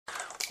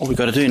All we've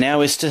got to do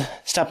now is to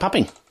start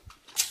pumping.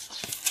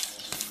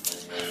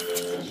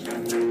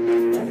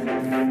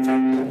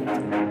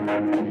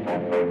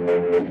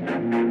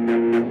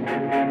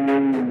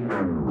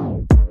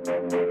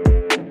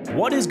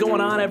 What is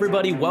going on,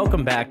 everybody?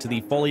 Welcome back to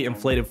the Fully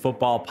Inflated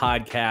Football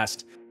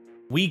Podcast.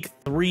 Week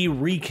 3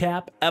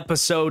 recap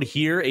episode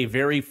here. A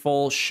very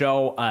full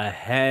show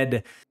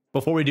ahead.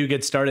 Before we do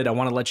get started, I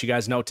want to let you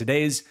guys know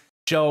today's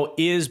show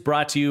is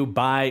brought to you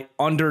by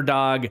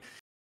Underdog.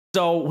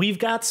 So we've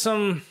got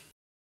some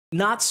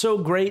not so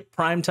great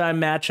primetime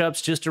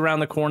matchups just around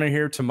the corner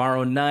here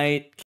tomorrow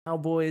night.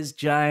 Cowboys,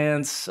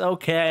 Giants,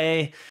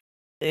 okay.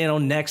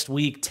 Next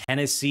week,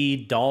 Tennessee,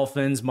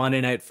 Dolphins, Monday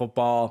Night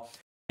Football.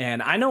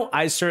 And I know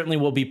I certainly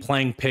will be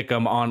playing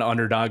Pick'em on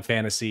Underdog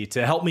Fantasy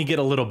to help me get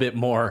a little bit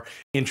more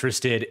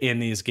interested in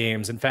these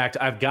games. In fact,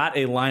 I've got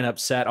a lineup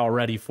set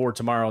already for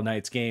tomorrow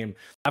night's game.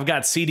 I've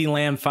got CeeDee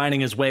Lamb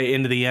finding his way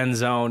into the end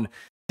zone.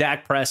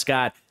 Dak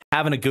Prescott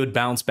having a good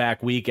bounce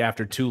back week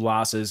after 2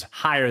 losses,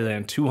 higher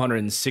than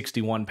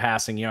 261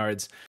 passing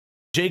yards.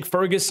 Jake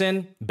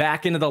Ferguson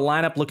back into the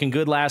lineup, looking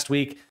good last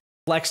week,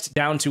 flexed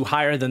down to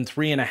higher than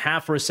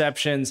 3.5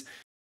 receptions.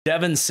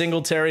 Devin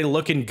Singletary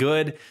looking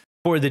good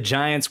for the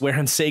Giants,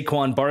 wearing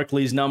Saquon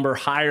Barkley's number,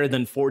 higher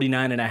than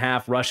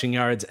 49.5 rushing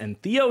yards.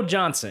 And Theo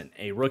Johnson,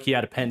 a rookie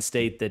out of Penn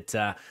State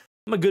that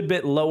I'm a good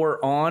bit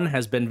lower on,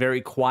 has been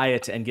very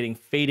quiet and getting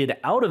faded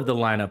out of the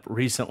lineup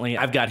recently.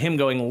 I've got him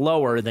going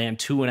lower than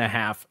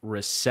 2.5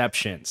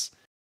 receptions.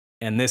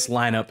 And this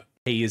lineup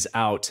pays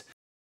out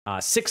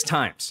 6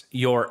 times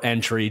your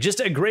entry.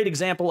 Just a great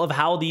example of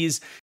how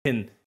these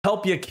can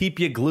help you keep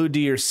you glued to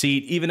your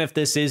seat. Even if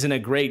this isn't a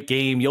great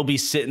game, you'll be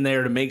sitting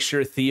there to make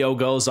sure Theo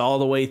goes all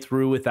the way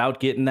through without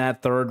getting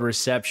that 3rd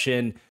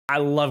reception. I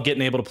love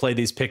getting able to play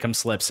these pick'em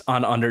slips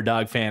on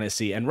Underdog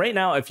Fantasy. And right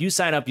now, if you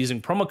sign up using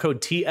promo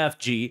code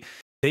TFG,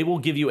 they will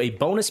give you a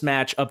bonus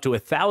match up to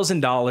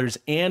 $1,000,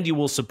 and you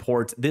will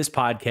support this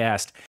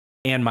podcast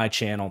and my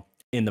channel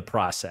in the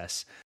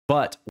process.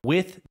 But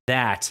with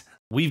that,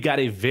 we've got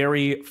a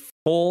very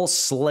full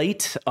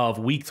slate of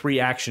Week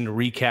 3 action to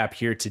recap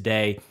here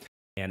today.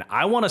 And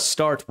I want to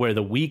start where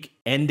the week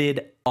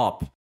ended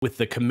up, with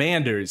the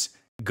Commanders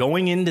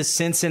going into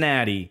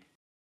Cincinnati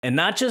and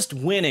not just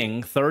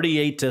winning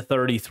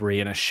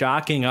 38-33 in a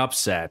shocking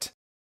upset,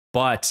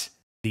 but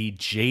the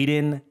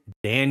Jayden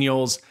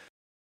Daniels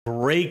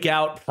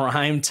breakout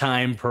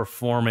primetime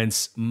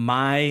performance.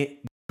 My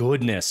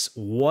goodness,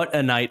 what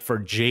a night for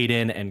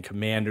Jayden and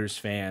Commanders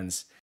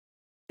fans.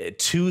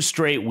 2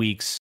 straight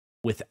weeks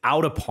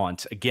without a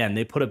punt. Again,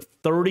 they put up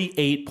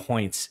 38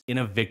 points in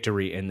a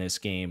victory in this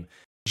game.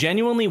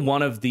 Genuinely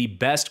one of the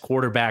best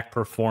quarterback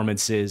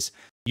performances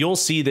you'll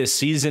see this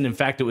season. In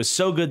fact, it was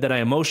so good that I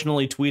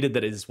emotionally tweeted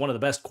that it is one of the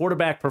best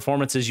quarterback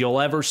performances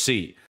you'll ever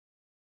see.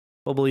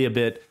 Probably a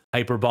bit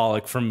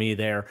hyperbolic from me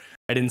there.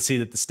 I didn't see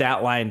that the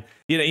stat line,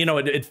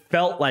 it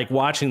felt like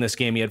watching this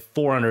game, he had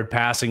 400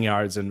 passing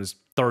yards and was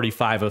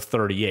 35 of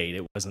 38.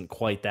 It wasn't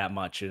quite that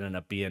much. It ended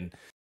up being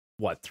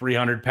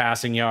 300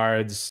 passing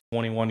yards,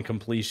 21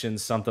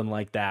 completions, something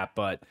like that.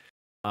 But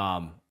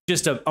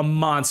just a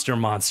monster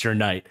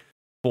night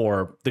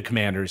for the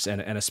Commanders and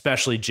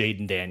especially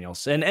Jayden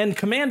Daniels and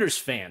Commanders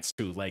fans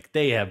too. Like,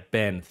 they have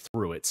been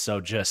through it.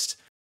 So just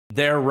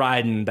they're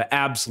riding the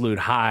absolute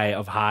high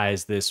of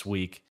highs this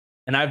week.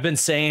 And I've been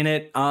saying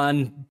it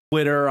on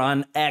Twitter,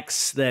 on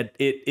X, that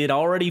it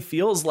already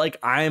feels like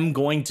I'm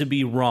going to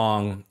be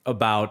wrong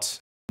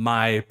about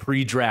my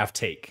pre-draft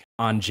take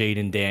on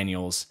Jayden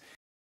Daniels.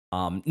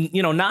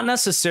 Not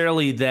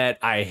necessarily that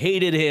I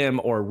hated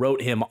him or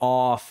wrote him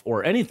off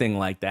or anything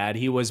like that.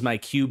 He was my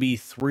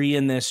QB3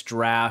 in this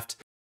draft.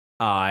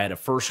 I had a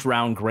 1st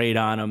round grade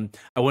on him.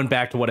 I went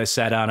back to what I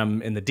said on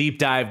him in the deep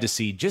dive to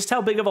see just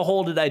how big of a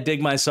hole did I dig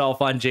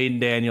myself on Jayden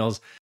Daniels.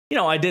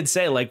 I did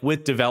say,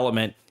 with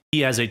development,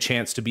 he has a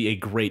chance to be a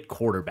great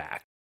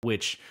quarterback,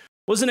 which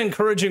was an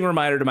encouraging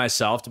reminder to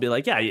myself to be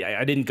like, yeah,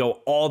 I didn't go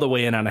all the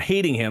way in on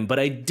hating him, but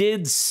I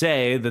did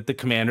say that the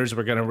Commanders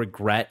were going to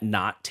regret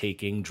not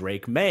taking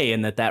Drake May,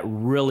 and that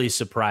really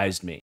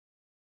surprised me.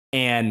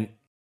 And,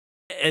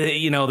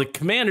 the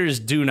Commanders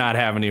do not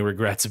have any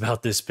regrets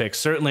about this pick,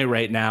 certainly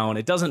right now, and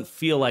it doesn't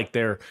feel like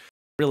they're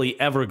really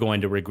ever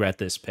going to regret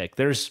this pick.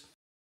 There's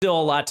still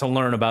a lot to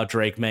learn about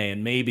Drake May,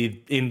 and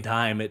maybe in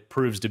time it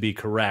proves to be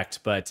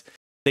correct, but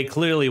they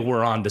clearly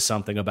were onto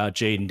something about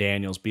Jayden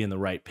Daniels being the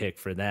right pick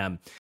for them.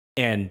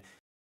 And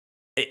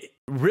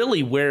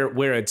really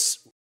where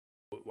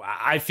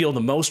I feel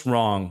the most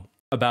wrong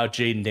about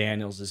Jayden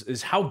Daniels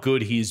is how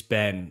good he's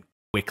been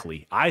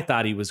quickly. I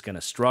thought he was going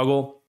to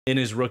struggle in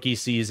his rookie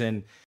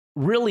season.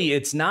 Really,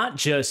 it's not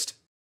just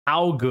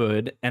how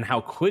good and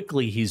how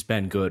quickly he's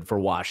been good for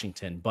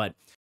Washington, but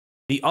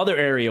the other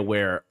area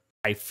where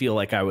I feel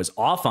like I was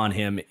off on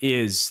him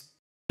is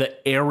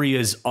the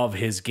areas of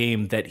his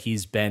game that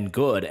he's been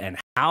good and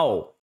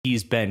how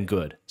he's been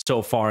good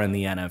so far in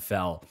the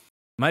NFL.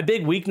 My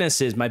big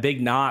weaknesses, my big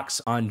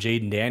knocks on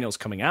Jayden Daniels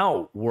coming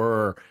out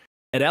were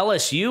at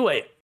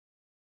LSU,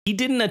 he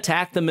didn't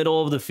attack the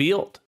middle of the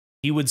field.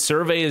 He would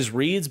survey his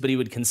reads, but he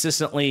would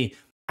consistently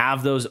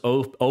have those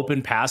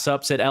open pass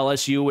ups at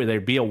LSU where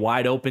there'd be a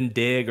wide open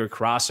dig or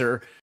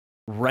crosser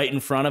right in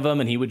front of him,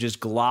 and he would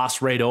just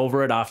gloss right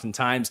over it,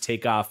 oftentimes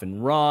take off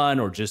and run,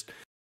 or just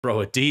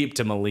throw it deep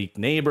to Malik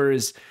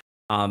Neighbors.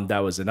 That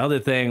was another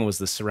thing, was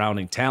the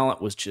surrounding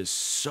talent was just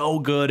so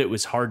good. It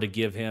was hard to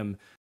give him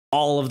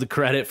all of the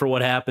credit for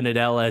what happened at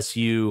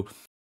LSU.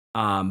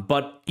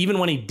 But even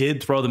when he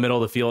did throw the middle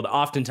of the field,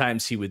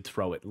 oftentimes he would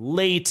throw it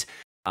late,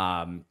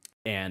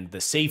 and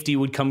the safety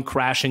would come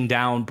crashing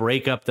down,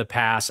 break up the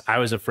pass. I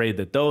was afraid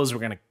that those were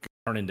going to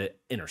turn into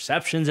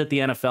interceptions at the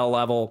NFL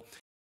level.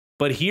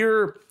 But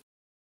here,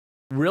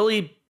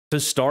 really to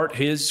start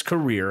his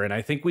career, and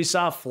I think we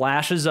saw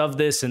flashes of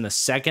this in the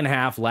second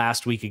half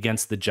last week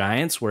against the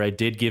Giants, where I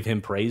did give him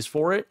praise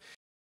for it.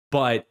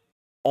 But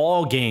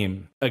all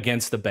game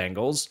against the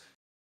Bengals,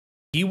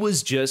 he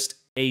was just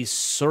a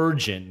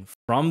surgeon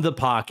from the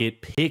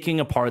pocket, picking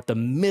apart the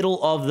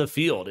middle of the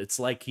field. It's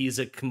like he's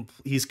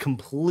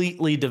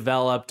completely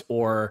developed,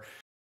 or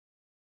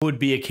would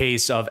be a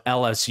case of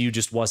LSU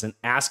just wasn't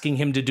asking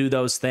him to do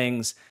those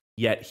things,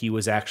 yet he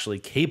was actually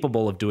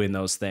capable of doing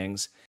those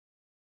things.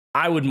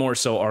 I would more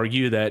so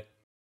argue that,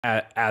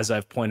 as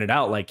I've pointed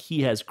out, like,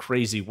 he has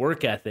crazy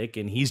work ethic,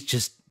 and he's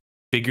just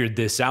figured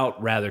this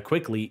out rather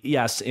quickly.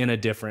 Yes, in a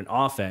different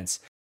offense,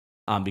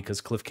 because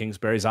Cliff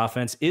Kingsbury's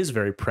offense is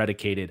very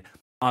predicated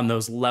on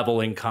those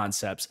leveling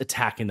concepts,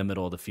 attacking the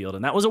middle of the field.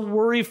 And that was a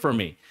worry for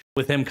me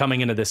with him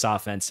coming into this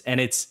offense. And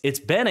it's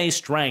been a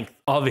strength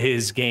of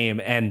his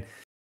game. And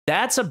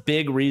that's a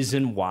big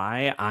reason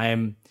why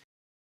I'm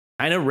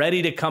kind of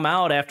ready to come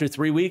out after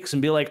 3 weeks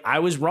and be like, I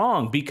was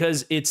wrong,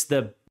 because it's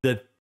the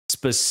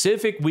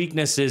specific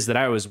weaknesses that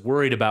I was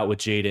worried about with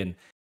Jaden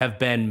have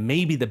been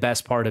maybe the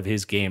best part of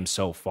his game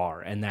so far.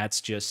 And that's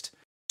just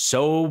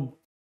so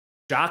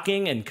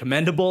shocking and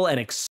commendable and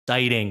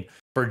exciting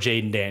for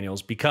Jaden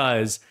Daniels,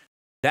 because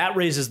that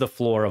raises the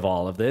floor of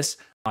all of this.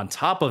 On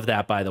top of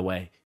that, by the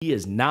way, he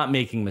is not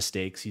making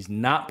mistakes. He's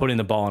not putting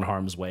the ball in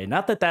harm's way.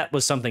 Not that that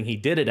was something he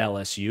did at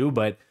LSU,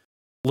 but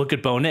look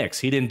at Bo Nix.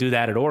 He didn't do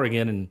that at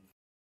Oregon, and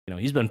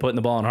he's been putting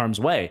the ball in harm's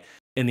way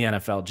in the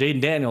NFL. Jaden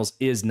Daniels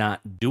is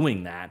not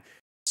doing that.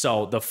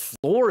 So the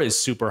floor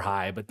is super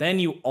high, but then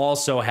you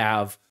also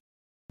have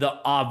the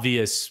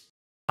obvious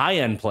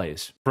high-end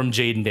plays from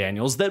Jaden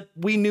Daniels that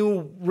we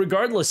knew,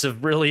 regardless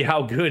of really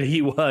how good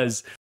he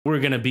was, were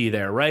going to be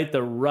there, right?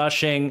 The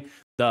rushing,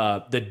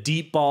 the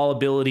deep ball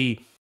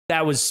ability,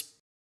 that was,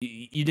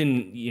 you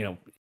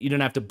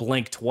didn't have to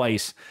blink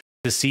twice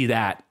to see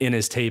that in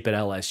his tape at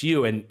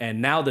LSU.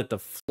 And now that the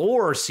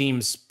floor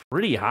seems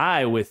pretty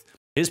high with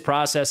his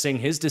processing,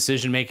 his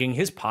decision-making,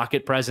 his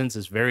pocket presence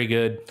is very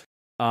good.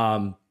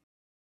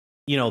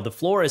 The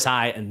floor is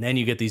high, and then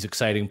you get these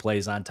exciting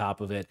plays on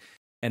top of it.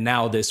 And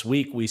now this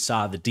week we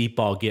saw the deep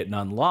ball getting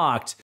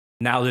unlocked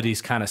now that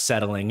he's kind of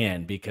settling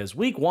in, because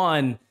week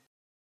one,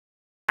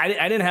 I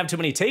didn't have too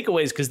many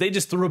takeaways because they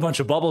just threw a bunch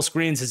of bubble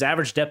screens. His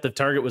average depth of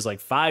target was like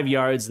 5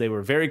 yards. They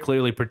were very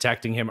clearly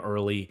protecting him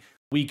early.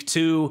 Week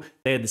two,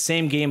 they had the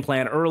same game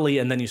plan early,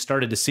 and then you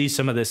started to see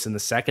some of this in the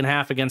second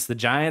half against the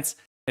Giants.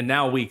 And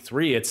now week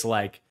three, it's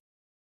like,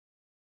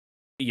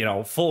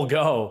 full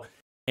go.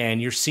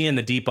 And you're seeing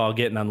the deep ball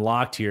getting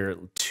unlocked here.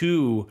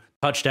 2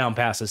 touchdown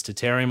passes to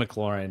Terry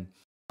McLaurin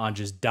on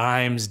just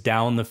dimes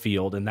down the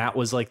field. And that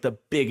was like the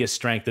biggest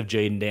strength of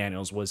Jaden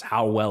Daniels, was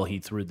how well he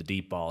threw the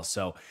deep ball.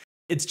 So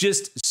it's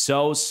just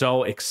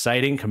so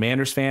exciting.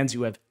 Commanders fans,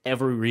 you have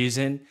every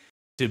reason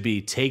to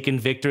be taking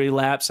victory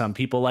laps on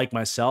people like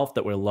myself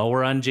that were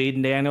lower on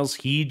Jaden Daniels.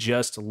 He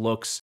just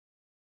looks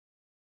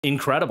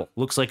incredible.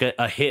 Looks like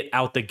a hit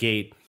out the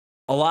gate.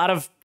 A lot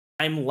of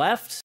time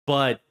left,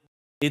 but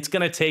it's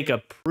going to take a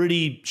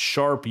pretty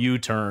sharp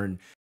U-turn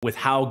with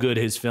how good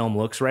his film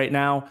looks right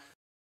now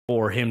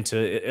for him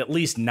to at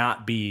least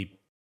not be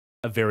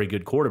a very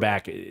good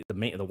quarterback.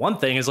 The one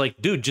thing is,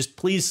 like, dude, just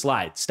please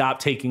slide. Stop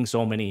taking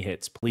so many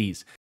hits,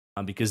 please.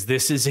 Because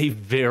this is a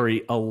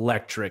very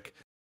electric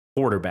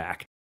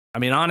quarterback. I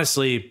mean,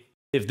 honestly,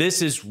 if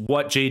this is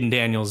what Jaden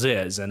Daniels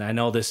is, and I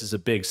know this is a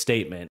big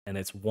statement and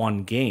it's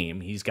one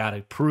game, he's got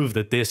to prove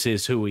that this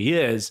is who he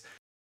is.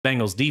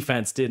 Bengals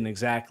defense didn't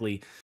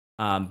exactly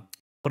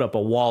put up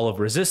a wall of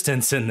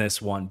resistance in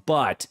this one.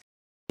 But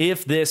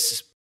if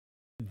this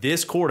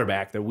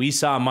quarterback that we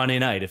saw Monday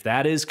night, if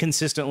that is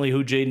consistently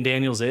who Jaden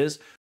Daniels is,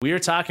 we are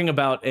talking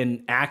about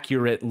an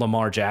accurate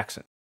Lamar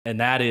Jackson. And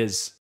that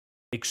is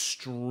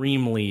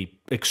extremely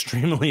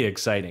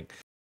exciting.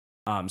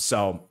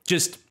 So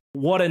just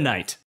what a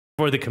night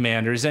for the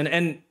Commanders.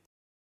 And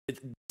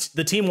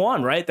the team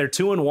won, right? They're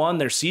 2-1.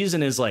 Their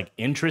season is like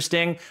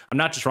interesting. I'm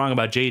not just wrong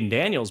about Jaden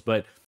Daniels,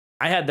 but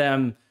I had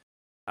them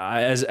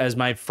as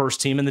my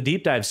first team in the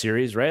deep dive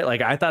series, right?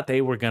 Like, I thought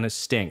they were going to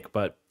stink,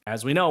 but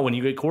as we know, when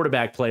you get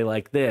quarterback play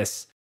like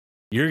this,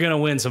 you're going to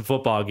win some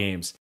football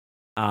games.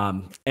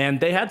 And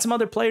they had some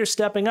other players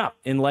stepping up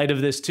in light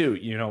of this too.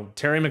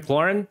 Terry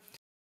McLaurin,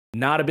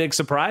 not a big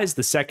surprise.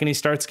 The second he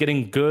starts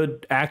getting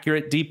good,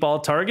 accurate deep ball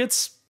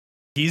targets,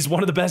 he's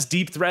one of the best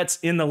deep threats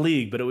in the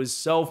league. But it was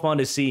so fun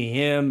to see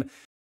him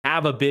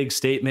have a big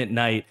statement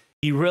night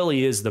he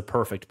really is the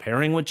perfect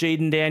pairing with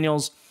Jaden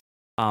Daniels.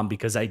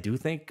 Because I do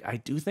think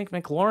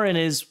McLaurin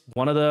is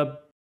one of the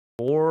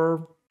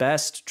 4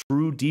 best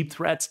true deep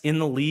threats in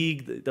the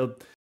league. The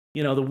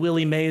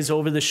Willie Mays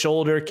over the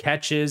shoulder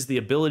catches, the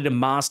ability to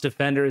moss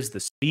defenders, the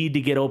speed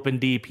to get open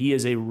deep. He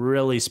is a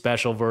really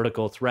special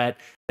vertical threat.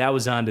 That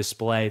was on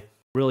display.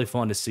 Really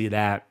fun to see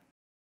that.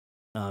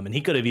 And he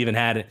could have even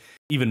had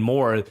even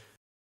more.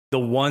 The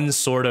one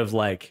sort of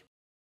like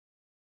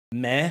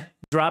meh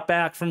drop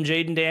back from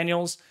Jaden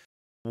Daniels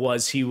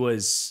was he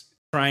was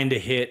trying to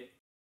hit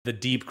the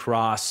deep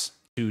cross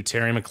to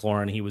Terry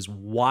McLaurin. He was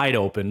wide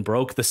open,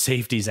 broke the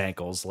safety's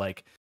ankles,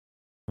 like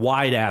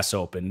wide ass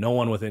open. No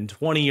one within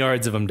 20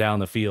 yards of him down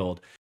the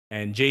field.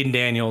 And Jaden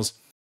Daniels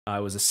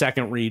was a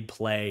second read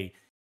play.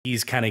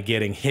 He's kind of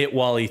getting hit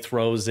while he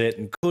throws it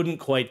and couldn't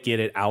quite get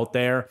it out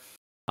there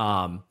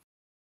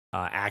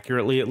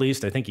accurately, at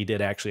least. I think he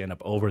did actually end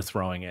up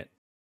overthrowing it,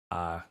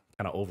 kind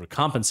of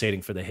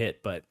overcompensating for the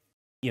hit. But,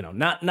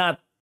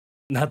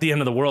 not the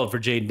end of the world for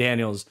Jaden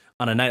Daniels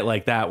on a night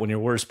like that when your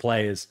worst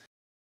play is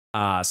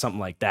something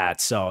like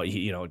that. So,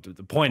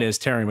 the point is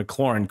Terry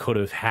McLaurin could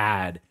have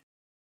had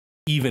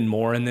even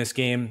more in this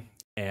game.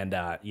 And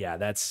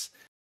it's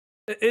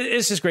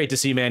just great to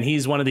see, man.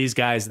 He's one of these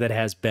guys that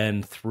has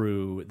been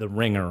through the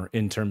ringer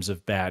in terms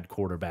of bad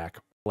quarterback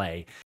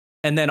play.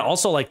 And then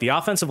also, like, the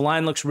offensive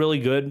line looks really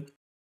good.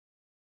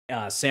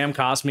 Sam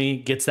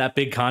Cosmi gets that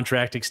big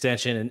contract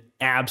extension, an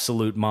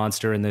absolute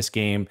monster in this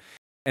game.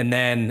 And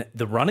then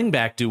the running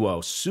back duo,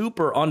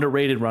 super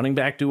underrated running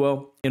back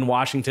duo in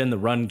Washington. The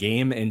run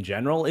game in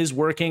general is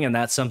working, and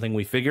that's something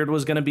we figured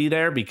was going to be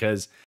there,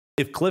 because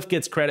if Cliff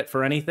gets credit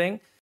for anything,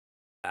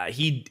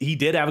 he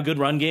did have a good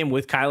run game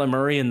with Kyler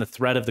Murray and the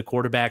threat of the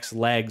quarterback's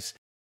legs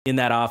in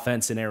that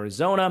offense in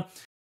Arizona.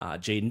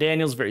 Jaden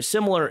Daniels, very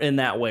similar in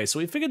that way. So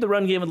we figured the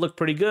run game would look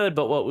pretty good,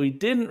 but what we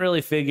didn't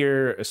really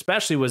figure,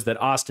 especially, was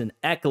that Austin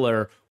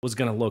Eckler was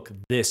going to look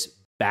this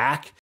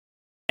back.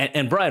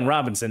 And Brian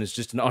Robinson is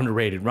just an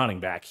underrated running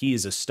back. He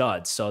is a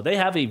stud. So they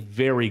have a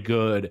very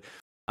good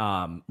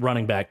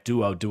running back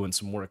duo doing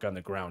some work on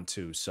the ground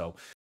too. So,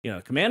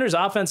 Commanders'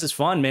 offense is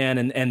fun, man.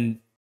 And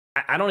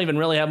I don't even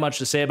really have much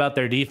to say about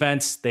their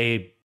defense.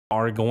 They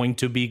are going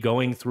to be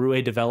going through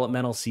a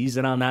developmental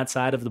season on that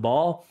side of the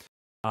ball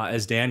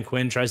as Dan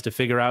Quinn tries to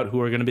figure out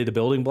who are going to be the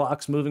building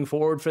blocks moving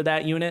forward for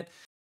that unit.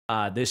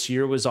 This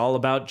year was all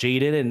about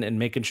Jaden and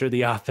making sure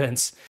the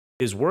offense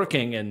is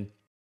working. And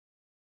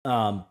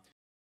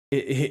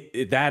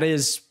that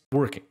is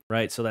working,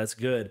 right? So that's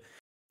good.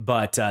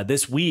 But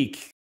this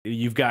week,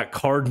 you've got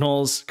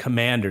Cardinals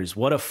Commanders.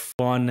 What a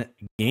fun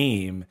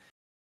game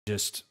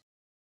just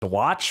to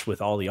watch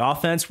with all the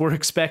offense we're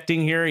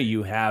expecting here.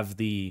 You have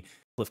the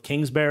Cliff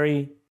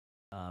Kingsbury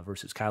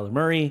versus Kyler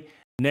Murray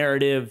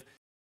narrative.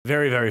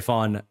 Very, very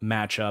fun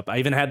matchup. I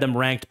even had them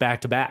ranked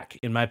back-to-back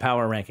in my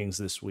power rankings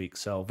this week.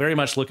 So very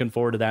much looking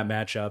forward to that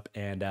matchup.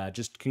 And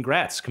just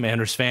congrats,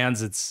 Commanders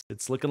fans.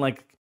 It's looking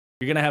like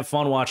you're going to have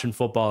fun watching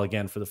football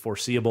again for the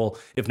foreseeable,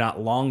 if not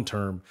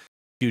long-term,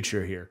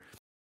 future here.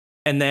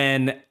 And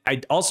then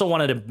I also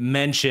wanted to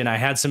mention, I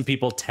had some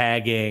people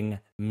tagging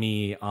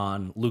me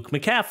on Luke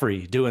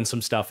McCaffrey doing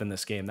some stuff in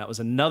this game. That was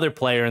another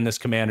player in this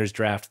Commanders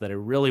draft that I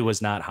really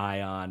was not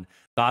high on.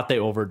 Thought they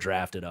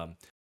overdrafted him.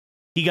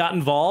 He got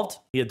involved.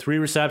 He had 3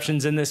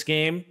 receptions in this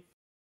game.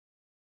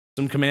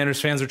 Some Commanders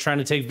fans are trying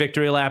to take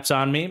victory laps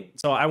on me.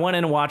 So I went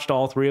in and watched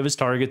all 3 of his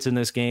targets in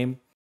this game.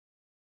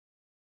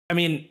 I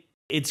mean,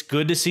 it's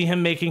good to see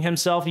him making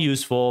himself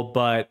useful,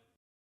 but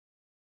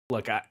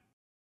look,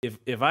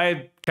 if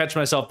I catch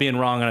myself being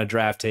wrong on a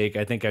draft take,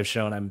 I think I've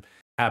shown I'm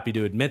happy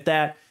to admit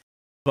that.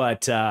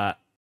 But I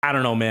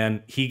don't know,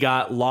 man. He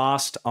got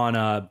lost on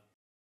a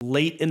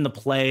late in the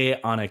play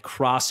on a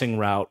crossing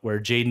route where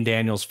Jaden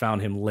Daniels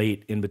found him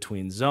late in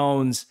between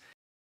zones,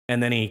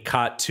 and then he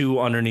caught 2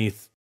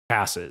 underneath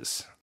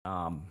passes.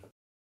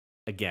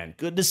 Again,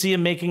 good to see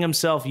him making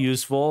himself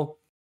useful,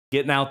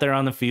 getting out there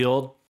on the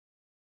field.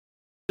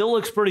 Still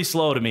looks pretty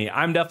slow to me.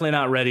 I'm definitely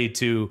not ready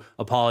to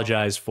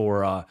apologize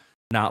for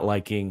not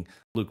liking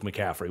Luke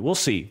McCaffrey. We'll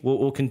see.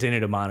 We'll continue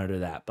to monitor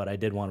that. But I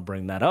did want to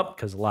bring that up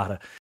because a lot of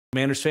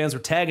Commanders fans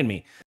were tagging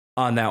me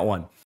on that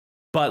one.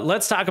 But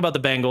let's talk about the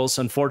Bengals.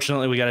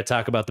 Unfortunately, we got to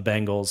talk about the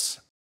Bengals.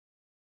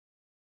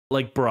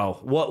 Like, bro,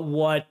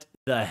 what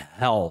the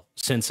hell,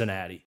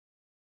 Cincinnati?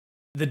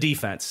 The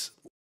defense.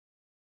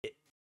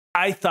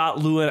 I thought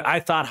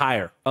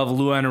higher of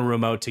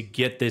Anarumo to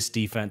get this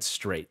defense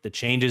straight. The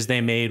changes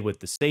they made with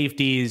the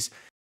safeties,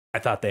 I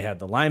thought they had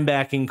the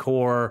linebacking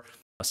core,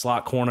 a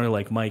slot corner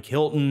like Mike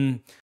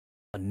Hilton,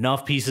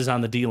 enough pieces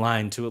on the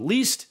D-line to at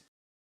least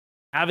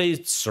have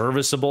a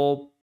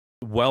serviceable,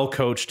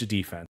 well-coached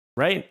defense,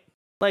 right?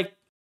 Like,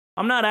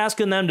 I'm not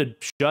asking them to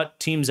shut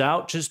teams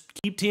out. Just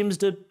keep teams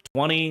to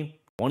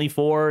 20,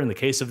 24. In the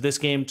case of this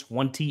game,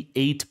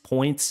 28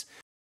 points.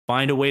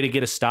 Find a way to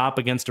get a stop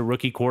against a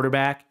rookie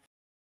quarterback.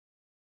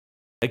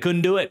 They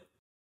couldn't do it.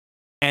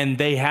 And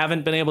they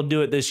haven't been able to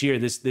do it this year.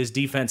 This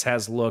defense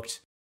has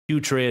looked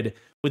putrid,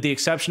 with the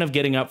exception of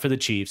getting up for the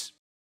Chiefs.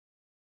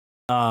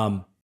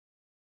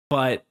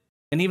 But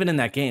And even in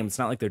that game, it's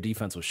not like their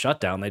defense was shut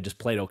down. They just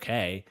played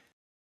okay.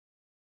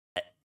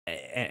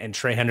 And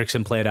Trey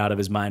Hendrickson played out of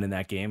his mind in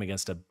that game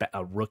against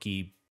a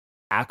rookie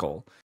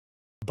tackle.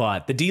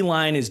 But the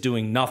D-line is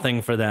doing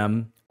nothing for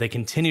them. They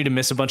continue to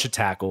miss a bunch of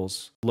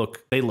tackles.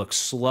 They look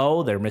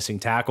slow. They're missing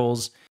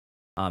tackles.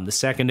 The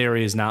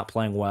secondary is not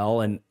playing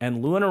well. And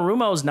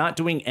Luanarumo is not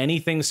doing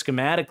anything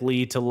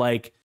schematically to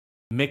like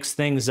mix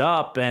things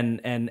up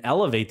and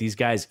elevate these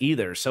guys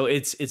either. So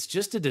it's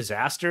just a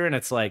disaster. And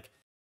it's like,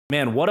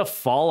 man, what a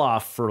fall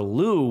off for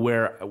Lou,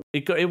 where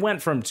it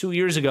went from 2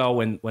 years ago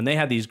when they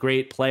had these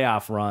great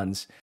playoff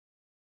runs.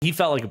 He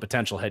felt like a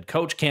potential head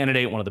coach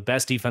candidate, one of the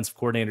best defensive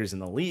coordinators in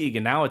the league.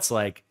 And now it's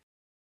like,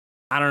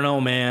 I don't know,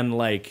 man,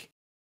 like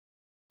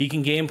he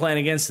can game plan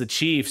against the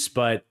Chiefs,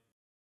 but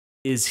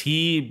is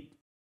he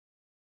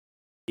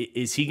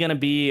going to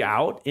be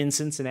out in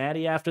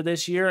Cincinnati after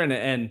this year?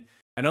 And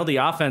I know the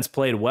offense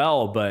played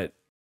well, but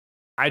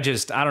I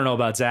don't know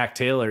about Zach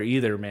Taylor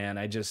either, man.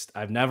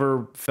 I've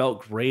never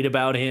felt great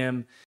about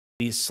him.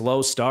 These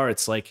slow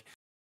starts, like,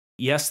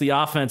 yes, the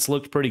offense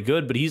looked pretty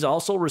good, but he's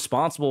also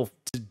responsible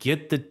to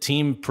get the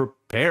team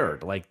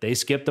prepared. Like, they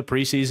skipped the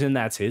preseason.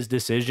 That's his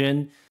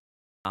decision.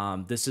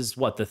 This is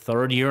the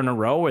third year in a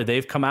row where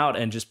they've come out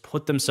and just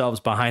put themselves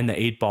behind the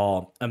 8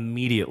 ball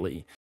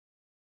immediately.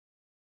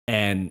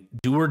 And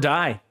do or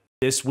die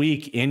this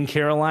week in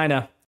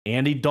Carolina,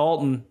 Andy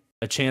Dalton,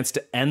 a chance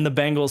to end the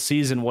Bengals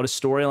season. What a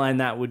storyline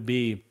that would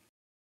be.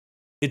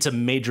 It's a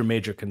major,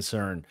 major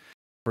concern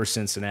for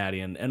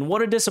Cincinnati. And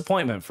what a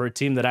disappointment for a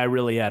team that I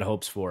really had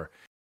hopes for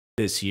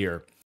this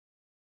year.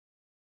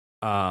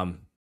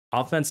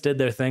 Offense did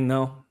their thing,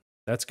 though.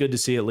 That's good to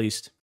see at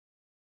least.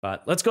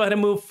 But let's go ahead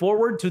and move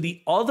forward to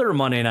the other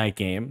Monday night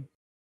game.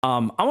 I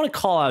want to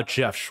call out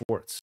Jeff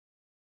Schwartz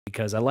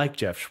because I like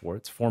Jeff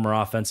Schwartz, former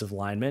offensive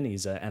lineman.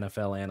 He's an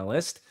NFL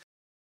analyst.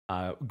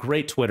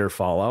 Great Twitter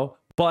follow.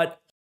 But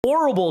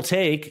horrible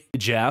take,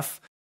 Jeff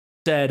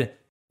said,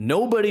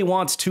 nobody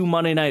wants 2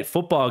 Monday night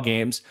football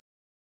games.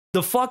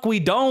 The fuck we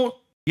don't.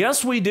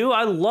 Yes, we do.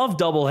 I love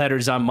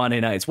doubleheaders on Monday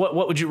nights. What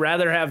would you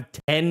rather have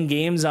 10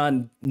 games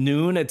on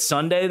noon at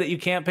Sunday that you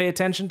can't pay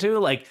attention to?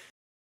 Like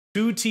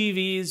 2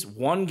 TVs,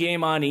 1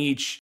 game on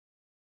each.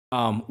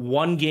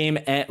 1 game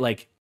at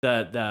like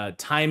the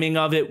timing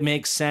of it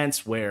makes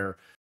sense where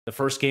the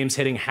first game's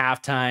hitting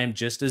halftime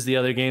just as the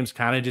other game's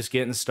kind of just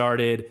getting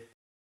started.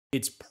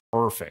 It's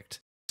perfect.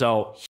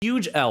 So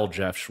huge L,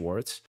 Jeff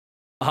Schwartz.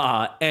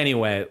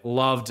 Anyway,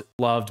 loved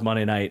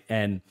Monday night.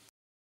 And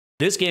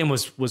this game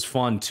was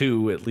fun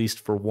too, at least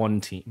for one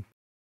team,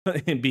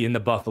 being the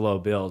Buffalo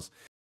Bills.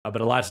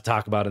 But a lot to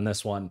talk about in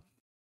this one.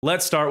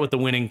 Let's start with the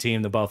winning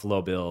team, the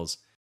Buffalo Bills.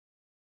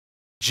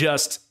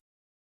 Just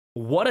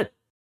what a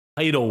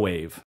tidal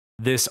wave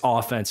this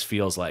offense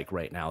feels like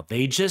right now.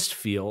 They just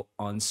feel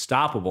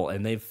unstoppable,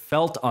 and they've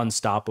felt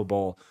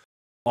unstoppable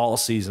all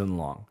season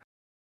long.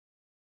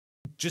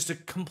 Just a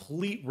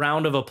complete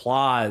round of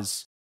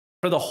applause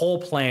for the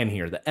whole plan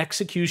here, the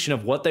execution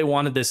of what they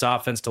wanted this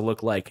offense to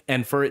look like,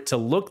 and for it to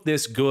look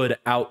this good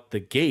out the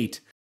gate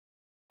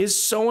is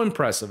so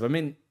impressive. I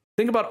mean,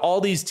 think about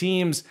all these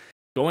teams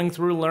going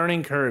through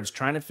learning curves,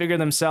 trying to figure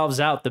themselves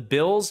out. The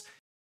Bills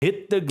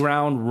hit the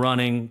ground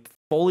running,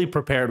 fully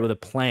prepared with a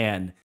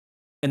plan,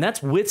 and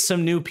that's with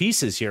some new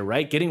pieces here,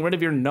 right? Getting rid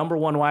of your number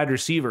 1 wide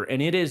receiver,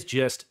 and it has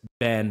just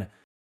been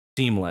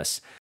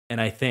seamless.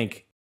 And I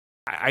think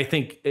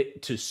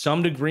to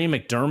some degree,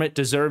 McDermott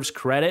deserves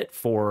credit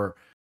for.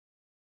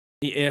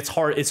 It's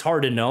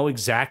hard to know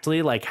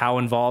exactly like how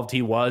involved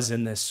he was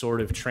in this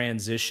sort of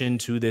transition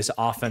to this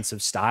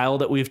offensive style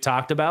that we've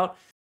talked about.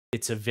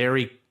 It's a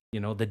very,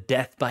 the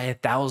death by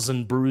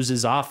 1,000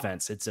 bruises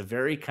offense. It's a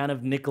very kind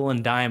of nickel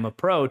and dime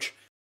approach,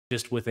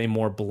 just with a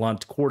more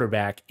blunt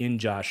quarterback in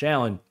Josh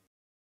Allen.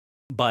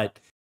 But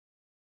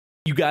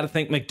you got to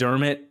think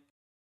McDermott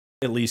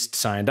at least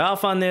signed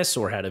off on this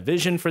or had a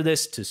vision for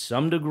this to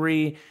some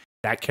degree.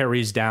 That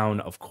carries down,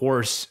 of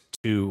course,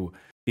 to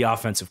the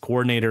offensive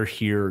coordinator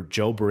here,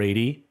 Joe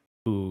Brady,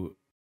 who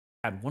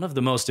had one of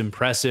the most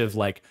impressive,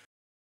 like,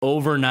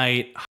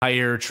 overnight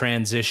hire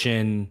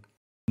transition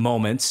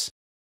moments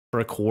for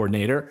a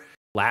coordinator.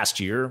 Last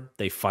year,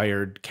 they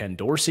fired Ken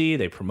Dorsey.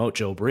 They promote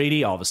Joe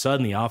Brady. All of a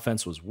sudden, the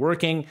offense was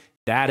working.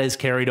 That has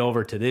carried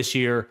over to this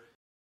year.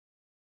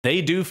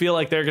 They do feel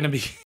like they're going to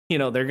be,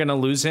 they're going to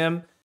lose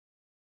him.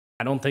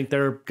 I don't think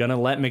they're going to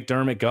let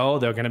McDermott go.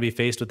 They're going to be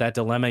faced with that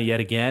dilemma yet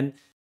again.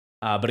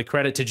 But a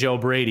credit to Joe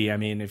Brady. I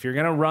mean, if you're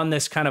going to run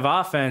this kind of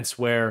offense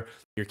where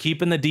you're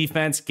keeping the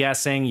defense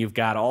guessing, you've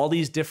got all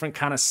these different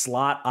kind of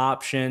slot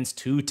options,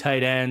 2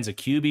 tight ends, a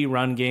QB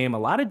run game, a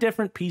lot of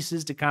different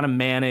pieces to kind of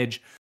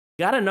manage.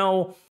 You got to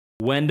know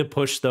when to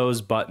push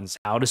those buttons,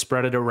 how to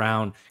spread it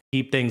around,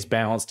 keep things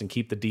balanced, and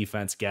keep the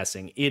defense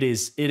guessing. It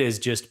has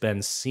just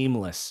been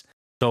seamless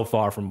so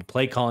far from a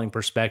play calling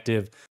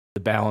perspective.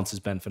 The balance has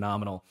been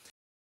phenomenal.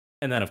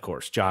 And then, of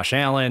course, Josh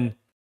Allen,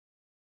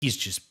 he's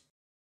just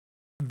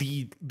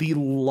the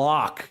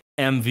lock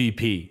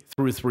MVP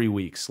through 3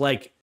 weeks.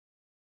 Like,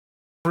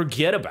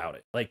 forget about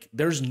it. Like,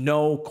 there's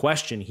no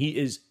question. He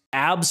is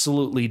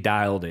absolutely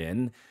dialed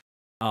in.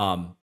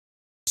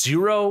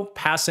 0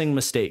 passing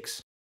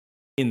mistakes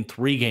in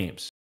 3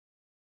 games.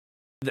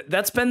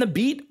 That's been the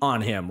beat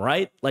on him,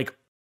 right? Like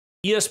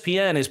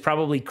ESPN is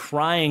probably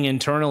crying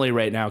internally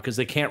right now because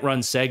they can't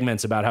run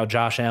segments about how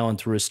Josh Allen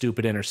threw a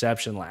stupid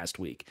interception last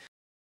week.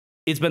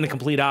 It's been the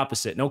complete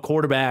opposite. No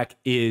quarterback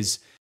has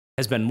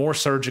been more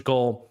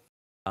surgical,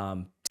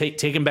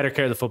 taken better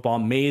care of the football,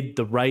 made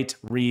the right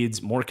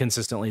reads more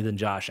consistently than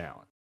Josh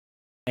Allen.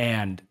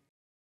 And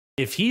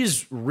if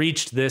he's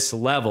reached this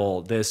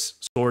level, this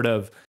sort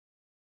of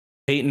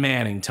Peyton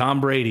Manning,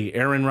 Tom Brady,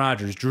 Aaron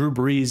Rodgers, Drew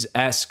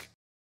Brees-esque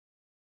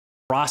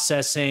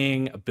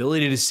processing,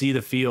 ability to see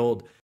the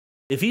field,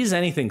 if he's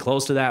anything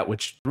close to that,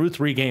 which through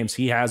 3 games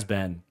he has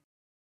been,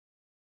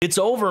 it's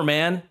over,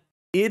 man.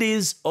 It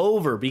is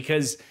over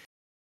because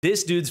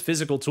this dude's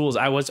physical tools.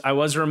 I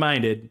was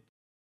reminded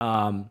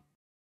in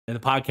the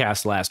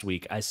podcast last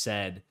week, I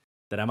said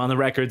that I'm on the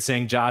record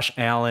saying Josh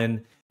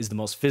Allen is the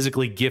most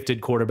physically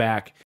gifted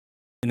quarterback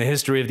in the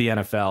history of the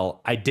NFL.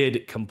 I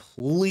did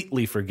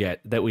completely forget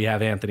that we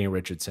have Anthony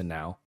Richardson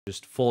now.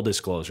 Just full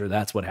disclosure,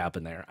 that's what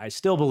happened there. I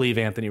still believe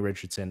Anthony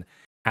Richardson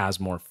has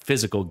more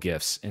physical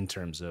gifts in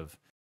terms of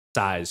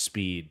size,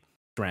 speed,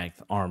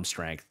 strength, arm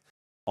strength,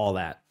 all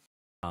that.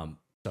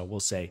 So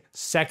we'll say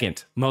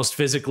second most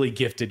physically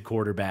gifted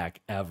quarterback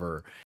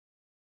ever.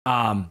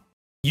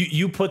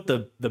 You put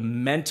the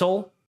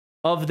mental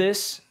of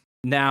this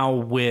now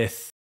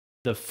with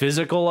the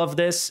physical of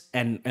this,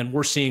 and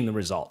we're seeing the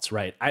results,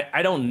 right?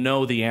 I don't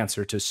know the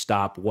answer to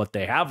stop what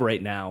they have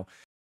right now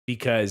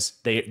because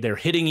they're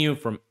hitting you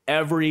from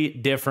every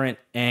different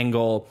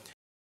angle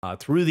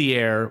through the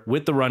air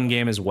with the run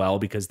game as well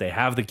because they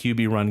have the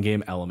QB run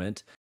game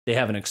element. They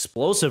have an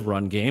explosive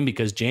run game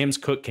because James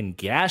Cook can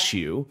gash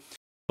you,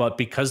 but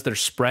because they're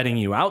spreading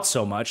you out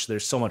so much,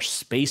 there's so much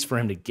space for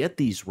him to get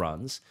these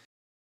runs.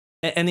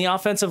 And the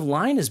offensive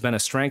line has been a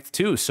strength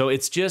too. So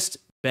it's just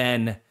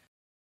been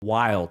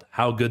wild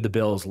how good the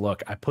Bills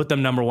look. I put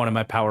them number 1 in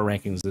my power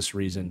rankings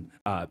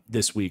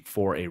this week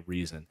for a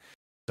reason.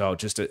 So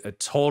just a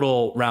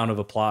total round of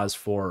applause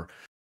for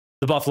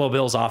the Buffalo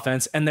Bills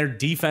offense, and their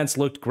defense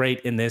looked great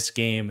in this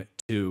game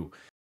too.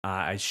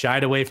 I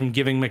shied away from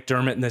giving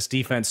McDermott and this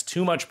defense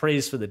too much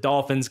praise for the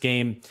Dolphins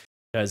game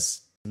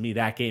because to me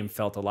that game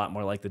felt a lot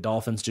more like the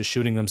Dolphins just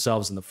shooting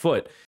themselves in the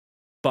foot,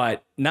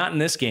 but not in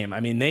this game.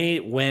 I mean,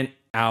 they went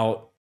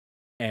out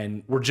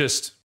and were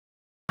just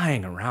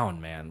flying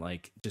around, man.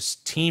 Like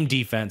just team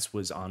defense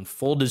was on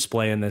full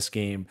display in this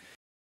game.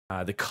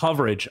 The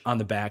coverage on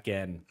the back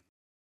end,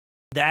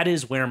 that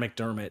is where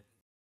McDermott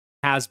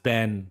has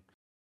been.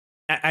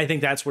 I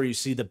think that's where you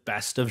see the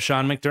best of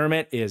Sean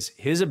McDermott is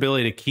his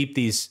ability to keep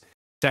these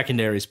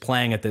secondaries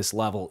playing at this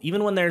level,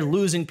 even when they're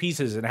losing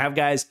pieces and have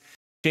guys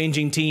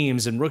changing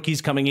teams and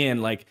rookies coming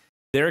in. Like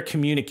their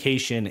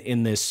communication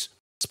in this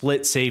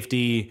split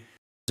safety,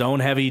 zone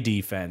heavy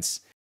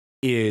defense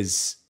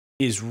is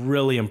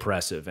really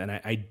impressive. And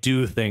I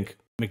do think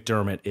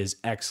McDermott is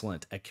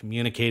excellent at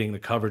communicating the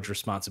coverage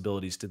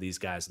responsibilities to these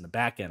guys in the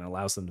back end. It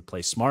allows them to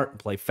play smart and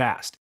play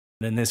fast.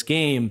 And in this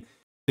game,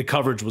 the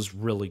coverage was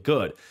really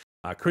good.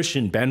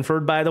 Christian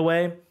Benford, by the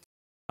way,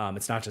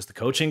 it's not just the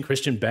coaching.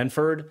 Christian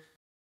Benford,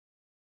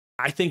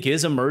 I think,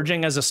 is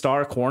emerging as a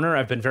star corner.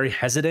 I've been very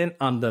hesitant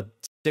on the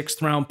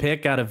 6th round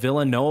pick out of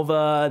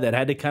Villanova that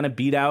had to kind of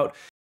beat out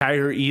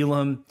Kyrie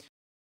Elam.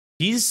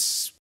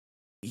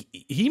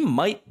 He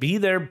might be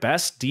their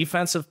best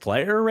defensive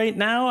player right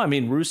now. I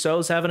mean,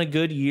 Rousseau's having a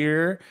good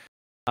year.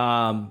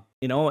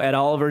 Ed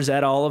Oliver's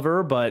Ed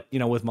Oliver, but,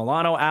 with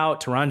Milano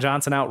out, Teron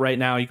Johnson out right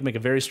now, you can make a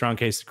very strong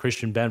case that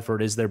Christian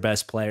Benford is their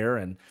best player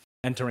and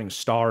entering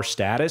star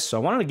status. So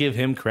I wanted to give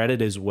him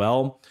credit as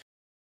well.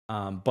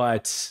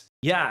 But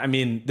yeah, I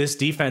mean, this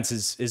defense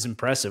is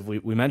impressive.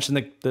 We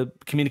mentioned the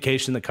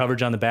communication, the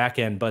coverage on the back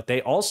end, but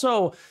they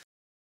also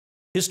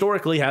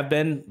historically have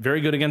been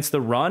very good against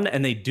the run,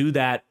 and they do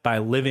that by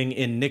living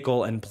in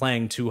nickel and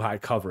playing too high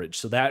coverage.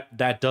 So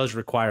that does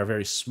require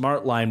very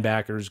smart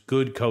linebackers,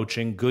 good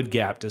coaching, good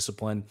gap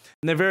discipline,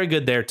 and they're very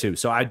good there too.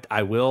 So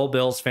I will,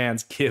 Bills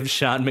fans, give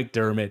Sean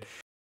McDermott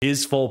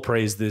his full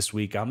praise this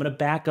week. I'm going to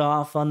back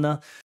off on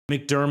the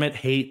McDermott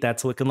hate.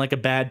 That's looking like a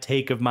bad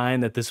take of mine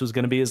that this was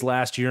going to be his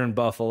last year in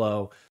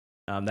Buffalo.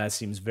 That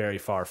seems very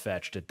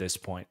far-fetched at this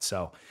point.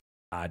 So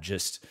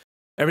just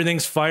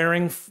everything's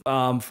firing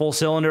full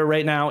cylinder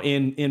right now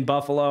in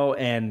Buffalo,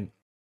 and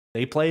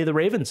they play the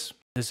Ravens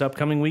this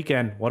upcoming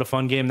weekend. What a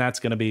fun game that's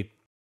going to be.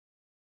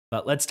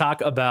 But let's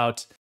talk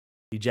about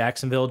the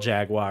Jacksonville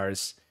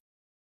Jaguars.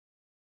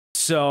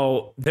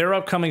 So their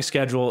upcoming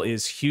schedule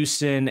is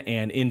Houston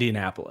and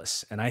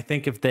Indianapolis. And I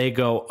think if they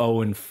go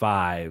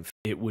 0-5,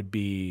 it would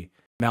be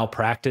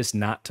malpractice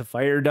not to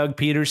fire Doug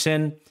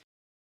Peterson.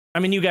 I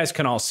mean, you guys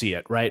can all see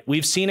it, right?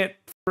 We've seen it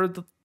for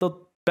the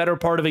better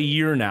part of a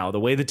year now. The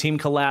way the team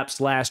collapsed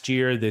last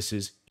year, this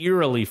is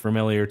eerily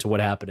familiar to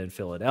what happened in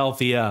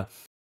Philadelphia.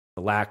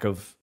 The lack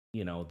of,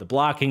 the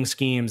blocking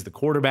schemes, the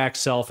quarterback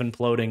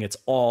self-imploding. It's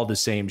all the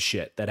same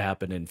shit that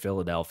happened in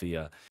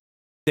Philadelphia.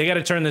 They got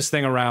to turn this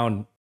thing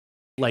around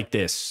like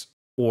this,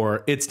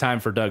 or it's time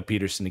for Doug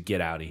Peterson to get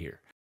out of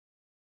here.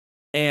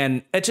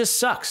 And it just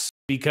sucks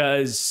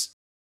because,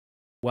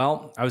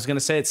 well, I was going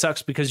to say it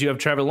sucks because you have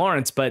Trevor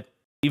Lawrence, but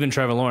even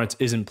Trevor Lawrence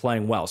isn't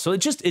playing well. So it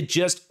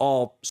just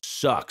all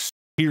sucks,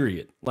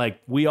 period.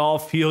 Like, we all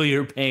feel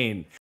your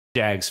pain,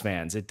 Jags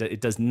fans. It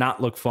does not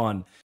look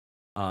fun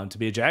to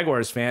be a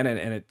Jaguars fan.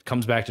 And it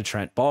comes back to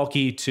Trent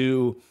Baalke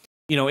to,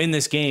 in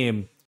this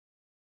game,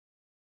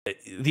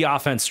 the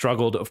offense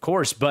struggled, of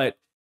course, but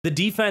the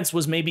defense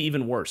was maybe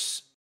even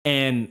worse.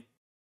 And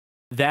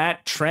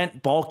that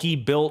Trent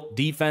Baalke built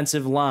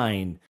defensive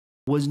line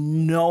was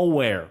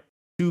nowhere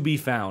to be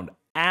found.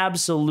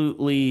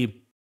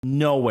 Absolutely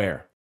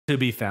nowhere to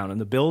be found.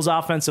 And the Bills'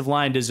 offensive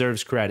line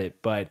deserves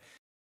credit, but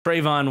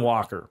Trayvon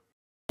Walker,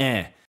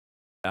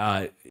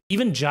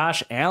 even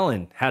Josh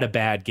Allen had a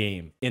bad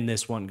game in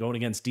this one going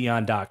against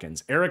Deion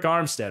Dawkins. Eric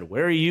Armstead,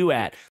 where are you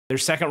at? Their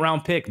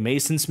second-round pick,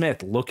 Mason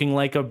Smith, looking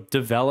like a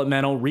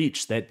developmental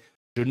reach that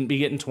shouldn't be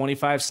getting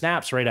 25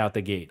 snaps right out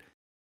the gate.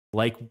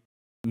 Like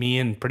me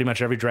and pretty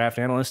much every draft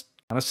analyst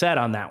kind of said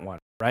on that one,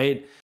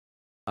 right?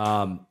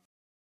 The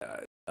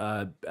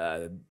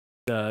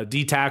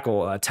D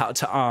tackle,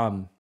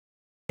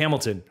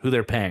 Hamilton, who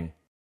they're paying.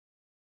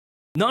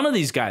 None of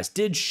these guys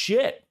did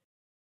shit.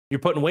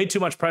 You're putting way too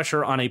much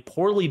pressure on a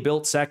poorly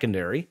built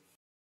secondary,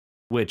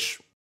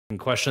 which can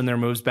question their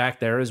moves back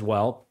there as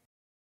well.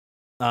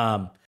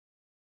 Yeah,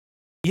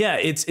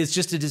 it's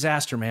just a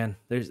disaster, man.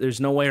 There's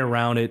no way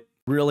around it.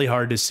 Really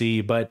hard to see,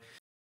 but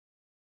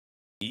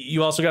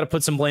you also got to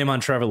put some blame on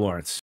Trevor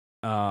Lawrence.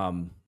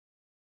 Or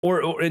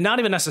not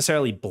even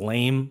necessarily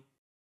blame.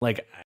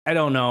 Like, I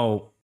don't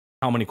know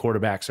how many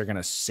quarterbacks are going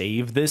to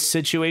save this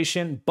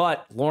situation,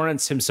 but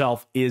Lawrence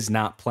himself is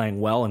not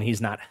playing well, and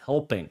he's not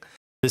helping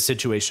the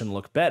situation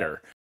look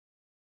better.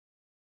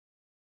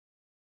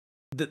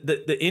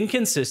 The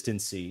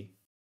inconsistency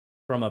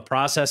from a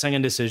processing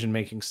and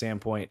decision-making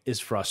standpoint is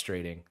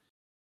frustrating.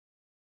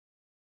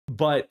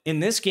 But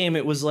in this game,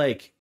 it was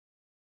like,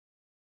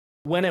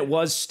 when it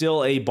was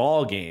still a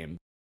ball game,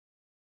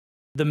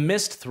 the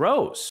missed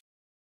throws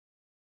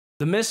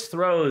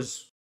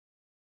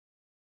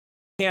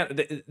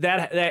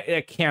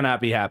that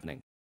cannot be happening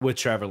with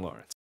Trevor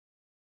Lawrence.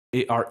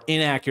 Are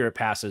inaccurate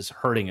passes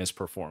hurting his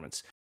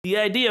performance? The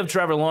idea of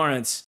Trevor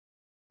Lawrence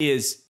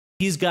is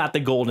he's got the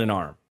golden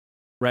arm,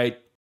 right?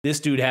 This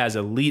dude has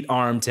elite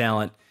arm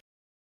talent,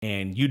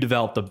 and you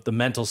develop the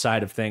mental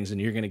side of things, and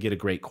you're going to get a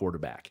great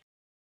quarterback.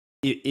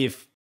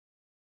 If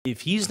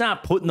he's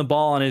not putting the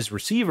ball on his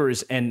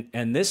receivers, and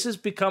this has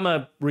become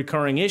a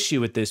recurring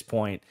issue at this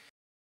point,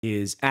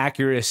 is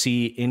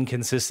accuracy,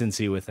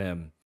 inconsistency with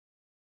him.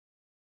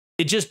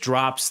 It just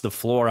drops the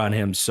floor on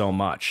him so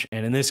much.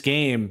 And in this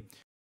game,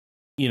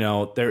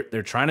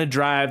 they're trying to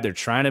drive, they're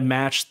trying to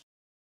match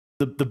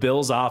the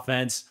Bills'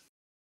 offense.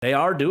 They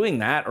are doing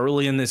that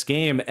early in this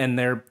game, and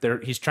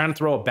he's trying to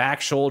throw a back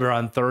shoulder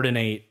on 3rd and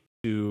 8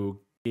 to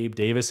Gabe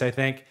Davis, I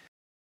think.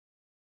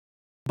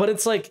 But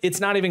it's like, it's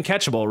not even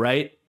catchable,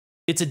 right?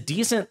 It's a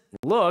decent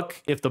look.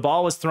 If the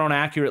ball was thrown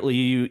accurately,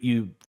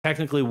 you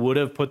technically would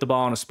have put the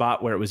ball in a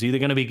spot where it was either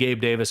going to be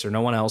Gabe Davis or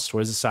no one else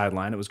towards the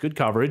sideline. It was good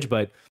coverage,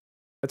 but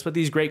that's what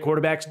these great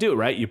quarterbacks do,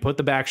 right? You put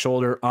the back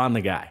shoulder on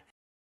the guy.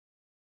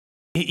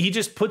 He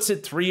just puts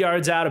it 3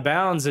 yards out of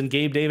bounds, and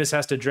Gabe Davis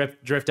has to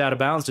drift out of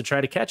bounds to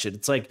try to catch it.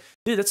 It's like,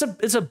 dude, it's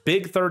a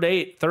big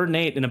 3rd and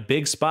 8 in a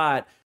big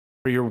spot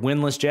for your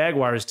winless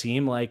Jaguars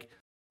team. Like,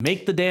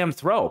 make the damn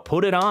throw,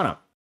 put it on him.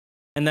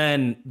 And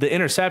then the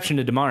interception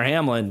to Damar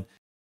Hamlin.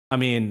 I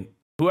mean,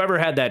 whoever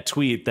had that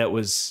tweet that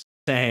was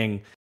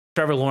saying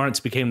Trevor Lawrence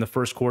became the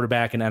first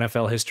quarterback in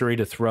NFL history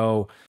to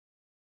throw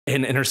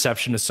an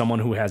interception to someone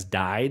who has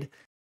died.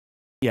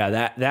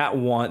 Yeah, that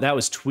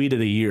was tweet of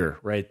the year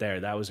right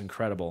there. That was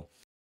incredible.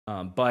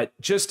 But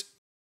just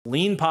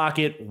lean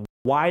pocket,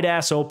 wide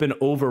ass open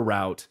over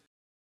route,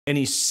 and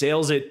he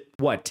sails it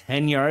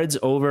 10 yards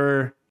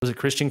over, was it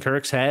Christian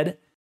Kirk's head,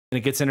 and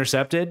it gets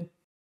intercepted?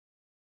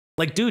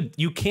 Like, dude,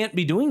 you can't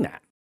be doing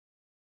that.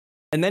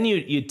 And then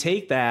you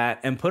take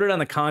that and put it on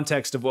the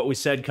context of what we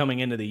said coming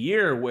into the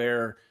year,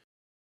 where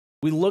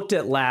we looked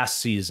at last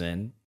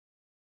season,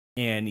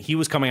 and he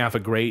was coming off a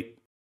great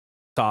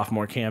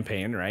sophomore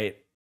campaign, right?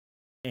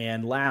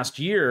 And last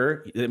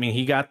year, I mean,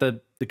 he got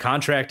the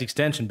contract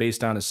extension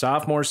based on his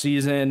sophomore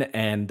season,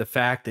 and the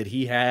fact that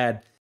he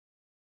had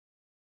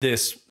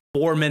this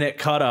 4-minute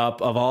cut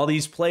up of all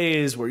these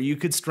plays where you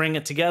could string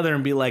it together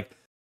and be like,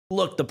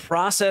 look, the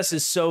process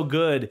is so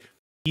good.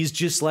 He's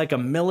just like a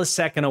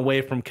millisecond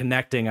away from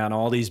connecting on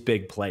all these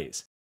big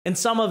plays. And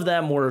some of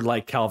them were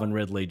like Calvin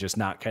Ridley just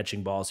not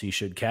catching balls he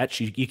should catch.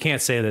 You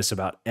can't say this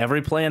about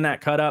every play in that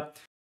cut up.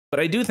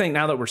 But I do think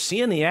now that we're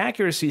seeing the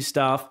accuracy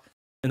stuff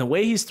and the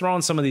way he's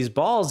throwing some of these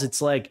balls,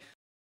 it's like,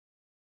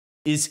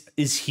 is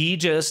he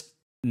just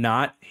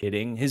not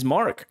hitting his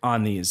mark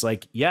on these?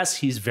 Like, yes,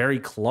 he's very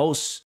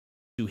close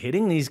to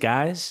hitting these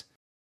guys,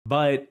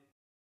 but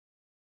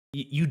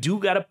you do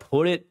got to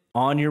put it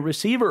on your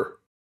receiver.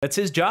 That's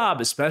his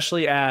job,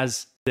 especially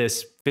as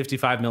this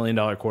 $55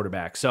 million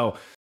quarterback. So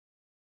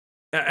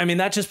I mean,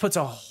 that just puts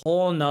a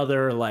whole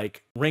nother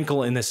like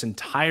wrinkle in this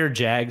entire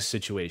Jags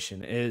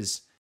situation.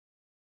 Is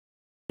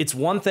it's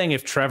one thing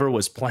if Trevor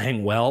was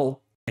playing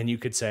well and you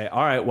could say,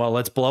 all right, well,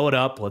 let's blow it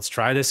up. Let's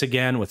try this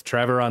again with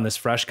Trevor on this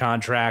fresh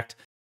contract.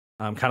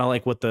 Kind of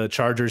like what the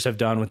Chargers have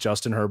done with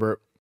Justin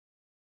Herbert.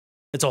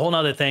 It's a whole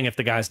nother thing if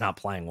the guy's not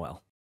playing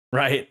well,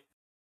 right?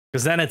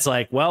 Because then it's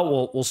like,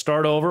 well, we'll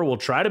start over. We'll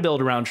try to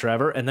build around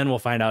Trevor, and then we'll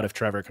find out if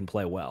Trevor can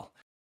play well.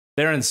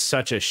 They're in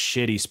such a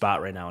shitty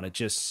spot right now, and it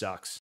just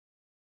sucks.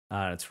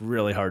 It's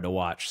really hard to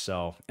watch.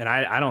 So, and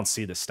I don't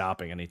see this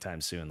stopping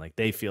anytime soon. Like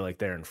they feel like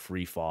they're in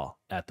free fall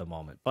at the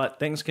moment, but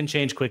things can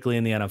change quickly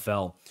in the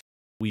NFL.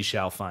 We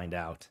shall find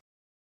out.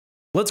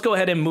 Let's go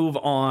ahead and move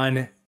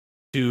on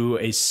to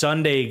a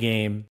Sunday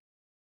game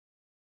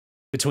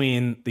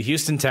between the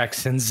Houston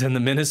Texans and the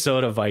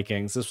Minnesota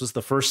Vikings. This was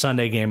the first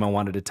Sunday game I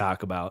wanted to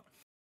talk about.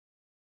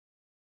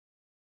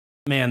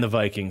 Man, the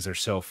Vikings are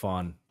so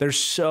fun. They're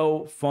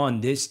so fun.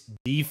 This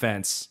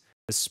defense,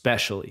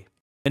 especially.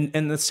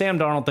 And the Sam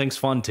Darnold thing's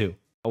fun too.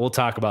 We'll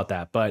talk about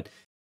that. But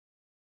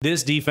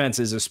this defense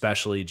is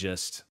especially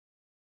just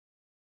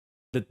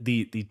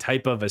the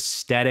type of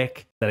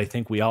aesthetic that I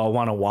think we all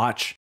want to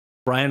watch.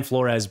 Brian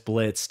Flores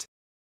blitzed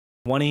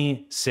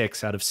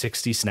 26 out of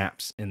 60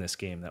 snaps in this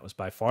game. That was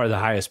by far the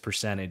highest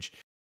percentage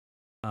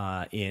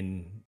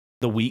in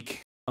the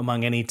week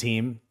among any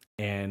team.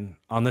 And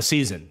on the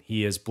season,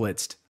 he has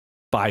blitzed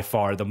by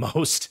far the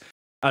most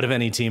out of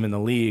any team in the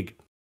league.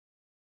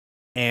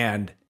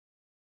 And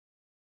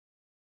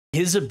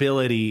his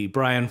ability,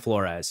 Brian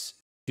Flores,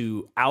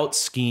 to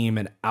out-scheme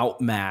and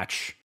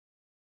outmatch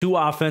two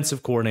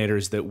offensive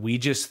coordinators that we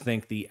just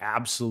think the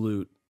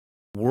absolute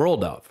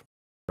world of,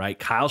 right?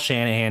 Kyle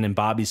Shanahan and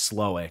Bobby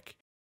Slowick.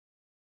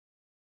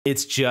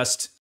 It's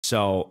just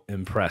so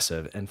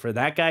impressive. And for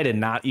that guy to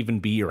not even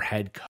be your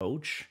head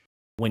coach,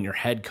 when your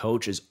head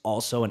coach is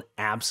also an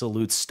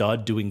absolute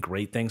stud doing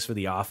great things for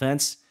the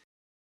offense,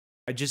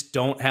 I just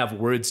don't have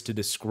words to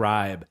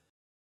describe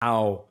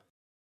how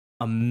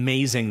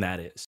amazing that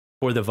is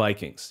for the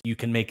Vikings. You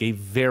can make a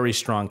very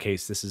strong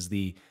case this is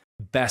the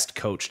best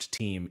coached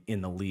team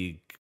in the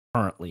league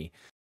currently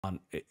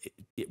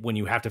when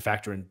you have to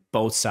factor in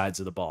both sides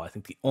of the ball. I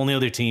think the only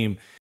other team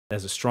that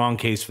has a strong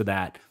case for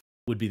that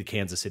would be the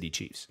Kansas City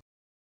Chiefs.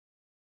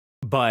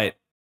 But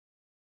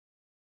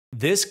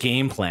this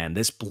game plan,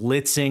 this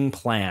blitzing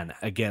plan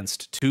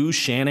against two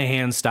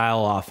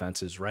Shanahan-style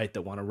offenses, right,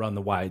 that want to run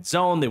the wide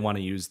zone, they want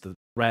to use the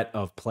threat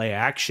of play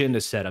action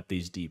to set up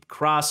these deep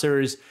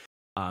crossers,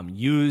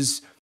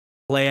 use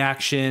play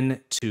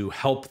action to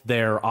help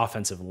their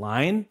offensive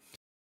line.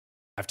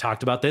 I've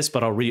talked about this,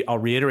 but I'll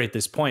reiterate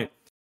this point.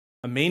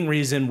 A main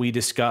reason we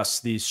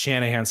discuss these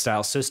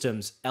Shanahan-style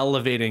systems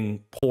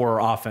elevating poor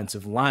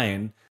offensive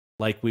line,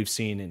 like we've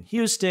seen in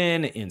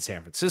Houston, in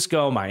San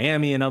Francisco,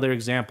 Miami, another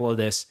example of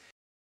this,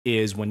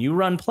 is when you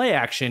run play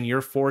action, you're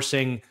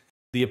forcing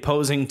the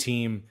opposing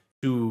team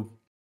to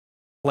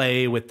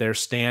play with their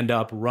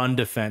stand-up run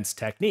defense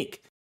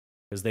technique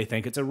because they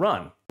think it's a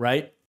run,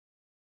 right?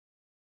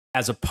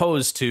 As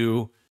opposed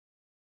to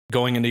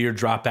going into your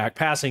drop-back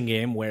passing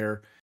game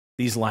where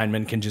these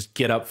linemen can just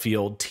get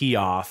upfield, tee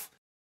off,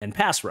 and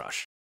pass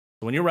rush.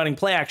 So when you're running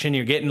play action,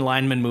 you're getting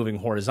linemen moving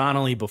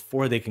horizontally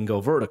before they can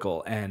go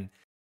vertical. And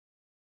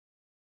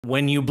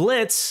when you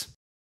blitz,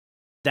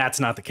 that's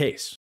not the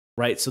case,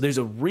 right? So there's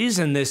a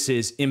reason this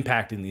is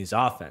impacting these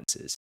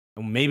offenses.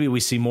 And maybe we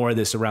see more of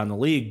this around the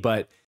league,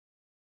 but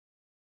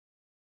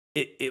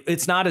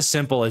it's not as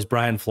simple as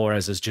Brian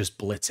Flores is just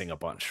blitzing a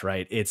bunch,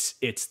 right? It's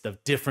the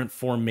different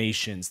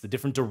formations, the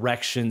different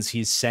directions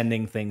he's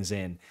sending things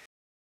in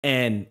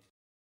and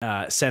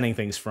sending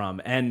things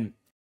from. And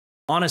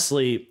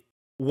honestly,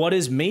 what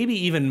is maybe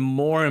even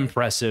more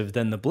impressive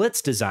than the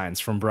blitz designs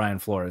from Brian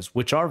Flores,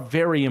 which are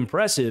very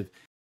impressive,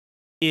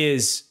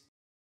 is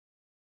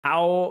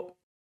how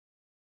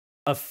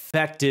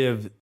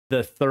effective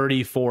the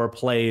 34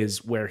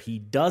 plays where he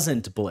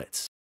doesn't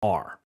blitz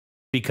are.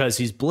 Because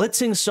he's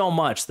blitzing so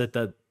much that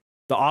the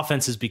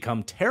offense has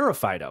become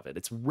terrified of it.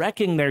 It's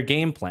wrecking their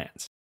game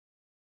plans.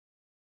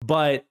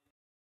 But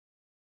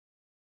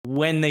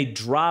when they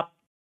drop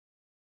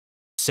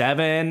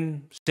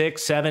 7,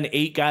 6, 7,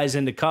 8 guys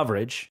into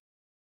coverage,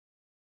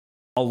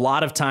 a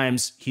lot of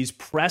times he's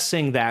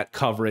pressing that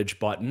coverage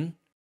button.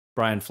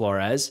 Brian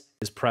Flores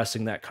is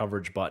pressing that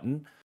coverage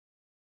button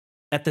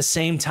at the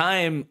same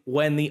time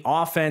when the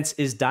offense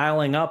is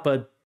dialing up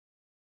a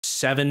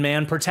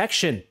 7-man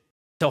protection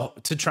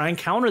to try and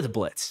counter the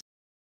blitz.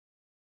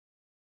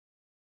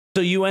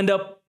 So you end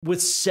up with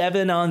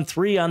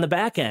 7-on-3 on the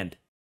back end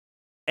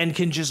and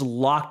can just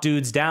lock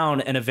dudes down,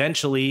 and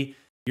eventually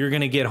you're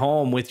going to get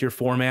home with your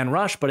 4-man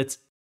rush. But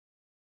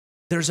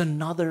there's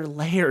another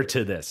layer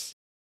to this.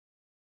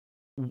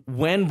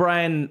 When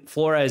Brian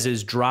Flores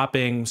is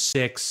dropping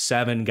 6,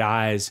 7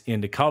 guys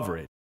into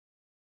coverage,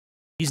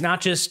 he's not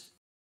just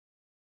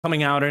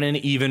coming out in an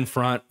even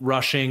front,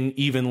 rushing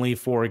evenly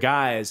 4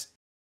 guys.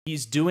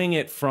 He's doing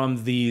it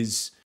from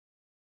these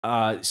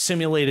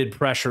simulated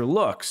pressure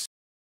looks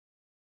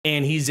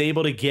and he's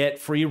able to get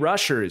free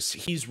rushers.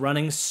 He's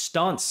running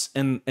stunts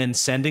and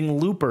sending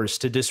loopers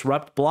to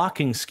disrupt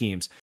blocking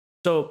schemes.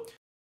 So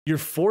you're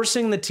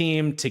forcing the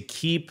team to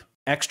keep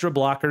extra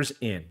blockers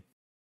in,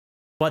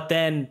 but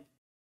then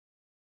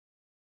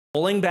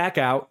pulling back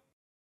out,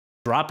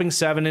 dropping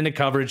 7 into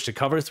coverage to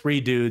cover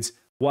 3 dudes,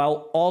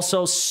 while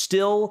also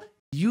still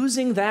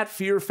using that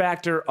fear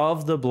factor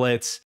of the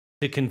blitz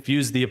to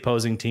confuse the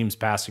opposing team's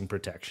passing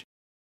protection.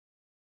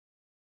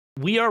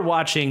 We are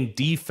watching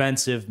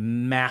defensive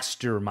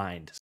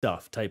mastermind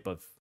stuff, type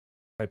of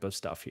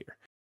stuff here.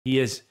 He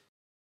is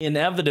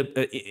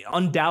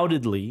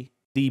undoubtedly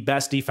the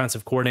best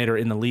defensive coordinator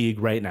in the league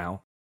right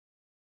now,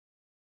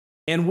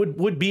 and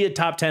would be a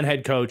top 10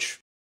 head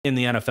coach in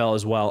the NFL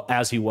as well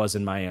as he was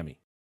in Miami,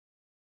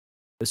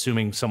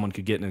 assuming someone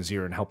could get in his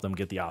ear and help them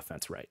get the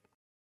offense right.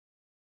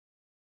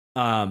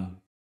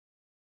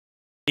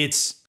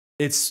 It's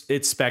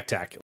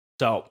spectacular.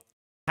 So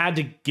had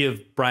to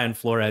give Brian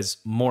Flores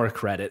more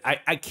credit.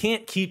 I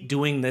can't keep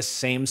doing this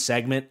same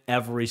segment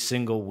every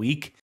single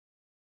week.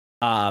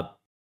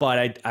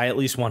 But I at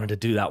least wanted to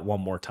do that one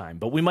more time.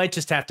 But we might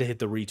just have to hit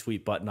the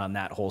retweet button on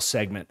that whole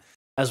segment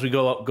as we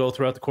go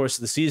throughout the course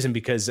of the season,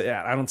 because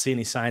I don't see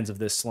any signs of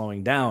this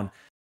slowing down.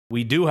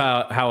 We do,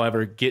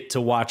 however, get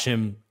to watch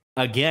him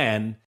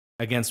again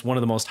against one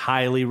of the most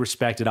highly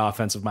respected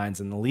offensive minds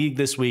in the league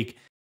this week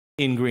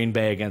in Green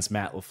Bay against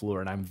Matt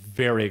LaFleur. And I'm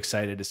very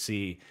excited to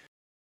see,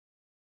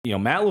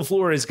 Matt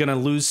LaFleur is going to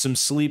lose some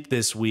sleep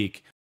this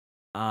week,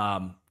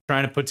 trying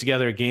to put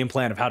together a game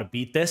plan of how to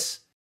beat this.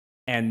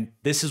 And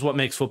this is what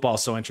makes football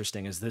so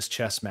interesting, is this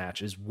chess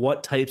match, is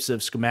what types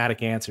of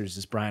schematic answers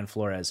is Matt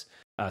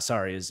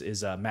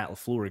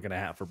LaFleur going to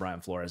have for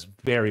Brian Flores.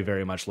 Very,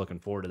 very much looking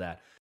forward to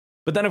that.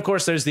 But then, of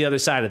course, there's the other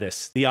side of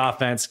this, the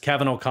offense,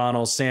 Kevin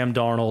O'Connell, Sam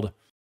Darnold,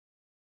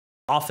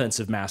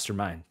 offensive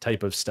mastermind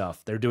type of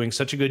stuff. They're doing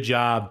such a good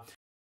job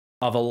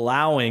of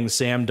allowing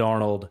Sam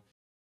Darnold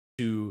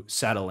to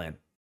settle in.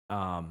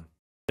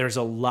 There's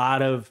a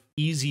lot of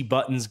easy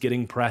buttons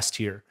getting pressed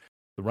here.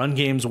 The run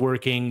game's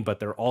working, but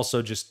they're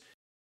also just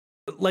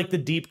like the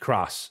deep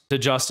cross to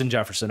Justin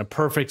Jefferson, a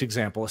perfect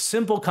example. A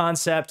simple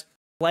concept,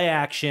 play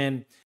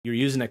action. You're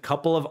using a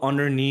couple of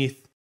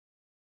underneath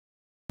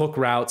hook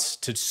routes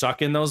to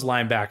suck in those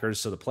linebackers.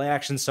 So the play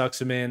action sucks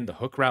them in, the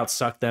hook routes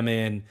suck them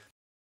in.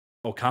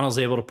 O'Connell's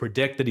able to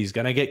predict that he's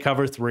going to get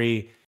cover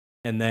 3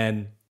 and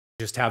then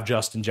just have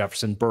Justin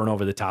Jefferson burn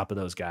over the top of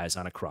those guys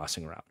on a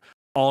crossing route.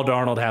 All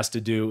Darnold has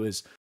to do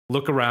is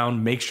look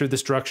around, make sure the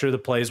structure of the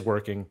play is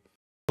working,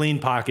 clean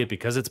pocket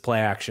because it's play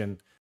action.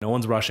 No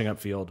one's rushing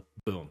upfield.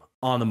 Boom,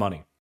 on the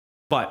money.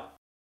 But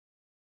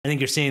I think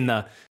you're seeing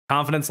the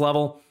confidence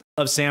level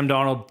of Sam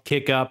Darnold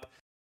kick up.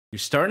 You're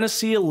starting to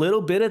see a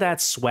little bit of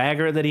that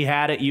swagger that he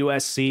had at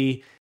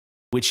USC,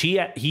 which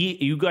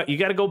you got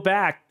to go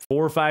back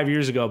 4 or 5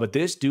 years ago, but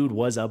this dude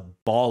was a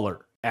baller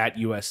at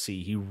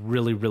USC. He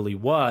really, really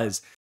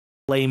was.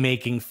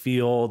 Playmaking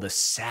feel, the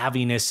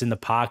savviness in the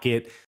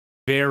pocket,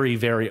 very,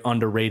 very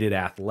underrated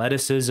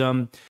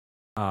athleticism,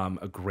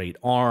 a great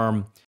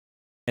arm.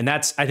 And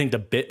that's, I think,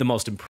 the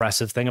most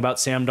impressive thing about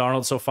Sam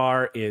Darnold so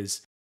far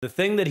is the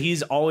thing that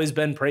he's always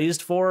been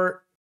praised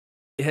for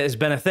has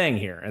been a thing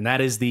here, and that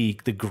is the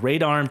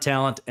great arm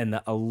talent and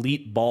the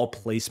elite ball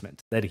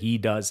placement that he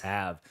does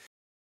have.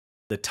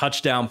 The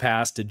touchdown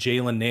pass to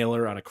Jalen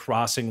Naylor on a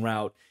crossing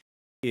route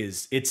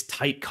it's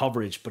tight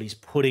coverage, but he's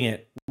putting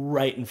it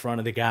right in front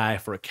of the guy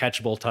for a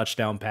catchable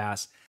touchdown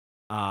pass.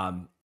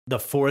 The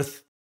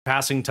fourth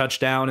passing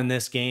touchdown in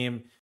this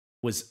game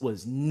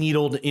was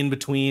needled in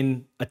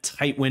between a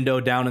tight window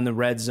down in the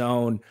red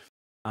zone.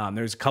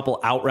 There's a couple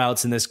out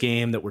routes in this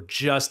game that were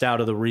just out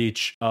of the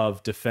reach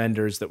of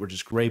defenders that were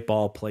just great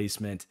ball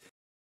placement.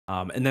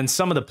 And then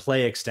some of the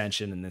play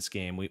extension in this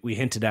game, we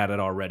hinted at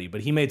it already,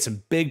 but he made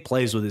some big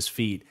plays with his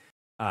feet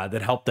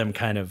that helped them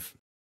kind of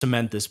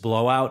cement this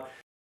blowout.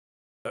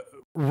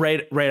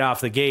 Right off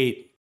the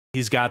gate,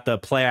 he's got the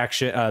play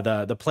action,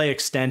 the play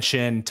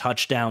extension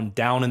touchdown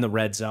down in the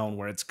red zone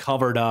where it's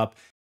covered up.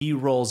 He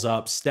rolls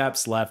up,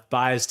 steps left,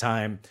 buys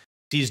time,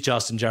 sees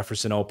Justin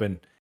Jefferson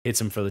open,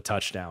 hits him for the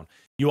touchdown.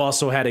 You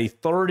also had a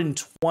 3rd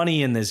and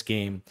 20 in this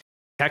game.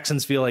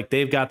 Texans feel like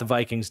they've got the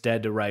Vikings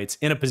dead to rights,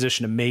 in a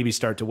position to maybe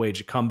start to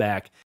wage a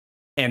comeback.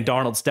 And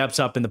Darnold steps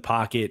up in the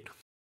pocket,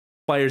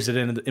 fires it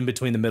in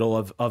between the middle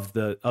of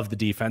the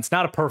defense.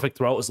 Not a perfect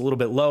throw. It was a little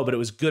bit low, but it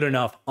was good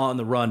enough on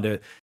the run to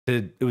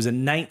it was a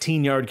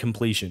 19-yard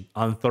completion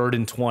on 3rd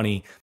and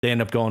 20. They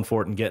end up going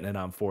for it and getting it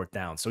on 4th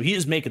down. So he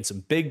is making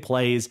some big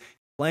plays,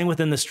 playing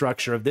within the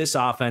structure of this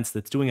offense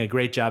that's doing a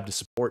great job to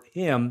support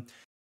him.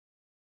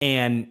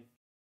 And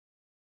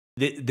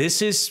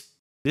this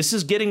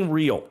is getting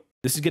real.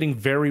 This is getting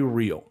very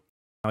real.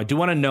 Now, I do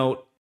want to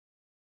note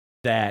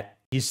that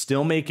he's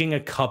still making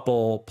a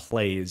couple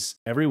plays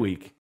every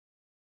week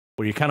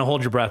where you kind of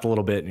hold your breath a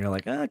little bit and you're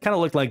like, it kind of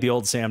looked like the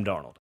old Sam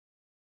Darnold.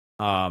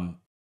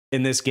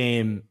 In this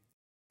game,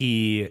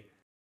 he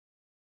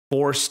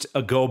forced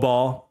a go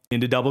ball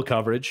into double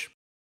coverage,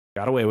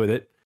 got away with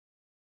it.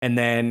 And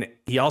then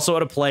he also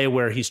had a play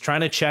where he's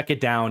trying to check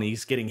it down.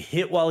 He's getting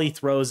hit while he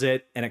throws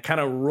it, and it kind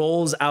of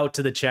rolls out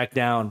to the check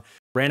down.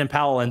 Brandon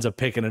Powell ends up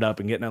picking it up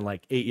and getting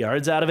like 8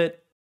 yards out of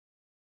it.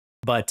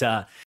 But,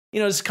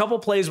 there's a couple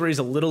plays where he's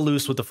a little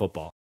loose with the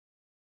football.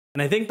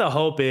 And I think the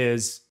hope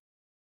is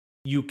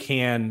you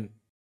can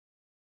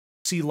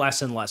see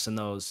less and less of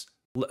those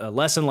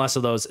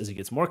as he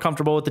gets more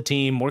comfortable with the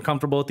team, more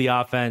comfortable with the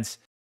offense.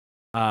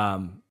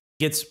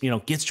 Gets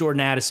Jordan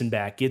Addison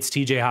back, gets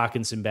TJ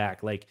Hawkinson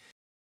back. Like,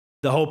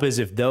 the hope is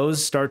if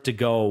those start to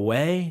go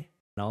away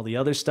and all the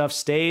other stuff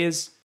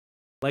stays,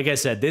 like I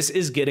said, this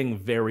is getting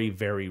very,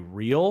 very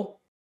real.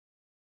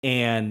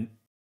 And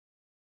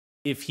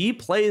if he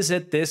plays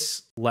at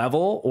this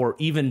level or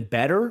even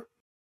better,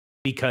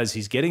 because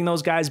he's getting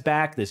those guys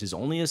back, this is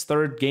only his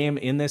third game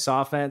in this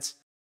offense,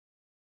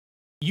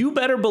 you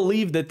better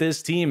believe that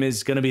this team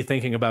is going to be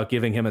thinking about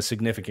giving him a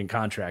significant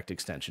contract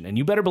extension. And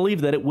you better believe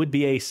that it would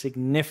be a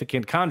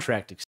significant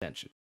contract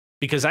extension,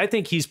 because I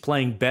think he's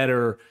playing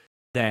better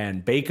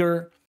than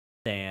Baker,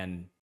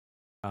 than,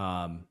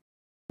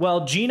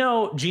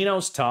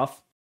 Geno's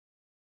tough,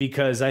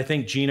 because I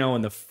think Geno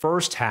in the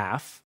first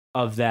half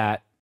of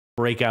that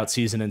breakout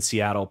season in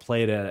Seattle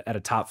played at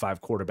a top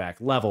 5 quarterback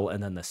level.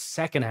 And then the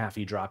second half,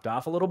 he dropped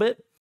off a little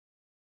bit.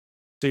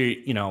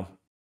 So,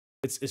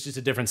 it's just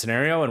a different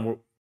scenario. And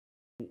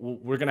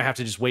we're going to have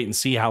to just wait and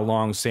see how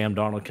long Sam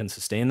Darnold can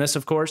sustain this,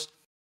 of course.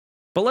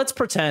 But let's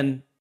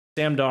pretend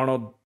Sam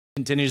Darnold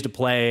continues to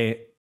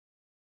play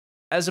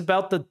as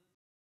about the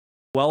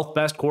 12th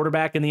best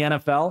quarterback in the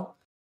NFL.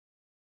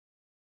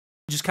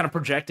 Just kind of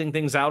projecting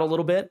things out a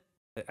little bit.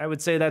 I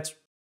would say that's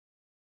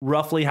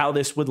roughly how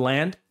this would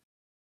land.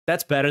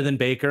 That's better than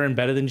Baker and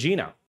better than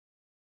Geno.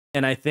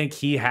 And I think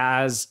he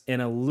has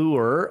an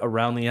allure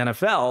around the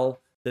NFL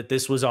that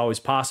this was always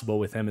possible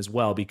with him as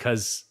well,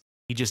 because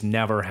he just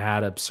never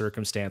had a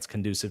circumstance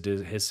conducive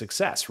to his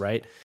success,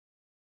 right?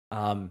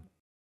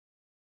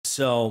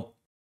 So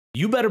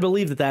you better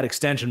believe that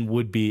extension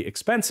would be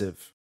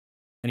expensive.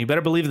 And you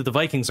better believe that the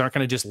Vikings aren't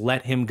going to just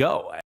let him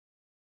go.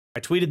 I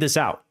tweeted this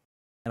out,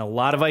 and a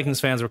lot of Vikings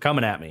fans were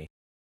coming at me.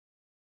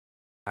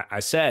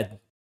 I said,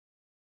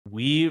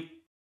 we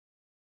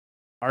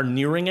are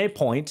nearing a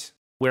point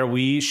where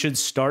we should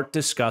start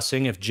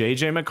discussing if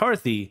J.J.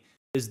 McCarthy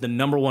is the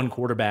number 1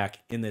 quarterback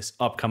in this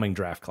upcoming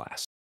draft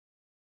class.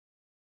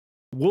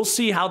 We'll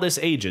see how this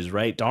ages,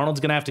 right? Darnold's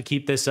going to have to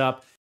keep this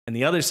up. And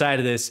the other side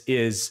of this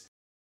is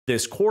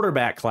this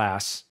quarterback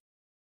class.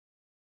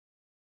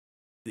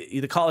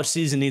 The college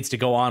season needs to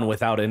go on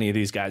without any of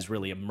these guys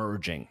really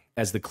emerging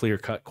as the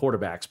clear-cut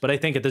quarterbacks. But I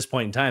think at this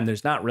point in time,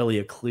 there's not really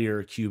a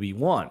clear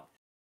QB1.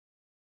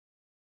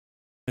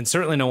 And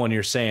certainly no one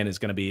you're saying is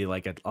going to be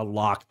like a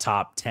lock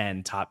top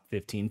 10, top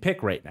 15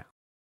 pick right now.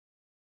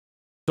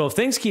 So if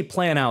things keep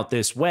playing out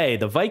this way,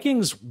 the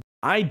Vikings,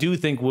 I do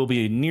think, will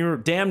be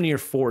damn near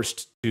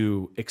forced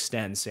to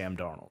extend Sam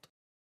Darnold.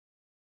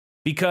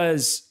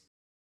 Because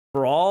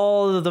for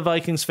all of the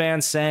Vikings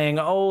fans saying,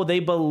 oh,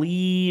 they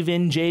believe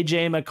in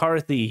J.J.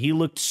 McCarthy, he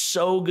looked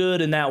so good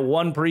in that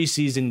one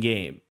preseason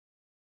game.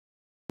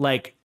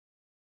 Like,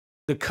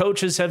 the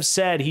coaches have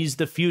said he's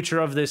the future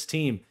of this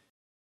team.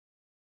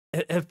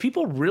 Have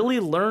people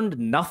really learned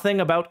nothing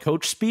about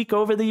coach speak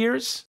over the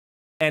years?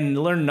 And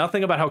learned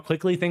nothing about how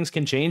quickly things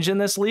can change in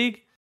this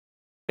league?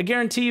 I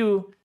guarantee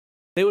you,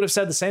 they would have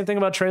said the same thing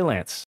about Trey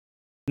Lance.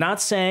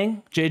 Not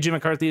saying J.J.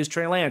 McCarthy is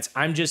Trey Lance.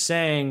 I'm just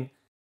saying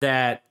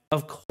that,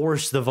 of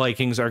course, the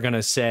Vikings are going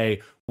to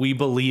say, we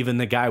believe in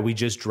the guy we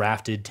just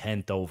drafted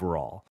 10th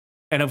overall.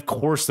 And of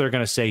course, they're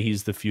going to say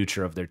he's the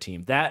future of their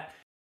team.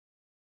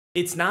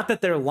 It's not that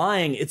they're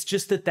lying. It's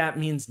just that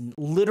means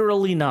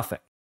literally nothing.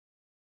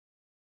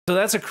 So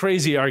that's a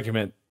crazy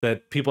argument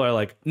that people are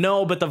like,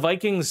 no, but the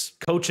Vikings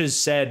coaches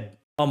said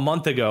a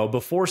month ago,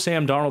 before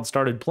Sam Darnold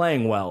started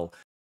playing well,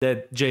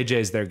 that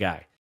JJ's their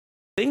guy.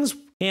 Things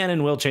can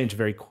and will change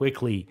very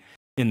quickly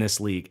in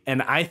this league.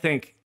 And I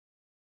think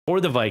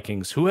for the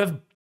Vikings,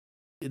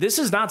 this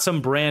is not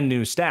some brand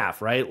new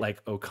staff, right?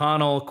 Like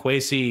O'Connell,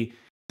 Kwesi,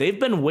 they've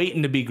been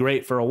waiting to be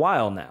great for a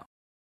while now.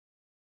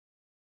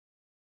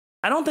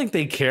 I don't think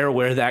they care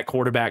where that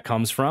quarterback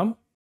comes from,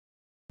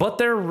 but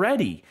they're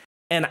ready.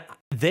 And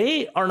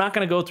they are not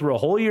going to go through a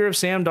whole year of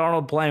Sam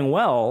Darnold playing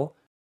well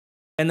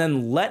and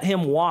then let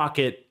him walk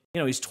at,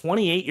 he's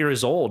 28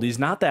 years old. He's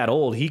not that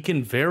old. He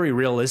can very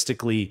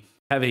realistically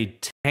have a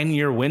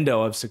 10-year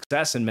window of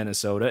success in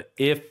Minnesota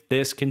if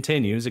this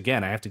continues.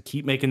 Again, I have to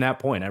keep making that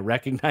point. I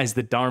recognize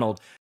that Darnold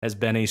has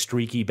been a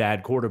streaky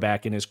bad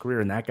quarterback in his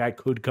career, and that guy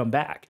could come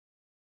back.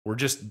 We're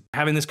just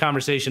having this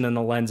conversation in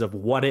the lens of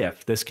what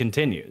if this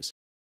continues,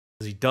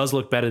 because he does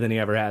look better than he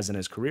ever has in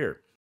his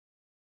career.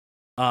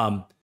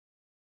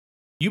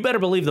 You better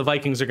believe the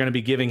Vikings are going to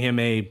be giving him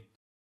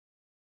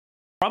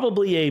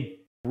probably a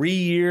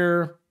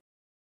 3-year.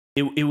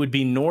 It would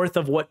be north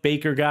of what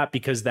Baker got,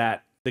 because the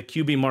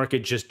QB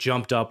market just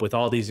jumped up with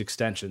all these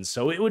extensions.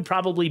 So it would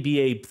probably be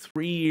a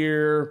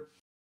 3-year,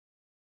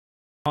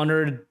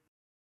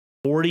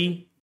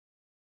 140.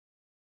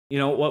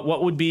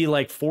 What would be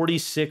like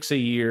 46 a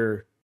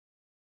year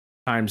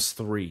times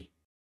 3.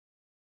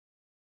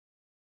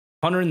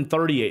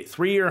 138,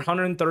 3-year,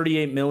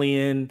 138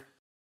 million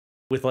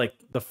with like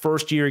the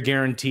first year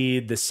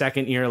guaranteed, the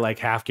second year like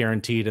half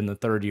guaranteed, and the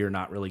third year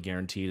not really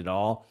guaranteed at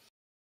all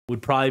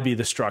would probably be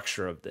the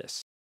structure of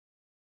this.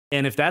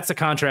 And if that's the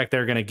contract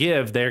they're going to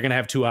give, they're going to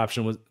have two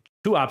options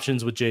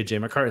with JJ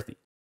McCarthy.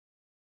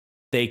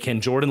 They can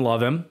Jordan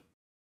Love him,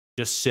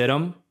 just sit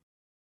him,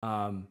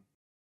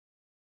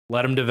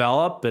 let him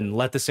develop, and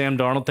let the Sam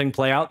Darnold thing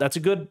play out. That's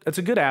a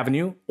good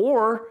avenue.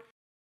 Or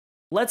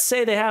let's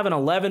say they have an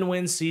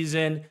 11-win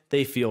season.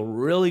 They feel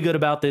really good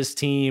about this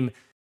team.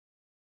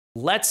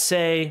 Let's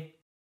say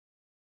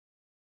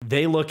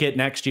they look at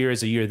next year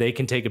as a year they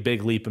can take a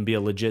big leap and be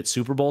a legit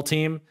Super Bowl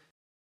team.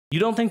 You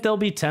don't think they'll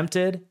be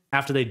tempted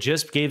after they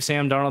just gave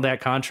Sam Darnold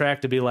that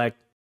contract to be like,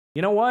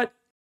 you know what?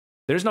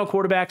 There's no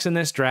quarterbacks in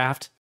this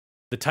draft.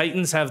 The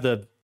Titans have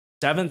the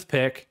 7th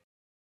pick.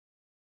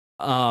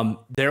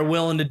 They're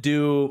willing to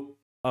do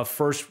a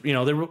first,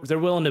 they're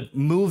willing to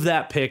move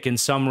that pick in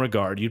some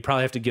regard. You'd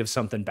probably have to give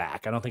something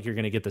back. I don't think you're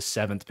going to get the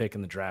 7th pick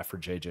in the draft for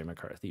JJ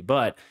McCarthy.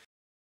 But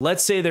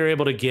let's say they're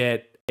able to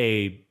get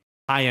a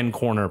high-end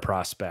corner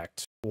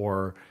prospect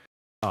or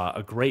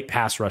a great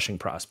pass rushing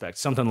prospect,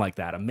 something like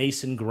that, a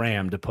Mason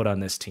Graham to put on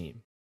this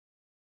team.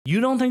 You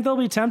don't think they'll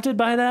be tempted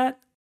by that?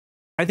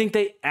 I think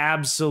they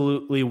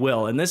absolutely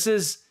will. And this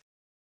is,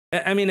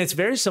 it's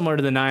very similar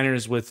to the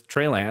Niners with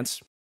Trey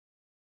Lance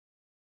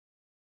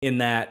in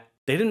that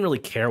they didn't really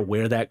care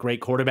where that great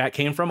quarterback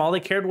came from. All they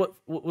cared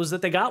was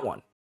that they got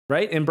one,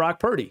 right? In Brock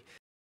Purdy.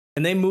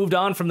 And they moved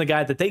on from the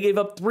guy that they gave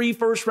up 3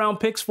 first-round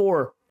picks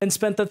for and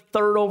spent the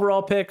 3rd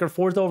overall pick or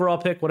 4th overall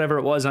pick, whatever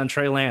it was, on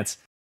Trey Lance.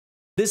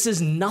 This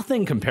is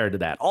nothing compared to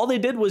that. All they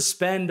did was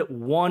spend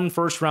 1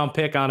 first-round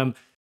pick on him.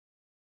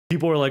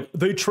 People were like,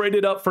 they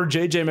traded up for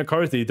JJ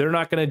McCarthy. They're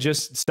not going to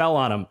just sell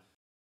on him.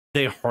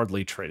 They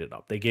hardly traded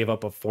up. They gave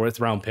up a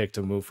 4th-round pick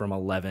to move from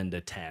 11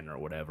 to 10 or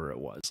whatever it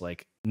was.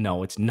 Like,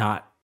 no, it's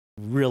not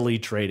really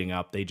trading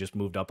up. They just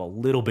moved up a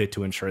little bit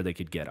to ensure they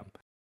could get him.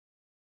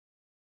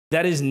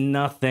 That is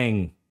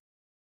nothing.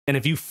 And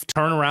if you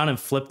turn around and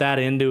flip that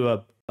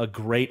into a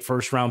great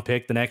first-round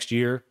pick the next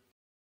year,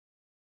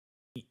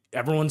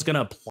 everyone's going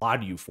to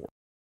applaud you for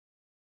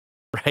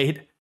it,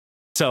 right?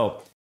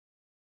 So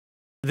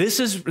this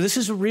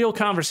is a real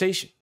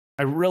conversation.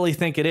 I really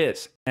think it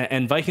is.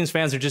 And Vikings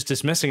fans are just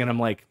dismissing it. I'm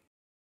like,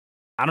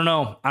 I don't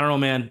know,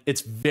 man.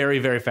 It's very,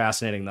 very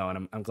fascinating, though,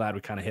 and I'm glad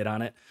we kind of hit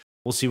on it.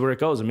 We'll see where it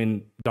goes. I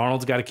mean,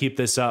 Darnold's got to keep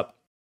this up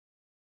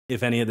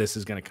if any of this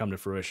is going to come to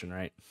fruition,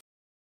 right?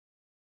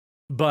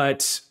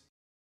 But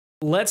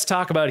let's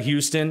talk about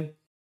Houston.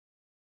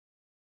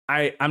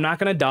 I'm not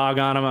going to dog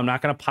on them. I'm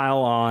not going to pile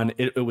on.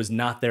 It was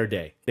not their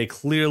day. They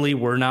clearly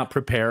were not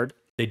prepared.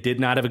 They did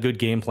not have a good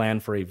game plan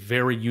for a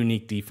very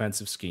unique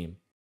defensive scheme.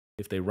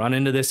 If they run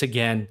into this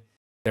again,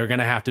 they're going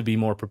to have to be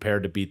more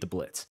prepared to beat the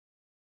blitz.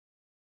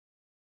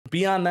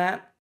 Beyond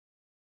that,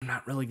 I'm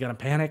not really going to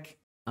panic.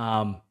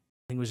 I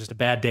think it was just a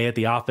bad day at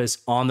the office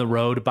on the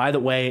road. By the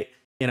way,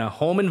 in a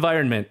home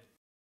environment,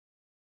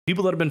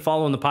 people that have been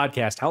following the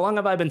podcast, how long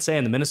have I been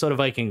saying the Minnesota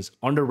Vikings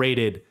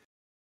underrated,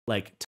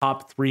 like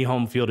top 3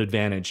 home field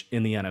advantage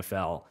in the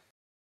NFL?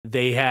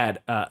 They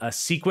had a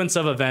sequence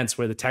of events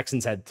where the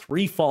Texans had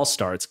 3 false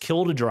starts,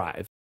 killed a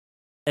drive.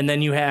 And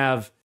then you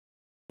have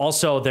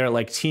also they're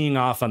like teeing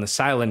off on the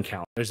silent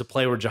count. There's a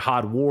play where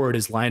Jihad Ward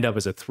is lined up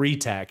as a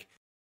 3-tech,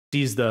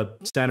 sees the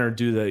center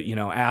do the,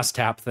 ass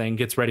tap thing,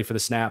 gets ready for the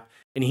snap.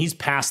 And he's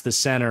past the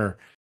center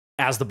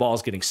as the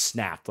ball's getting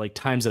snapped, like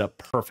times it up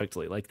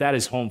perfectly. Like that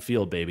is home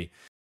field, baby.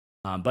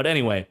 But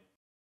anyway,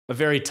 a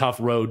very tough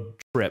road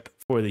trip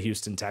for the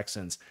Houston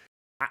Texans.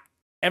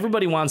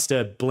 Everybody wants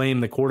to blame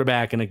the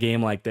quarterback in a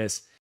game like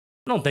this.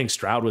 I don't think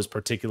Stroud was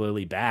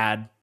particularly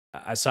bad.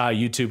 I saw a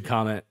YouTube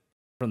comment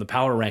from the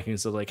power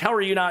rankings of like, how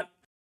are you not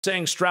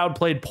saying Stroud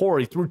played poor?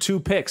 He threw 2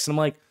 picks. And I'm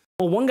like,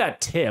 well, one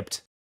got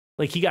tipped.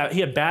 Like he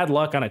had bad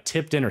luck on a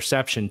tipped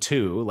interception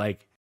too.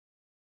 Like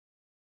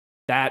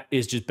that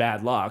is just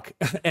bad luck.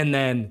 And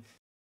then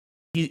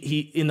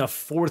he in the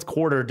 4th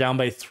quarter, down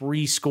by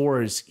 3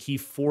 scores, he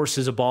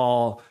forces a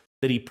ball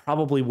that he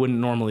probably wouldn't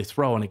normally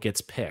throw and it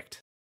gets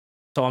picked.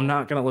 So I'm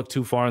not going to look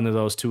too far into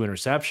those 2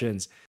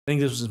 interceptions. I think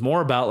this was more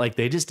about like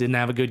they just didn't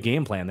have a good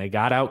game plan. They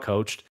got out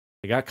coached.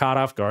 They got caught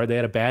off guard. They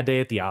had a bad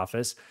day at the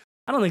office.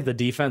 I don't think the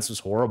defense was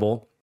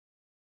horrible.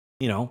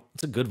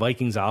 It's a good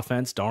Vikings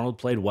offense. Darnold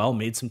played well,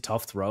 made some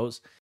tough throws.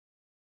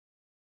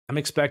 I'm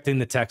expecting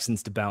the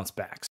Texans to bounce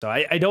back. So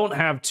I don't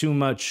have too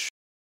much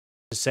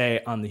to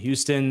say on the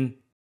Houston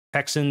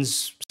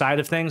Texans side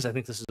of things. I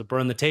think this is a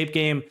burn the tape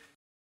game.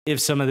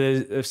 If some of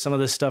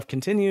this stuff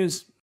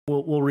continues,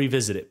 we'll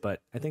revisit it, but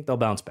I think they'll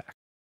bounce back.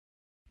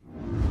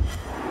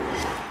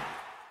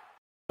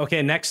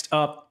 Okay, next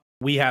up,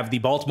 we have the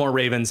Baltimore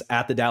Ravens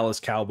at the Dallas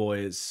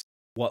Cowboys.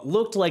 What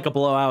looked like a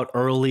blowout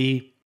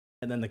early,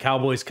 and then the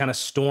Cowboys kind of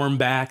storm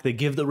back. They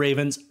give the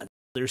Ravens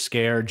another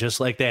scare, just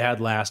like they had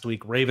last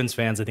week. Ravens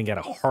fans, I think, had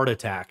a heart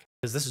attack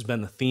because this has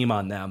been the theme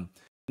on them.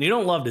 And you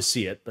don't love to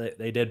see it, but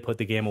they did put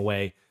the game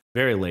away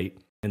very late.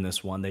 in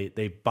this one.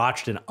 They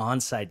botched an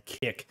onside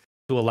kick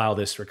to allow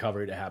this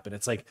recovery to happen.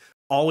 It's like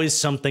always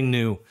something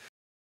new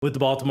with the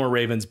Baltimore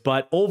Ravens,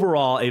 but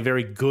overall a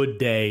very good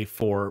day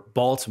for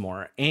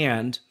Baltimore.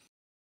 And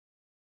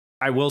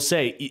I will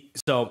say,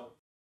 so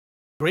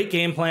great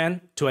game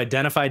plan to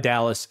identify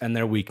Dallas and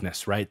their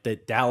weakness, right?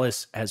 That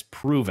Dallas has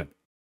proven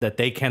that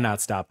they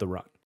cannot stop the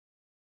run.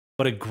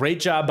 But a great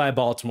job by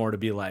Baltimore to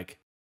be like,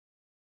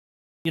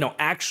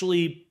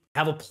 actually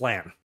have a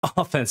plan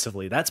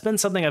offensively. That's been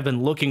something I've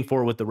been looking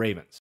for with the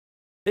Ravens.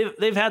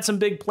 They've had some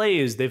big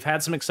plays. They've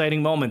had some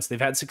exciting moments.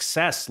 They've had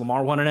success.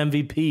 Lamar won an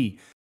MVP.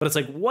 But it's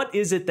like, what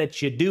is it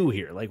that you do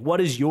here? Like, what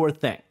is your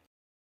thing?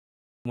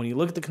 When you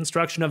look at the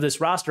construction of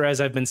this roster,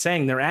 as I've been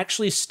saying, they're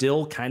actually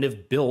still kind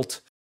of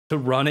built to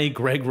run a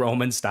Greg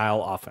Roman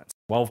style offense.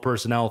 12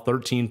 personnel,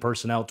 13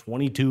 personnel,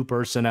 22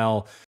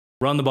 personnel,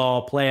 run the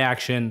ball, play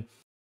action,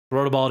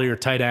 throw the ball to your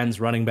tight ends,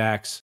 running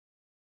backs,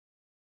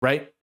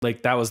 right?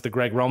 Like that was the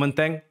Greg Roman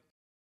thing.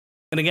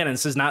 And again,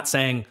 this is not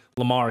saying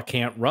Lamar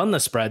can't run the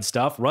spread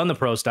stuff, run the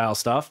pro style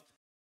stuff.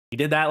 He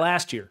did that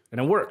last year and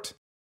it worked.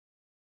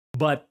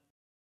 But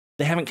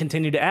they haven't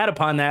continued to add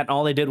upon that.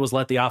 All they did was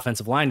let the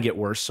offensive line get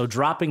worse. So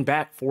dropping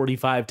back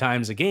 45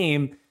 times a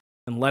game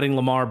and letting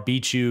Lamar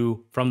beat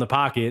you from the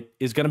pocket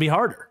is going to be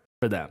harder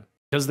for them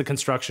because of the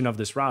construction of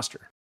this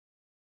roster.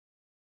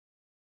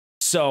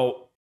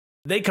 So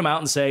they come out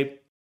and say,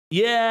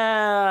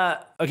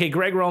 yeah, okay,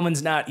 Greg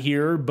Roman's not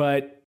here,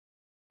 but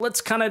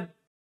let's kind of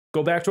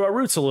go back to our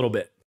roots a little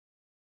bit.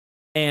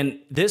 And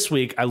this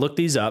week, I looked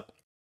these up.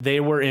 They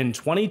were in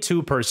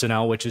 22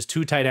 personnel, which is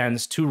 2 tight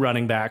ends, 2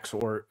 running backs,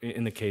 or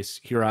in the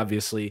case here,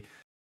 obviously,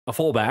 a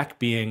fullback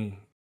being,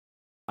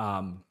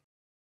 I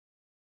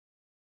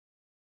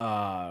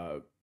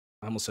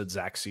almost said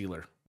Zach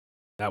Sealer.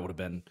 That would have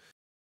been,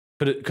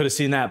 could have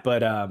seen that,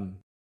 but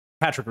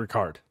Patrick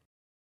Ricard.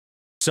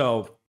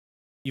 So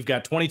you've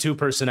got 22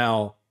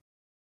 personnel,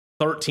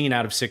 13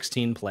 out of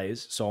 16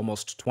 plays, so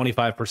almost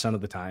 25%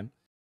 of the time.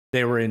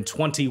 They were in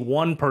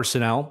 21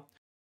 personnel,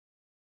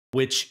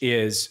 which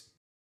is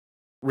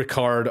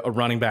Ricard, a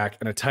running back,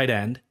 and a tight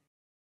end.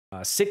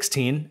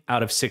 16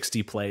 out of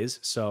 60 plays,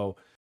 so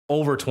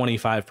over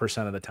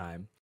 25% of the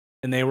time.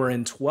 And they were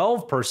in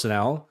 12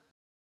 personnel,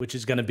 which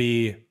is going to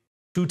be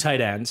 2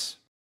 tight ends,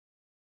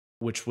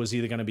 which was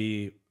either going to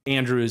be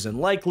Andrews and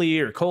Likely,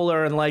 or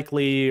Kohler and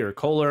Likely, or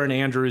Kohler and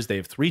Andrews. They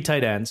have 3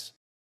 tight ends.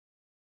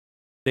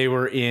 They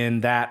were in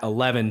that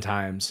 11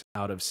 times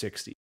out of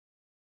 60.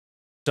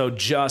 So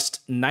just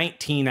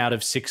 19 out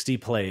of 60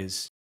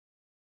 plays,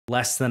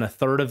 less than a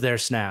third of their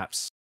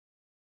snaps,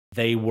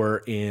 they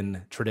were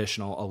in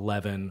traditional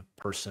 11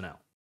 personnel,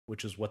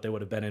 which is what they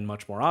would have been in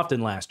much more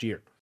often last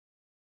year.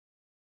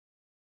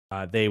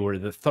 They were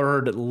the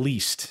third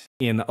least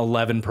in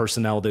 11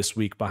 personnel this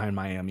week behind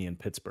Miami and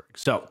Pittsburgh.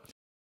 So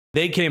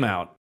they came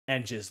out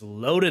and just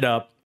loaded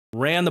up,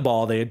 ran the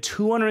ball. They had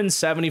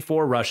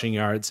 274 rushing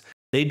yards.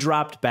 They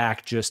dropped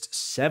back just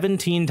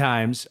 17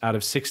 times out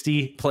of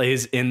 60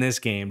 plays in this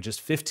game, just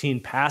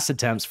 15 pass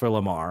attempts for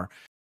Lamar.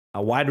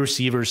 Wide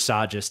receivers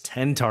saw just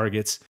 10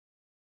 targets.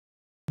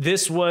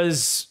 It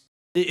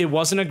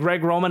wasn't a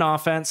Greg Roman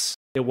offense.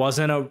 It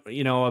wasn't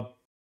the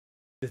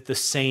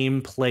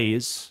same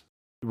plays,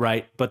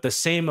 right? But the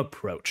same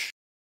approach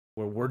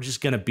where we're just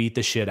going to beat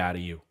the shit out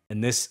of you.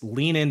 And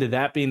lean into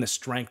that being the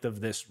strength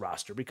of this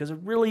roster, because it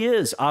really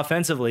is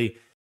offensively.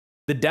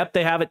 The depth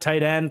they have at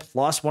tight end,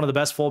 plus one of the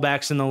best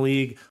fullbacks in the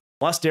league,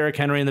 plus Derrick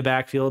Henry in the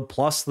backfield,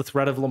 plus the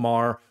threat of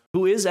Lamar,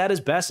 who is at his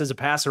best as a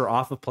passer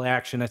off of play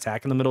action,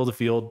 attack in the middle of the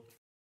field.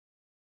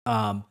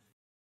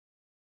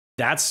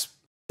 That's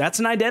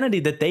an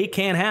identity that they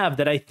can have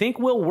that I think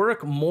will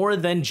work more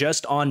than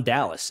just on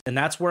Dallas. And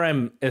that's where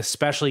I'm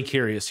especially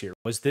curious here.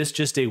 Was this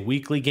just a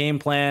weekly game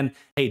plan?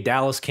 Hey,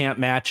 Dallas can't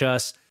match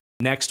us.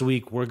 Next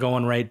week, we're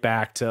going right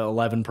back to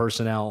 11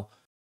 personnel.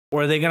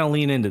 Or are they going to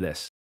lean into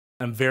this?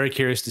 I'm very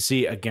curious to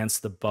see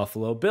against the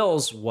Buffalo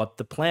Bills what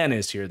the plan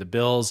is here. The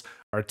Bills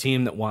are a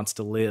team that wants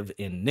to live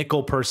in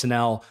nickel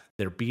personnel.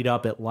 They're beat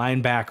up at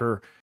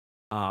linebacker.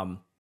 Can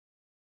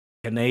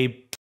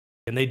they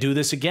do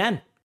this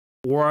again?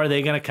 Or are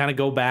they going to kind of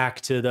go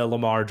back to the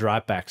Lamar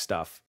drop back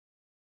stuff?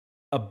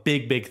 A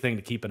big, big thing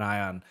to keep an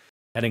eye on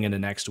heading into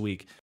next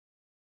week.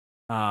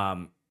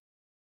 I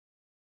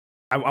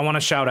want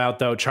to shout out,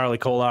 though, Charlie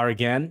Kolar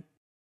again.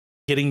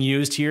 Getting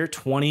used here,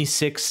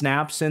 26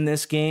 snaps in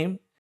this game.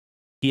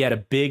 He had a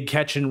big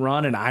catch and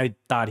run, and I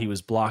thought he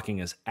was blocking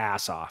his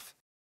ass off.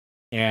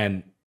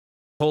 And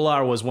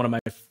Kolar was one of my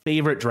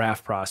favorite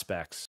draft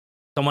prospects.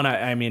 Someone,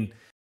 I mean,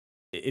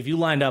 if you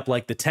lined up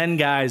like the 10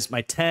 guys,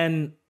 my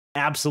 10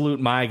 absolute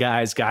my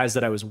guys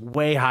that I was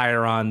way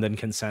higher on than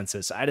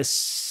consensus, I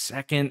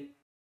had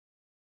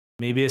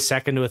maybe a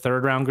second to a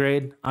third round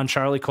grade on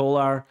Charlie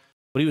Kolar,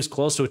 but he was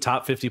close to a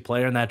top 50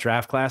 player in that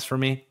draft class for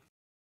me.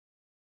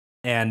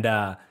 And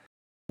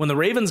when the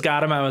Ravens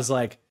got him, I was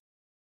like,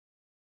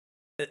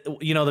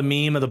 the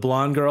meme of the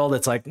blonde girl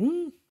that's like,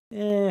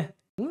 that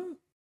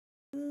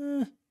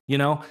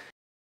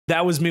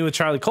was me with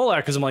Charlie Kolar,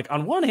 because I'm like,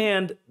 on one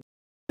hand,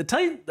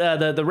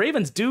 the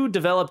Ravens do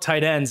develop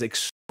tight ends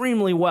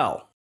extremely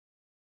well.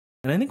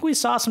 And I think we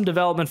saw some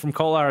development from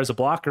Kolar as a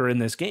blocker in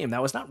this game.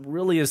 That was not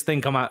really his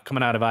thing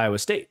coming out of Iowa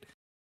State.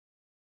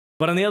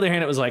 But on the other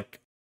hand, it was like,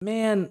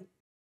 man,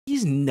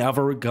 he's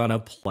never gonna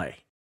play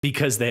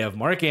because they have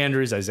Mark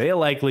Andrews, Isaiah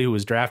Likely, who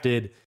was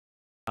drafted.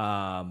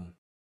 Kolar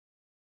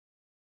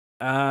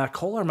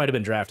might have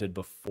been drafted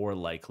before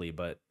Likely,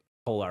 but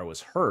Kolar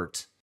was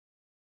hurt,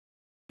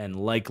 and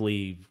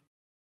Likely,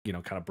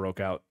 kind of broke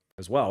out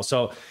as well.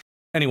 So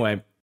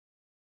anyway,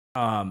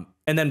 and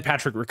then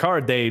Patrick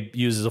Ricard they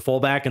use as a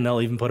fullback, and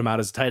they'll even put him out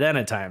as a tight end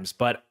at times.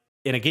 But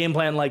in a game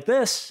plan like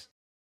this,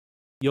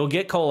 you'll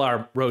get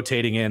Kolar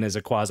rotating in as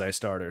a quasi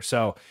starter.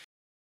 So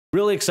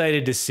really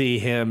excited to see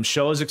him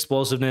show his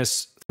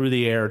explosiveness through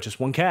the air. Just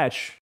one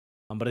catch,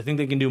 but I think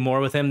they can do more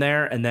with him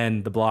there. And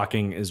then the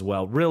blocking as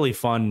well. Really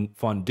fun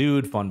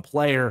dude, fun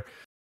player.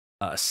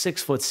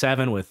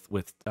 6'7"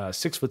 with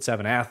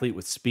 6'7" athlete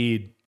with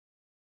speed.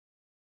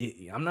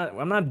 I'm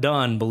not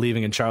done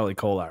believing in Charlie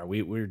Kolar.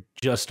 We're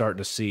just starting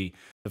to see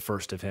the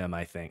first of him,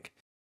 I think.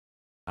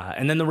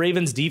 And then the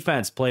Ravens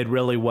defense played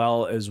really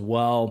well as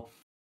well.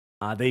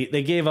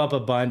 They gave up a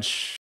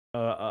bunch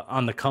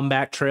on the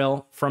comeback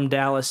trail from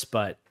Dallas,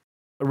 but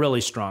a really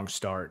strong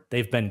start.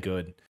 They've been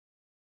good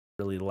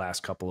really the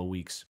last couple of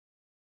weeks,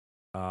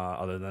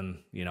 other than,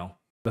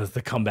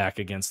 the comeback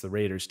against the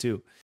Raiders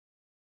too.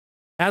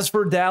 As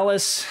for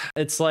Dallas,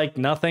 it's like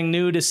nothing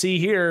new to see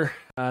here.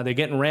 They're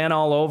getting ran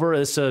all over.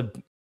 It's a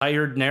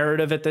tired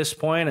narrative at this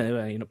point,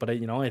 but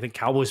I think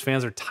Cowboys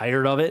fans are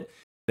tired of it.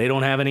 They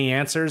don't have any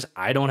answers.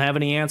 I don't have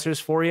any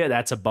answers for you.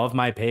 That's above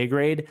my pay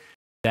grade.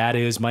 That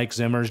is Mike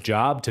Zimmer's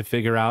job to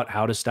figure out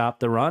how to stop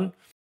the run.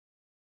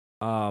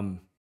 Mazi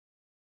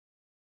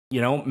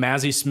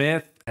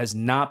Smith has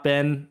not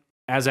been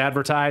as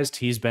advertised.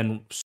 He's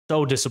been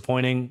so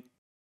disappointing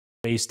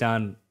based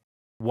on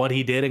what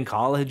he did in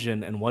college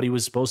and what he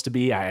was supposed to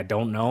be. I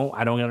don't know.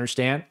 I don't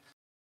understand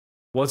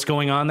what's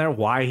going on there,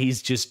 why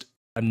he's just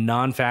a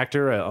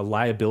non-factor, a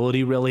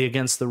liability really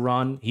against the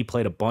run. He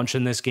played a bunch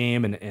in this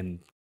game and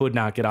could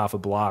not get off a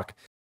block.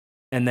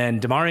 And then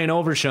Demarion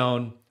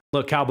Overshone,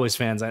 look, Cowboys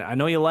fans, I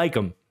know you like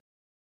him,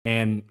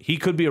 and he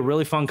could be a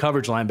really fun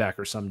coverage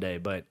linebacker someday,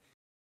 but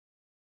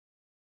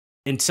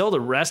until the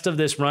rest of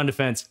this run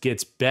defense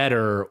gets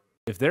better,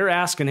 if they're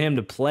asking him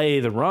to play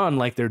the run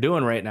like they're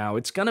doing right now,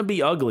 it's going to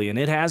be ugly, and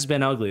it has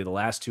been ugly the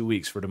last 2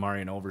 weeks for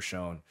Demarion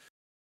Overshone.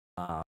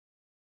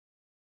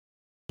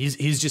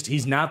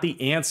 He's not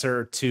the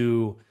answer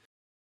to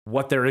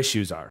what their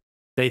issues are.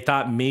 They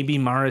thought maybe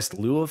Maris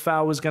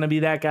Luafau was going to be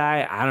that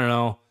guy. I don't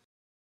know.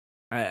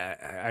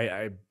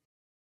 I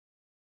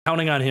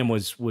counting on him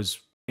was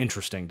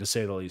interesting, to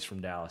say the least,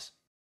 from Dallas.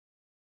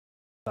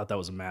 Thought that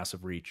was a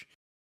massive reach.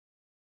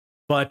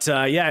 But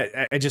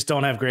I just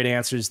don't have great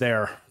answers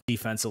there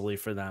defensively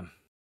for them.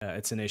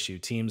 It's an issue.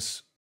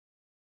 Teams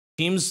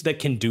that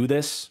can do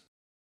this,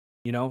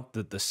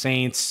 the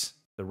Saints,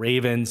 the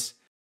Ravens,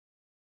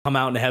 come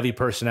out in heavy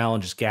personnel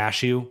and just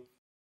gash you.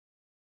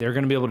 They're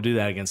going to be able to do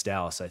that against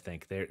Dallas, I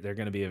think. They're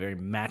going to be a very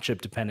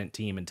matchup-dependent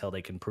team until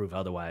they can prove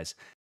otherwise.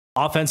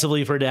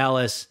 Offensively for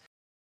Dallas,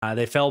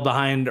 they fell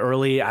behind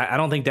early. I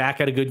don't think Dak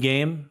had a good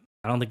game.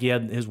 I don't think he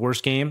had his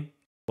worst game.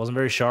 Wasn't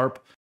very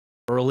sharp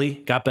early.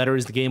 Got better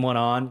as the game went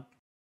on.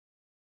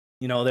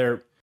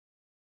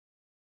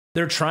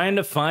 They're trying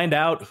to find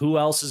out who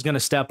else is going to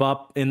step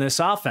up in this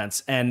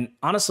offense. And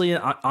honestly,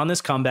 in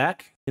this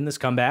comeback,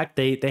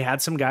 they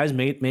had some guys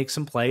make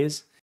some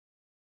plays.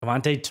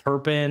 Devontae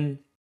Turpin,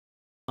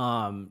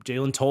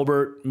 Jalen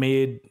Tolbert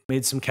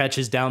made some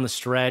catches down the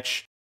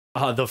stretch.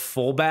 The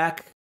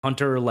fullback,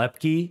 Hunter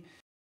Lepke,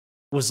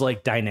 was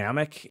like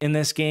dynamic in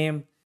this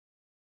game.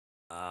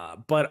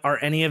 But are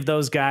any of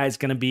those guys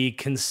going to be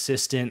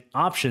consistent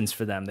options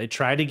for them? They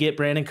tried to get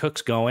Brandon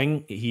Cooks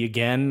going. He,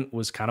 again,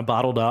 was kind of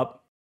bottled up.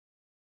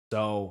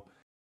 So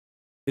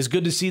it's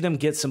good to see them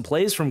get some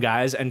plays from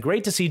guys, and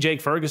great to see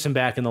Jake Ferguson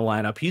back in the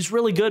lineup. He's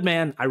really good,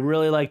 man. I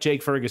really like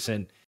Jake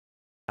Ferguson.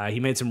 He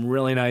made some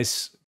really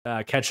nice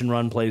catch and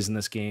run plays in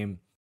this game.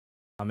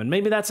 And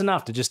maybe that's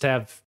enough to just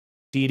have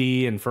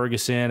DD and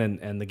Ferguson,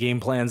 and the game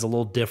plan's a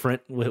little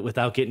different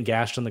without getting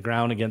gashed on the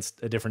ground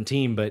against a different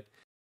team. But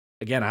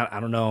again,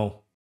 I don't know.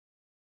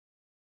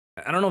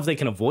 I don't know if they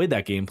can avoid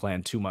that game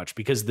plan too much,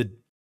 because the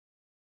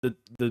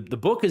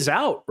book is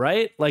out,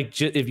 right? Like,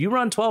 if you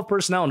run 12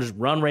 personnel and just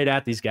run right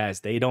at these guys,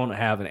 they don't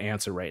have an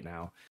answer right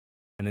now.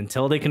 And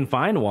until they can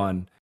find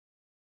one,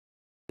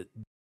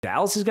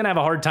 Dallas is going to have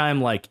a hard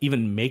time, like,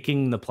 even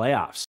making the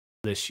playoffs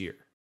this year.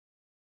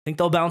 I think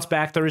they'll bounce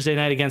back Thursday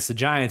night against the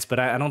Giants, but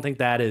I don't think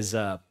that is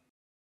an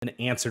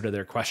answer to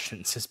their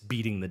questions, just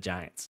beating the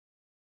Giants.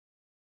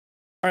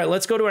 All right,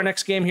 let's go to our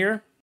next game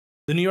here.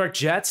 The New York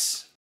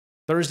Jets,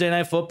 Thursday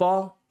Night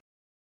Football,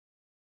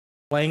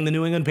 playing the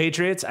New England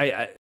Patriots.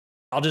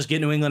 I'll just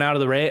get New England out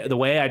of the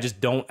way. I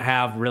just don't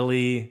have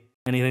really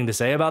anything to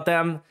say about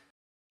them.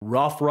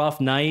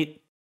 Rough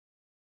night.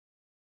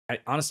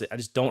 Honestly, I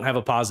just don't have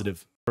a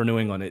positive for New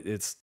England.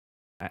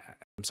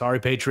 I'm sorry,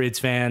 Patriots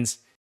fans.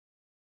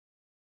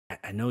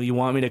 I know you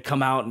want me to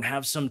come out and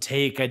have some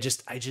take. I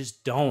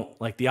just don't.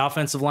 Like, the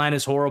offensive line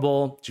is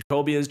horrible.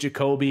 Jacoby is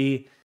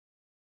Jacoby.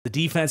 The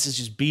defense is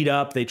just beat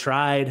up. They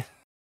tried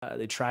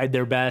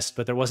their best,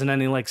 but there wasn't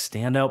any like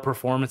standout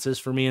performances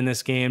for me in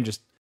this game.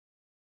 Just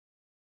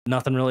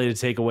nothing really to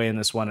take away in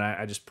this one.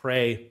 I just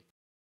pray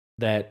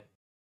that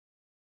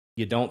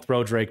you don't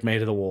throw Drake May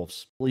to the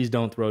Wolves. Please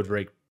don't throw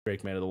Drake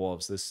May to the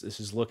Wolves. This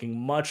is looking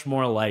much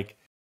more like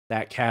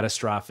that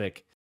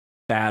catastrophic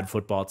bad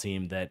football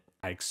team that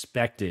I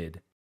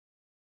expected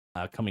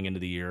coming into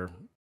the year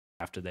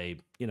after they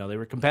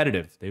were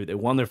competitive. They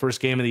won their first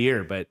game of the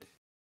year, but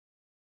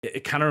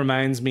it kind of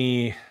reminds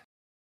me,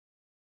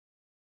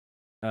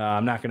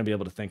 I'm not going to be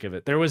able to think of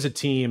it. There was a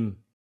team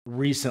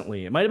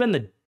recently. It might have been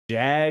the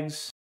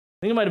Jags.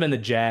 I think it might have been the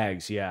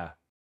Jags, yeah.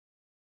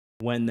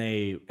 When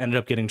they ended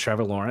up getting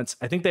Trevor Lawrence.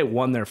 I think they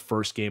won their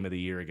first game of the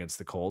year against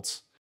the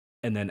Colts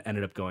and then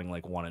ended up going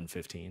like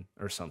 1-15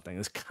 or something.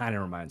 This kind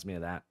of reminds me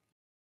of that.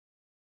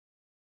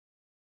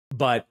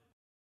 But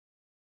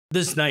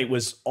this night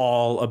was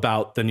all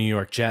about the New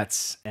York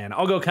Jets. And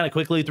I'll go kind of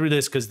quickly through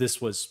this because this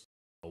was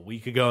a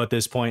week ago at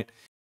this point.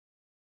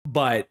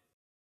 But,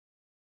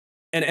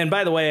 and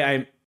by the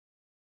way,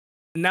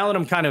 now that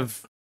I'm kind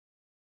of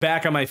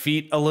back on my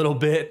feet a little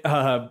bit,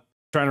 trying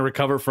to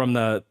recover from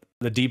the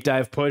deep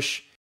dive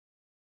push,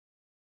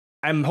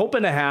 I'm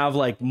hoping to have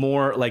like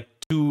more like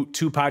two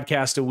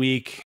podcasts a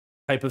week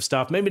type of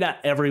stuff. Maybe not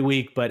every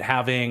week, but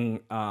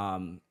having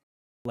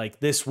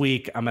like this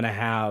week, I'm going to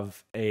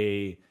have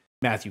a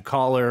Matthew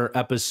Collar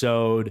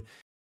episode,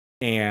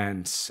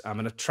 and I'm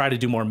going to try to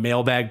do more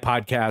mailbag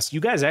podcasts.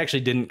 You guys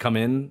actually didn't come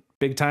in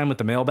big time with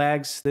the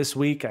mailbags this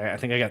week. I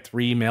think I got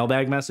 3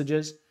 mailbag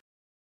messages.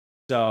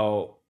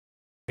 So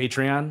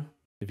Patreon,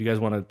 if you guys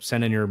want to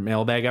send in your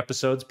mailbag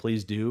episodes,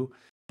 please do.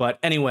 But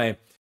anyway,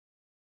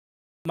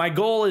 my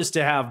goal is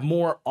to have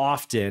more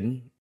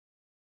often.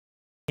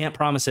 Can't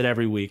promise it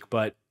every week,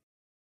 but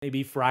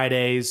maybe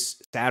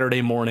Fridays,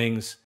 Saturday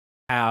mornings,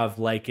 have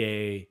like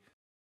a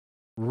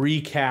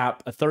recap,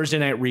 a Thursday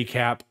night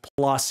recap,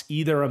 plus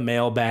either a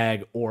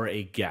mailbag or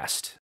a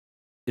guest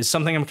is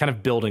something I'm kind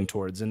of building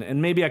towards.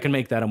 And maybe I can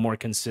make that a more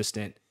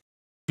consistent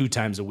 2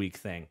 times a week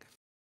thing.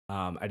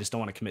 I just don't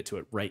want to commit to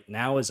it right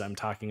now as I'm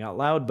talking out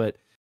loud, but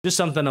just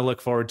something to look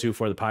forward to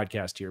for the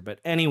podcast here. But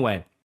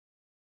anyway,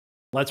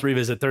 let's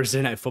revisit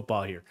Thursday Night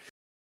Football here.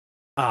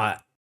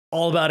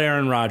 All about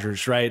Aaron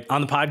Rodgers, right?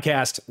 On the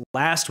podcast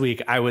last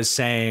week, I was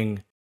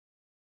saying,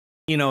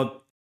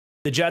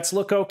 the Jets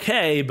look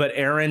okay, but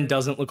Aaron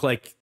doesn't look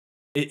like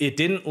it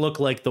didn't look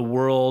like the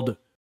world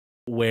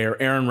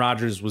where Aaron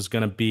Rodgers was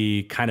going to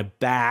be kind of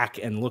back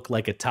and look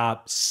like a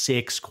top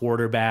 6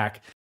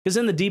 quarterback. Because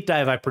in the deep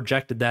dive, I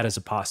projected that as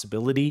a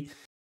possibility,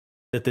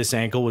 that this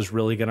ankle was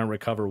really going to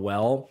recover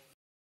well.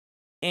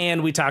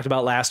 And we talked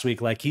about last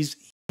week, like he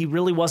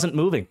really wasn't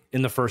moving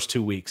in the first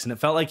 2 weeks. And it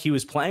felt like he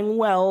was playing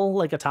well,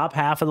 like a top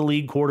half of the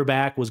league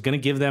quarterback, was going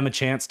to give them a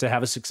chance to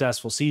have a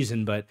successful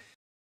season. But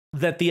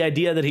that the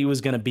idea that he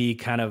was going to be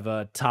kind of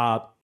a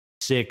top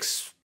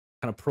 6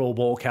 kind of Pro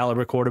Bowl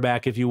caliber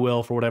quarterback, if you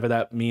will, for whatever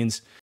that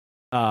means,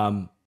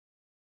 that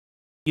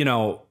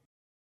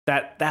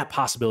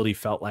possibility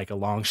felt like a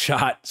long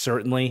shot,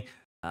 certainly,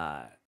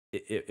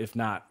 if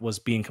not was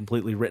being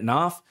completely written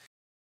off.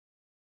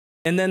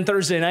 And then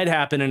Thursday night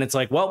happened, and it's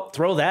like, well,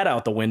 throw that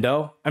out the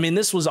window. I mean,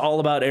 this was all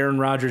about Aaron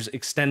Rodgers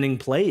extending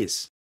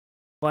plays.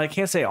 Well, I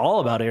can't say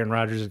all about Aaron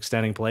Rodgers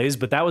extending plays,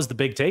 but that was the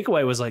big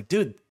takeaway, was like,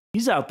 dude,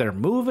 he's out there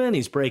moving,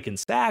 he's breaking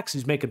sacks,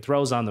 he's making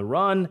throws on the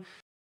run.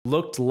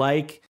 Looked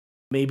like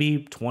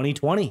maybe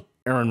 2020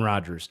 Aaron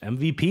Rodgers,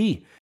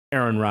 MVP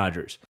Aaron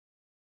Rodgers.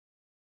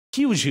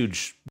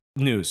 Huge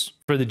news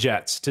for the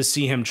Jets to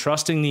see him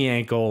trusting the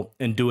ankle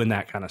and doing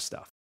that kind of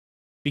stuff.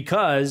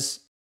 Because,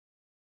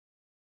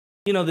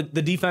 the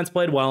defense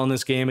played well in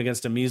this game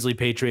against a measly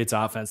Patriots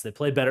offense. They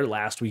played better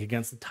last week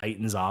against the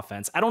Titans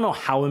offense. I don't know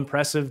how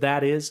impressive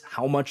that is,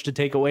 how much to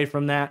take away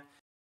from that.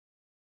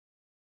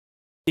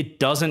 It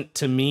doesn't,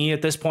 to me,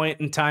 at this point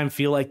in time,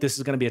 feel like this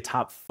is going to be a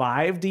top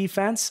 5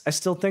 defense. I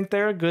still think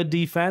they're a good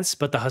defense,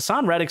 but the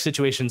Hassan Reddick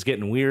situation is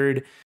getting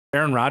weird.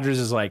 Aaron Rodgers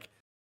is like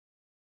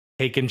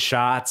taking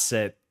shots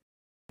at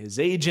his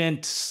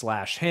agent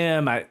 /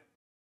 him.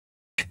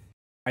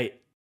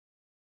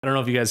 I don't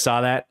know if you guys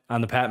saw that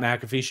on the Pat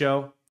McAfee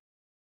show.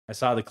 I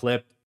saw the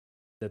clip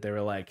that they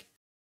were like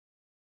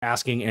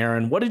asking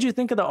Aaron, what did you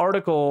think of the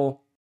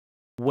article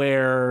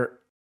where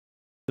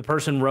the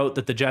person wrote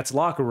that the Jets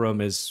locker room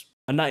is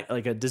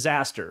like a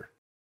disaster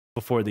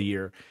before the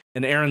year?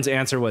 And Aaron's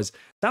answer was,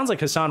 sounds like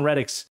Hassan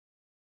Reddick's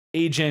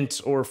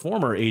agent or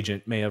former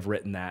agent may have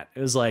written that.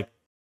 It was like,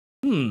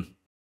 so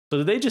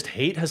do they just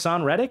hate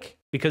Hassan Reddick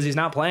because he's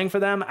not playing for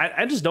them?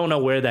 I just don't know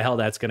where the hell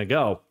that's going to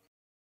go.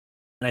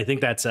 And I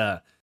think that's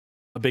a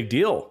big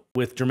deal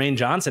with Jermaine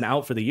Johnson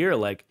out for the year.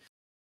 Like,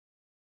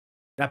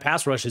 that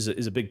pass rush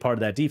is a big part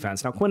of that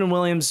defense. Now, Quinnen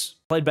Williams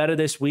played better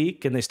this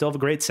week, and they still have a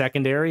great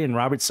secondary, and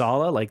Robert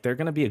Saleh, like, they're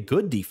going to be a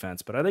good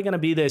defense. But are they going to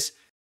be this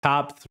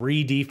top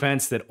 3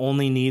 defense that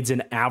only needs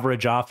an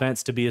average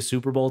offense to be a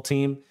Super Bowl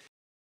team?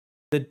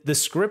 the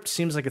script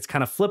seems like it's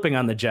kind of flipping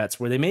on the Jets,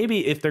 where they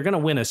maybe, if they're going to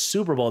win a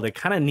Super Bowl, they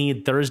kind of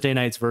need Thursday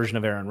night's version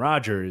of Aaron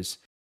Rodgers,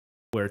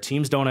 where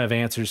teams don't have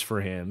answers for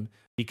him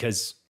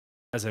because,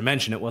 as I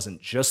mentioned, it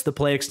wasn't just the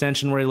play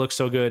extension where he looks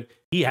so good.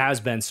 He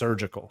has been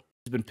surgical.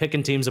 He's been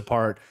picking teams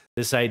apart.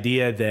 This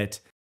idea that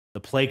the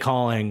play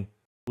calling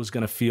was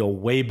going to feel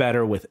way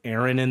better with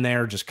Aaron in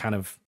there, just kind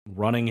of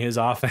running his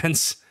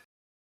offense.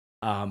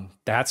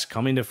 That's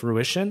coming to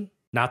fruition.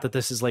 Not that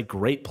this is like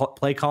great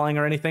play calling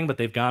or anything, but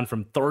they've gone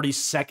from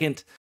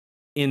 32nd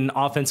in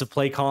offensive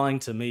play calling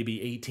to maybe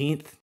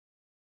 18th.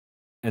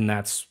 And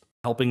that's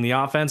helping the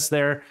offense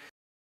there.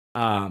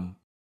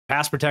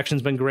 Pass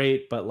protection's been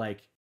great, but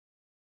like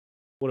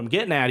what I'm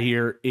getting at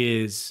here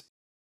is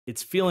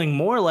it's feeling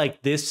more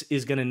like this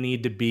is going to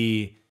need to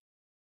be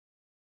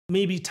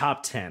maybe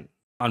top 10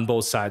 on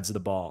both sides of the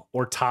ball,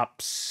 or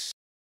top 6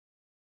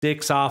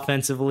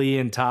 offensively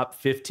and top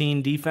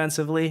 15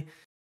 defensively.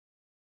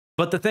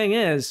 But the thing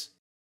is,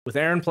 with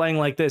Aaron playing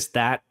like this,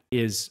 that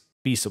is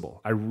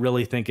feasible. I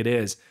really think it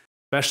is,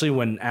 especially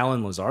when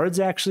Allen Lazard's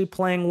actually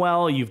playing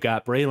well. You've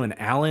got Braylon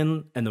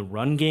Allen and the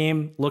run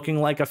game looking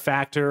like a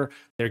factor.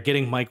 They're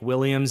getting Mike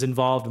Williams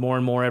involved more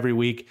and more every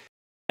week.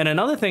 And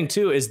another thing,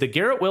 too, is the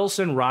Garrett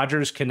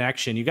Wilson-Rodgers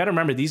connection. You got to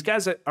remember, these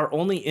guys they've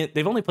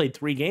only played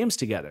 3 games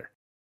together.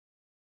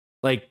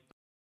 Like,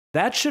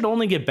 that should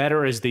only get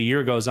better as the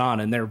year goes on,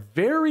 and they're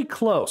very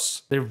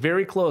close. They're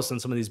very close on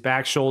some of these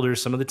back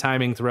shoulders, some of the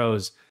timing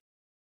throws.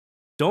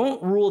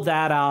 Don't rule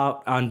that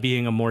out on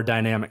being a more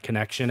dynamic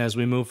connection as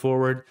we move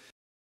forward.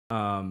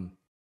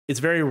 It's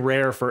very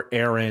rare for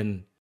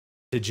Aaron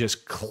to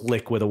just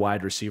click with a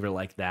wide receiver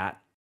like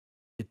that.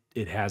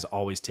 It has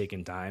always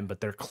taken time,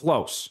 but they're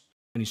close,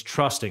 and he's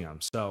trusting them.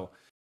 So,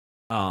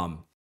 that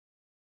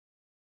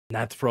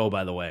throw,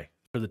 by the way,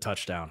 for the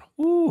touchdown.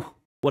 Ooh,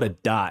 what a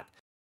dot.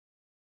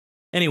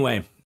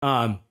 Anyway,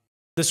 the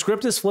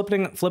script is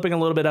flipping a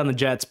little bit on the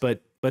Jets,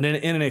 but in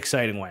an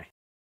exciting way,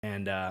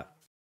 and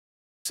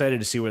excited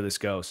to see where this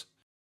goes.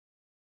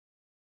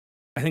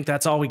 I think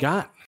that's all we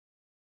got.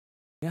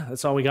 Yeah,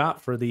 that's all we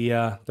got for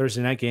the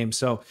Thursday night game.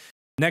 So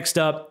next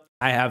up,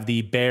 I have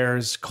the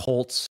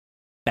Bears-Colts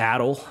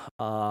battle.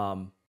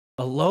 A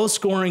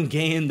low-scoring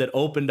game that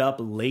opened up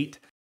late.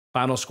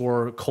 Final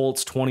score,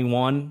 Colts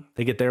 21.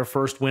 They get their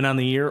first win on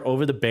the year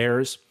over the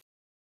Bears.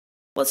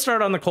 Let's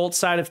start on the Colts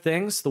side of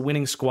things, the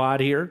winning squad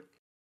here.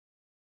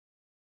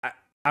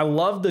 I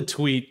love the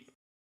tweet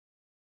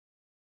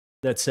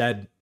that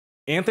said,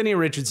 Anthony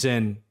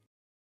Richardson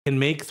can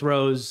make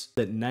throws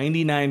that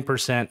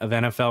 99% of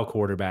NFL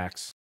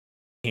quarterbacks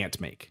can't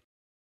make.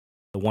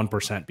 The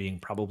 1% being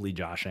probably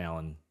Josh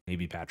Allen,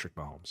 maybe Patrick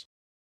Mahomes.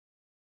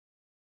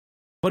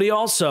 But he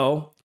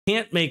also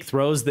can't make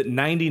throws that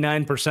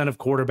 99% of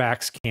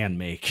quarterbacks can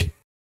make.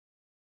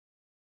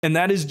 And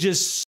that is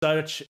just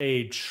such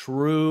a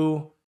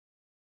true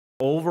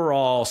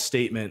overall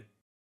statement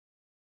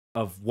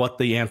of what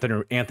the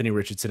Anthony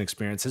Richardson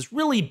experience has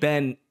really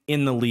been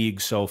in the league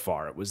so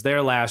far. It was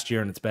there last year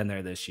and it's been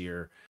there this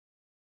year.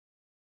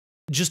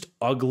 Just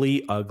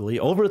ugly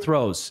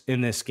overthrows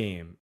in this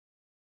game.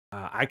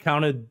 I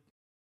counted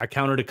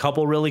a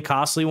couple really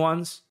costly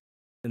ones,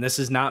 and this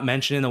is not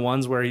mentioning the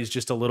ones where he's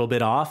just a little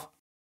bit off.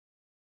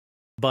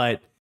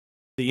 But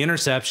the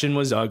interception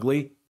was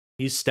ugly.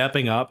 He's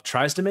stepping up,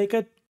 tries to make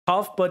a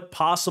tough but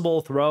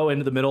possible throw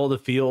into the middle of the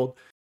field,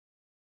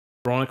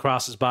 thrown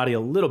across his body a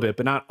little bit,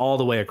 but not all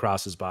the way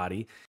across his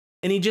body.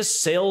 And he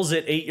just sails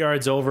it 8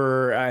 yards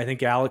over, I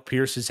think, Alec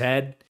Pierce's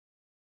head.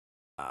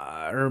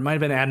 Or it might have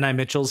been Adonai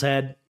Mitchell's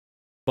head.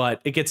 But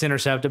it gets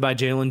intercepted by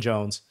Jalen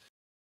Jones.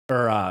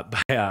 Or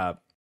by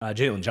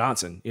Jalen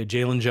Johnson. Yeah,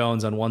 Jalen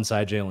Jones on one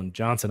side, Jalen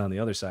Johnson on the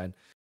other side.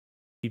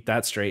 Keep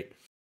that straight.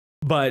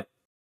 But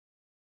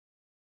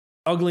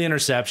ugly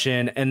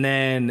interception, and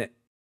then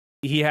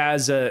he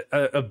has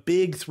a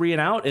big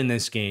 3-and-out in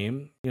this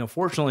game. You know,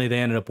 fortunately they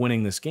ended up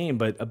winning this game,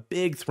 but a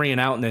big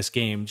 3-and-out in this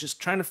game,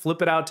 just trying to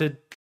flip it out to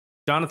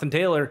Jonathan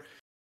Taylor.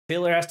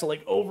 Taylor has to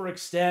like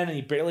overextend, and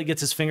he barely gets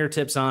his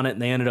fingertips on it,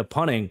 and they ended up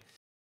punting.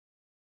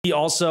 He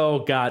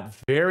also got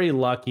very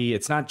lucky.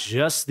 It's not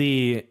just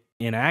the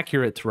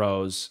inaccurate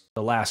throws.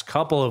 The last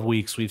couple of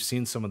weeks, we've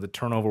seen some of the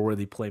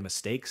turnover-worthy play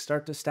mistakes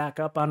start to stack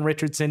up on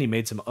Richardson. He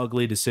made some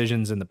ugly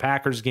decisions in the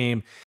Packers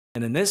game.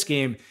 And in this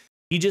game,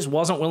 he just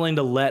wasn't willing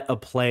to let a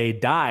play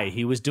die.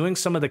 He was doing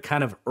some of the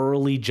kind of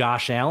early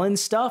Josh Allen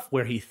stuff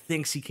where he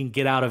thinks he can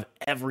get out of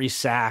every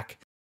sack.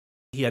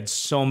 He had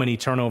so many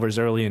turnovers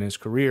early in his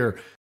career.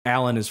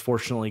 Allen has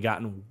fortunately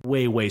gotten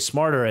way, way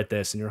smarter at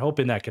this, and you're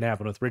hoping that can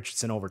happen with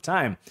Richardson over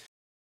time.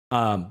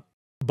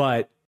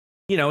 But,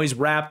 you know, he's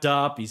wrapped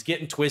up. He's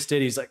getting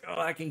twisted. He's like, oh,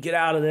 I can get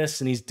out of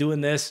this, and he's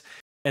doing this.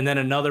 And then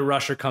another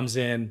rusher comes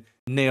in,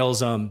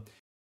 nails him,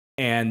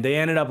 and they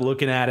ended up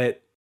looking at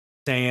it,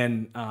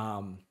 saying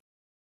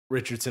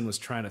Richardson was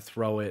trying to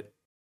throw it.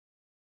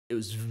 It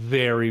was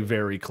very,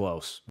 very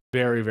close.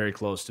 Very, very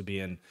close to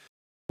being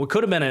what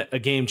could have been a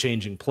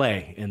game-changing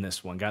play in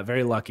this one. Got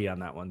very lucky on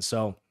that one.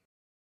 So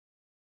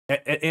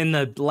in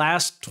the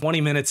last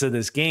 20 minutes of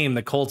this game,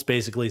 the Colts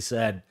basically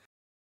said,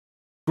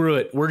 screw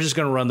it. We're just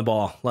going to run the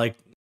ball. Like,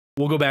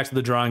 we'll go back to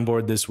the drawing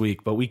board this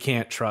week, but we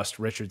can't trust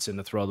Richardson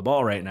to throw the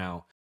ball right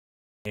now.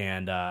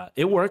 And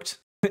it worked.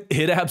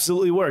 It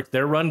absolutely worked.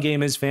 Their run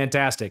game is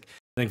fantastic.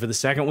 I think for the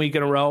second week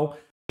in a row,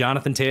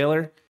 Jonathan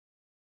Taylor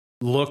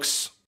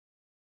looks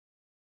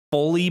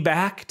fully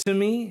back to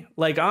me.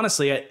 Like,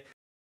 honestly,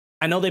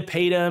 I know they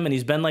paid him and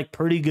he's been like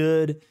pretty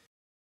good,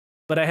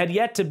 but I had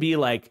yet to be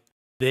like,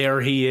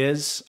 there he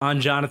is on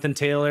Jonathan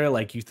Taylor.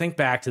 Like, you think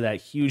back to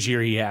that huge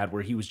year he had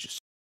where he was just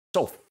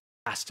so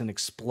fast and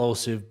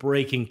explosive,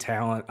 breaking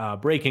talent,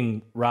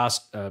 breaking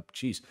at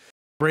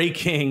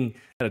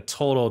a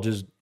total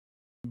just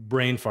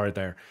brain fart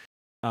there.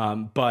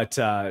 But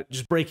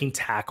just breaking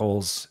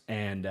tackles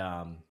and,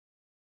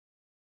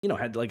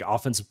 had like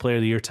offensive player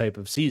of the year type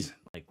of season.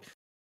 Like,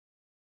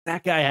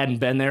 that guy hadn't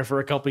been there for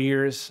a couple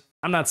years.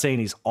 I'm not saying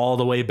he's all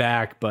the way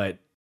back, but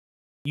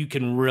you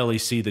can really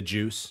see the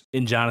juice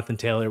in Jonathan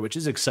Taylor, which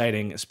is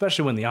exciting,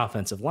 especially when the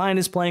offensive line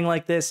is playing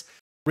like this.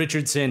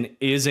 Richardson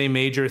is a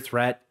major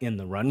threat in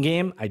the run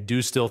game. I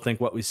do still think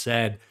what we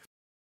said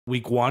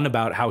week 1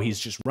 about how he's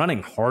just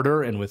running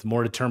harder and with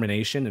more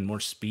determination and more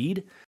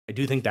speed. I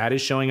do think that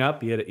is showing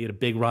up. He had a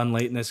big run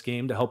late in this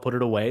game to help put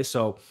it away.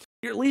 So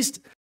you're at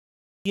least,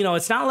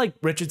 it's not like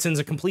Richardson's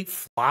a complete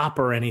flop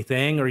or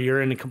anything, or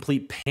you're in a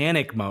complete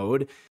panic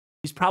mode.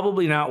 He's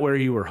probably not where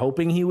you were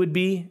hoping he would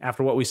be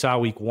after what we saw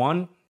week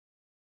 1.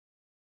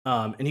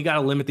 And you got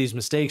to limit these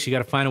mistakes. You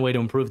got to find a way to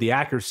improve the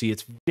accuracy.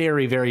 It's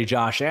very, very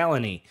Josh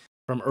Allen-y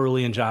from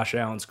early in Josh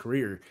Allen's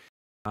career.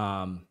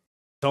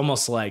 It's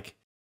almost like,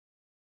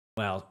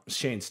 well,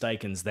 Shane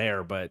Steichen's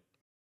there, but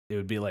it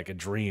would be like a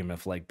dream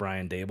if like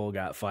Brian Dable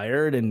got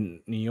fired in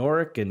New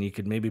York and you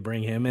could maybe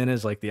bring him in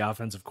as like the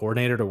offensive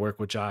coordinator to work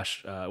with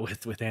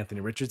with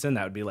Anthony Richardson.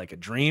 That would be like a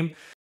dream.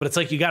 But it's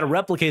like you got to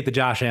replicate the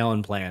Josh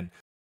Allen plan.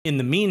 In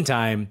the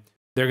meantime,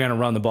 they're going to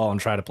run the ball and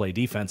try to play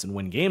defense and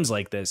win games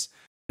like this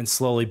and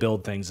slowly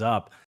build things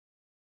up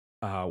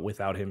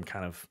without him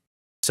kind of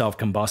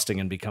self-combusting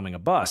and becoming a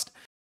bust.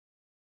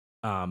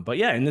 But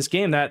yeah, in this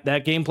game,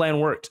 that game plan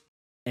worked.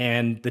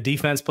 And the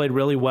defense played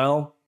really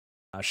well.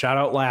 Shout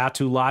out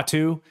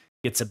Latu.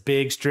 Gets a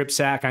big strip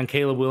sack on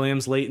Caleb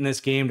Williams late in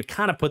this game to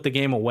kind of put the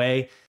game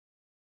away.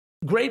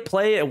 Great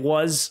play it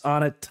was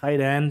on a tight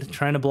end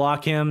trying to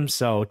block him,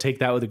 so take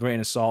that with a grain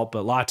of salt.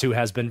 But Latu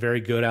has been very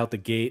good out the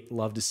gate.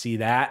 Love to see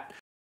that.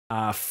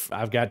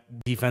 I've got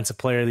defensive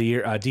player of the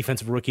year,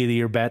 defensive rookie of the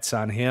year bets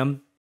on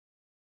him.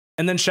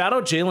 And then shout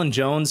out Jalen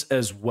Jones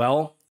as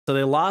well. So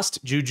they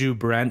lost Juju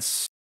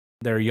Brents,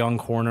 their young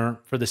corner,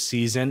 for the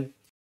season.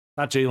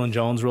 Thought Jalen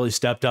Jones really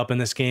stepped up in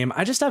this game.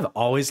 I've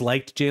always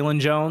liked Jalen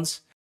Jones.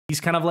 He's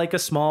kind of like a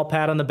small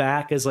pat on the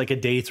back as like a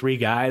day 3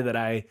 guy that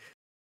I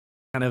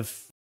kind of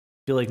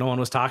feel like no one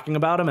was talking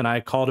about him, and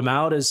I called him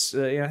out as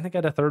I think I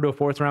had a 3rd to a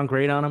 4th round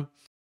grade on him.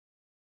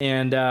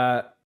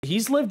 And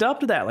he's lived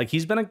up to that. Like,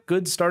 he's been a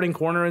good starting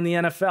corner in the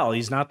NFL.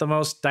 He's not the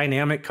most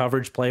dynamic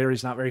coverage player.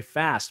 He's not very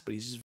fast, but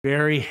he's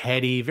very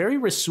heady, very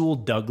Rasul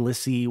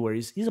Douglas-y, where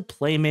he's a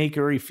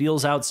playmaker. He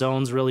feels out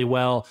zones really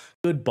well,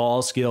 good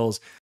ball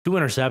skills. 2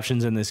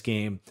 interceptions in this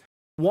game.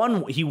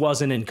 One, he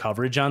wasn't in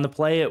coverage on the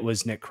play. It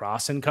was Nick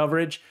Cross in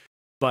coverage,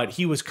 but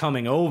he was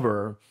coming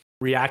over,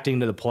 reacting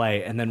to the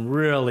play, and then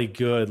really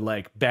good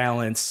like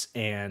balance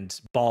and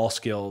ball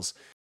skills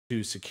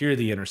to secure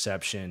the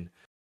interception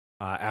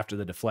after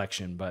the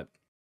deflection. But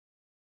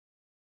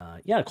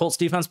Colts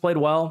defense played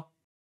well.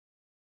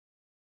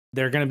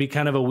 They're going to be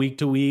kind of a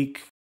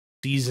week-to-week,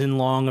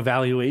 season-long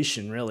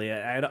evaluation, really.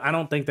 I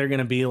don't think they're going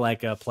to be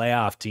like a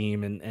playoff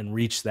team and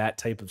reach that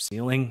type of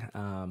ceiling,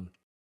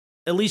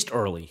 at least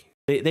early.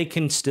 They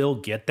can still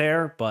get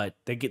there, but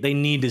they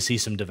need to see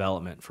some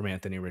development from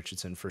Anthony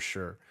Richardson for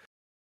sure.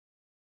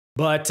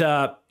 But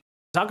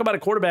talk about a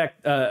quarterback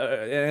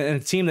and a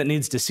team that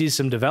needs to see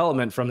some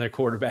development from their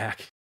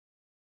quarterback.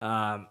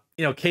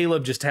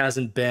 Caleb just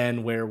hasn't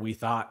been where we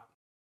thought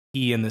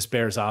he and this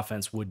Bears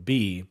offense would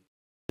be.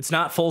 It's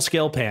not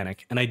full-scale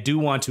panic, and I do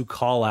want to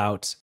call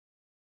out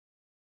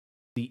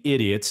the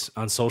idiots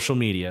on social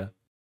media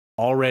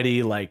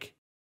already like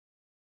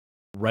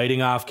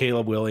writing off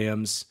Caleb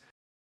Williams.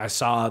 I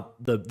saw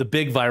the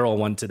big viral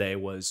one today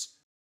was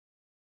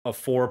a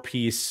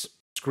 4-piece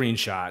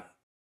screenshot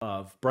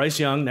of Bryce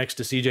Young next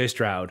to CJ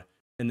Stroud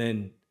and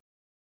then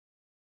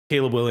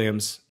Caleb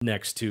Williams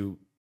next to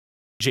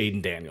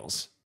Jaden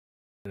Daniels.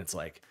 And it's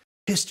like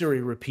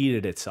history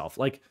repeated itself.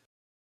 Like,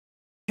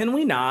 can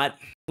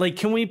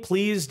we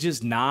please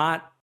just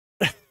not?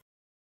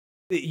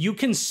 You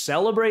can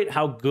celebrate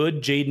how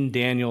good Jaden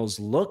Daniels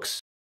looks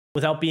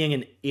without being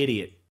an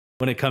idiot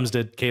when it comes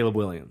to Caleb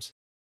Williams.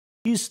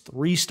 He's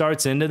 3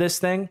 starts into this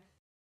thing,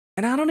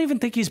 and I don't even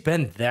think he's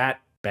been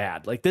that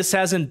bad. Like, this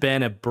hasn't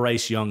been a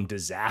Bryce Young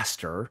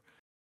disaster.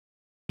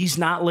 He's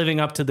not living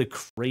up to the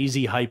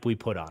crazy hype we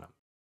put on him.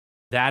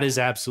 That is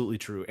absolutely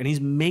true. And he's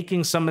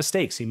making some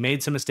mistakes. He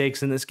made some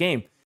mistakes in this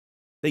game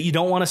that you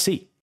don't want to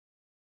see.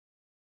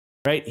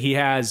 Right? He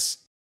has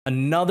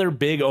another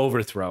big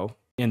overthrow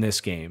in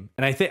this game.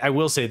 And I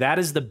will say that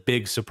is the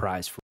big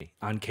surprise for me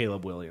on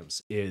Caleb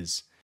Williams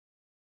is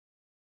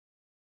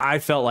I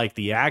felt like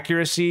the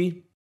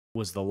accuracy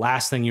was the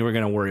last thing you were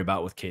going to worry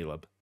about with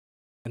Caleb.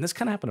 And this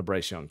kind of happened to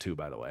Bryce Young too,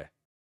 by the way.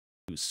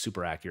 He was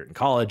super accurate in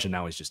college, and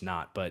now he's just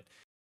not. But,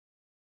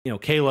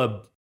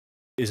 Caleb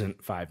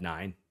isn't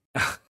 5'9",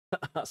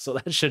 so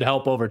that should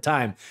help over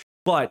time.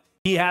 But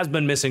he has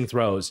been missing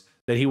throws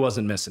that he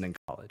wasn't missing in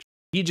college.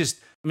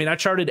 I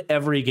charted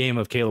every game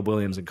of Caleb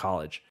Williams in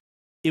college.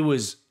 It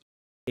was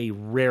a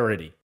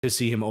rarity to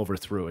see him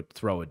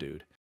throw a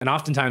dude. And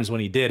oftentimes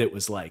when he did, it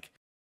was like,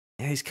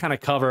 yeah, he's kind of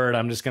covered.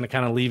 I'm just going to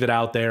kind of leave it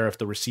out there. If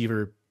the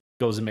receiver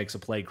goes and makes a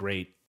play,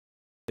 great.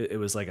 It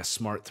was like a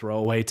smart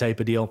throwaway type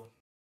of deal.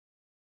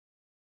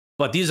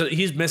 But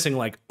he's missing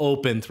like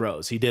open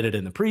throws. He did it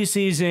in the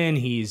preseason.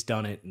 He's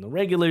done it in the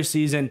regular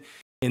season.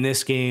 In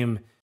this game,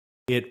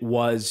 it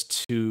was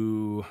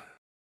to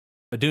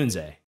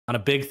Odunze on a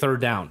big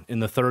third down in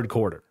the third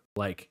quarter.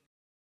 Like,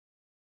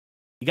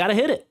 you got to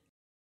hit it.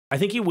 I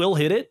think he will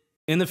hit it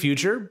in the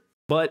future,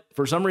 but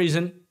for some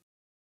reason,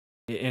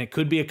 and it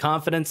could be a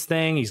confidence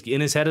thing, he's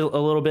in his head a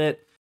little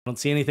bit. I don't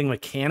see anything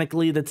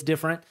mechanically that's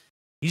different.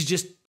 He's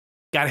just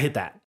got to hit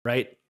that,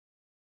 right?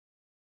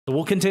 So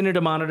we'll continue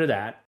to monitor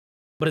that,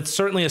 but it's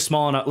certainly a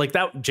small enough, like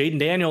that Jaden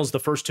Daniels the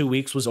first 2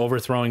 weeks was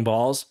overthrowing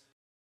balls.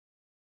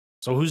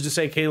 So who's to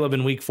say Caleb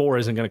in week 4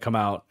 isn't going to come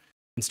out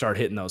and start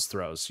hitting those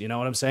throws? You know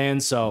what I'm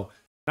saying? So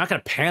not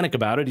going to panic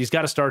about it. He's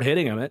got to start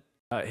hitting it.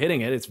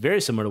 It's very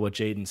similar to what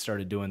Jaden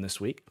started doing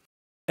this week.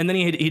 And then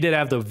he did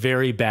have the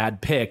very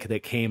bad pick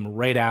that came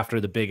right after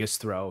the biggest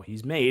throw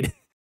he's made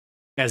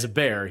as a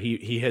Bear.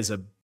 He has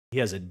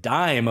a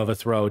dime of a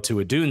throw to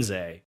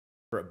Odunze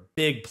for a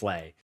big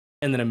play,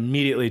 and then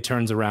immediately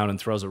turns around and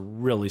throws a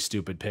really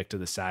stupid pick to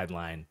the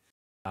sideline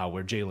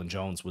where Jalen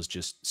Jones was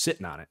just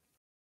sitting on it.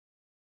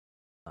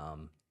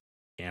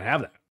 Can't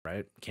have that,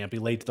 right? Can't be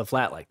late to the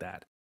flat like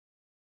that.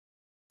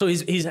 So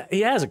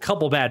he has a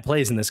couple bad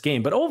plays in this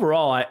game, but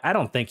overall, I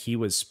don't think he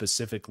was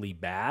specifically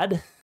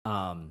bad.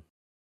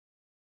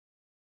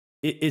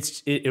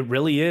 It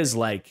really is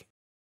like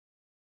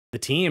the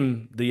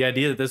team, the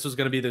idea that this was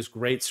going to be this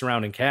great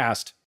surrounding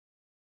cast,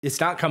 it's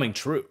not coming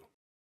true.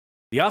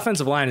 The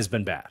offensive line has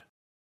been bad.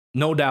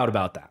 No doubt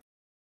about that.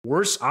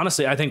 Worse,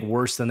 honestly, I think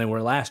worse than they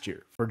were last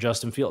year for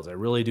Justin Fields. I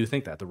really do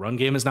think that. The run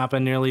game has not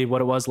been nearly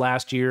what it was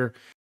last year.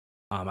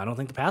 I don't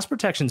think the pass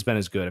protection's been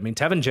as good. I mean,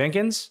 Tevin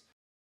Jenkins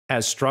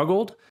has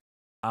struggled.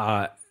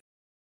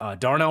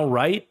 Darnell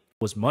Wright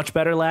was much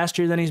better last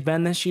year than he's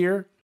been this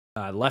year.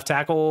 Left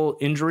tackle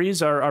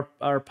injuries are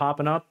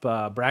popping up.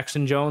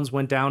 Braxton Jones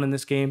went down in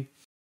this game.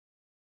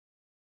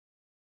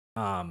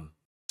 So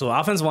the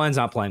offensive line's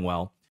not playing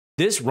well.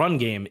 This run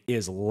game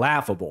is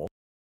laughable.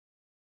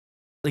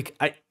 Like,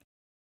 I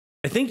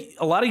think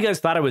a lot of you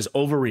guys thought I was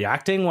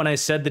overreacting when I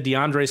said the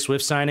DeAndre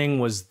Swift signing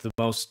was the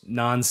most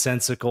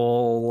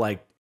nonsensical,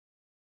 like,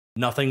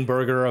 nothing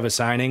burger of a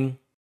signing.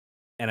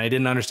 And I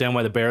didn't understand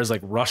why the Bears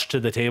like rushed to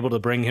the table to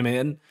bring him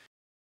in.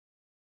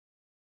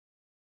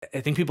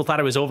 I think people thought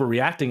I was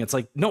overreacting. It's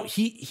like, no,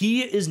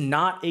 he is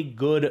not a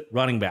good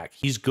running back.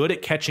 He's good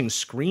at catching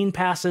screen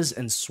passes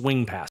and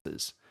swing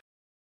passes.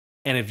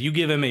 And if you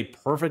give him a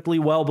perfectly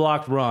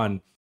well-blocked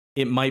run,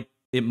 it might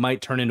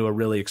turn into a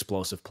really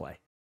explosive play.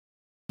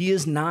 He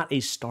is not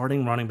a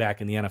starting running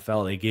back in the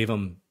NFL. They gave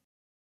him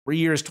 3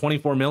 years,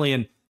 $24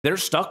 million. They're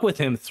stuck with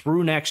him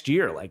through next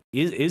year. Like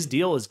his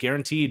deal is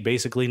guaranteed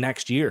basically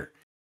next year.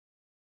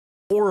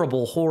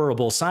 Horrible,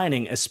 horrible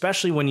signing,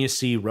 especially when you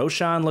see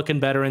Roschon looking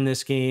better in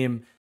this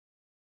game.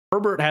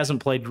 Herbert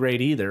hasn't played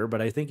great either,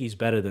 but I think he's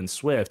better than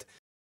Swift.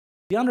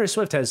 DeAndre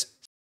Swift has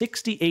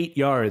 68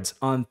 yards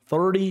on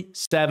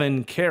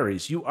 37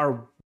 carries. You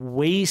are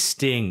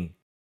wasting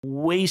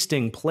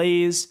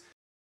plays,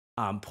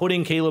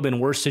 putting Caleb in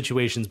worse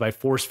situations by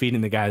force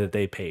feeding the guy that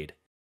they paid.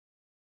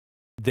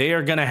 They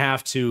are going to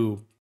have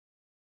to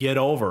get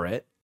over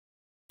it,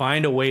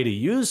 find a way to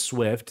use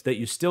Swift that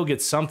you still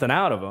get something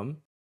out of him,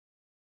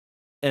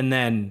 and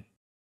then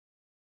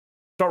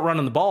start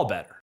running the ball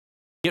better.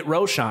 Get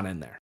Roschon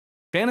in there.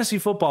 Fantasy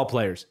football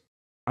players,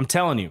 I'm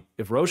telling you,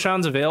 if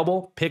Roschon's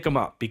available, pick him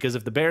up. Because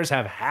if the Bears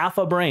have half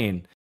a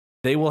brain,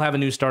 they will have a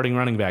new starting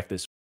running back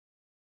this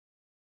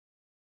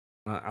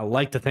week. I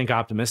like to think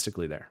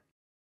optimistically there.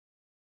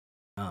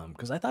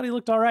 Because I thought he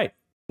looked all right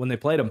when they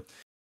played him.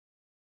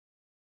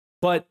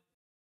 But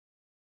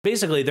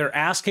basically, they're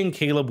asking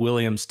Caleb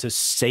Williams to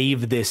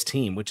save this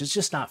team, which is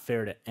just not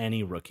fair to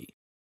any rookie.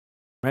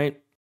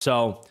 Right?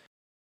 So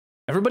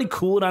everybody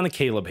cool it on the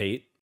Caleb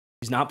hate.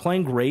 He's not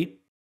playing great.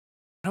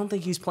 I don't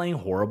think he's playing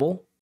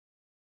horrible.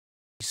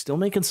 He's still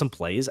making some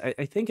plays.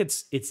 I think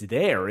it's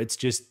there. It's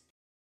just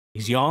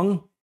he's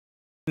young.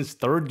 His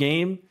third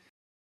game.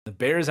 The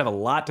Bears have a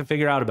lot to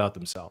figure out about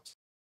themselves.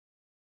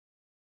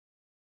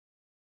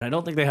 And I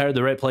don't think they hired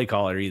the right play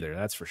caller either.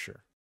 That's for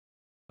sure.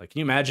 Like, can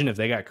you imagine if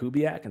they got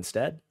Kubiak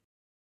instead?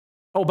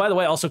 Oh, by the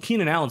way, also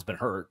Keenan Allen's been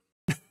hurt.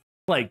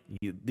 Like,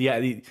 the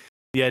idea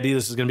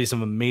this is going to be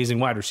some amazing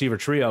wide receiver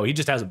trio. He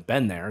just hasn't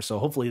been there. So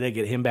hopefully they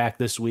get him back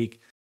this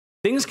week.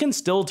 Things can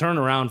still turn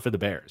around for the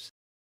Bears.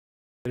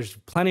 There's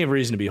plenty of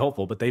reason to be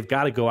hopeful, but they've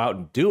got to go out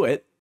and do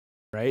it,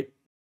 right?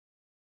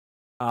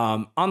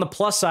 On the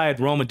plus side,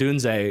 Roma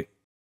Dunze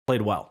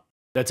played well.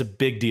 That's a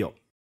big deal.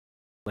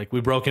 Like,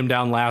 we broke him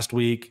down last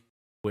week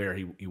where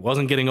he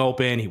wasn't getting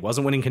open. He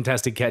wasn't winning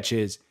contested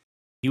catches.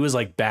 He was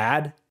like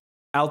bad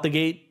out the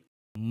gate.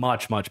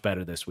 Much, much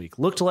better this week.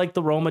 Looked like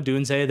the Roma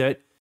Dunze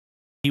that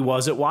he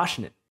was at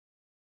Washington.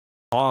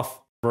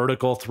 Off,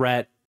 vertical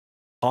threat,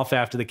 off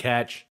after the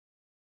catch.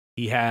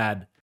 He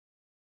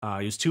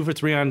was 2 for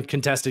 3 on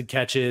contested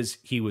catches.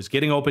 He was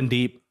getting open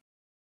deep.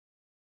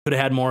 Could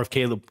have had more if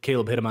Caleb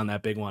hit him on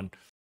that big one.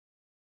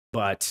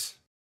 But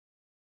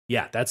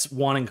yeah, that's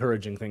one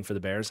encouraging thing for the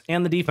Bears.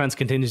 And the defense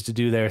continues to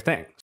do their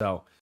thing.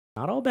 So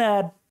not all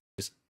bad.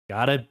 Just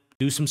got to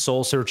do some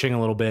soul searching a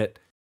little bit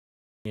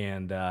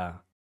and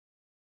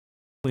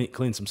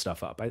clean some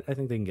stuff up. I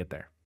think they can get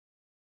there.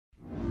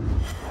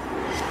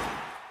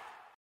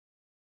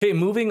 Okay,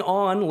 moving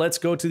on, let's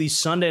go to the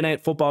Sunday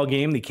night football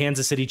game. The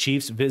Kansas City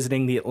Chiefs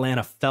visiting the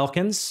Atlanta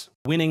Falcons,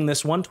 winning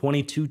this one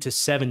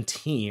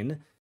 22-17.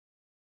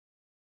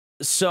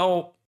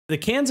 So the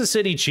Kansas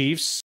City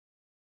Chiefs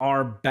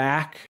are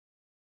back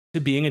to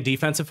being a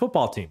defensive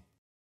football team,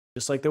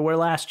 just like they were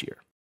last year.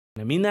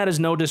 And I mean that as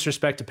no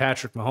disrespect to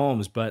Patrick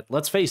Mahomes, but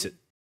let's face it,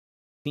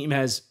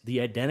 the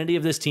identity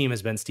of this team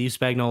has been Steve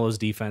Spagnuolo's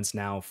defense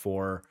now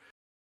for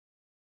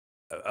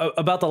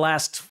about the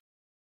last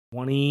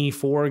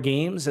 24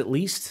 games at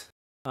least.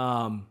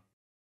 And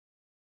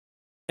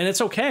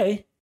it's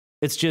okay.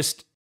 It's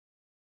just,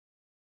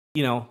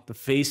 the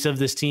face of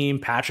this team,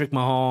 Patrick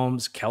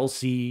Mahomes,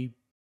 Kelsey,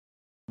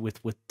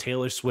 with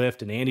Taylor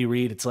Swift and Andy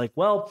Reid. It's like,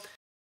 well,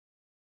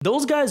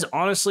 those guys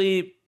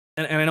honestly,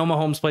 and I know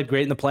Mahomes played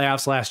great in the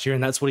playoffs last year,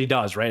 and that's what he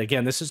does, right?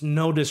 Again, this is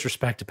no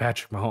disrespect to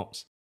Patrick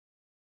Mahomes.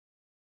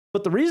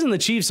 But the reason the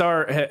Chiefs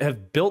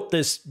have built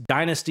this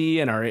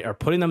dynasty and are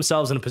putting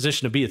themselves in a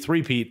position to be a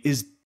three-peat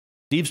is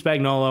Steve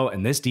Spagnuolo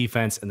and this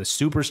defense and the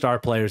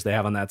superstar players they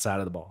have on that side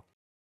of the ball.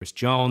 Chris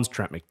Jones,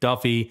 Trent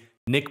McDuffie,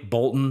 Nick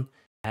Bolton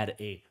had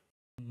a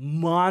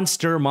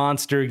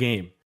monster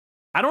game.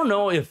 I don't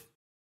know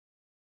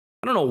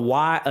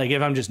why, like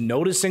if I'm just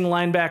noticing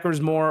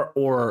linebackers more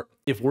or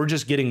if we're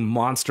just getting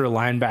monster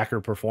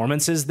linebacker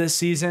performances this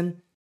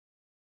season.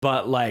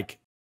 But like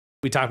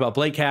we talked about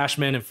Blake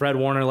Cashman and Fred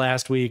Warner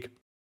last week.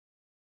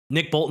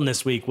 Nick Bolton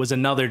this week was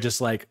another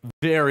just like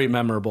very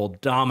memorable,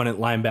 dominant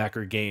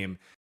linebacker game.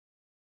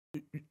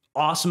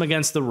 Awesome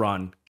against the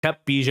run,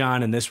 kept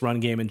Bijan in this run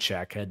game in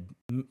check, had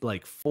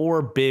like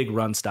 4 big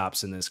run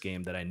stops in this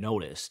game that I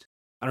noticed.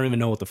 I don't even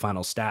know what the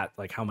final stat,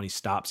 like how many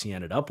stops he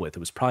ended up with. It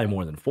was probably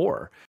more than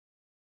 4.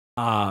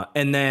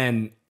 And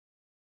then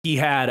he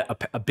had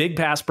a big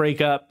pass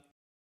breakup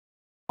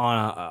on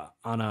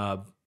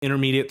a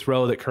intermediate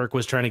throw that Kirk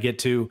was trying to get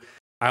to.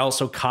 I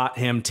also caught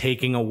him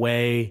taking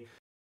away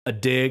a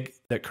dig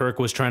that Kirk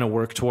was trying to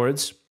work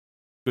towards.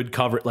 Good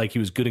cover, like he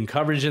was good in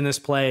coverage in this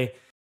play.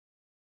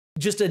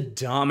 Just a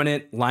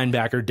dominant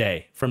linebacker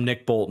day from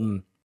Nick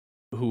Bolton,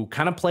 who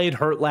kind of played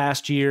hurt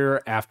last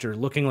year after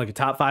looking like a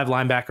top 5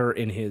 linebacker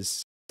in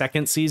his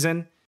second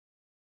season.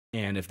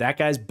 And if that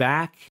guy's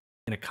back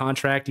in a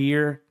contract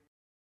year,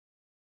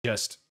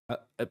 just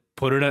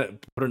put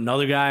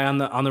another guy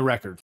on the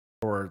record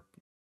for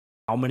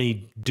how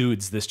many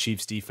dudes this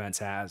Chiefs defense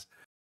has.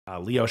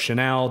 Leo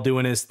Chanel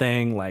doing his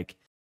thing, like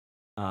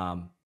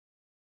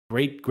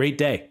great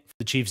day for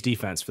the Chiefs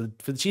defense. For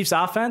the Chiefs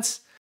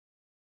offense,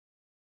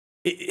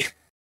 it's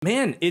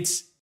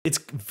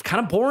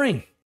kind of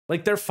boring.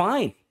 Like they're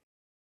fine.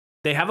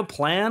 They have a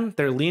plan.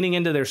 They're leaning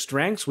into their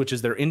strengths, which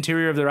is their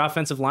interior of their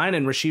offensive line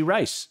and Rashee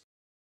Rice.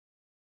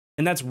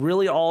 And that's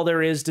really all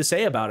there is to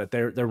say about it.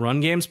 Their run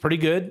game's pretty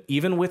good,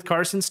 even with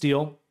Carson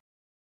Steele.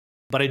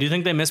 But I do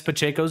think they miss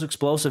Pacheco's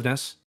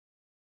explosiveness.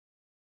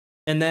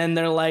 And then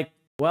they're like,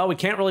 well, we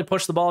can't really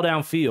push the ball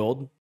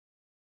downfield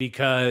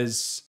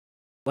because,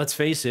 let's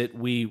face it,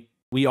 we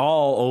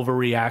all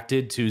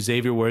overreacted to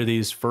Xavier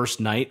Worthy's first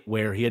night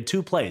where he had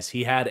 2 plays.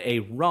 He had a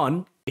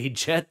run, a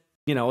jet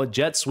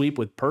sweep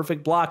with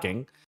perfect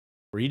blocking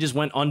where he just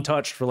went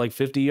untouched for like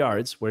 50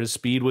 yards where his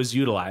speed was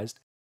utilized.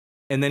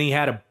 And then he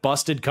had a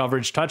busted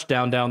coverage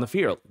touchdown down the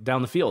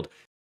field.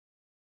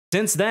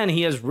 Since then,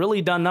 he has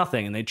really done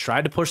nothing. And they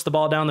tried to push the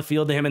ball down the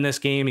field to him in this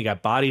game. He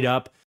got bodied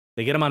up.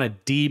 They get him on a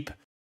deep,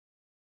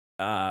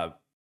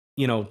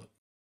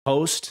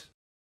 post.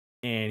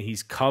 And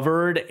he's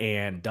covered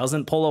and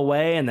doesn't pull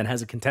away and then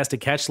has a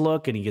contested catch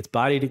look and he gets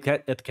bodied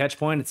at the catch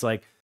point. It's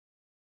like,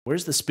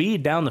 where's the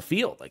speed down the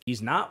field? Like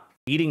he's not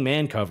beating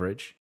man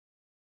coverage.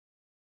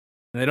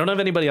 And they don't have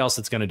anybody else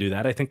that's going to do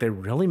that. I think they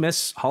really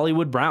miss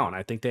Hollywood Brown.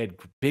 I think they had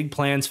big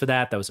plans for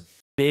that. That was a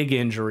big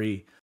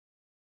injury.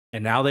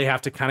 And now they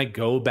have to kind of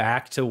go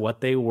back to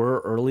what they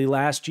were early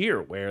last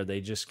year, where they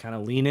just kind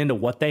of lean into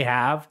what they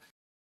have.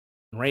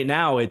 And right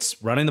now,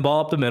 it's running the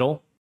ball up the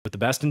middle with the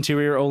best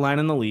interior O-line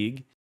in the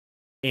league.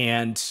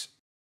 And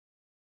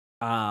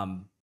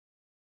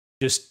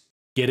just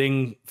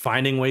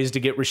finding ways to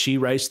get Rashee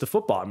Rice the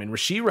football. I mean,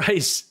 Rashee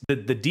Rice, the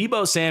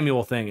Deebo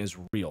Samuel thing is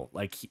real.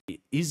 Like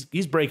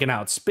he's breaking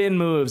out spin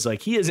moves.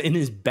 Like he is in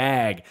his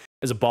bag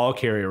as a ball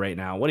carrier right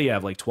now. What do you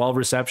have? Like 12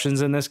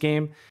 receptions in this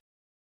game.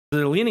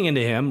 They're leaning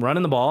into him,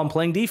 running the ball, and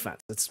playing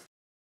defense.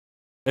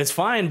 It's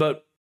fine,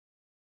 but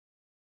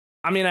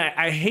I mean,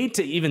 I hate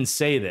to even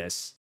say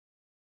this,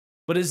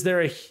 but is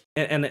there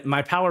and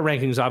my power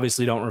rankings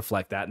obviously don't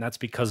reflect that, and that's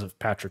because of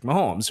Patrick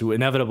Mahomes, who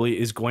inevitably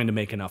is going to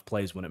make enough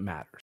plays when it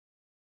matters.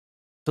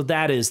 So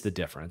that is the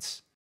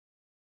difference.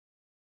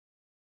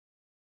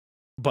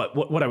 But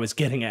what I was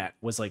getting at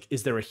was like,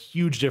 is there a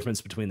huge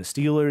difference between the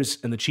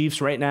Steelers and the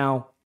Chiefs right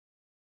now?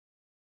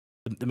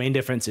 The main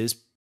difference is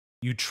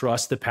you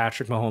trust that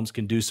Patrick Mahomes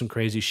can do some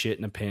crazy shit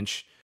in a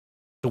pinch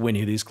to win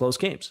you these close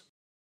games.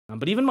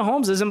 But even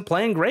Mahomes isn't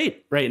playing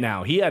great right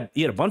now. He had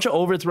a bunch of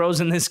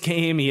overthrows in this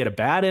game. He had a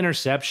bad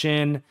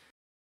interception.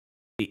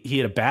 He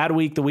had a bad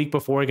week the week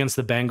before against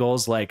the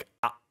Bengals. Like,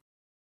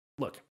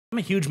 look, I'm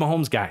a huge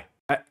Mahomes guy.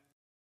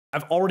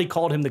 I've already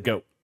called him the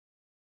GOAT.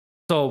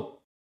 So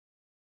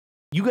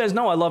you guys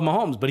know I love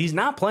Mahomes, but he's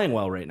not playing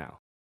well right now.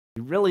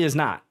 He really is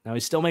not. Now,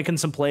 he's still making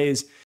some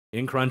plays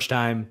in crunch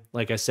time,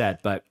 like I said,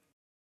 but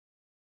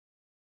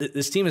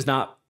this team is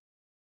not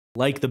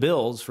like the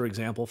Bills, for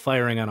example,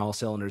 firing on all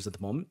cylinders at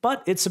the moment.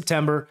 But it's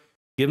September.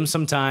 Give him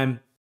some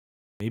time.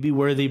 Maybe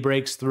Worthy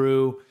breaks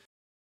through.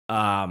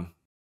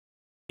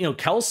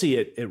 Kelsey,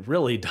 it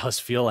really does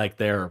feel like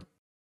they're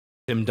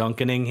Tim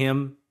Duncaning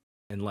him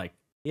and like,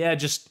 yeah,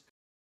 just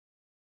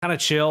kind of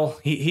chill.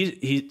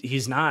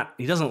 He's not,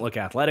 he doesn't look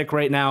athletic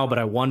right now, but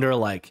I wonder,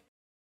 like,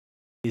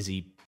 is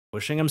he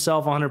pushing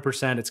himself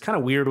 100%? It's kind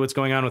of weird what's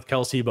going on with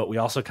Kelsey, but we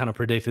also kind of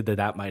predicted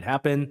that might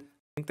happen.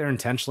 I think they're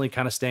intentionally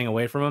kind of staying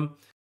away from him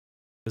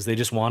because they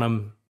just want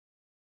him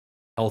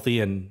healthy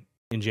and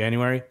in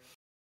January.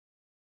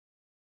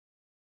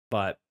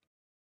 But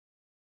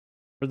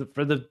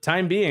for the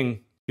time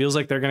being, feels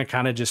like they're going to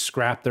kind of just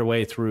scrap their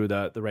way through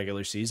the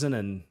regular season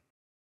and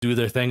do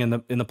their thing in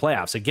the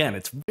playoffs. Again,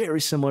 it's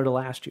very similar to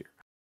last year.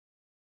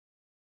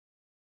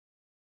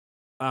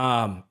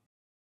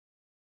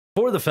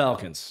 For the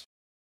Falcons,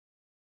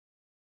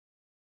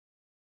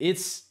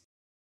 it's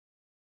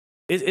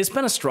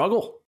been a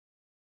struggle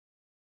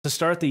to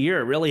start the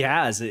year. It really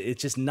has.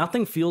 It's just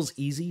nothing feels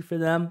easy for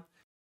them.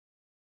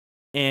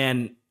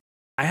 And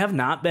I have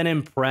not been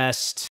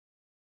impressed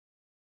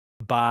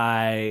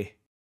by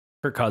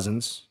Kirk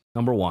Cousins,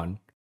 number one.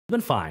 He's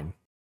been fine.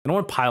 I don't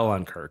want to pile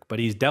on Kirk, but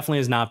he definitely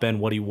has not been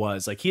what he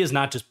was. Like, he has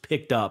not just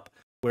picked up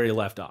where he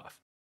left off.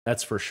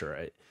 That's for sure.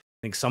 I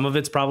think some of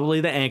it's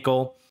probably the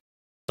ankle.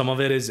 Some of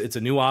it is it's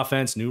a new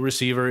offense, new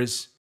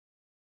receivers.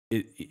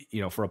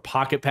 For a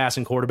pocket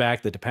passing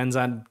quarterback that depends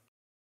on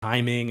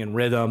timing and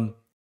rhythm,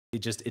 it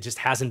just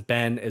hasn't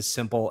been as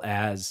simple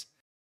as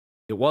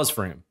it was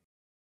for him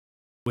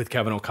with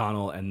Kevin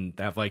O'Connell and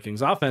that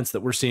Vikings offense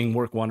that we're seeing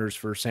work wonders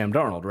for Sam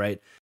Darnold,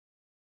 right?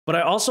 But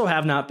I also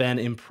have not been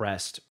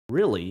impressed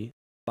really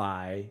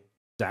by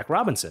Zach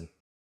Robinson.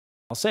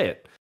 I'll say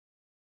it.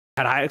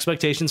 Had high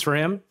expectations for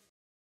him.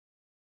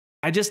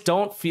 I just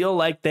don't feel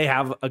like they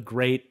have a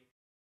great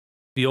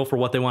feel for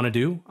what they want to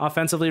do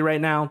offensively right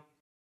now.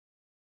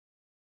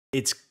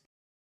 It's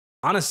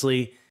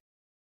honestly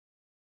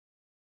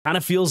kind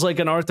of feels like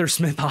an Arthur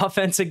Smith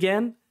offense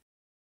again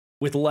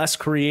with less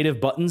creative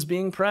buttons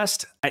being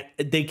pressed.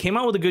 They came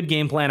out with a good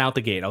game plan out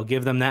the gate. I'll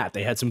give them that.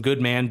 They had some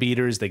good man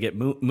beaters. They get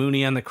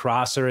Mooney on the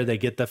crosser. They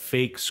get the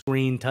fake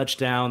screen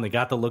touchdown. They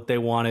got the look they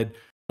wanted.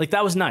 Like,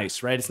 that was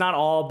nice, right? It's not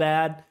all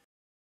bad.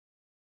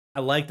 I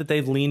like that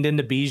they've leaned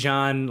into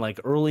Bijan like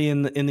early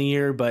in the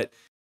year, but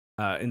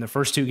in the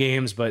first two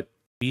games, but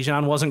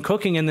Bijan wasn't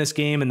cooking in this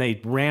game, and they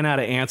ran out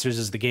of answers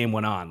as the game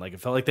went on. Like, it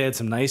felt like they had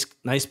some nice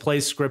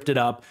plays scripted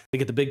up. They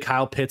get the big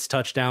Kyle Pitts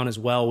touchdown as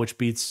well, which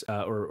beats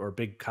or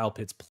big Kyle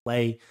Pitts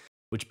play,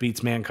 which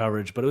beats man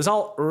coverage. But it was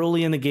all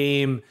early in the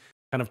game,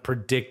 kind of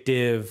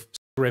predictive,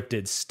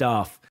 scripted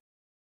stuff.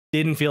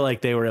 Didn't feel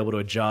like they were able to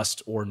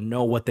adjust or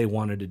know what they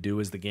wanted to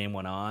do as the game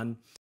went on.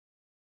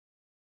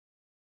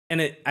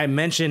 And I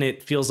mention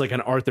it feels like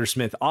an Arthur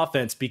Smith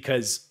offense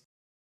because,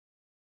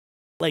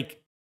 like,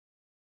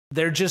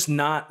 they're just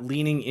not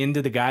leaning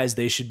into the guys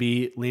they should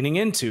be leaning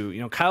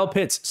into. Kyle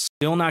Pitts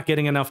still not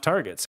getting enough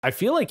targets. I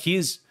feel like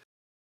he's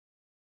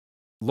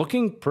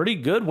looking pretty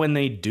good when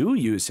they do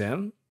use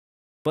him,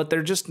 but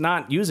they're just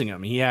not using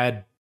him. He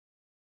had,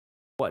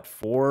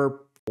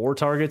 four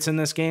targets in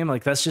this game?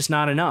 Like, that's just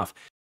not enough.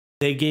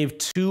 They gave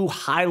 2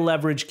 high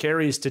leverage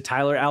carries to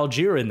Tyler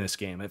Algier in this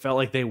game. It felt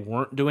like they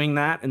weren't doing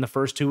that in the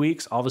first 2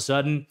 weeks. All of a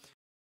sudden,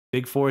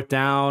 big 4th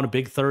down, a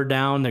big 3rd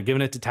down. They're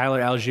giving it to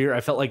Tyler Algier. I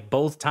felt like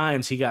both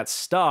times he got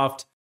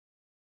stuffed,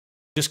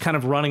 just kind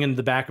of running into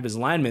the back of his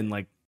lineman.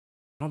 Like,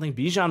 I don't think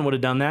Bijan would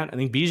have done that. I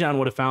think Bijan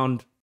would have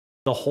found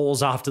the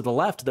holes off to the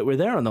left that were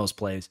there on those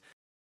plays.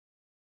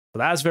 So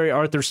that was very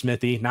Arthur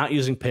Smithy, not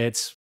using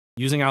Pitts,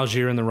 using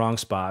Algier in the wrong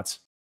spots.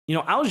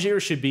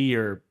 Algier should be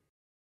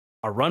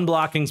our run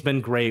blocking's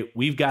been great.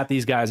 We've got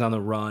these guys on the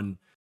run.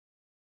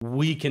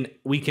 We can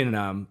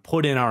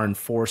put in our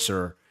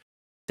enforcer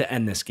to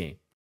end this game.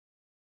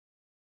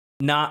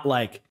 Not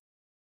like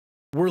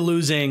we're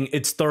losing,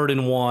 it's 3rd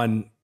and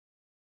 1,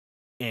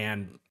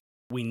 and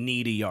we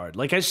need a yard.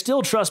 Like, I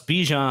still trust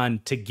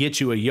Bijan to get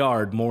you a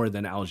yard more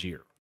than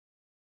Algier.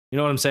 You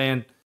know what I'm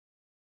saying?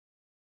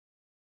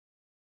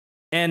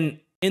 And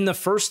in the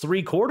first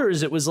 3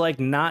 quarters, it was like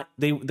not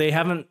they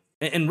haven't,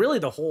 and really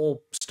the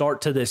whole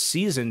start to this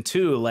season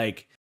too,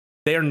 like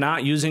they're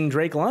not using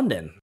Drake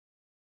London,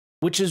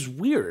 which is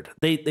weird.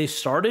 They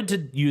started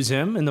to use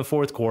him in the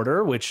fourth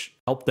quarter, which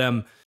helped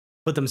them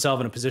put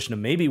themselves in a position to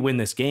maybe win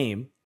this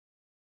game.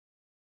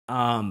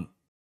 But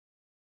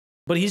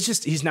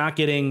he's not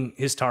getting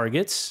his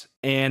targets,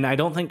 and I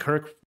don't think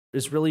Kirk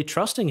is really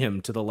trusting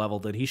him to the level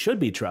that he should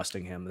be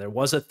trusting him. There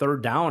was a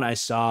third down I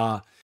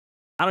saw.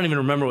 I don't even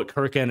remember what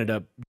Kirk ended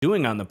up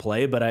doing on the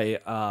play, but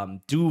I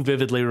do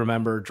vividly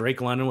remember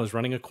Drake London was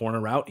running a corner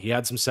route. He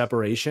had some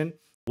separation.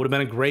 Would have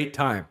been a great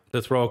time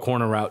to throw a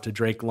corner route to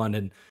Drake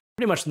London,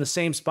 pretty much in the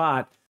same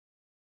spot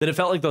that it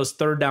felt like those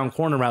third down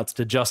corner routes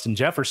to Justin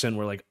Jefferson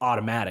were like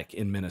automatic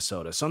in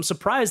Minnesota. So I'm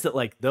surprised that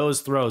like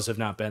those throws have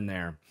not been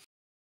there.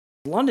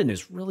 London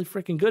is really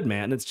freaking good,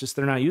 man. It's just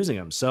they're not using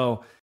him.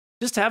 So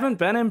just haven't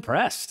been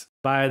impressed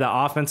by the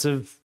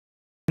offensive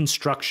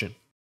construction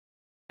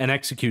and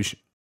execution.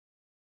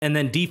 And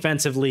then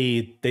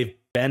defensively, they've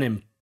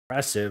been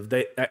impressive.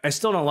 I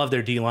still don't love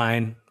their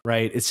D-line,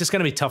 right? It's just going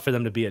to be tough for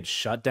them to be a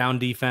shutdown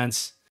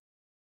defense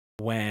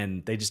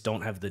when they just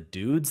don't have the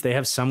dudes. They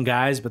have some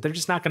guys, but they're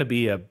just not going to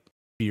be a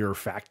fear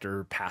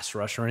factor pass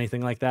rush or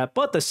anything like that.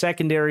 But the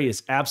secondary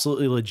is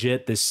absolutely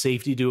legit. This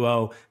safety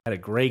duo had a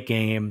great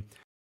game.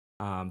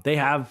 They've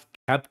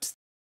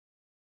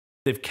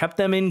kept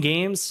them in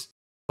games,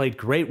 played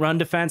great run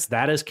defense.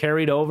 That has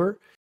carried over.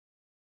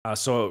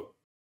 So,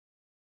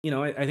 you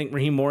know, I think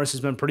Raheem Morris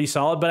has been pretty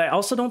solid, but I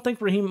also don't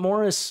think Raheem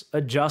Morris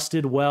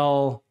adjusted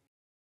well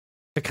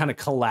to kind of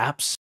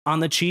collapse on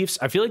the Chiefs.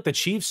 I feel like the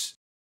Chiefs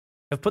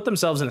have put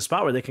themselves in a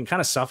spot where they can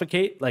kind of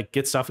suffocate, like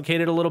get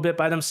suffocated a little bit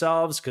by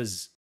themselves,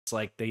 because it's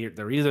like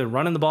they're either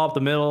running the ball up the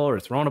middle or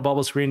throwing a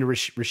bubble screen to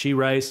Rashee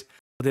Rice,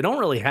 but they don't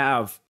really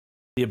have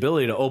the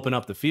ability to open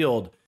up the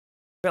field.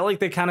 Felt like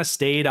they kind of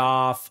stayed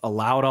off,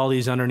 allowed all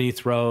these underneath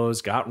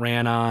throws, got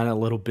ran on a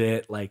little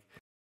bit. Like,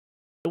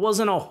 it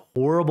wasn't a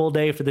horrible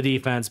day for the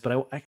defense,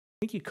 but I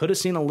think you could have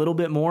seen a little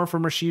bit more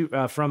from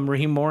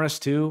Raheem Morris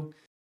too.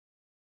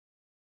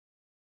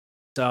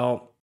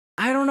 So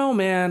I don't know,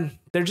 man.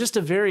 They're just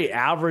a very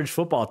average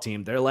football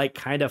team. They're like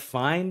kind of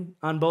fine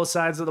on both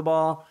sides of the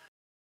ball.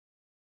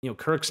 You know,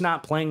 Kirk's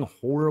not playing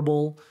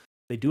horrible.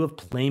 They do have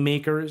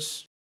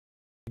playmakers.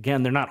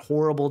 Again, they're not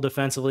horrible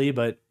defensively,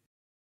 but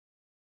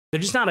they're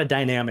just not a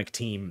dynamic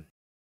team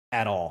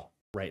at all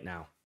right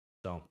now.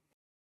 So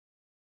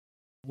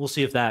we'll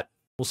see if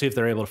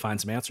they're able to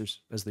find some answers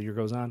as the year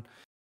goes on.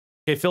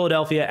 Okay,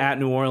 Philadelphia at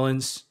New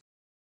Orleans.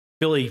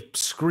 Philly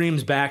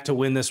screams back to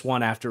win this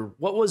one after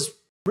what was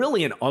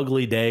really an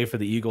ugly day for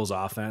the Eagles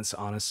offense,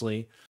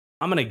 honestly.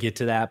 I'm going to get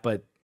to that,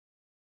 but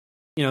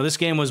you know, this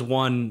game was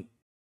won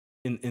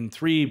in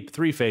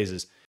three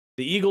phases.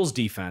 The Eagles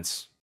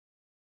defense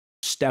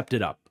stepped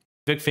it up.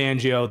 Vic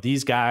Fangio,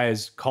 these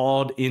guys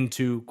called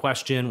into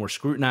question, were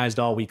scrutinized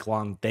all week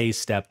long. They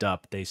stepped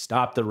up. They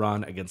stopped the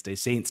run against a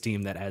Saints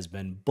team that has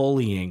been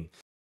bullying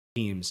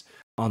teams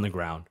on the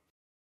ground.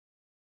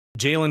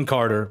 Jalen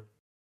Carter,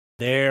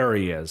 there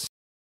he is.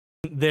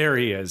 There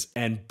he is.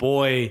 And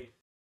boy,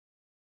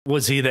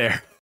 was he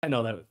there. I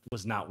know that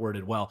was not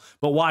worded well,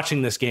 but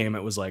watching this game,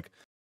 it was like,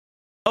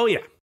 oh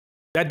yeah,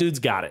 that dude's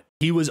got it.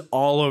 He was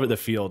all over the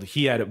field.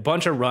 He had a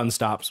bunch of run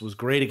stops, was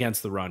great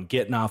against the run,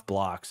 getting off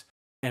blocks,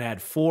 and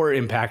had 4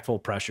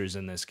 impactful pressures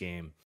in this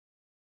game.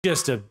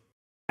 Just an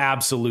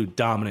absolute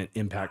dominant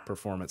impact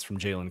performance from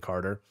Jalen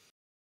Carter.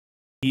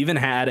 He even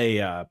had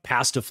a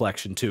pass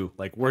deflection too,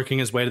 like working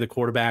his way to the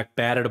quarterback,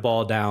 batted a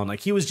ball down. Like,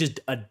 he was just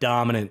a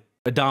dominant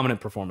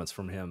performance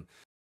from him.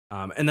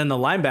 And then the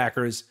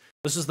linebackers,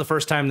 this is the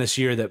first time this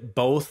year that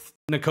both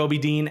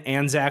Nakobe Dean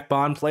and Zach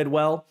Bond played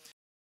well.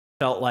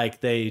 Felt like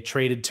they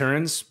traded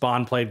turns.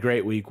 Bond played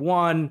great week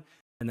 1,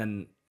 and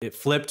then it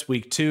flipped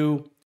week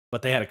 2,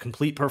 but they had a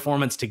complete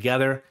performance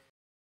together.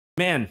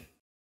 Man,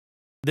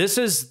 this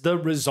is the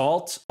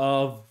result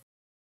of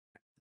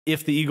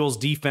if the Eagles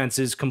defense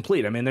is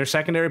complete. I mean, their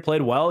secondary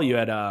played well. You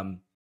had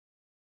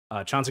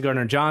Chauncey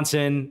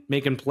Gardner-Johnson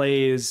making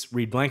plays.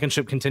 Reed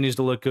Blankenship continues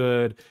to look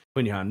good.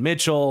 Quinyon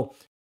Mitchell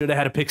should have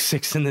had a pick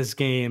 6 in this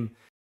game.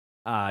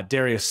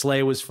 Darius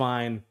Slay was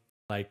fine.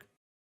 Like,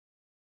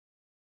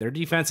 their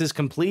defense is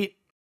complete,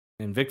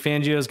 and Vic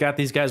Fangio's got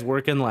these guys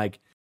working. Like,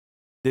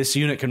 this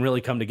unit can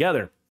really come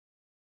together.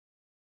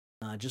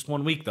 Just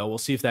 1 week, though. We'll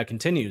see if that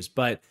continues.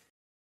 But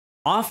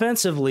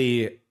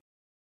offensively,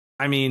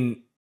 I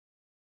mean,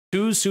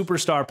 2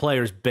 superstar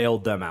players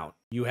bailed them out.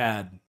 You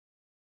had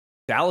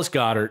Dallas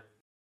Goedert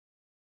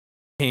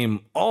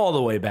came all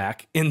the way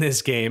back in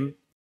this game.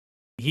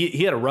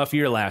 He had a rough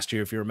year last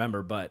year, if you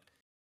remember, but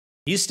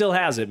he still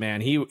has it,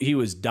 man. He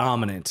was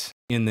dominant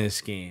in this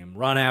game.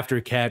 Run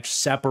after catch,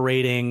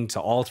 separating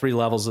to all 3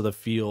 levels of the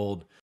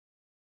field.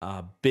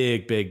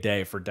 Big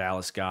day for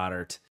Dallas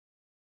Goedert.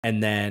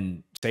 And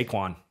then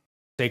Saquon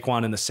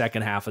in the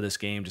second half of this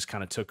game just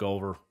kind of took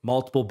over.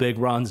 Multiple big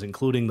runs,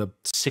 including the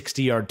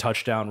 60-yard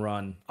touchdown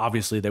run.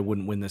 Obviously, they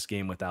wouldn't win this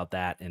game without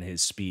that and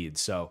his speed.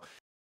 So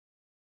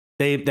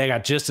they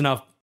got just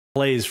enough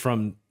plays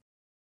from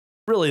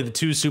really the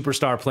two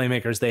superstar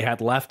playmakers they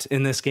had left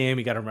in this game.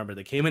 You got to remember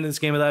they came into this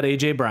game without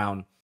A.J.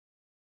 Brown.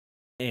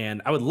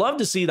 And I would love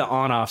to see the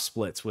on-off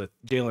splits with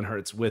Jalen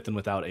Hurts with and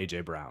without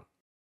A.J. Brown.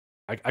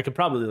 I could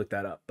probably look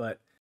that up. But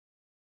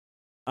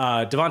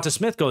Devonta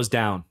Smith goes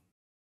down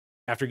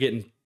after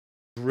getting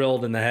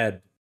drilled in the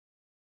head.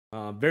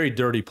 Very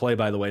dirty play,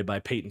 by the way, by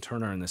Peyton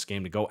Turner in this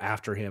game to go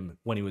after him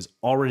when he was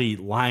already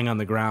lying on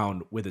the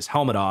ground with his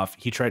helmet off.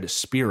 He tried to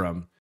spear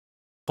him.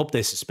 Hope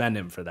they suspend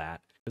him for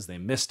that because they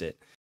missed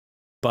it.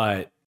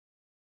 But,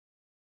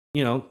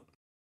 you know,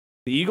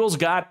 the Eagles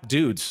got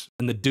dudes,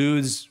 and the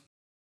dudes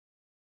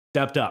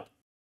stepped up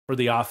for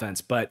the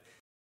offense. But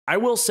I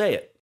will say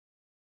it.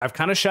 I've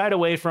kind of shied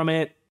away from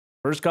it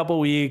first couple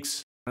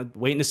weeks. I'm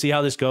waiting to see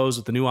how this goes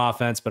with the new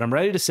offense, but I'm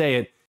ready to say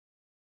it.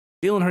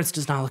 Jalen Hurts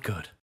does not look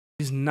good.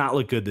 He's not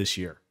looked good this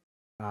year.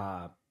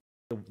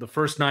 The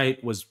first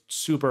night was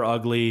super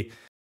ugly. He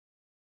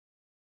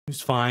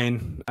was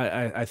fine,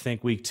 I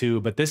think, week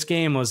 2. But this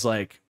game was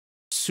like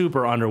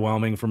super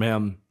underwhelming from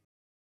him.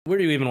 Where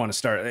do you even want to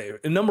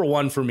start? Number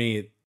one for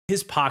me,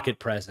 his pocket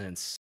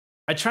presence.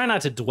 I try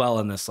not to dwell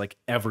on this like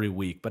every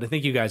week, but I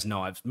think you guys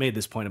know I've made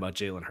this point about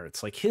Jalen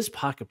Hurts. Like his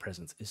pocket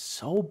presence is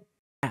so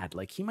bad.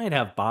 Like he might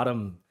have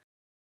bottom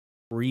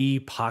 3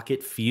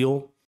 pocket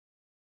feel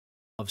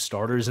of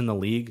starters in the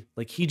league.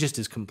 Like he just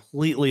is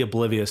completely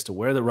oblivious to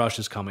where the rush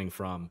is coming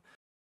from.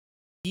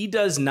 He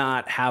does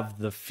not have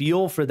the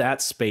feel for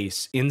that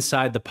space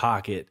inside the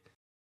pocket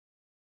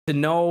to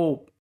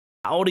know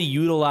how to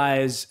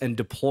utilize and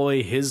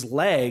deploy his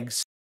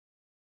legs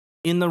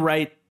in the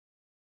right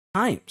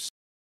times.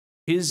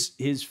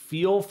 His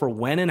feel for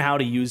when and how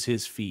to use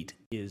his feet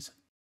is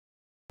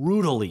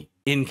brutally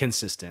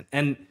inconsistent.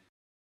 And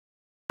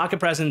pocket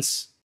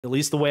presence, at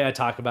least the way I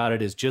talk about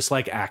it, is just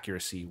like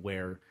accuracy,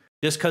 where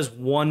just because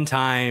one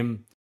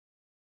time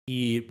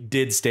he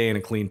did stay in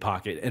a clean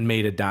pocket and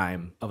made a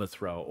dime of a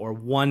throw, or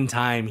one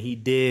time he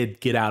did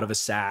get out of a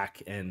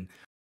sack and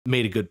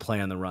made a good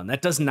play on the run,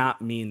 that does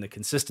not mean the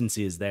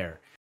consistency is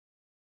there.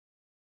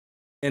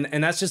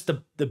 And that's just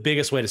the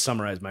biggest way to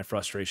summarize my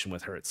frustration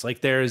with Hurts.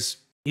 Like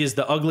he is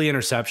the ugly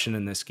interception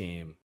in this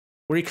game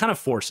where he kind of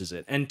forces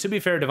it. And to be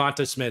fair,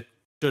 Devonta Smith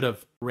should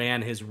have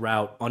ran his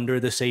route under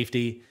the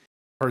safety.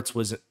 Hurts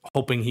was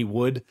hoping he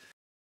would,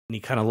 and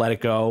he kind of let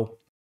it go.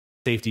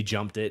 Safety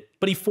jumped it,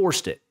 but he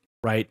forced it,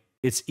 right?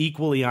 It's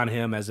equally on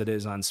him as it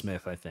is on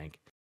Smith, I think,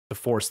 to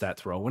force that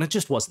throw when it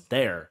just wasn't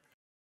there.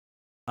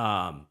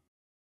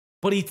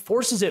 But he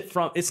forces it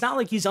from, it's not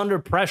like he's under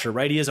pressure,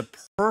 right? He has a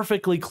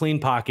perfectly clean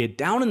pocket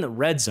down in the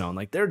red zone.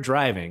 Like they're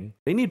driving.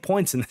 They need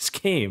points in this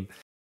game.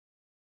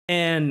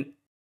 And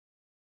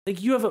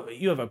like you have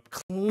a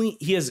clean,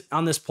 he has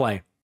on this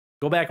play,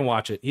 go back and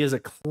watch it. He has a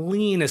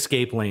clean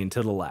escape lane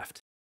to the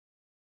left.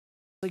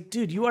 Like,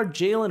 dude, you are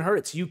Jalen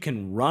Hurts. You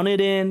can run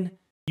it in.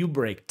 You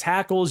break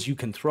tackles. You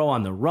can throw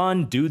on the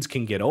run. Dudes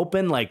can get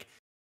open. Like,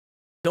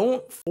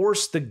 don't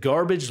force the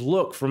garbage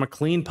look from a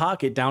clean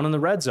pocket down in the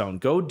red zone.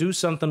 Go do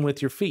something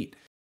with your feet.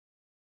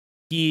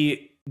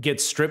 He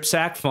gets strip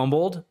sack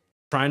fumbled,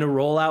 trying to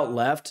roll out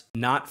left,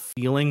 not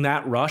feeling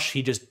that rush.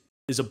 He just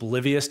is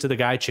oblivious to the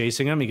guy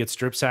chasing him. He gets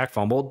strip sack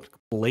fumbled.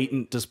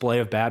 Blatant display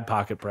of bad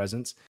pocket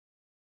presence.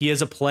 He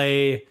has a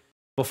play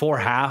before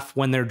half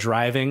when they're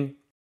driving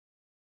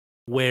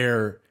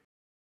where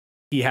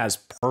he has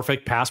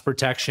perfect pass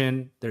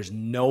protection. There's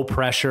no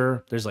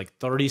pressure. There's like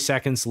 30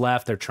 seconds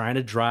left. They're trying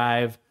to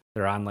drive.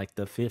 They're on like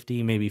the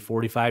 50, maybe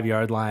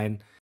 45-yard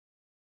line.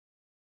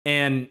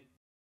 And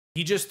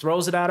he just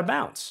throws it out of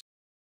bounds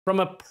from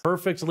a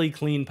perfectly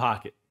clean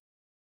pocket.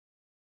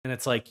 And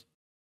it's like,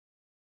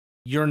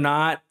 you're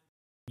not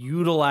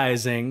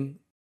utilizing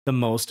the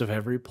most of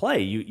every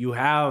play. You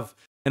have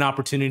an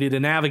opportunity to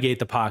navigate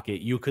the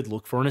pocket. You could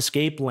look for an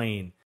escape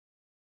lane,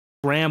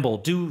 scramble,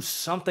 do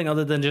something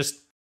other than just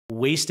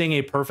wasting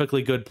a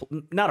perfectly good,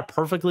 not a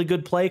perfectly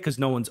good play because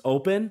no one's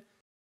open,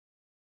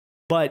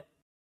 but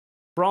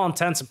for all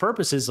intents and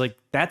purposes, like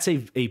that's a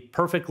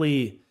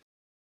perfectly,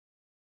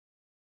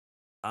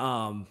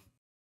 how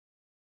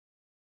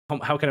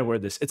can I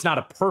word this? It's not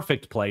a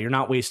perfect play. You're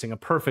not wasting a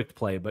perfect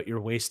play, but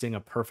you're wasting a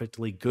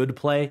perfectly good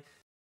play.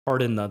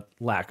 Pardon the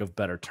lack of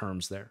better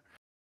terms there.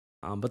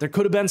 But there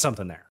could have been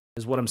something there,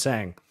 is what I'm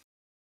saying.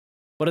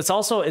 But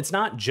it's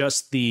not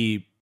just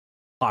the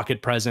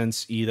pocket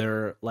presence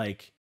either.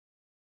 Like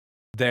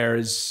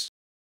there's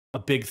a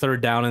big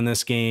third down in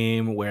this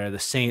game where the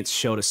Saints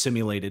showed a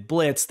simulated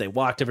blitz. They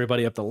walked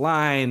everybody up the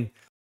line,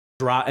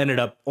 ended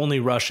up only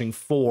rushing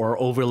 4,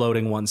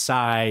 overloading one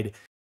side,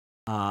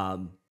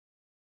 and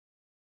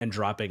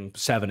dropping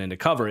 7 into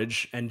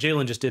coverage. And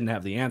Jalen just didn't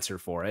have the answer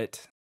for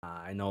it.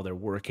 I know they're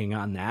working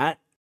on that,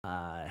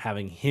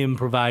 having him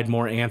provide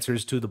more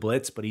answers to the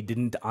blitz, but he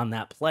didn't on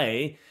that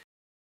play.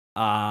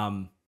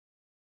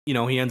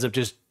 He ends up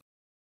just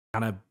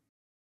kind of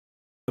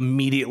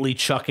immediately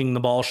chucking the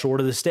ball short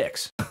of the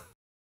sticks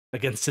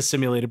against a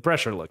simulated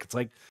pressure look. It's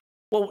like,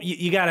 well,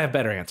 you got to have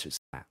better answers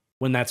than that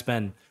when that's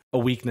been a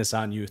weakness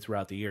on you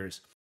throughout the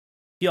years.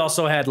 He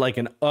also had like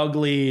an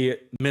ugly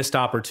missed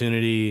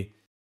opportunity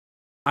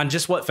on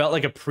just what felt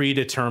like a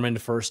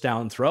predetermined first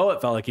down throw.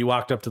 It felt like he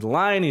walked up to the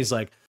line. He's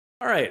like,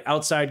 all right,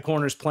 outside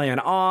corner's playing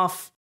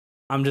off.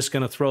 I'm just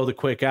going to throw the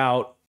quick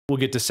out. We'll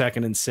get to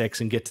 2nd and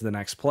 6 and get to the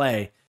next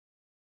play.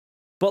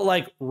 But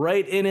like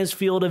right in his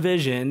field of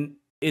vision,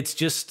 it's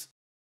just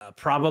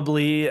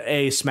probably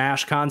a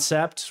smash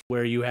concept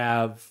where you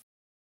have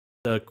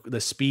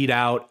the speed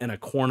out and a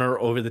corner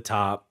over the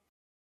top.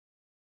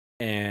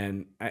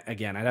 And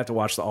again, I'd have to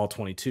watch the all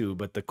 22,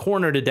 but the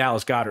corner to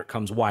Dallas Goedert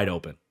comes wide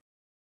open.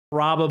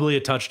 Probably a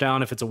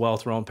touchdown if it's a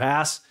well-thrown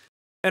pass.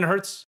 And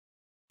Hurts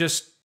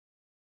just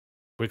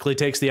quickly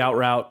takes the out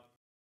route,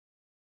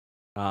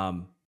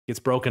 gets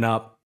broken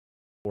up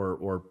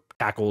or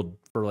tackled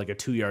for like a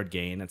 2-yard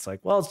gain. It's like,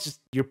 well, it's just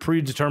you're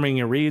predetermining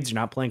your reads. You're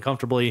not playing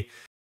comfortably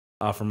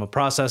from a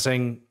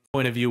processing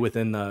point of view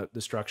within the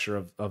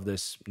structure of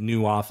this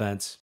new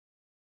offense.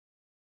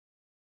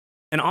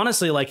 And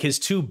honestly, like his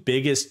 2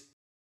 biggest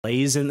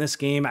plays in this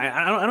game,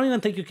 I don't even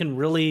think you can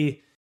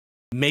really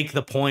make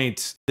the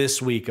point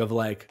this week of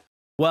like,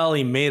 well,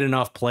 he made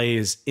enough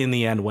plays in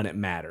the end when it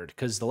mattered.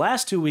 Because the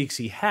last 2 weeks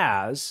he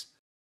has,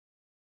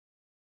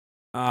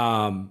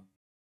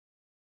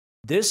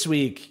 this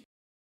week,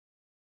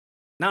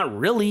 not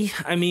really.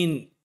 I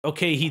mean,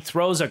 okay, he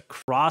throws a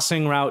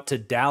crossing route to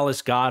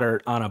Dallas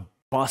Goedert on a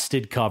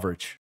busted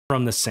coverage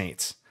from the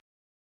Saints.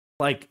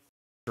 Like,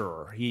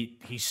 sure,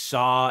 he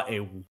saw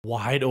a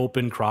wide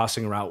open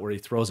crossing route where he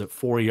throws it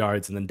 4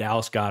 yards and then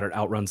Dallas Goedert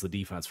outruns the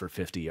defense for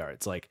 50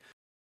 yards. Like,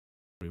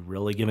 are we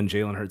really giving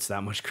Jalen Hurts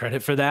that much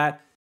credit for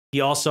that?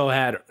 He also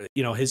had,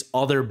 his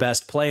other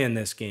best play in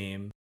this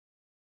game,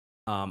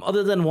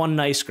 other than one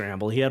nice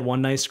scramble. He had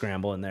one nice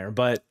scramble in there,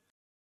 but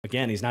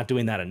again, he's not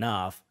doing that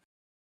enough.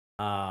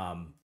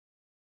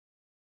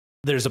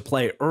 There's a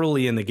play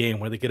early in the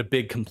game where they get a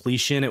big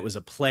completion. It was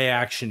a play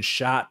action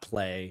shot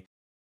play,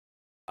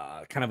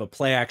 kind of a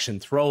play action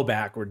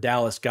throwback where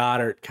Dallas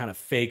Goedert kind of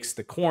fakes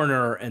the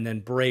corner and then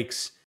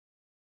breaks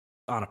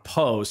on a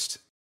post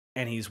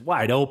and he's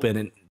wide open.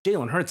 And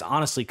Jalen Hurts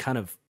honestly kind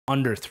of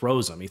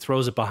underthrows him. He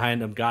throws it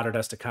behind him. Goddard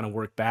has to kind of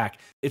work back.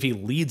 If he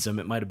leads him,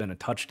 it might have been a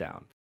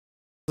touchdown.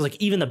 Like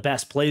even the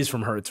best plays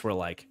from Hurts were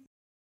like,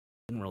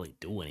 didn't really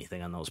do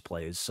anything on those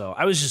plays. So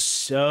I was just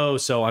so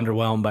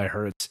underwhelmed by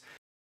Hurts.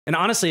 And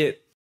honestly,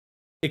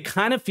 it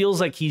kind of feels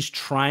like he's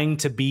trying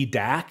to be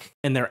Dak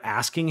and they're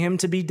asking him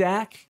to be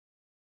Dak.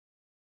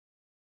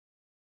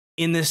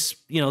 In this,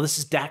 this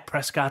is Dak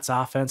Prescott's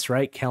offense,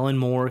 right? Kellen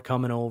Moore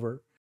coming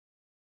over.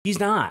 He's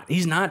not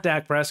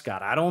Dak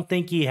Prescott. I don't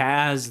think he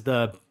has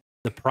the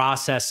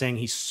processing.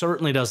 He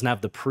certainly doesn't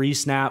have the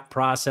pre-snap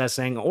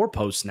processing or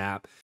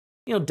post-snap.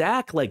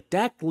 Dak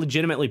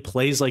legitimately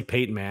plays like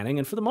Peyton Manning,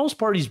 and for the most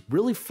part, he's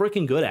really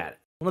freaking good at it.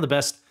 One of the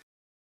best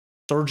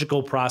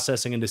surgical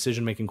processing and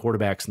decision-making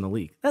quarterbacks in the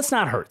league. That's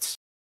not Hurts.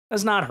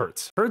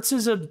 Hurts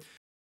is in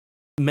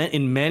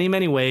many,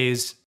 many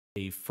ways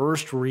a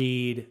first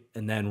read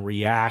and then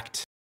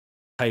react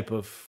type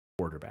of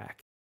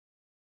quarterback.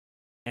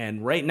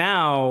 And right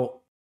now,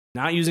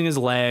 not using his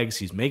legs,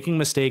 he's making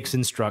mistakes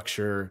in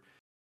structure.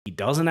 He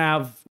doesn't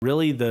have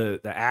really the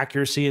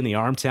accuracy and the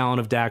arm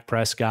talent of Dak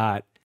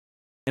Prescott.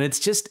 And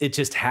it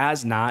just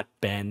has not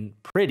been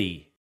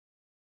pretty.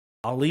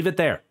 I'll leave it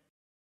there.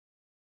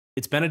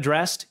 It's been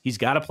addressed. He's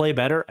got to play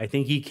better. I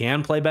think he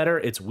can play better.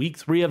 It's week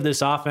 3 of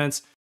this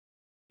offense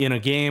in a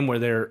game where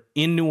they're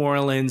in New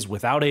Orleans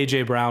without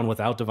A.J. Brown,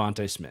 without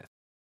Devontae Smith.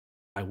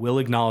 I will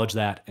acknowledge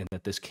that and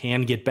that this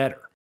can get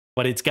better,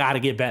 but it's got to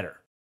get better.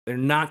 They're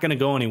not going to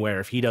go anywhere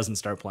if he doesn't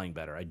start playing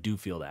better. I do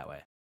feel that way.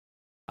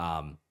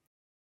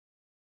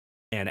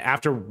 And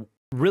after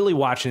really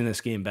watching this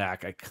game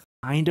back, I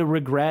kind of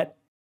regret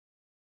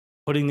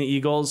putting the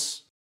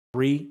Eagles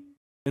 3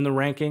 in the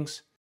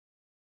rankings.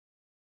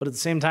 But at the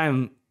same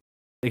time,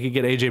 they could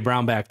get A.J.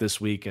 Brown back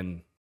this week,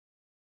 and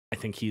I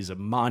think he's a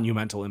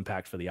monumental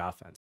impact for the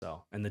offense.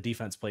 And the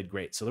defense played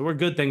great. So there were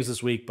good things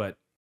this week, but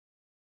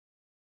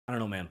I don't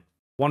know, man.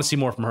 Want to see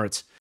more from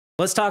Hurts.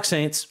 Let's talk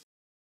Saints.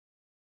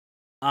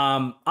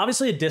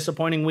 Obviously a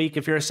disappointing week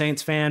if you're a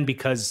Saints fan,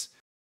 because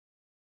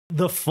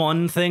the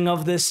fun thing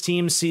of this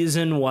team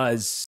season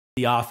was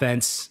the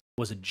offense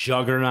was a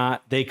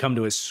juggernaut. They come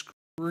to a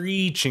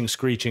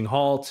screeching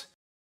halt.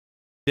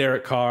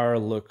 Derek Carr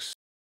looks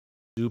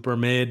super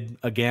mid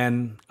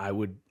again. I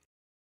would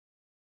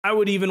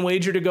even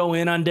wager to go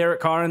in on Derek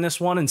Carr in this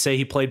one and say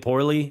he played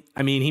poorly.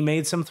 I mean, he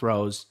made some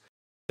throws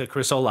to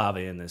Chris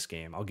Olave in this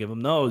game. I'll give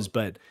him those,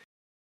 but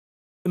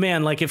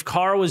man, like if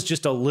Carr was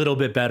just a little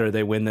bit better,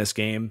 they win this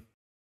game.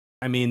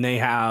 I mean,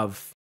 I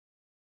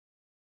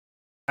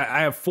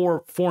have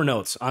four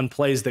notes on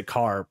plays that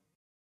Carr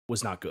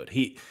was not good.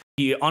 He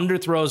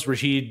underthrows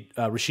Rashid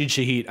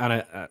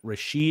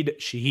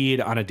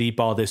Shaheed on a deep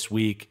ball this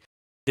week.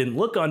 Didn't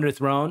look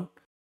underthrown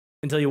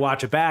until you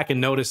watch it back and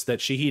notice that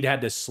Shaheed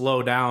had to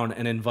slow down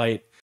and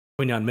invite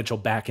Quinyon Mitchell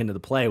back into the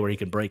play where he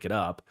can break it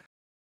up.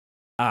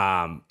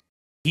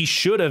 He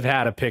should have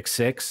had a pick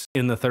 6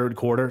 in the third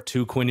quarter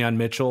to Quinyon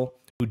Mitchell,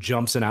 who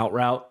jumps an out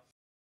route.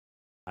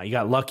 You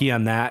got lucky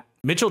on that.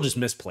 Mitchell just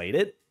misplayed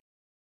it.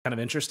 Kind of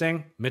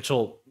interesting.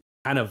 Mitchell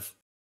kind of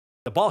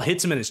the ball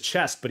hits him in his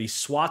chest, but he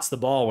swats the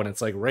ball when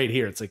it's like right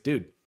here. It's like,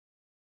 dude,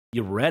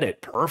 you read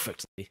it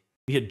perfectly.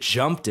 You had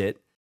jumped it.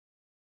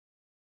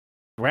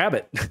 Grab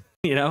it,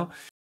 you know?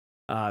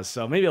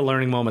 So maybe a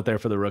learning moment there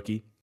for the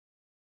rookie.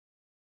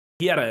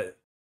 He had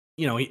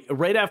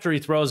right after he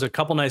throws a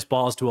couple nice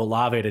balls to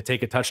Olave to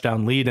take a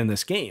touchdown lead in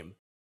this game,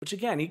 which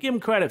again, you give him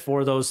credit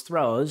for those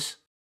throws,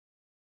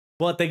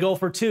 but they go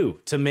for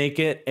 2 to make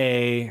it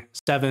a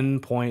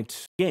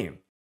 7-point game.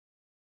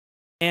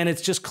 And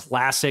it's just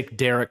classic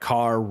Derek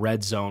Carr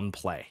red zone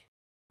play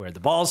where the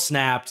ball's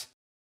snapped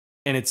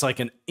and it's like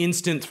an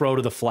instant throw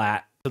to the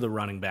flat to the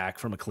running back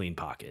from a clean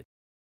pocket.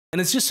 And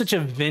it's just such a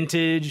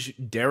vintage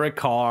Derek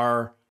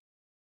Carr.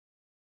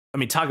 I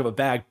mean, talk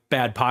about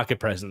bad pocket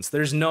presence.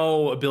 There's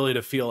no ability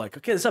to feel like,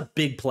 okay, this is a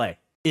big play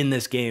in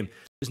this game.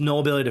 There's no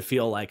ability to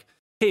feel like,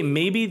 hey,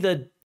 maybe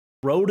the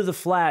throw to the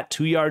flat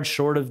 2 yards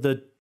short of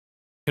the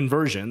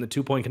conversion, the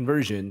 2-point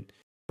conversion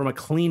from a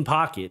clean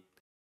pocket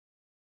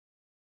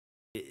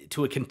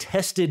to a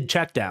contested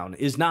check down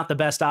is not the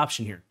best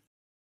option here.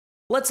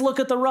 Let's look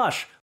at the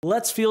rush.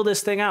 Let's feel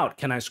this thing out.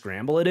 Can I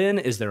scramble it in?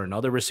 Is there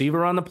another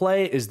receiver on the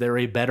play? Is there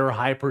a better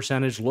high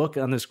percentage look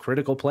on this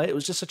critical play? It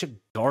was just such a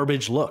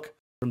garbage look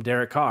from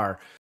Derek Carr.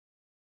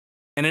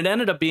 And it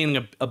ended up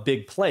being a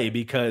big play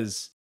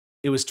because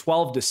it was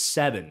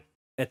 12-7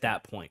 at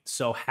that point.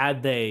 So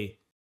had they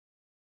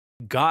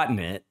gotten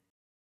it,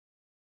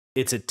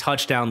 it's a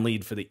touchdown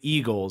lead for the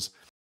Eagles,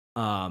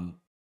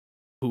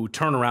 who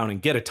turn around and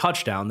get a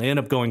touchdown. They end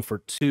up going for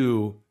 2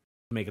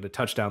 to make it a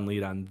touchdown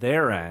lead on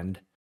their end,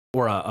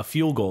 or a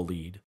field goal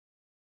lead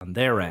on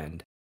their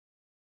end.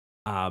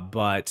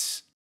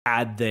 But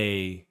had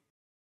they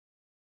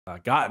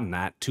gotten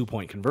that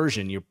 2-point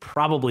conversion, you're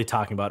probably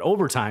talking about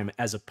overtime,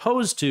 as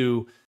opposed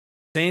to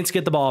Saints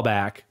get the ball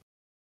back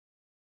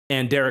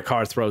and Derek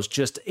Carr throws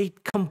just a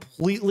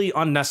completely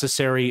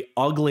unnecessary,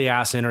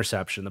 ugly-ass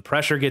interception. The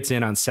pressure gets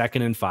in on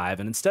 2nd and 5,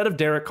 and instead of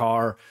Derek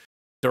Carr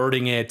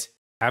dirting it,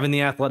 having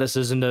the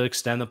athleticism to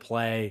extend the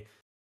play,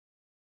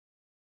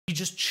 he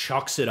just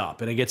chucks it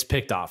up and it gets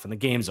picked off and the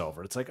game's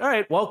over. It's like, all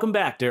right, welcome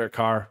back, Derek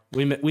Carr.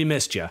 We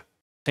missed you.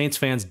 Saints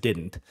fans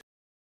didn't.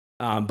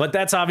 But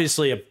that's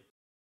obviously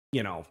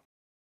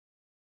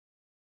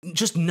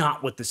just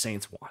not what the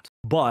Saints want.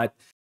 But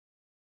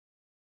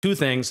 2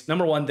 things.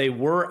 Number 1, they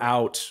were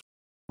out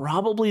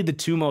probably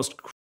two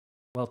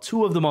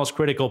of the most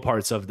critical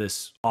parts of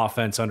this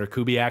offense under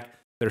Kubiak.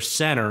 Their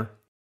center,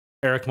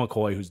 Eric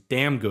McCoy, who's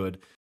damn good,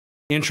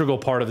 integral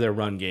part of their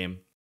run game.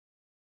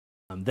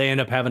 They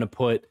end up having to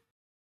put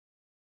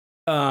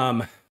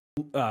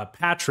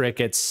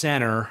Patrick at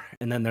center,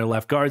 and then their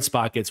left guard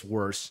spot gets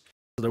worse.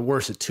 So they're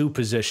worse at 2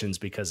 positions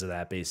because of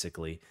that,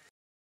 basically.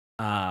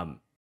 And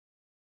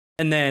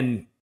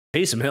then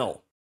Taysom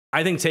Hill.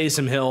 I think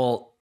Taysom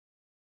Hill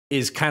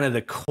is kind of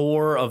the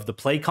core of the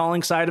play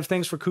calling side of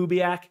things for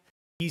Kubiak.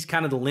 He's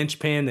kind of the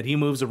linchpin that he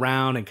moves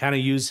around and kind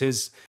of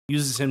uses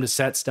him to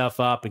set stuff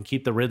up and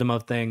keep the rhythm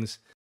of things.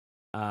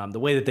 The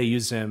way that they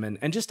use him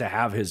and just to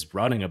have his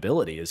running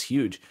ability is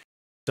huge.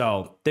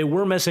 So they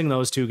were missing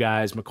those 2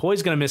 guys.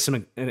 McCoy's going to miss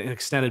him an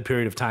extended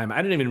period of time. I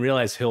didn't even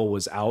realize Hill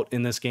was out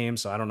in this game,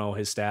 so I don't know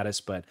his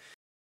status, but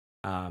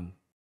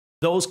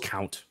those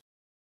count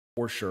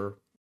for sure.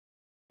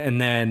 And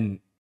then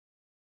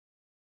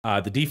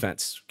the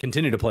defense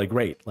continued to play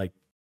great. Like,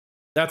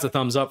 that's a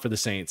thumbs up for the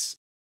Saints.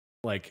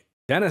 Like,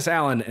 Dennis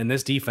Allen and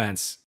this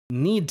defense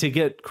need to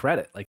get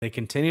credit. Like, they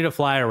continue to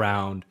fly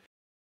around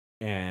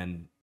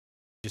and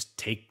just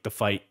take the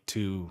fight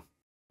to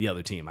the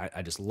other team.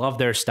 I just love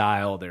their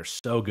style. They're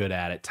so good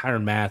at it.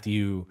 Tyrann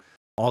Mathieu,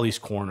 all these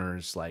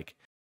corners, like,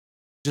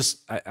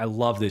 just I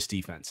love this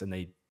defense, and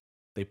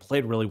they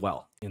played really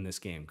well in this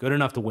game. Good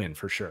enough to win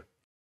for sure.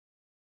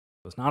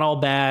 It's not all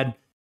bad,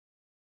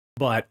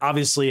 but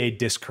obviously a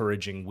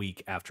discouraging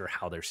week after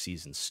how their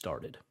season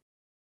started.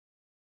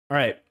 All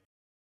right.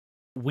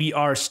 We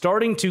are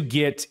starting to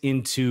get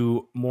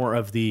into more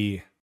of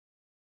the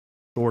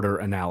shorter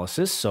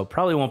analysis, so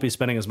probably won't be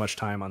spending as much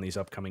time on these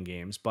upcoming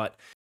games, but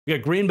we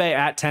got Green Bay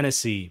at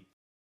Tennessee.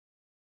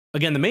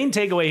 Again, the main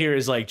takeaway here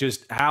is like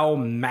just how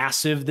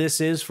massive this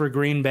is for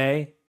Green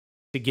Bay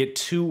to get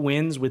 2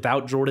 wins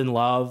without Jordan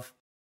Love.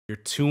 You're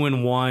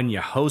 2-1.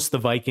 You host the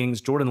Vikings.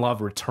 Jordan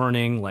Love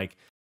returning. Like,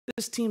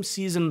 this team's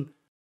season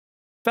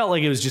felt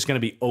like it was just going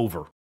to be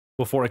over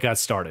before it got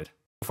started,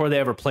 before they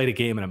ever played a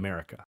game in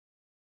America.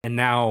 And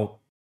now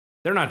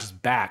they're not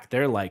just back.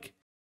 They're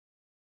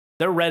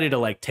ready to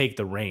like take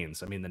the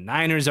reins. I mean, the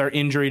Niners are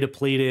injury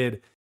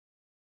depleted.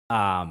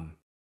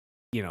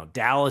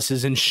 Dallas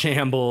is in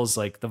shambles.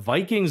 Like, the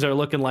Vikings are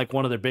looking like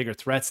one of their bigger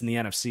threats in the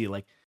NFC.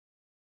 Like,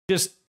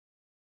 just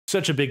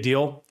such a big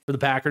deal for the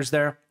Packers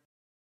there.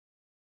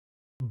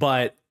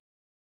 But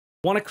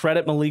want to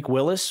credit Malik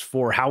Willis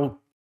for how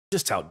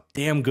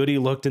damn good he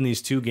looked in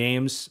these 2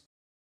 games.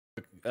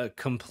 A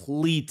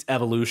complete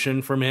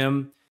evolution from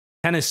him.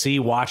 Tennessee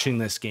watching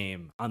this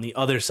game on the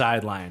other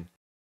sideline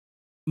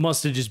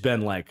must have just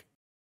been like,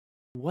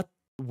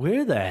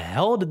 where the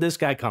hell did this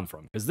guy come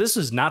from? Because this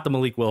is not the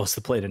Malik Willis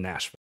that played in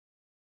Nashville.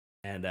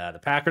 And the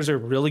Packers are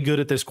really good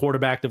at this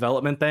quarterback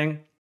development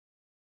thing.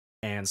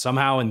 And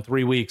somehow in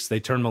 3 weeks,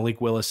 they turn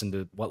Malik Willis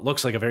into what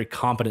looks like a very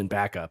competent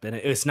backup. And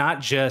it's not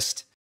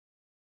just,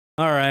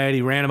 all right,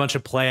 he ran a bunch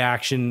of play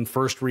action,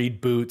 first read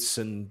boots,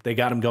 and they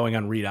got him going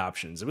on read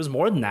options. It was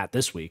more than that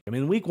this week. I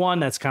mean, week 1,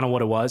 that's kind of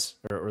what it was,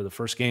 or the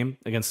first game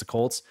against the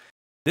Colts.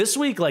 This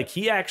week, like,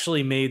 he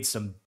actually made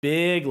some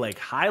big, like,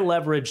 high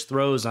leverage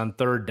throws on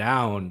third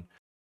down.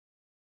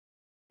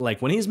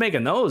 Like, when he's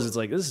making those, it's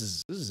like, this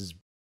is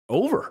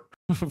over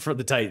for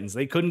the Titans.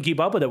 They couldn't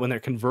keep up with it when they're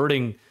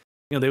converting.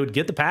 You know, they would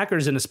get the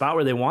Packers in a spot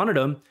where they wanted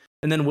them,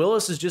 and then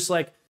Willis is just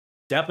like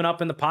stepping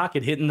up in the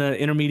pocket, hitting the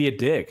intermediate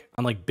dig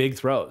on like big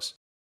throws.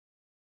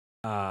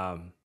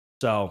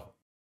 So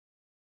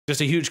just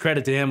a huge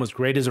credit to him. Was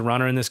great as a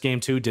runner in this game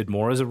too. Did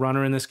more as a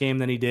runner in this game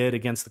than he did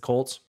against the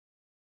Colts.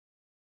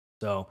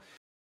 So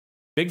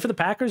big for the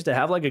Packers to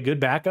have like a good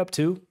backup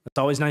too. It's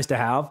always nice to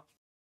have.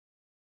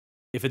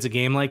 If it's a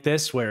game like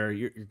this where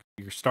your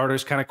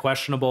starter's kind of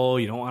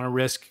questionable, you don't want to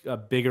risk a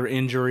bigger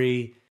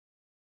injury.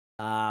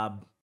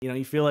 You know,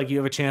 you feel like you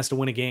have a chance to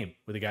win a game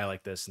with a guy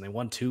like this, and they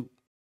won 2.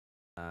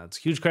 It's a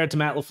huge credit to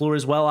Matt LaFleur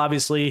as well.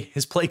 Obviously,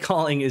 his play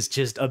calling is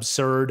just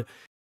absurd.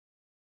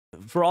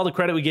 For all the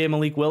credit we gave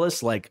Malik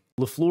Willis, like,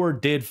 LaFleur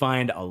did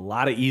find a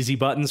lot of easy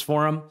buttons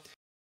for him.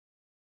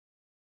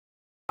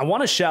 I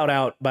want to shout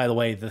out, by the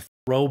way, the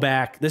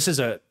throwback. This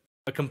is a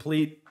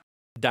complete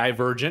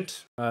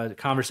divergent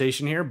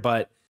conversation here,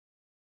 but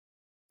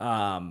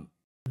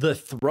the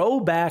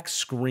throwback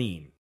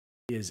screen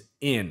is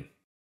in.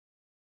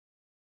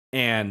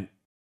 And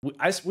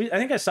I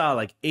think I saw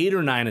like 8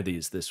 or 9 of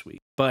these this week,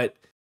 but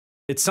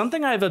it's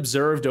something I've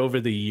observed over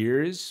the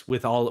years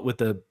with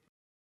the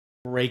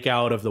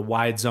breakout of the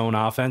wide zone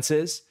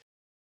offenses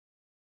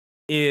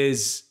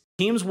is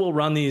teams will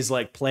run these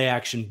like play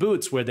action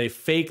boots where they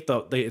fake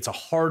it's a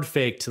hard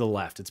fake to the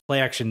left. It's play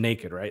action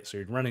naked, right? So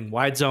you're running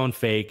wide zone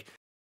fake.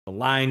 The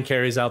line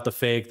carries out the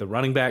fake. The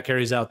running back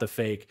carries out the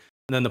fake.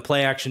 And then the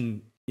play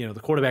action, you know, the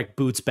quarterback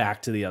boots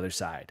back to the other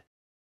side.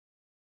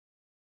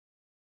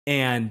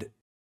 And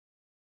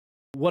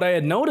what I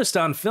had noticed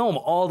on film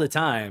all the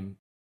time,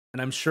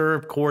 and I'm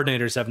sure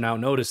coordinators have now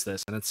noticed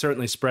this, and it's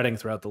certainly spreading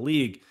throughout the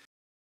league,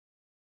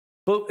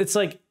 but it's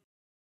like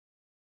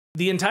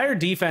the entire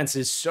defense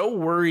is so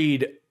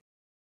worried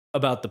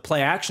about the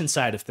play action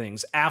side of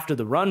things after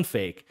the run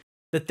fake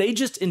that they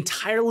just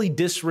entirely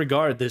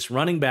disregard this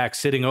running back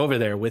sitting over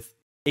there with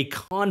a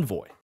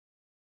convoy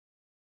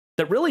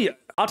that really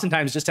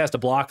oftentimes just has to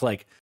block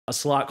like a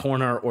slot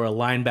corner or a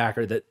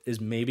linebacker that is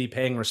maybe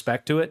paying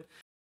respect to it.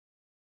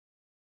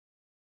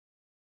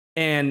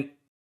 And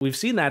we've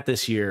seen that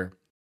this year,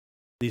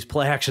 these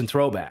play action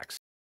throwbacks.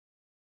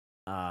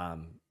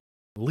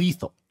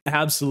 Lethal,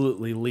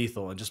 absolutely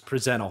lethal, and just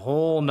present a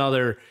whole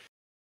nother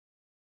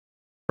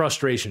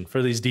frustration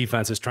for these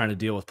defenses trying to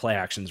deal with play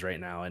actions right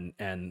now.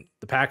 And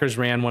the Packers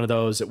ran one of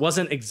those. It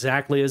wasn't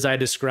exactly as I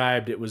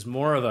described. It was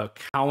more of a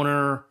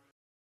counter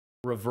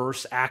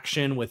reverse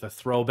action with a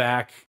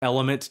throwback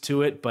element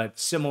to it, but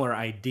similar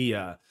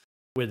idea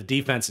where the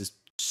defense is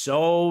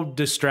so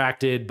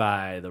distracted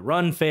by the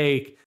run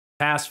fake,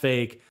 pass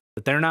fake,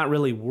 that they're not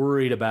really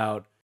worried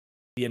about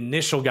the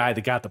initial guy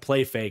that got the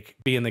play fake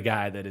being the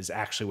guy that is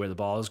actually where the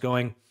ball is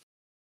going.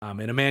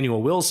 And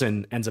Emmanuel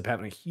Wilson ends up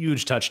having a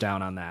huge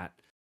touchdown on that.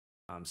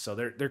 So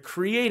they're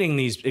creating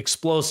these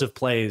explosive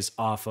plays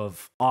off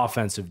of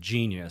offensive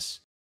genius.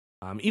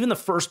 Even the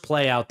first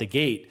play out the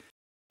gate,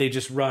 they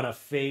just run a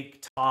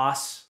fake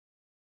toss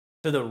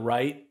to the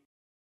right,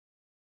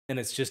 and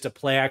it's just a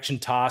play action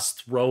toss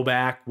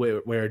throwback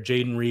where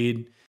Jaden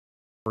Reed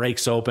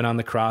breaks open on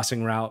the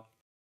crossing route.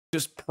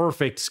 Just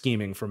perfect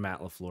scheming from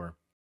Matt LaFleur.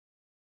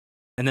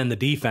 And then the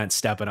defense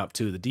stepping up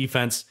too. The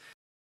defense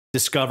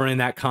discovering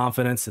that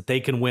confidence that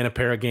they can win a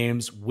pair of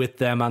games with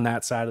them on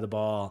that side of the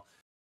ball.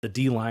 The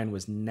D-line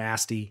was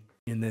nasty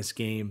in this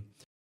game.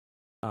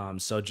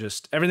 So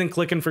just everything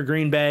clicking for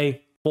Green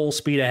Bay. Full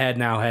speed ahead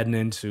now heading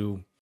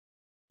into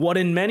what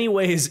in many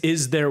ways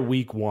is their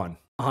week 1,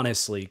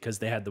 honestly, because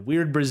they had the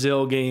weird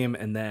Brazil game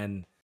and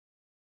then,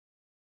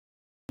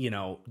 you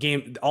know,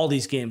 all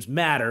these games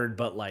mattered,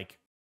 but like,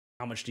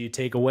 how much do you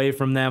take away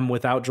from them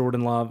without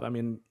Jordan Love? I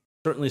mean,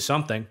 certainly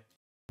something.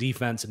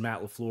 Defense and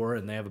Matt LaFleur,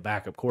 and they have a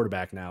backup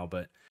quarterback now,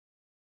 but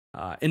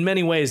in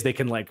many ways they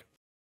can like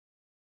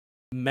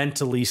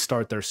mentally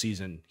start their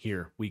season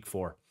here, week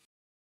 4.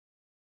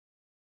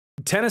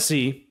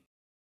 Tennessee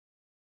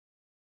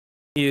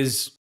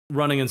is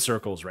running in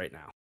circles right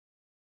now.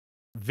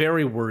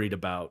 Very worried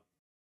about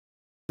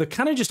the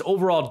kind of just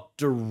overall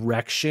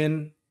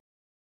direction.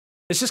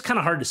 It's just kind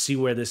of hard to see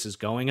where this is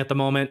going at the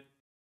moment.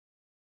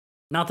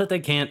 Not that they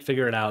can't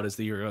figure it out as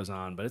the year goes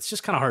on, but it's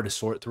just kind of hard to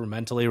sort through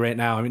mentally right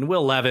now. I mean,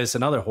 Will Levis,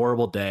 another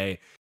horrible day.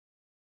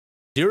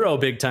 0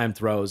 big-time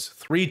throws,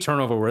 3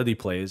 turnover-worthy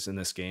plays in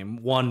this game.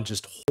 1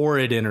 just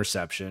horrid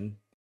interception.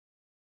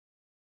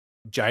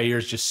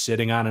 Jair's just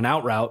sitting on an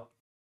out route.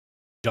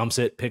 Jumps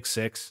it, pick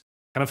 6.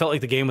 Kind of felt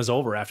like the game was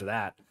over after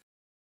that.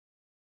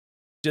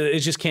 It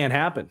just can't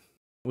happen,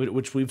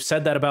 which we've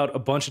said that about a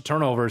bunch of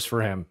turnovers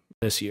for him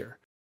this year.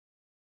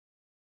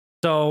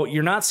 So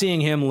you're not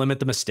seeing him limit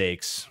the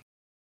mistakes,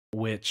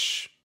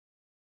 which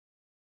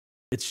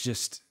it's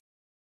just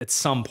at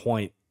some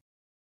point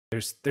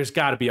there's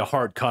got to be a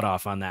hard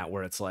cutoff on that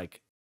where it's like,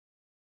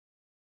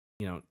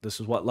 this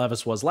is what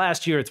Levis was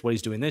last year. It's what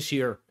he's doing this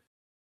year.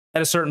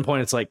 At a certain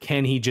point, it's like,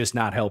 can he just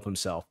not help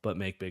himself but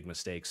make big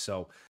mistakes?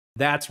 So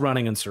that's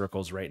running in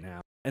circles right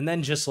now. And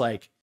then just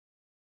like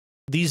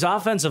these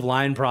offensive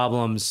line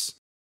problems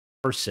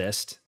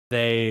persist.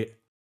 They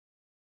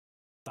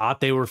thought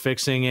they were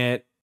fixing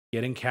it,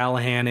 getting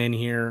Callahan in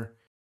here.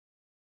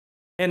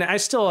 And I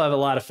still have a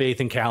lot of faith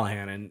in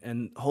Callahan,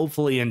 and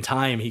hopefully in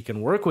time he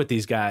can work with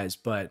these guys.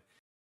 But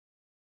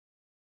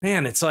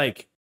man, it's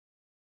like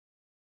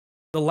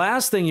the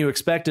last thing you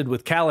expected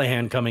with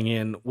Callahan coming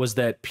in was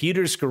that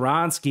Peter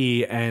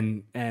Skoronski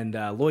and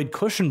Lloyd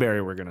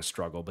Cushenberry were going to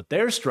struggle, but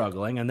they're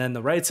struggling. And then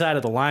the right side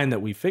of the line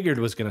that we figured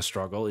was going to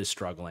struggle is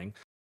struggling.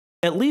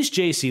 At least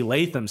J.C.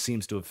 Latham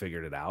seems to have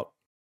figured it out.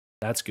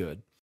 That's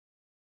good.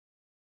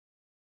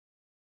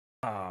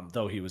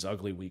 Though he was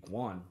ugly week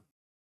 1.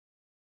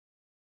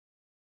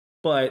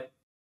 But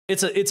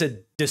it's a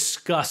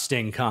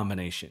disgusting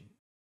combination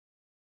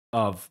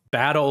of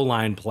bad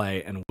O-line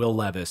play and Will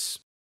Levis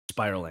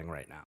spiraling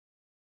right now.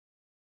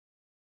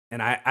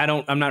 And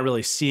I'm not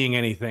really seeing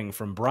anything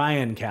from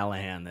Brian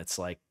Callahan that's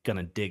like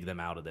gonna dig them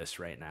out of this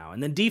right now.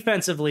 And then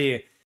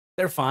defensively,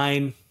 they're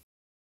fine.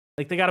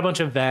 Like they got a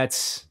bunch of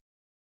vets.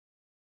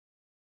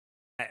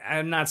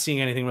 I'm not seeing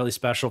anything really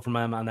special from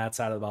them on that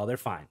side of the ball. They're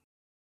fine.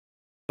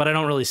 But I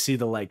don't really see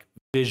the like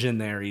vision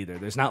there either.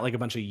 There's not like a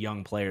bunch of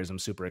young players I'm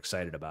super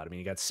excited about. I mean,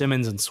 you got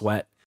Simmons and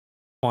Sweat,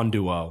 fun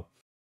duo.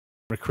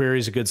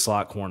 McCreary's a good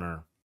slot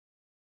corner.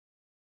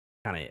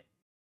 Kind of it.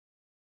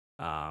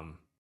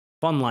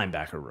 Fun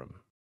linebacker room.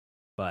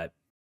 But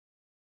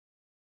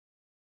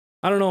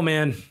I don't know,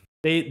 man.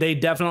 They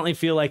definitely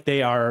feel like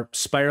they are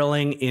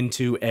spiraling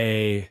into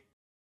a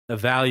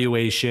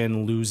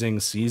evaluation losing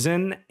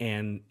season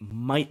and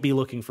might be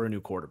looking for a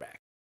new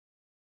quarterback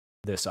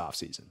this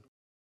offseason.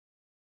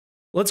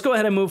 Let's go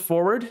ahead and move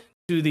forward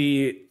to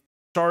the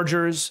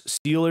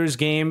Chargers-Steelers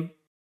game.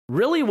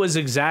 Really was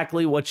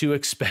exactly what you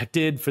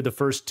expected for the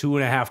first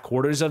 2.5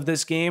 quarters of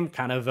this game.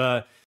 Kind of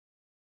a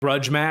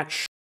grudge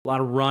match. A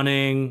lot of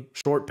running,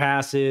 short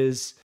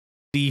passes,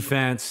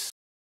 defense.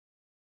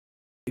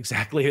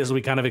 Exactly as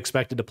we kind of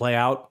expected to play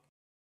out.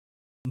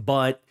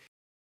 But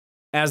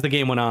as the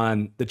game went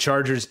on, the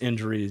Chargers'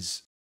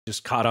 injuries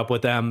just caught up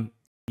with them.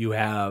 You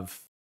have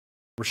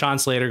Rashawn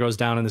Slater goes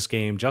down in this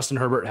game. Justin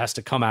Herbert has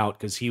to come out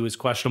because he was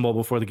questionable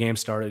before the game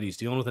started. He's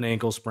dealing with an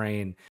ankle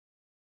sprain.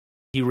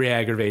 He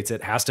re-aggravates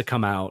it, has to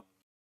come out.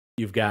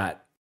 You've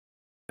got,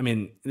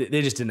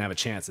 they just didn't have a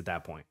chance at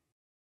that point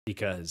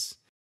because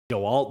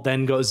Joe Alt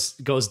then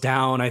goes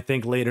down, I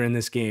think, later in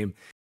this game.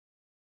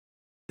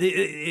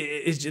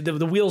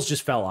 The wheels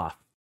just fell off.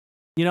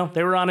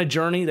 They were on a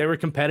journey. They were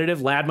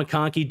competitive. Ladd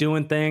McConkey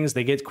doing things.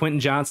 They get Quentin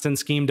Johnston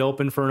schemed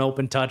open for an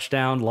open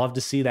touchdown. Love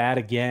to see that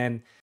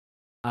again.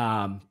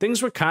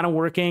 Things were kind of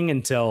working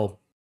until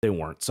they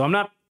weren't. So I'm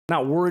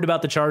not worried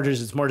about the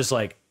Chargers. It's more just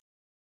like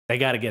they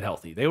got to get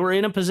healthy. They were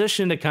in a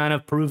position to kind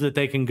of prove that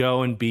they can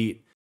go and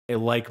beat a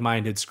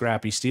like-minded,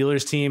 scrappy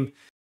Steelers team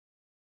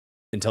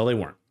until they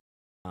weren't.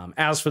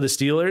 As for the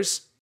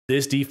Steelers,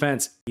 this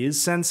defense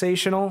is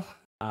sensational.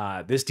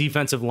 This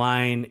defensive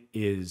line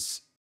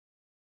is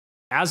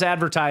as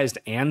advertised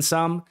and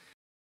some.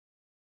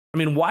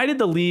 Why did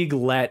the league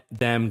let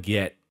them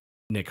get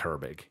Nick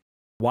Herbig?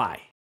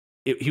 Why?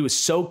 He was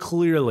so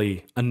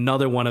clearly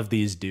another one of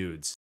these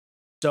dudes.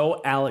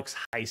 So Alex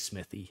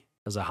Highsmithy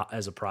as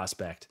a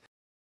prospect.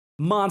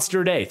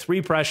 Monster day.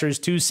 3 pressures,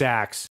 2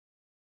 sacks.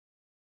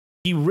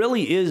 He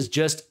really is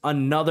just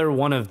another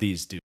one of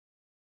these dudes.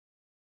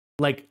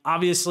 Like,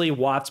 obviously,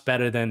 Watt's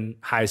better than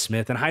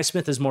Highsmith, and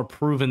Highsmith is more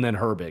proven than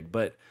Herbig.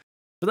 But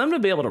for them to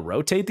be able to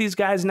rotate these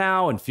guys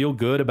now and feel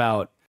good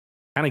about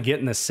kind of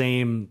getting the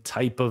same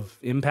type of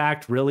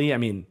impact, really,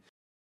 I'm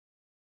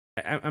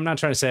not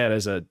trying to say it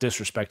as a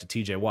disrespect to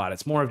TJ Watt.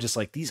 It's more of just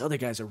like these other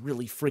guys are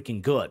really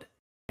freaking good.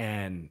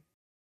 And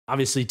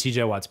obviously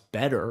TJ Watt's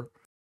better,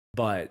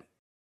 but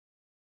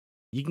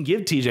you can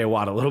give TJ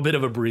Watt a little bit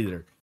of a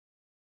breather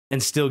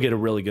and still get a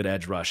really good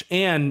edge rush.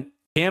 And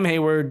Cam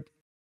Hayward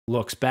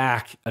looks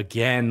back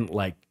again,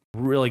 like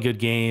really good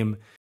game.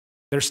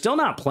 They're still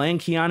not playing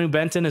Keanu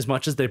Benton as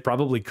much as they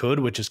probably could,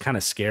 which is kind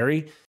of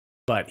scary,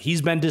 but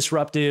he's been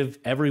disruptive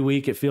every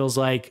week. It feels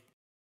like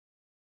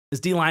his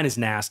D-line is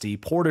nasty.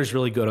 Porter's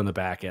really good on the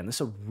back end. This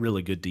is a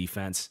really good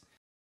defense.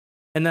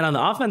 And then on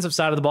the offensive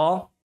side of the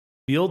ball,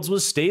 Fields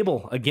was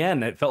stable.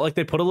 Again, it felt like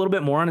they put a little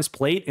bit more on his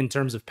plate in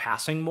terms of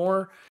passing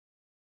more.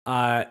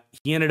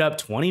 He ended up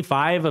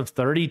 25 of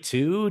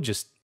 32,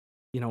 just,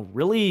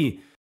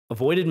 really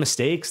avoided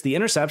mistakes. The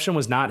interception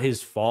was not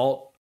his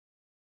fault.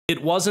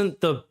 It wasn't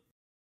the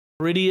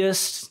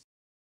prettiest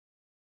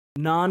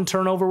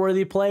non-turnover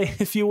worthy play,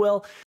 if you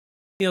will.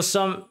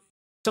 Some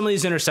of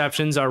these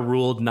interceptions are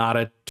ruled not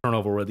a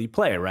turnover worthy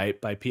play, right?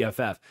 By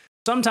PFF.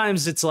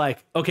 Sometimes it's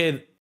like,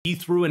 okay, he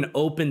threw an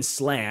open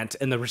slant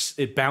and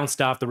it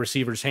bounced off the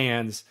receiver's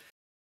hands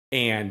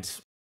and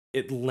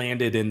it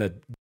landed in the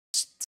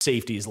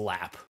safety's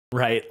lap,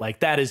 right? Like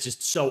that is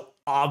just so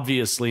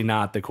obviously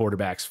not the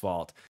quarterback's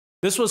fault.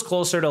 This was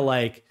closer to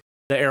like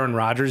the Aaron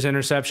Rodgers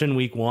interception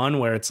week 1,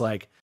 where it's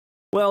like,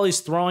 well, he's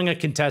throwing a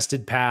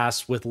contested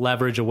pass with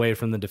leverage away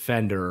from the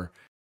defender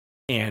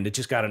and it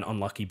just got an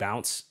unlucky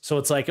bounce. So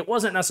it's like, it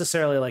wasn't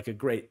necessarily like a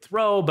great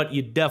throw, but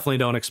you definitely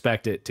don't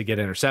expect it to get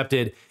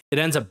intercepted. It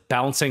ends up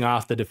bouncing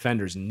off the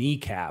defender's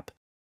kneecap,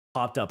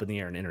 popped up in the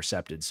air and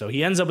intercepted. So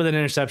he ends up with an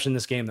interception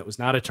this game that was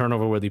not a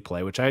turnover worthy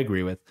play, which I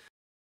agree with.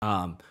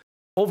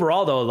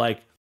 Overall though,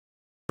 like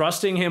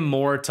trusting him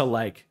more to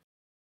like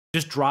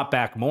just drop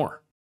back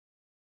more.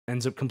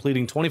 Ends up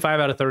completing 25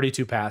 out of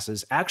 32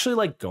 passes, actually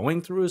like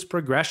going through his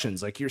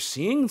progressions. Like you're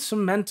seeing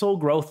some mental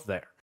growth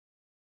there.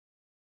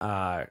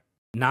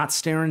 Not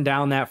staring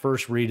down that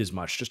first read as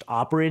much, just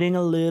operating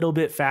a little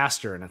bit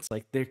faster. And it's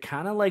like, they're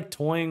kind of like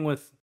toying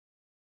with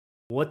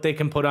what they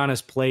can put on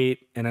his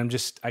plate. And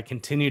I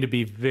continue to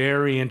be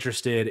very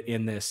interested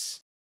in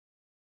this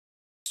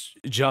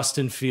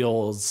Justin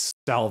Fields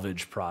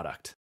salvage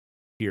product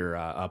here,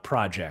 a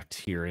project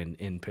here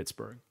in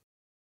Pittsburgh.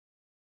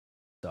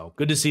 So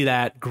good to see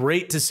that.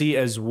 Great to see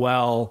as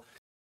well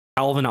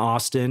Calvin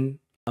Austin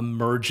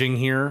emerging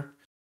here.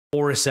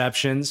 4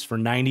 receptions for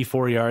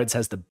 94 yards,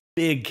 has the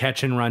big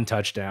catch and run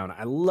touchdown.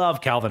 I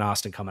love Calvin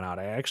Austin coming out.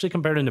 I actually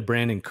compared him to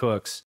Brandon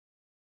Cooks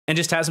and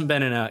just he hasn't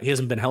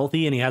been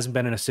healthy, and he hasn't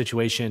been in a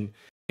situation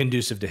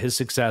conducive to his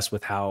success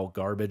with how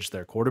garbage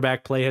their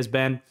quarterback play has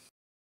been.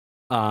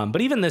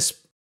 But even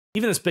this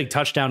big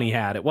touchdown he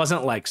had, it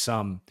wasn't like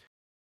some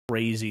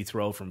crazy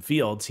throw from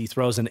Fields. He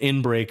throws an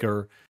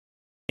in-breaker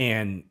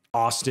and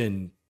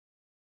Austin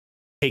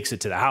takes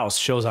it to the house,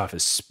 shows off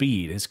his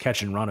speed, his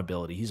catch and run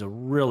ability. He's a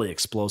really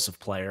explosive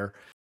player.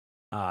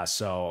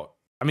 So,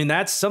 I mean,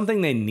 that's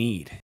something they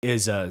need,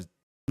 is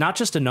not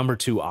just a number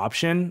 2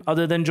 option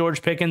other than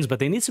George Pickens, but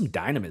they need some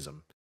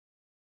dynamism.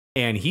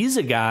 And he's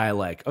a guy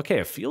like, okay,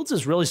 if Fields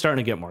is really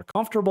starting to get more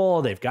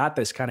comfortable, they've got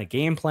this kind of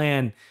game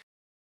plan.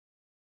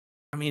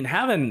 I mean,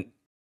 having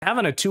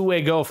a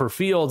two-way go for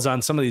Fields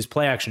on some of these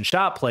play action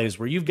shot plays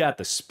where you've got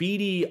the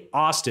speedy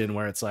Austin,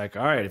 where it's like,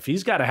 all right, if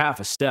he's got a half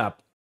a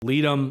step,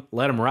 lead him,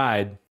 let him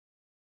ride,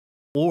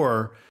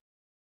 or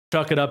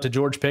chuck it up to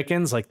George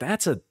Pickens. Like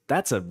that's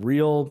a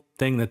real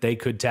thing that they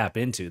could tap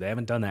into. They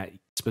haven't done that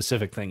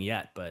specific thing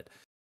yet, but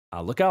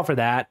look out for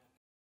that.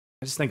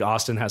 I just think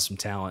Austin has some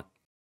talent.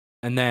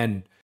 And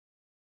then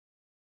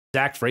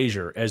Zach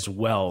Frazier as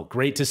well.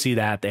 Great to see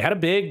that. They had a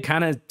big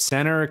kind of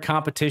center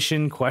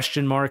competition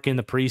question mark in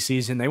the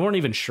preseason. They weren't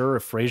even sure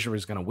if Frazier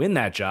was going to win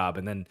that job.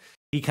 And then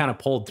he kind of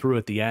pulled through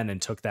at the end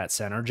and took that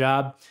center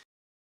job.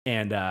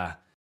 And,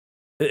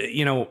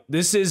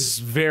 this is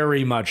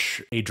very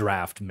much a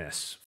draft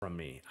miss from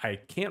me. I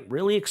can't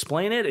really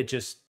explain it. It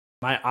just,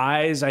 my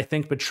eyes, I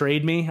think,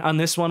 betrayed me on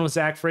this one with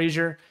Zach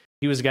Frazier.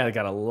 He was a guy that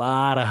got a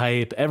lot of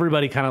hype.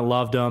 Everybody kind of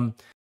loved him.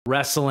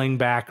 Wrestling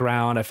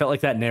background. I felt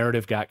like that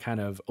narrative got kind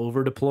of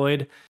over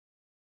deployed.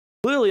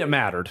 Clearly it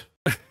mattered.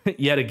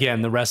 Yet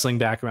again, the wrestling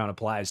background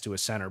applies to a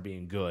center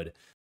being good.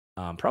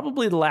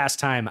 Probably the last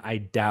time I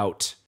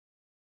doubt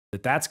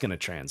that that's going to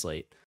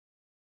translate.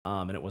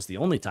 And it was the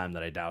only time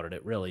that I doubted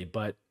it, really.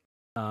 But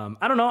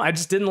I don't know. I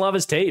just didn't love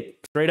his tape,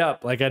 straight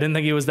up. Like, I didn't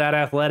think he was that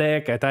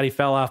athletic. I thought he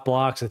fell off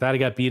blocks. I thought he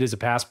got beat as a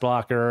pass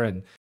blocker.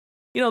 And,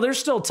 there's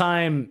still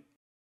time.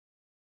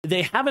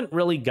 They haven't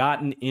really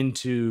gotten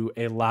into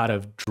a lot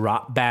of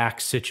drop back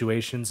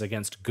situations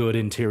against good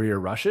interior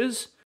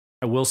rushes.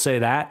 I will say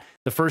that.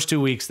 The first 2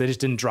 weeks, they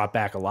just didn't drop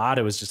back a lot.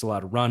 It was just a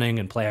lot of running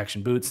and play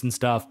action boots and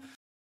stuff.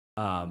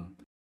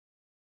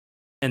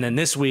 And then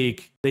this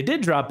week, they did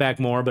drop back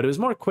more, but it was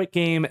more quick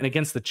game and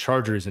against the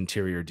Chargers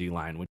interior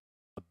D-line, which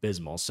is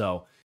abysmal.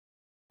 So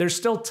there's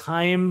still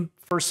time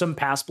for some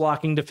pass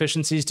blocking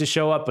deficiencies to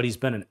show up, but he's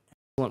been an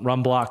excellent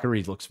run blocker.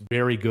 He looks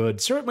very good.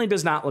 Certainly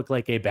does not look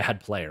like a bad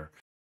player.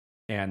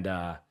 And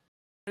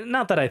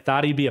not that I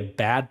thought he'd be a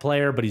bad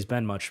player, but he's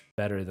been much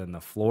better than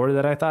the floor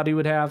that I thought he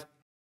would have.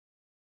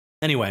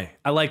 Anyway,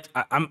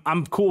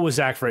 I'm cool with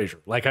Zach Frazier.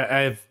 Like,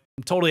 I'm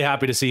totally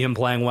happy to see him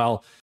playing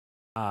well.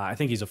 I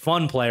think he's a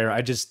fun player.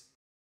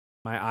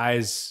 My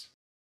eyes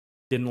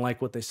didn't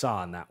like what they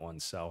saw in that one.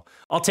 So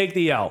I'll take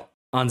the L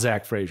on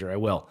Zach Frazier. I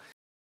will.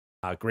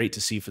 Great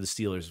to see for the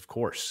Steelers, of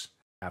course,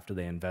 after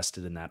they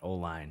invested in that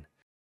O-line.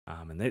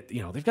 And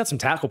they've got some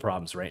tackle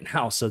problems right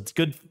now. So it's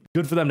good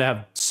for them to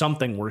have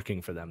something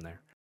working for them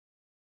there.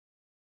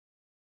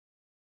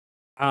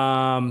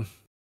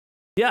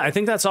 Yeah, I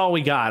think that's all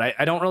we got.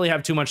 I don't really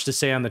have too much to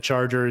say on the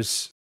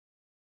Chargers.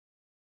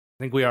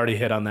 I think we already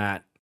hit on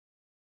that.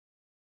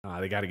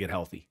 They got to get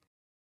healthy.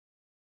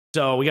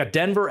 So we got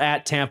Denver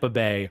at Tampa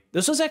Bay.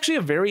 This was actually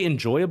a very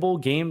enjoyable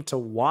game to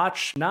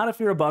watch. Not if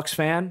you're a Bucs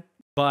fan,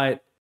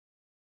 but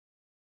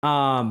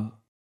I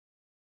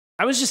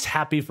was just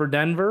happy for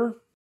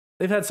Denver.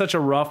 They've had such a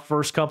rough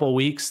first couple of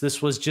weeks.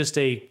 This was just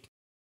it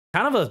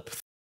was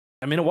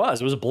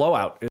a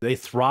blowout. They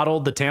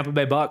throttled the Tampa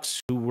Bay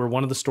Bucs, who were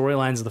one of the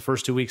storylines of the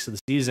first 2 weeks of the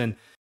season.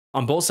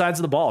 on both sides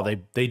of the ball.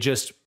 They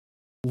just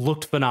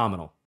looked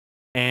phenomenal.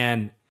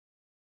 And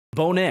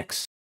Bo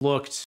Nix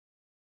looked,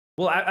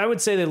 well, I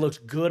would say they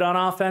looked good on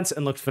offense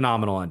and looked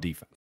phenomenal on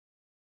defense.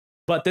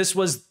 But this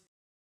was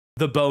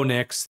the Bo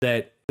Nix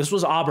that, this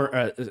was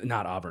Auburn,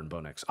 not Auburn Bo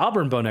Nix.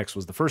 Auburn Bo Nix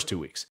was the first 2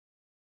 weeks.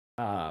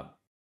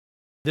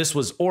 This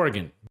was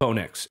Oregon Bo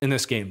Nix in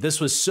this game.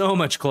 This was so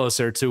much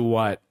closer to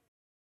what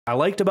I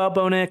liked about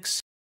Bo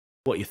Nix,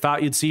 what you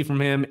thought you'd see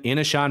from him in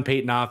a Sean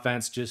Payton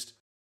offense. Just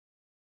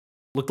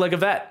looked like a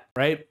vet,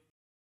 right?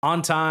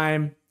 On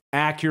time,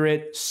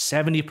 accurate,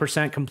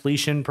 70%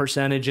 completion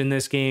percentage in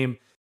this game.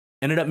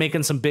 Ended up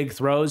making some big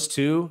throws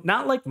too.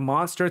 Not like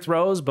monster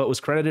throws, but was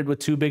credited with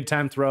 2 big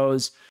time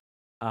throws.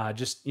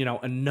 Just,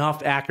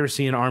 enough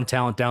accuracy and arm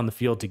talent down the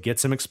field to get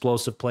some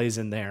explosive plays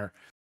in there.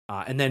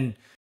 And then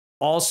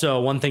also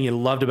one thing you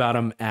loved about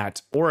him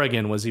at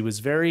Oregon was he was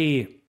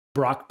very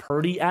Brock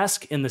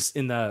Purdy-esque in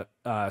the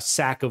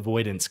sack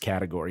avoidance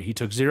category. He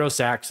took 0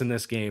 sacks in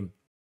this game.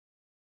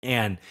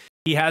 And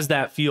he has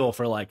that feel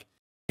for like,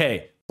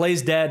 hey,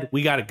 play's dead.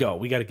 We got to go.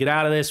 We got to get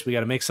out of this. We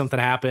got to make something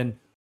happen.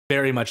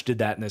 Very much did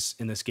that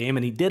in this game.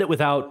 And he did it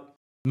without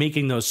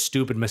making those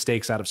stupid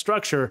mistakes out of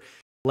structure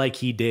like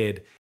he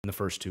did in the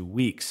first 2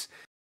 weeks.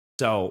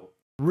 So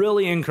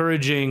really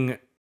encouraging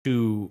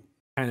to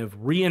kind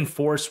of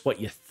reinforce what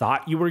you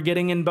thought you were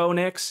getting in Bo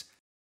Nix.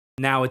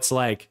 Now it's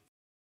like,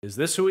 is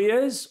this who he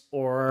is?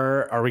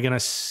 Or are we going to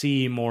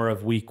see more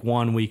of week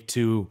 1, week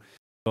 2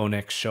 Bo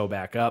Nix show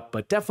back up?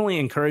 But definitely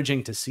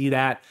encouraging to see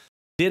that.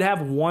 Did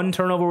have one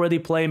turnover-worthy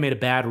play, made a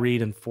bad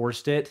read and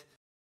forced it.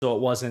 So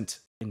it wasn't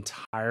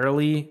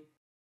entirely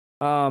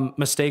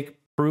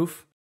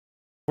mistake-proof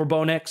for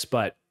Bo Nix,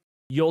 but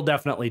you'll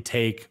definitely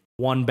take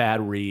one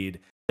bad read.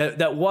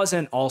 That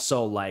wasn't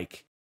also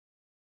like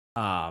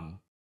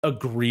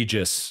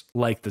egregious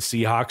like the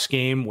Seahawks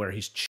game where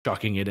he's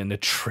chucking it into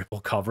triple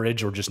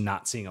coverage or just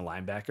not seeing a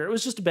linebacker. It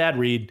was just a bad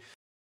read,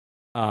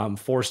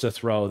 forced a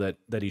throw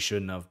that he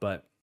shouldn't have,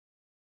 but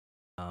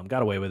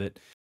got away with it.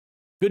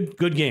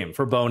 Good game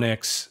for Bo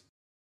Nix.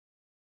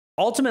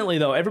 Ultimately,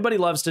 though, everybody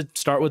loves to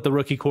start with the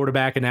rookie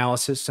quarterback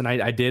analysis, and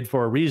I did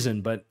for a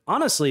reason. But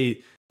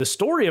honestly, the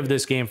story of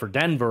this game for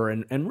Denver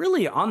and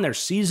really on their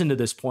season to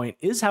this point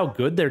is how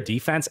good their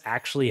defense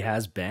actually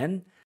has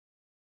been.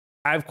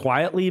 I've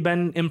quietly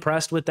been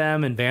impressed with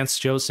them and Vance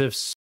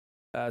Joseph's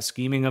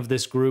scheming of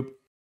this group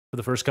for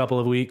the first couple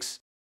of weeks.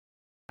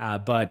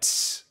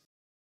 But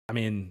I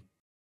mean,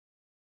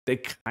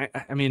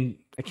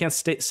 I can't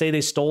say they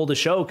stole the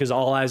show because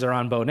all eyes are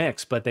on Bo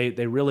Nix, but they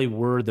really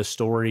were the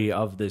story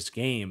of this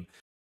game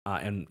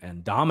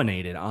and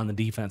dominated on the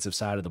defensive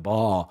side of the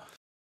ball.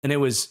 And it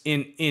was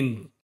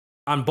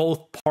on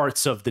both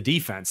parts of the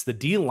defense. The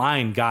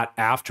D-line got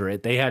after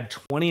it. They had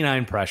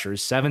 29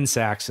 pressures, 7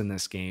 sacks in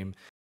this game.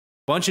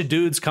 Bunch of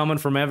dudes coming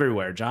from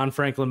everywhere. John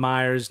Franklin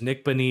Myers,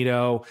 Nick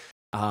Bonito,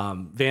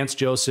 Vance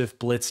Joseph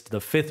blitzed the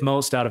 5th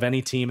most out of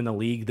any team in the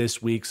league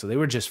this week. So they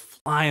were just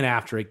flying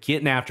after it,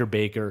 getting after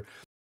Baker.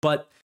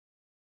 But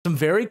some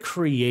very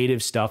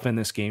creative stuff in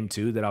this game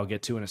too that I'll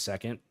get to in a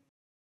second.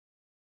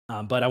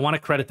 But I want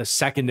to credit the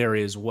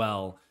secondary as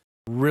well.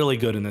 Really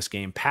good in this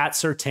game. Pat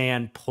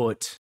Surtain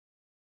put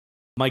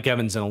Mike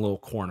Evans in a little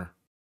corner,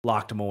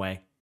 locked him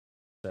away.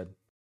 Said,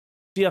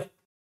 see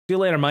you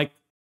later, Mike.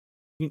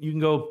 You can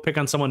go pick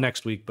on someone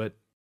next week, but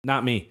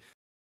not me.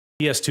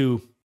 He has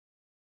to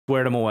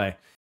squared him away.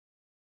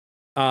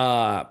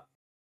 But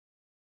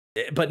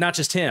not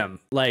just him.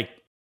 Like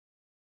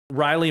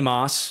Riley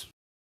Moss,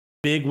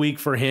 big week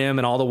for him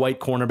and all the white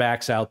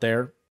cornerbacks out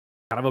there.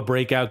 Kind of a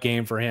breakout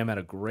game for him. Had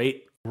a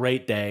great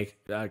day.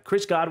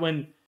 Chris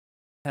Godwin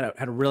had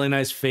a really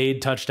nice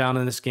fade touchdown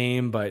in this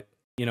game, but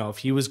if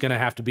he was going to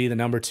have to be the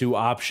number 2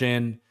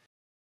 option,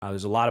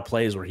 there's a lot of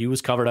plays where he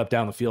was covered up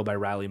down the field by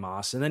Riley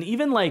Moss. And then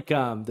even like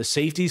the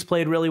safeties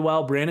played really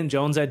well. Brandon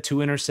Jones had 2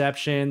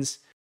 interceptions.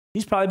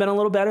 He's probably been a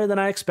little better than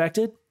I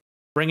expected.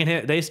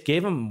 They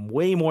gave him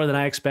way more than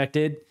I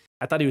expected.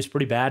 I thought he was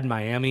pretty bad in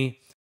Miami.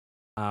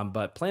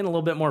 But playing a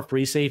little bit more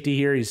free safety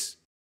here, he's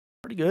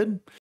pretty good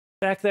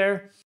back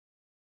there.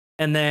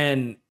 And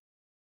then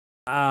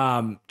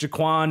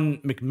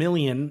Jaquan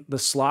McMillian, the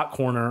slot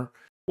corner,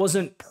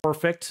 wasn't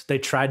perfect. They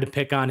tried to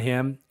pick on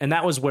him, and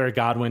that was where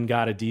Godwin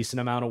got a decent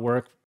amount of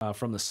work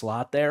from the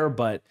slot there.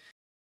 But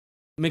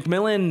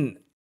McMillan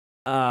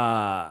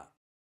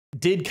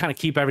did kind of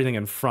keep everything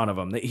in front of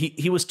him.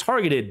 He was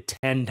targeted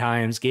 10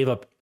 times, gave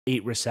up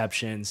 8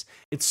 receptions.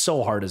 It's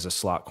so hard as a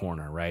slot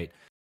corner, right?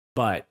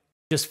 But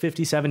just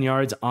 57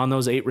 yards on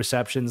those 8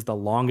 receptions. The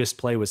longest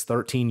play was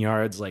 13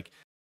 yards. Like,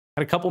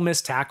 had a couple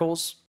missed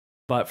tackles,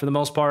 but for the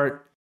most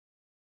part,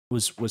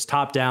 was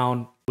top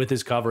down with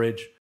his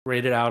coverage.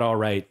 Graded out all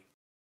right.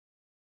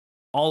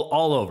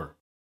 All over.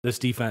 This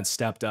defense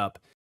stepped up.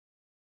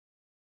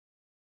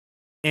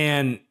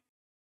 And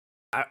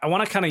I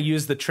want to kind of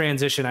use the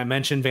transition. I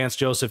mentioned Vance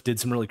Joseph did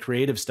some really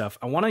creative stuff.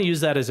 I want to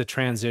use that as a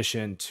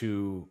transition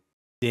to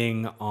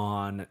bang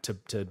on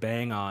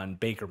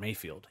Baker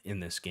Mayfield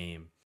in this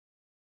game.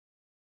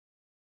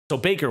 So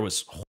Baker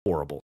was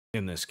horrible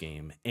in this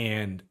game.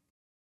 And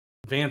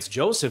Vance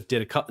Joseph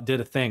did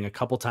a thing a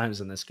couple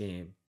times in this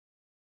game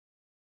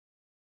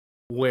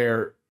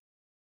where,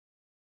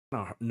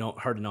 no,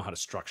 hard to know how to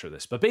structure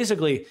this, but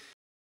basically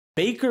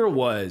Baker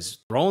was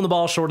throwing the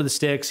ball short of the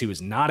sticks. He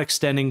was not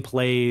extending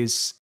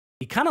plays.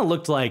 He kind of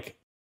looked like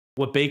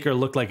what Baker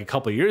looked like a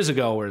couple years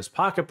ago, where his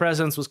pocket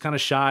presence was kind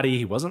of shoddy.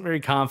 He wasn't very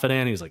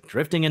confident. He was like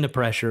drifting into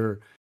pressure.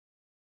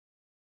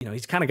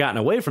 He's kind of gotten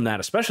away from that,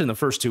 especially in the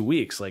first 2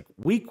 weeks. Like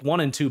week 1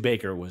 and 2,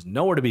 Baker was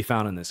nowhere to be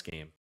found in this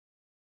game.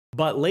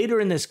 But later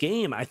in this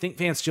game, I think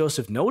Vance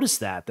Joseph noticed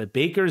that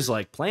Baker's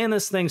like playing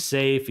this thing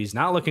safe. He's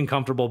not looking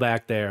comfortable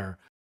back there.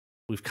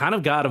 We've kind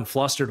of got him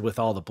flustered with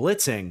all the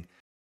blitzing.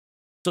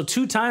 So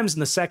 2 times in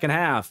the second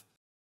half,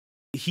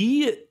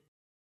 he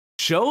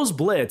shows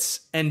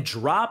blitz and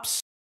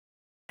drops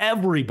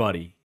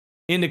everybody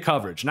into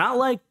coverage. Not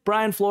like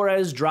Brian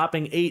Flores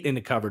dropping 8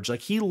 into coverage. Like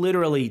he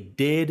literally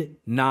did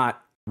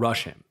not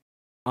rush him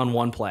on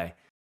one play.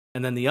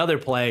 And then the other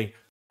play,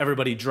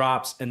 everybody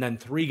drops and then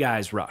 3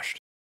 guys rushed.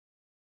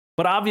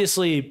 But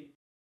obviously,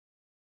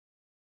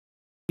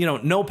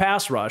 no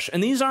pass rush.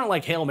 And these aren't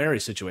like Hail Mary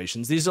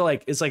situations. These are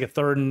like, it's like a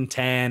 3rd and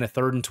 10, a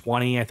 3rd and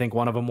 20, I think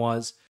one of them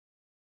was.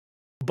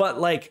 But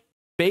like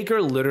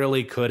Baker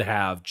literally could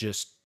have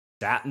just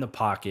sat in the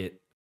pocket,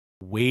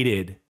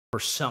 waited for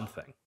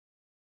something.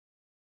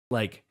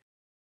 Like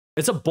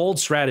it's a bold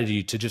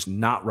strategy to just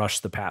not rush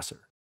the passer.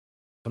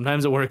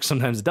 Sometimes it works,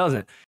 sometimes it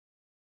doesn't.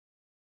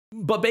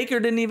 But Baker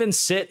didn't even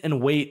sit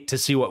and wait to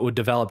see what would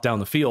develop down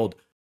the field.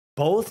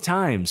 Both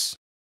times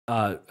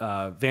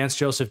Vance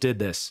Joseph did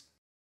this,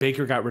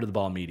 Baker got rid of the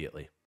ball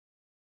immediately.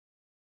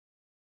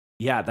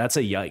 Yeah, that's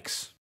a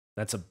yikes.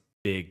 That's a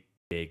big,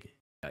 big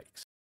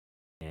yikes.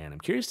 And I'm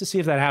curious to see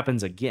if that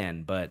happens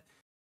again. But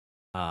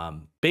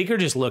Baker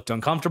just looked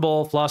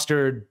uncomfortable,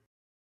 flustered,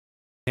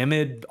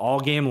 timid all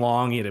game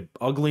long. He had an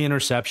ugly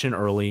interception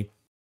early.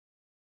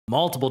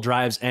 Multiple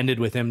drives ended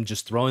with him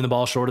just throwing the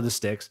ball short of the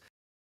sticks.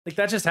 Like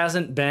that just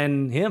hasn't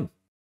been him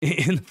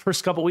in the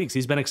first couple weeks.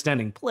 He's been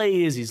extending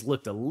plays. He's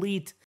looked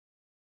elite.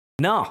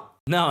 No,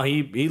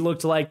 he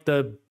looked like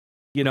the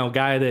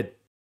guy that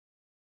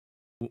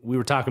we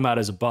were talking about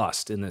as a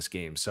bust in this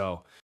game.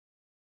 So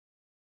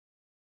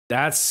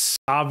that's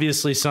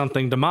obviously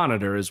something to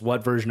monitor, is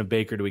what version of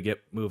Baker do we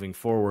get moving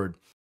forward.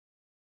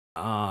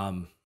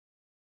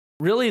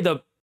 Really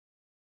the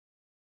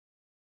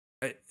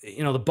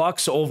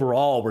Bucs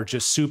overall were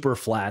just super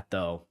flat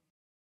though.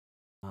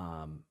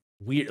 A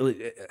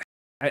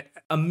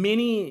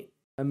mini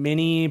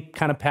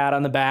kind of pat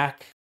on the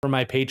back for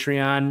my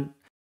Patreon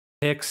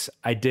picks.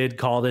 I did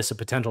call this a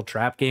potential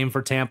trap game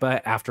for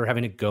Tampa after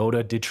having to go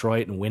to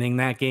Detroit and winning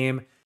that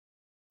game.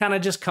 Kind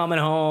of just coming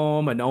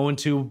home, an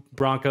 0-2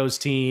 Broncos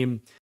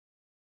team,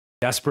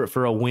 desperate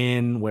for a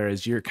win,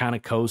 whereas you're kind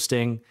of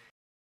coasting.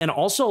 And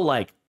also,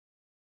 like,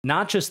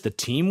 not just the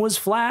team was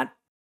flat,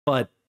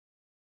 but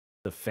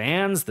the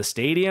fans, the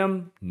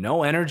stadium,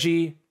 no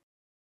energy.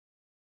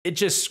 It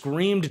just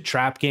screamed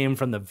trap game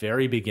from the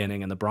very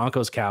beginning, and the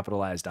Broncos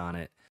capitalized on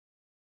it.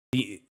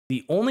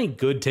 The only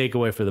good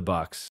takeaway for the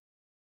Bucs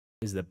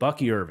is that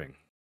Bucky Irving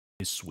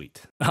is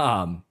sweet.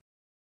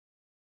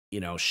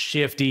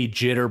 Shifty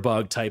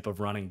jitterbug type of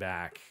running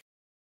back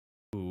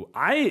who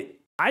I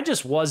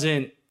just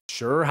wasn't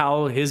sure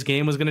how his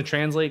game was going to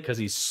translate because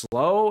he's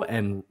slow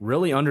and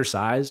really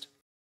undersized.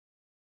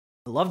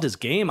 I loved his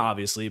game,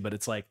 obviously, but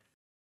it's like,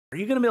 are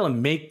you going to be able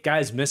to make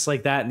guys miss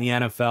like that in the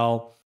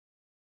NFL?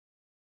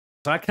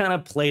 So I kind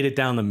of played it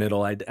down the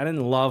middle. I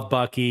didn't love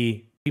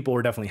Bucky. People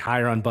were definitely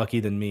higher on Bucky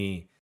than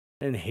me.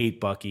 I didn't hate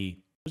Bucky.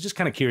 I was just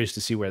kind of curious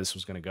to see where this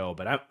was going to go,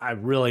 but I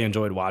really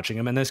enjoyed watching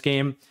him in this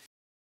game.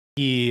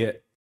 He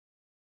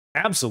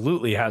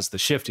absolutely has the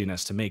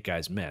shiftiness to make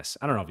guys miss.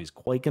 I don't know if he's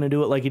quite going to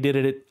do it like he did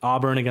it at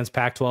Auburn against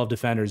Pac-12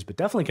 defenders, but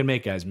definitely can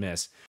make guys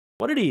miss.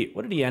 What did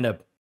he end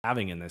up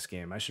having in this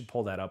game? I should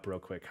pull that up real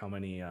quick. How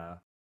many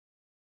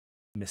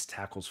missed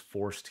tackles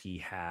forced he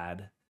had?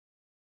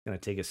 It's going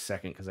to take a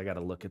second because I got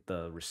to look at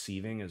the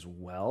receiving as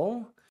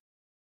well.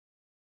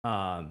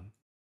 So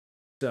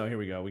here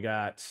we go. We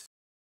got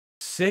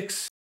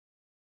six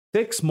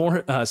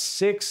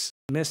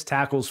missed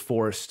tackles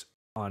forced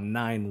on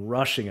 9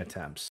 rushing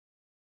attempts.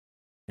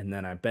 And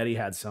then I bet he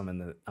had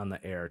some on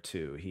the air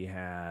too. He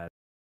had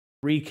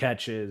 3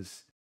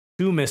 catches,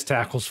 2 missed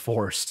tackles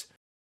forced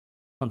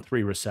on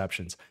 3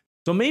 receptions.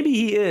 So maybe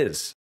he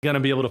is going to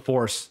be able to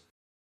force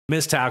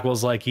missed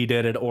tackles like he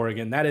did at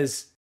Oregon. That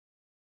is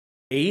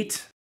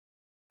 8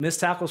 missed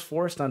tackles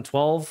forced on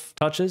 12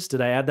 touches. Did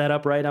I add that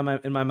up right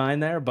in my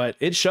mind there? But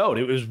it showed.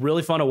 It was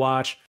really fun to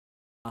watch.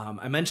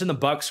 I mentioned the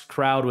Bucs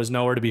crowd was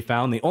nowhere to be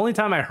found. The only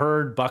time I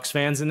heard Bucs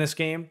fans in this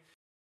game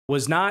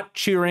was not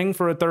cheering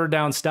for a 3rd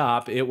down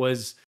stop. It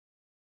was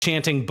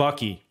chanting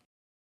Bucky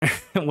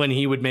when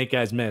he would make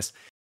guys miss.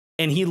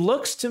 And he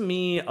looks to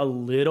me a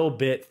little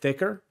bit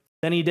thicker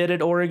than he did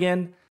at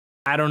Oregon.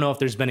 I don't know if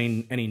there's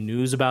been any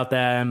news about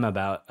them,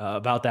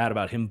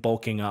 about him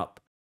bulking up.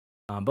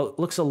 But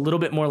looks a little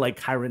bit more like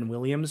Kyron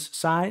Williams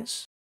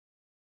size,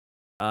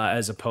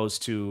 as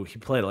opposed to he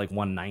played at like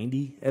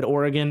 190 at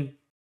Oregon.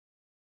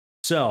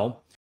 So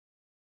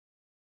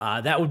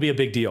that would be a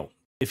big deal.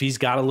 If he's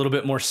got a little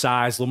bit more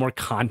size, a little more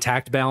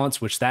contact balance,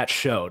 which that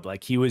showed,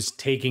 like he was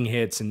taking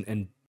hits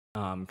and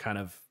kind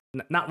of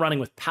not running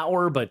with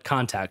power, but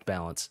contact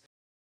balance.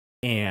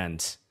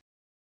 And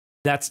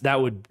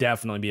that would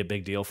definitely be a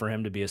big deal for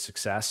him to be a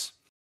success.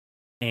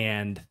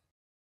 And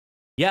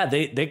yeah,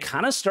 they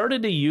kind of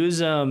started to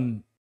use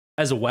him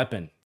as a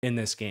weapon in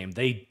this game.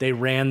 They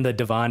ran the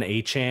Devon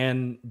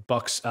Achane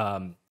Bucks,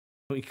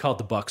 we call it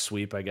the Buck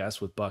sweep, I guess,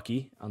 with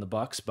Bucky on the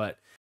Bucks, but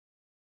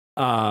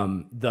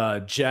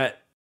the jet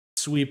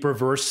sweep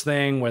reverse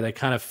thing where they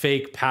kind of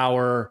fake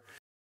power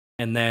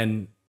and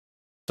then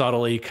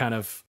subtly kind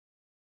of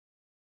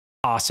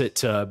toss it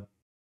to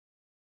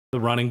the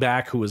running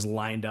back who was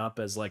lined up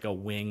as like a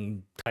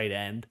wing tight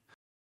end.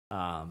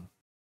 I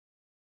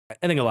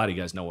think a lot of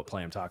you guys know what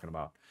play I'm talking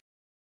about.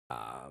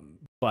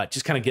 But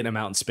just kind of getting him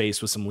out in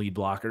space with some lead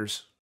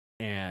blockers.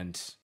 And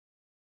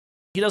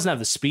he doesn't have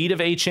the speed of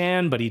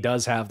Achane, but he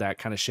does have that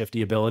kind of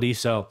shifty ability.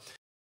 So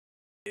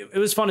it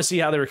was fun to see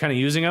how they were kind of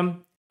using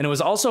him. And it was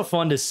also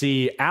fun to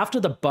see after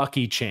the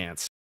Bucky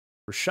chance,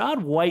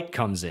 Rachaad White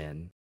comes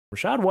in.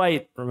 Rachaad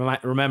White,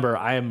 remember,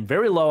 I am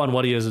very low on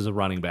what he is as a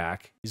running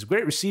back. He's a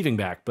great receiving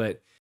back,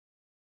 but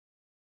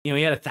he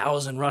had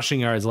 1,000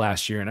 rushing yards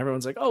last year, and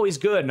everyone's like, oh, he's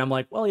good. And I'm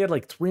like, well, he had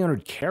like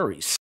 300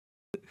 carries.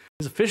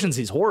 His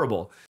efficiency is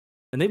horrible.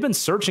 And they've been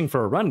searching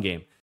for a run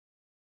game.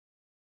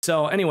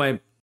 So anyway,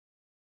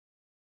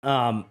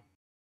 Rachaad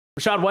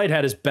White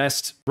had his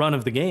best run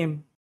of the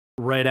game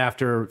right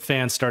after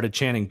fans started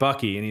chanting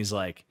Bucky. And he's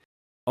like,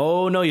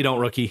 oh, no, you don't,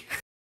 rookie.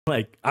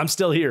 Like, I'm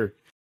still here.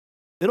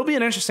 It'll be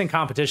an interesting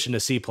competition to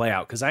see play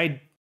out because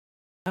I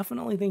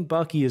definitely think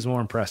Bucky is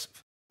more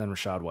impressive than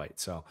Rachaad White.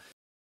 So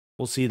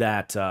we'll see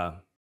that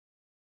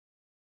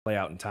play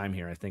out in time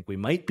here. I think we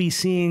might be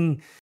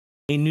seeing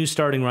a new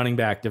starting running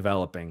back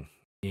developing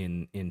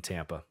in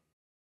Tampa.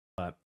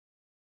 But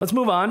let's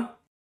move on.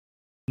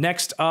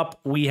 Next up,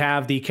 we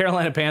have the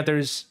Carolina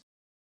Panthers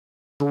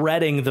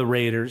shredding the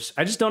Raiders.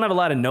 I just don't have a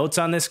lot of notes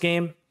on this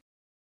game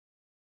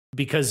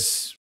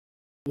because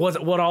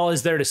what all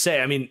is there to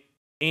say? I mean,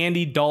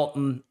 Andy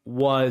Dalton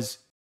was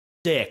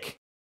sick.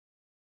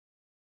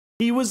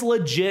 He was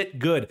legit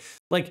good.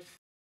 Like,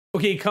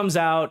 okay, he comes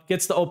out,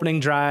 gets the opening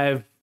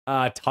drive,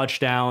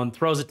 touchdown,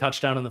 throws a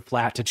touchdown in the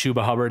flat to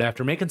Chuba Hubbard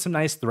after making some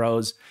nice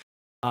throws.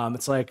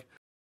 It's like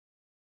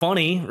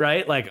funny,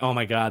 right? Like, oh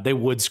my God, they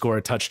would score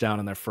a touchdown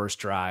in their first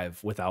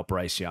drive without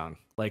Bryce Young.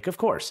 Like, of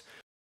course.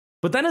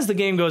 But then as the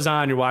game goes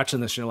on, you're watching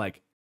this and you're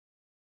like,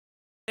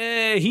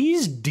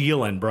 he's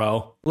dealing,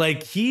 bro.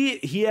 Like he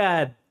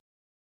had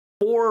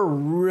 4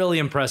 really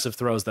impressive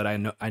throws that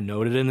I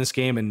noted in this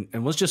game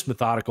and was just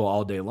methodical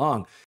all day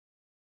long.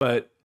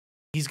 But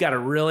he's got a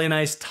really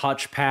nice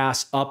touch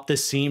pass up the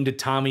seam to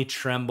Tommy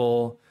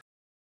Tremble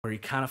where he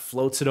kind of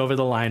floats it over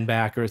the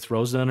linebacker,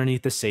 throws it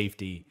underneath the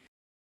safety.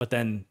 But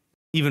then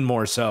even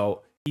more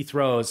so,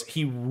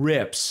 he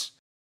rips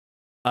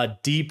a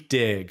deep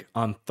dig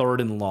on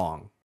 3rd and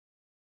long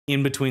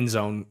in between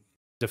zone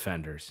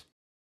defenders.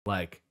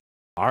 Like,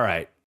 all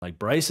right, like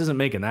Bryce isn't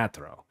making that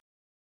throw.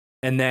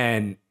 And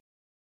then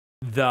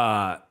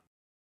the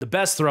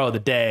best throw of the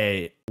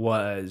day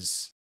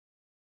was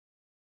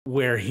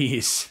where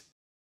he's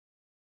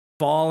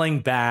falling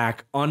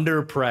back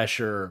under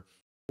pressure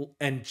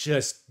and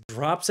just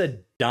drops a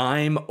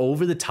dime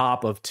over the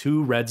top of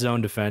 2 red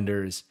zone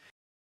defenders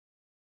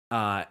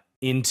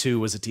into,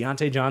 was it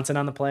Deontay Johnson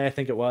on the play? I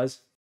think it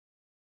was.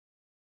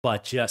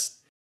 But just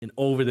an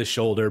over the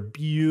shoulder,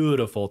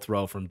 beautiful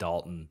throw from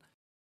Dalton.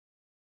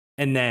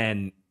 And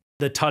then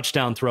the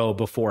touchdown throw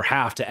before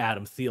half to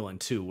Adam Thielen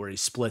too, where he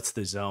splits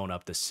the zone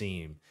up the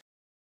seam.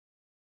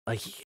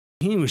 Like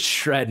he was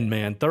shredding,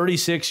 man.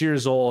 36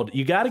 years old.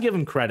 You got to give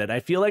him credit. I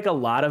feel like a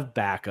lot of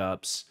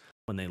backups,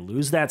 when they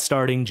lose that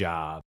starting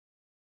job,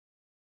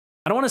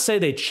 I don't want to say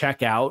they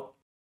check out,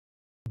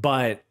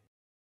 but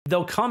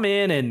they'll come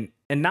in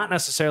and not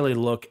necessarily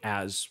look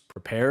as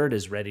prepared,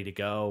 as ready to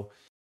go.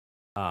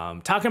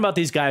 Talking about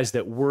these guys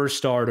that were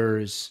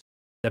starters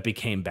that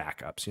became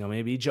backups,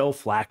 maybe Joe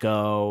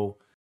Flacco,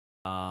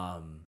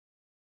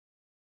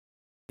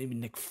 maybe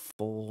Nick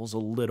Foles a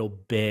little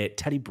bit,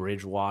 Teddy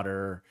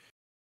Bridgewater,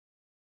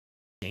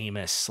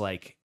 Jameis.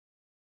 Like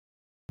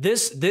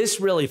this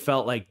really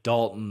felt like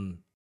Dalton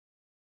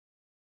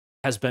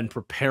has been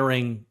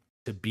preparing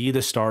to be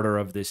the starter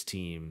of this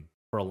team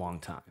for a long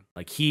time.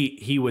 Like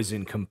he was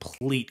in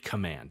complete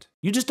command.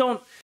 You just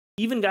don't,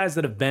 even guys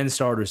that have been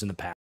starters in the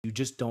past, you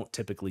just don't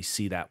typically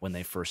see that when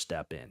they first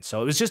step in.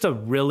 So it was just a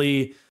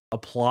really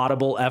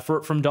applaudable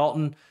effort from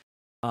Dalton,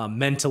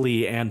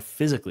 mentally and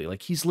physically.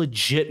 Like he's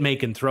legit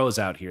making throws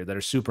out here that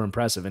are super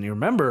impressive. And you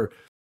remember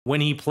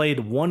when he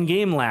played one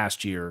game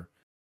last year,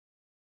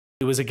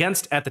 it was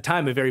against, at the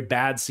time, a very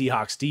bad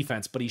Seahawks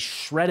defense, but he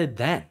shredded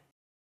then.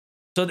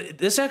 So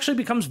this actually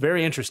becomes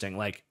very interesting.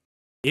 Like,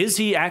 is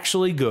he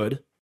actually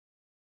good?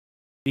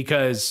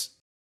 Because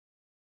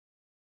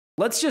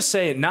let's just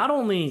say not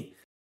only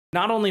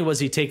was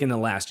he taking the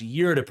last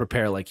year to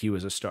prepare like he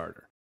was a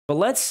starter, but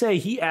let's say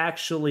he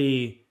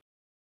actually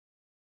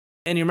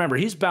And you remember,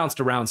 he's bounced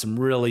around some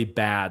really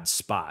bad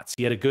spots.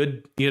 He had a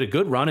good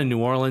run in New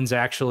Orleans,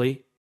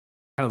 actually,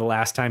 kind of the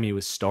last time he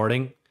was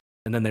starting.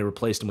 And then they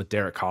replaced him with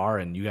Derek Carr.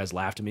 And you guys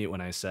laughed at me when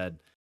I said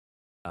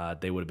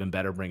they would have been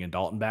better bringing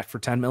Dalton back for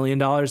 $10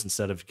 million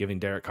instead of giving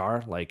Derek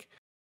Carr. Like,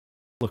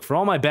 look, for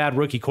all my bad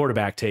rookie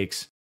quarterback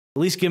takes, at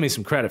least give me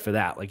some credit for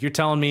that. Like, you're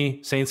telling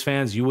me, Saints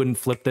fans, you wouldn't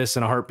flip this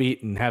in a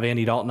heartbeat and have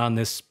Andy Dalton on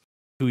this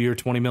 2-year,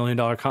 $20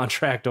 million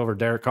contract over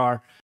Derek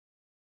Carr?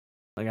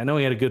 Like, I know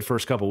he had a good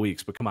first couple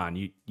weeks, but come on,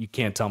 you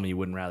can't tell me you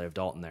wouldn't rather have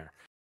Dalton there.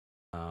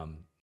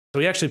 So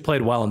he actually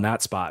played well in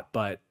that spot,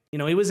 but he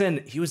was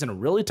in a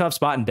really tough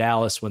spot in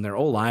Dallas when their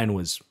O-line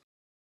was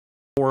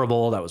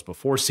horrible. That was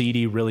before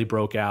CD really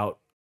broke out.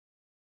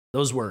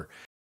 Those were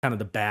kind of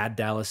the bad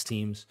Dallas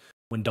teams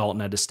when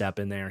Dalton had to step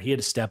in there. He had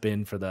to step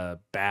in for the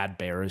bad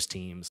Bears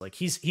teams. Like,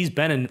 he's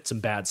been in some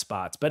bad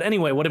spots. But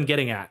anyway, what I'm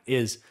getting at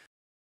is,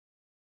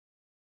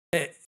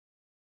 sorry,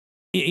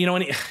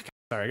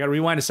 I got to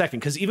rewind a second,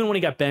 because even when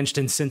he got benched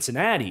in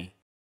Cincinnati,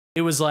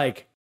 it was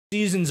like,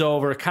 season's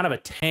over, kind of a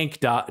tank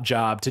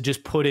job to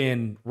just put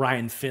in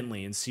Ryan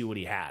Finley and see what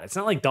he had. It's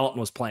not like Dalton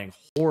was playing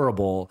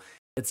horrible.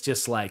 It's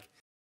just like,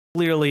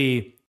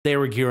 clearly they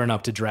were gearing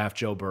up to draft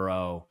Joe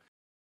Burrow,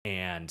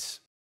 and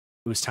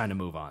it was time to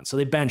move on. So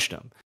they benched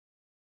him.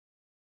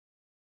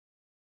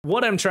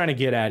 What I'm trying to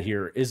get at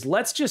here is,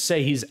 let's just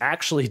say he's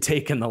actually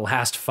taken the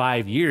last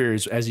 5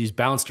 years as he's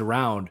bounced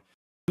around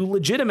to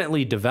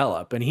legitimately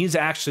develop, and he's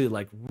actually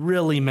like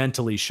really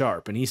mentally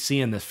sharp, and he's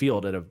seeing the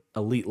field at an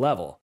elite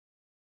level.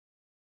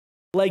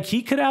 Like,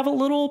 he could have a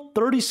little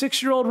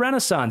 36-year-old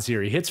renaissance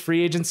here. He hits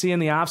free agency in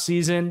the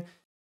offseason.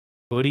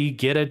 Could he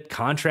get a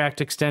contract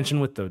extension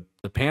with the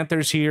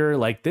Panthers here?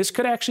 Like, this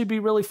could actually be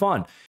really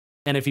fun.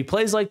 And if he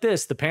plays like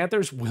this, the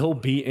Panthers will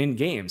be in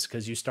games,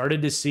 because you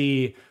started to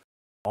see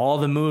all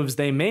the moves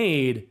they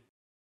made.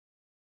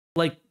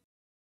 Like,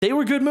 they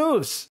were good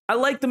moves. I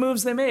like the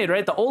moves they made,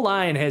 right? The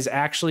O-line has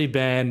actually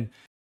been,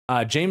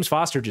 James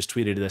Foster just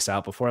tweeted this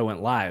out before I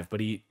went live, but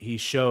he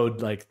showed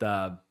like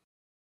the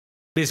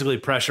basically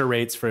pressure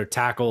rates for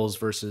tackles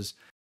versus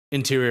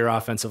interior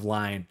offensive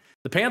line.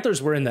 The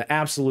Panthers were in the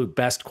absolute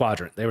best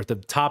quadrant. They were at the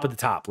top of the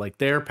top. Like,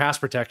 their pass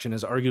protection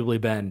has arguably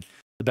been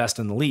the best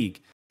in the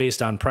league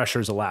based on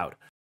pressures allowed.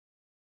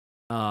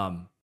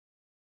 So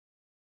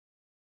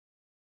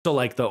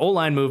like the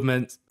O-line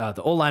movement,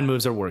 the O-line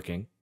moves are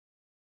working.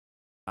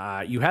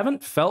 You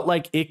haven't felt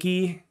like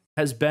Icky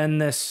has been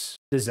this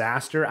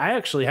disaster. I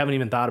actually haven't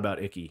even thought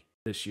about Icky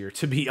this year,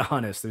 to be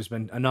honest. There's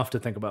been enough to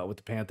think about with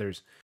the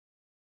Panthers.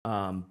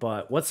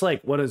 But what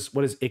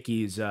is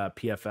Icky's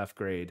PFF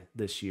grade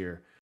this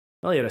year?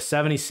 Well, he had a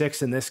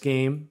 76 in this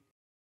game.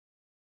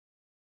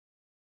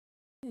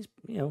 He's,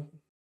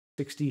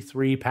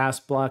 63 pass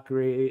block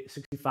rate,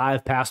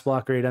 65 pass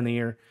block rate on the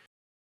year.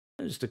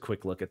 Just a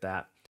quick look at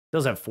that.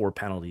 Does have 4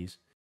 penalties.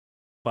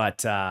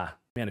 But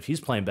man, if he's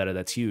playing better,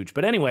 that's huge.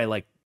 But anyway,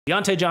 like,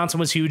 Deontay Johnson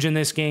was huge in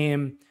this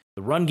game.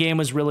 The run game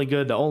was really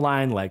good. The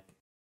O-line, like,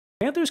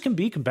 Panthers can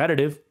be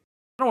competitive.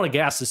 I don't want to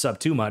gas this up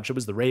too much. It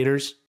was the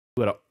Raiders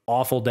who had an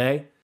awful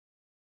day.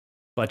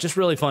 But just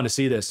really fun to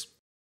see this.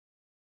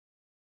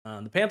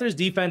 The Panthers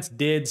defense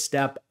did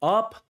step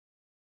up.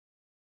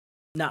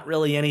 Not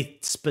really any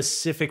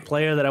specific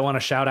player that I want to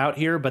shout out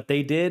here, but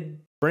they did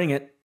bring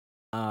it.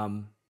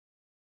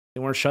 They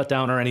weren't shut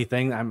down or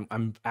anything.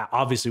 I'm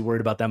obviously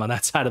worried about them on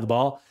that side of the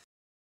ball,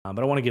 but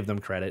I want to give them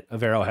credit.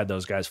 Avero had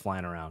those guys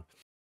flying around.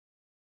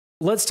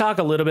 Let's talk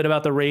a little bit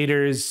about the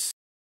Raiders,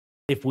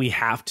 if we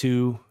have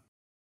to.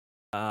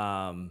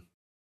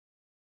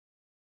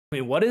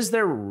 What is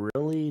there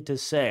really to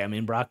say? I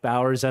mean, Brock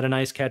Bowers had a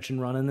nice catch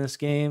and run in this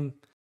game.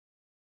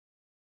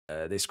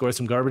 They scored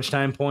some garbage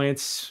time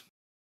points.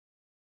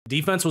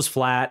 Defense was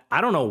flat.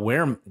 I don't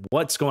know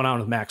what's going on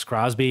with Max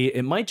Crosby.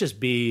 It might just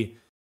be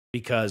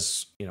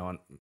because,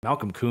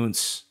 Malcolm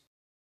Kuntz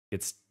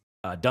gets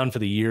done for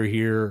the year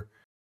here.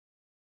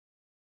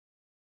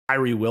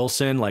 Tyree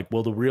Wilson, like,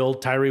 will the real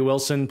Tyree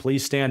Wilson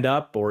please stand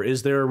up? Or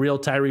is there a real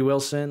Tyree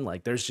Wilson?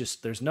 Like,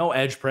 there's no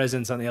edge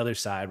presence on the other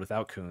side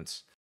without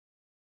Kuntz.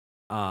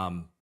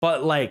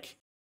 But like,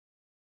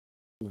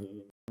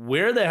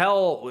 where the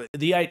hell,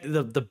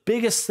 the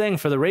biggest thing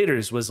for the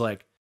Raiders was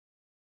like,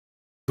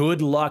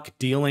 good luck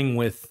dealing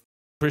with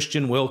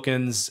Christian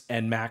Wilkins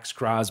and Max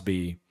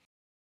Crosby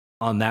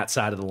on that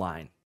side of the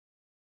line.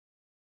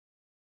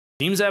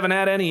 Teams haven't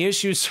had any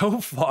issues so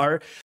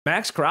far.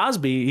 Max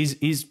Crosby,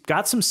 he's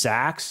got some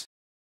sacks,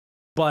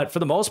 but for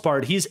the most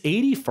part, he's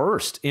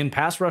 81st in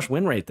pass rush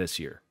win rate this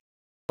year.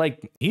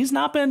 Like, he's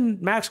not been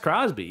Max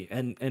Crosby.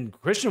 And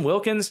Christian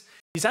Wilkins,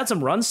 he's had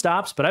some run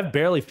stops, but I've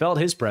barely felt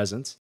his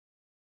presence.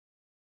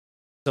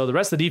 So the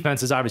rest of the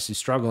defense is obviously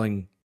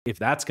struggling, if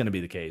that's going to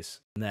be the case.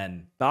 And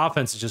then the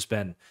offense has just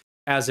been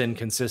as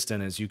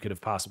inconsistent as you could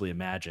have possibly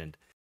imagined.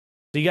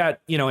 So you got,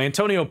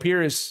 Antonio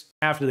Pierce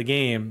after the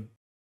game,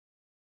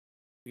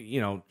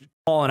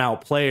 calling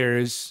out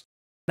players,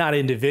 not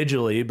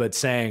individually, but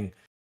saying,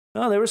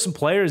 oh, there were some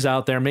players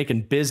out there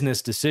making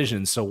business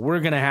decisions, so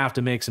we're going to have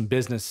to make some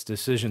business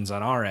decisions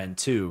on our end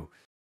too.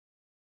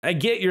 I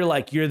get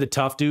you're the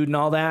tough dude and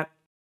all that.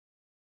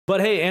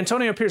 But hey,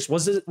 Antonio Pierce,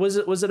 was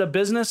it a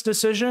business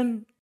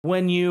decision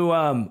when you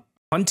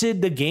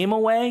punted the game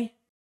away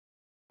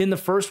in the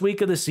first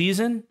week of the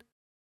season?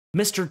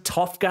 Mr.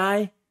 Tough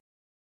Guy?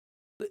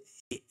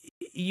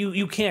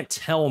 You can't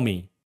tell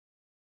me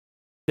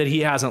that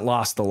he hasn't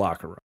lost the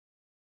locker room.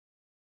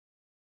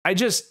 I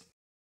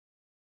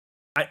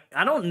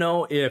don't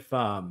know if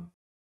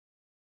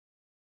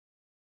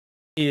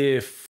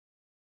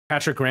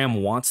Patrick Graham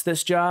wants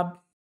this job,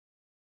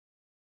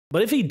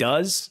 but if he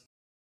does,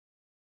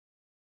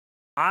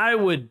 I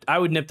would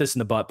nip this in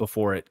the butt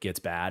before it gets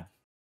bad.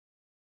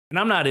 And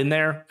I'm not in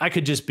there. I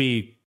could just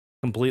be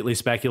completely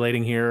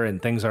speculating here,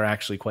 and things are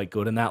actually quite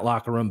good in that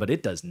locker room, but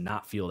it does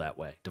not feel that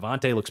way.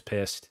 Devontae looks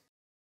pissed.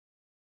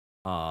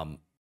 I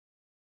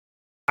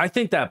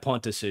think that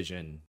punt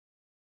decision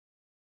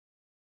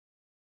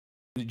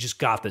just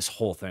got this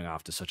whole thing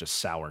off to such a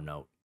sour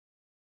note.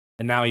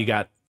 And now you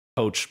got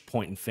coach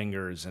pointing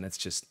fingers, and it's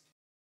just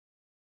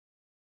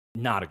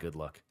not a good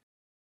look.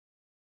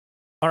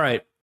 All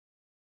right.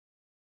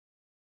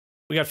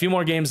 We got a few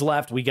more games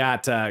left. We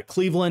got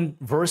Cleveland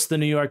versus the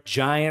New York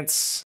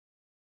Giants.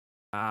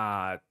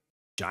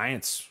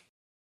 Giants.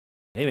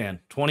 Hey, man.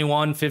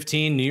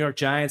 21-15, New York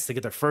Giants. They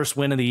get their first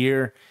win of the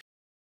year.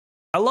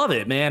 I love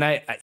it, man.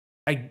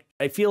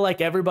 I feel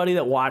like everybody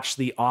that watched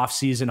the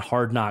offseason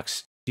Hard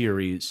Knocks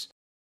series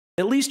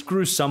at least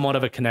grew somewhat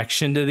of a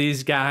connection to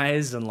these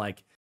guys. And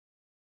like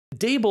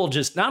Dable,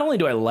 just not only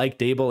do I like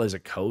Dable as a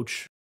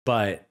coach,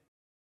 but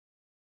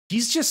he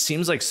just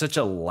seems like such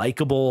a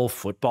likable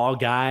football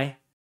guy.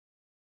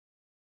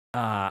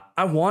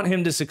 I want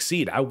him to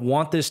succeed. I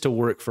want this to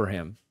work for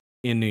him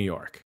in New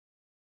York.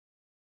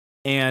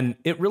 And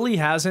it really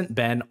hasn't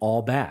been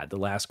all bad the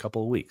last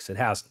couple of weeks. It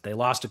hasn't. They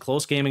lost a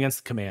close game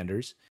against the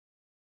Commanders.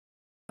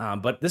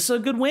 But this is a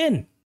good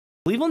win.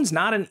 Cleveland's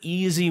not an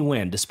easy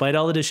win, despite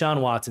all the Deshaun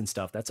Watson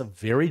stuff. That's a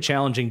very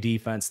challenging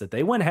defense that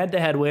they went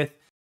head-to-head with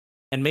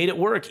and made it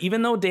work,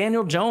 even though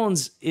Daniel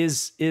Jones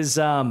is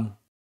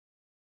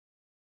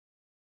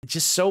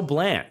just so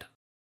bland.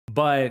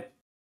 But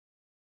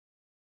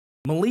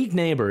Malik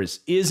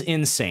Neighbors is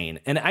insane.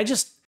 And I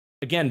just,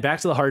 again,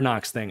 back to the Hard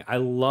Knocks thing. I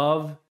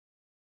love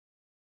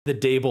the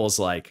Dable's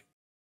like,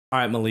 all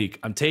right, Malik,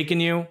 I'm taking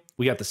you.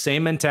 We got the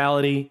same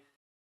mentality.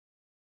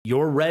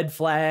 Your red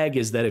flag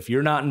is that if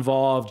you're not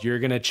involved, you're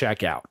going to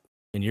check out.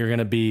 And you're going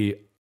to be,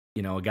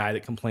 a guy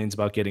that complains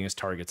about getting his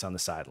targets on the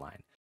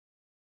sideline.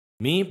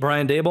 Me,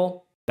 Brian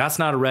Dable, that's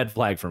not a red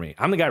flag for me.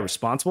 I'm the guy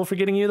responsible for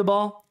getting you the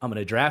ball. I'm going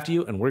to draft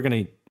you, and we're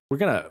going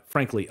to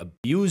frankly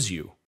abuse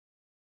you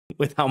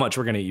with how much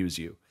we're going to use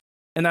you.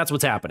 And that's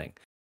what's happening.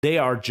 They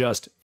are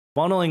just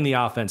funneling the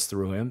offense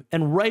through him,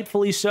 and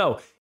rightfully so.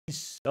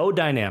 He's so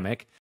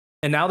dynamic.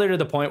 And now they're to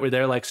the point where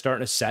they're like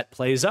starting to set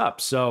plays up.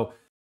 So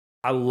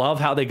I love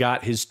how they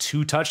got his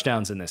 2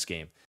 touchdowns in this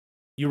game.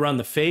 You run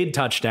the fade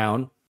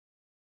touchdown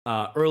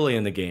early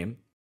in the game.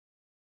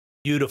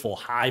 Beautiful,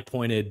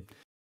 high-pointed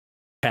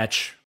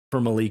catch for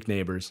Malik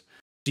Neighbors.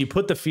 So you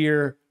put the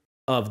fear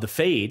of the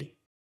fade.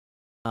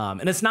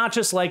 And it's not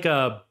just like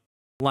a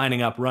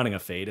lining up, running a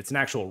fade. It's an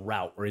actual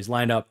route where he's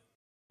lined up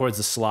towards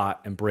the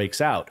slot and breaks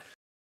out.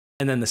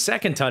 And then the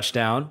second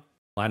touchdown,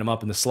 line him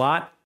up in the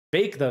slot,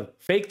 fake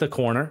the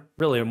corner,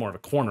 really more of a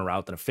corner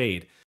route than a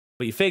fade.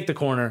 But you fake the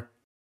corner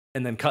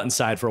and then cut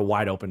inside for a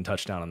wide open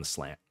touchdown on the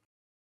slant.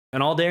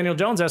 And all Daniel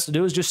Jones has to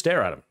do is just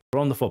stare at him,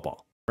 throw him the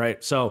football,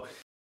 right? So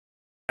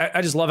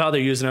I just love how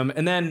they're using him.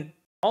 And then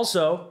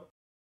also,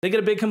 they get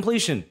a big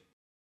completion.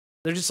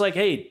 They're just like,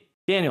 hey,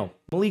 Daniel,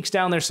 Malik's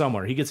down there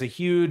somewhere. He gets a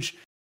huge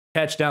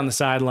catch down the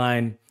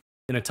sideline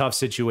in a tough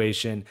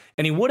situation.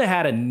 And he would have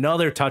had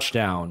another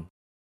touchdown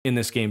in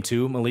this game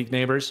too, Malik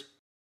Neighbors,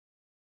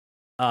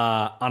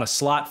 on a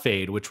slot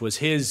fade, which was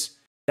his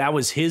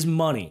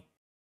money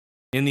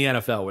in the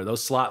NFL, where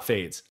those slot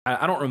fades.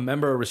 I don't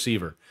remember a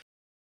receiver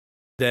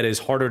that is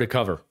harder to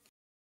cover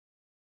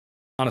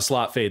on a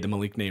slot fade than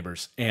Malik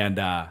Neighbors. And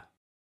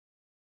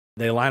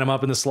they line him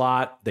up in the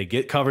slot. They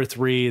get cover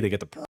 3. They get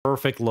the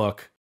perfect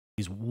look.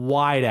 He's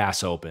wide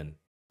ass open,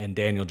 and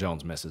Daniel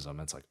Jones misses him.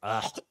 It's like,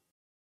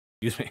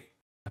 excuse me.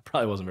 That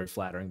probably wasn't very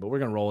flattering, but we're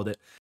going to roll with it.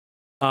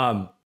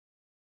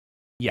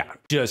 Yeah,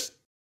 just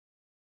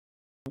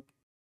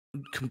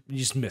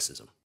misses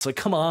him. It's like,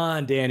 come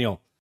on,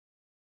 Daniel.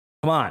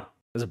 Come on.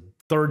 There's a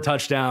third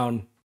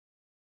touchdown.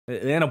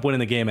 They end up winning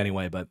the game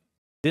anyway, but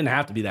didn't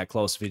have to be that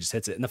close if he just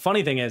hits it. And the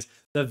funny thing is,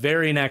 the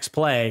very next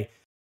play,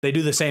 they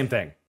do the same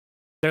thing.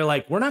 They're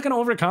like, we're not going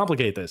to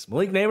overcomplicate this.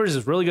 Malik Neighbors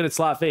is really good at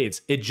slot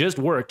fades. It just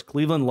worked.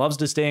 Cleveland loves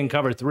to stay in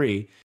cover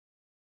 3.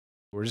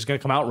 We're just going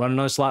to come out and run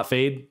another slot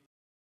fade.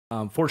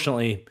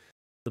 Fortunately,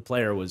 the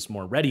player was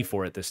more ready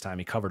for it this time.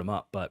 He covered him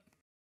up, but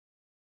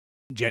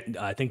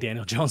I think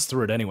Daniel Jones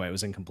threw it anyway. It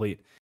was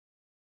incomplete.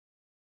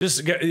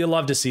 Just, you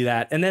love to see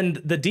that. And then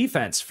the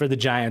defense for the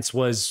Giants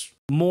was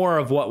more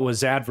of what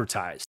was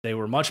advertised. They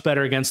were much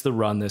better against the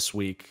run this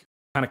week.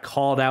 Kind of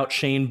called out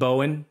Shane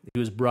Bowen. He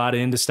was brought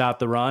in to stop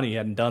the run. He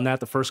hadn't done that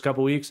the first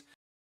couple weeks.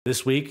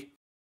 This week,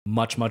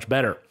 much, much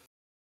better.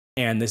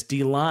 And this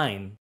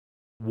D-line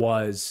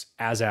was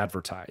as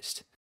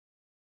advertised.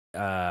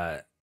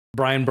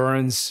 Brian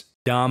Burns,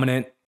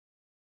 dominant.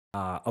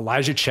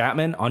 Elijah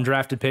Chapman,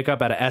 undrafted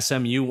pickup out of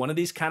SMU. One of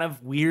these kind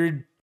of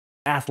weird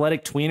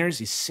athletic tweeners.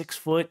 He's 6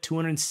 foot,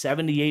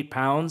 278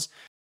 pounds.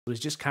 So he's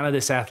just kind of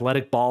this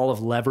athletic ball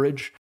of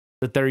leverage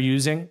that they're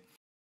using.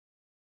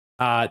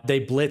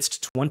 They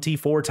blitzed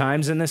 24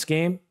 times in this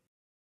game,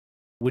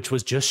 which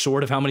was just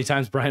short of how many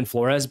times Brian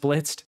Flores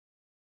blitzed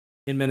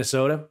in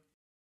Minnesota.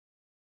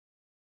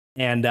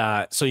 And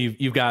so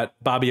you've got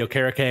Bobby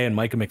Okereke and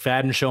Micah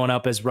McFadden showing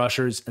up as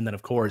rushers. And then,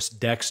 of course,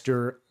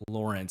 Dexter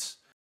Lawrence.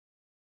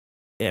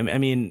 I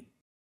mean,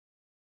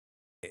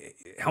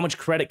 how much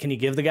credit can you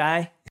give the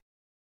guy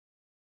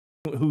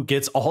who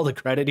gets all the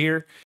credit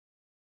here?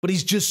 But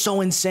he's just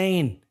so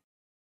insane.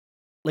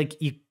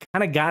 Like, you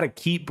kind of got to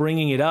keep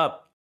bringing it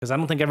up because I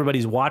don't think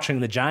everybody's watching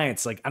the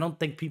Giants. Like, I don't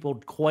think people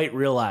quite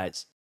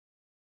realize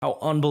how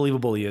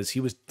unbelievable he is.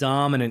 He was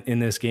dominant in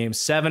this game.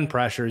 7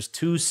 pressures,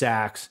 2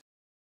 sacks.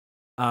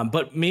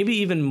 But maybe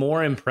even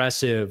more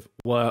impressive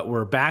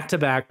were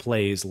back-to-back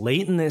plays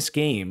late in this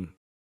game.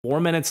 4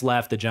 minutes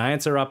left. The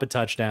Giants are up a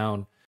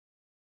touchdown.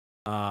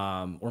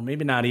 Or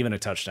maybe not even a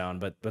touchdown,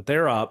 but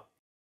they're up.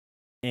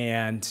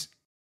 And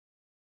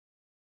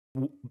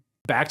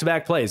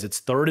back-to-back plays.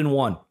 It's 3rd and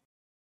 1.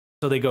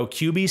 So they go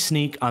QB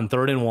sneak on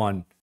 3rd and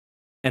 1.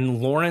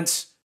 And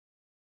Lawrence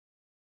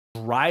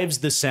drives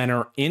the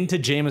center into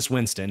Jameis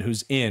Winston,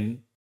 who's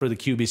in for the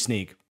QB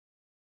sneak.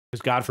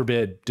 Because God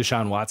forbid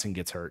Deshaun Watson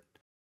gets hurt.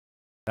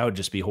 That would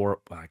just be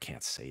horrible. I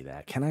can't say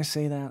that. Can I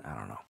say that? I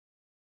don't know.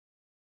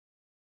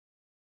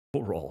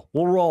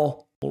 We'll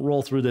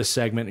roll through this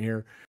segment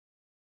here.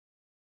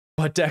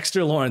 But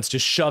Dexter Lawrence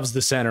just shoves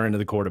the center into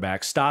the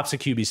quarterback, stops a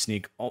QB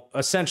sneak,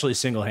 essentially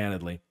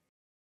single-handedly.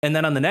 And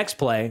then on the next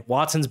play,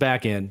 Watson's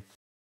back in.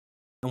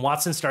 And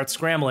Watson starts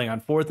scrambling on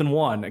 4th and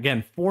 1.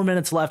 Again, 4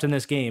 minutes left in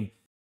this game.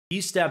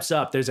 He steps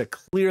up. There's a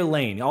clear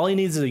lane. All he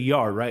needs is a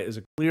yard, right? There's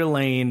a clear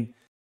lane.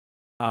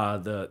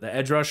 The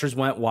edge rushers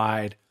went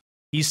wide.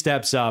 He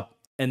steps up.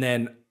 And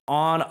then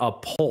on a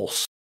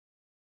pulse,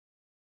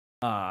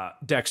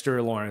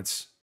 Dexter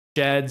Lawrence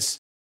sheds,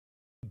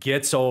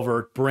 gets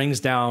over, brings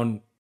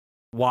down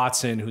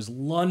Watson, who's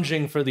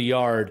lunging for the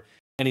yard,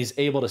 and he's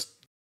able to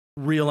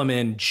reel him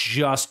in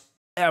just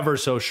ever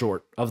so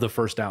short of the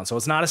first down. So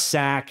it's not a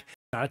sack,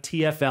 not a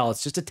TFL,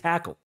 it's just a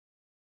tackle.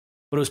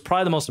 But it was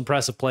probably the most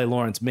impressive play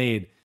Lawrence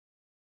made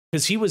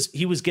because he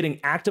was getting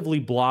actively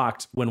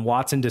blocked when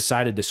Watson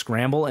decided to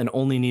scramble and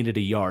only needed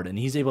a yard, and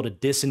he's able to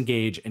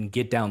disengage and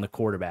get down the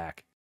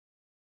quarterback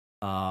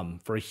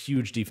for a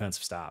huge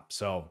defensive stop.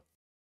 So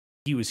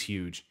he was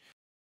huge.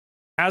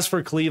 As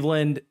for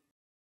Cleveland,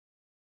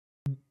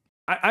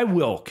 I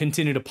will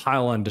continue to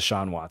pile on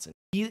Deshaun Watson.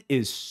 He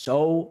is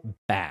so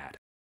bad.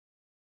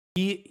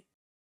 He,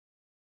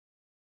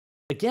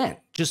 again,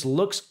 just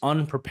looks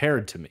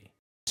unprepared to me.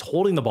 He's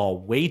holding the ball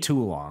way too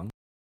long.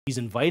 He's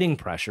inviting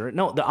pressure.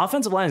 No, the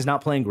offensive line is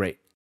not playing great.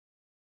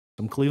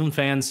 Some Cleveland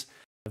fans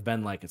have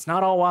been like, it's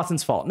not all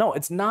Watson's fault. No,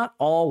 it's not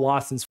all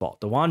Watson's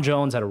fault. DeJuan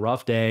Jones had a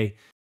rough day.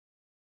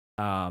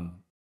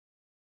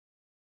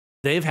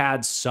 They've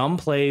had some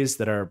plays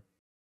that are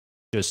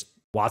just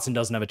Watson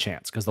doesn't have a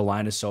chance because the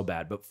line is so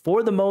bad. But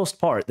for the most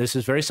part, this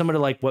is very similar to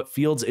like what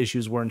Fields'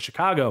 issues were in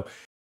Chicago.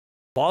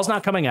 Ball's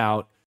not coming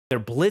out. They're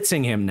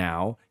blitzing him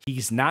now.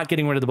 He's not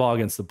getting rid of the ball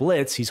against the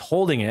blitz. He's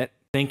holding it,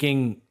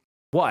 thinking,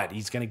 what?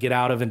 He's going to get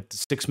out of a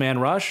 6-man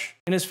rush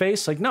in his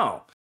face? Like,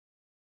 no.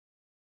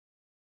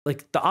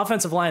 Like, the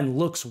offensive line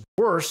looks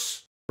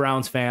worse,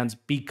 Browns fans,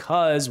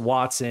 because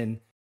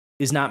Watson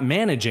is not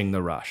managing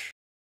the rush.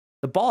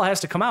 The ball has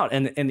to come out,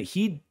 and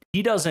he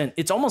doesn't.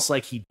 It's almost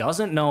like he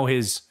doesn't know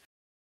his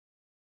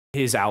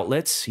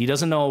outlets. He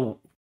doesn't know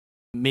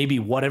maybe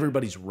what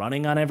everybody's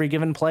running on every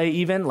given play,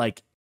 even.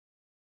 Like,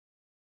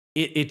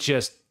 it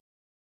just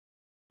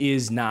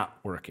is not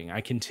working.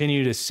 I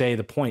continue to say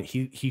the point.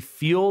 He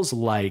feels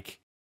like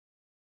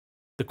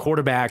the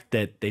quarterback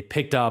that they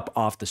picked up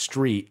off the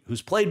street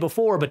who's played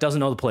before but doesn't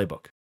know the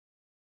playbook.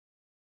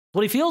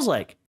 What he feels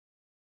like.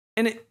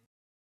 And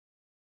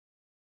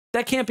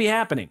that can't be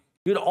happening.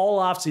 You had all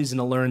offseason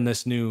to learn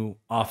this new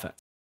offense.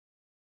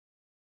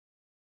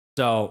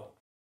 So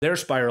they're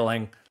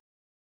spiraling.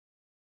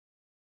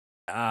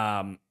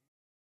 I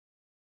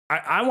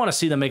want to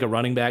see them make a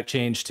running back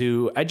change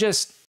too. I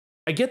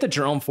get that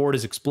Jerome Ford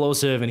is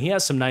explosive and he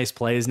has some nice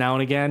plays now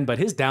and again, but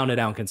his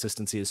down-to-down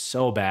consistency is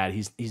so bad.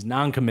 He's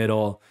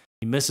non-committal.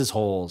 He misses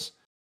holes.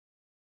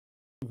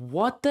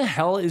 What the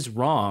hell is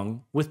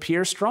wrong with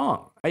Pierre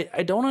Strong?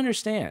 I don't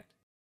understand.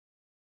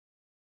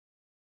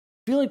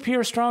 I feel like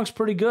Pierre Strong's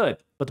pretty good,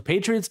 but the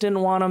Patriots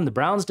didn't want him. The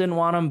Browns didn't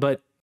want him,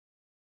 but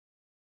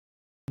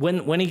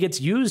when he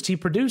gets used, he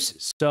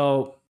produces.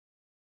 So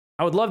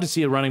I would love to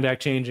see a running back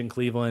change in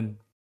Cleveland.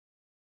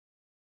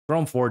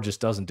 Jerome Ford just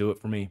doesn't do it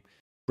for me.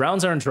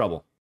 Browns are in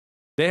trouble.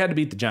 They had to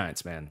beat the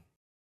Giants, man.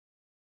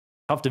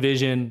 Tough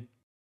division,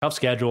 tough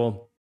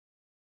schedule.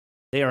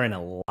 They are in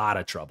a lot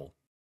of trouble.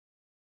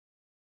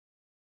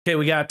 Okay,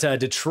 we got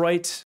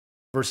Detroit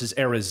versus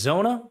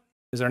Arizona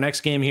is our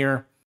next game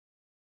here.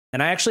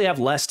 And I actually have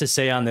less to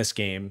say on this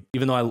game,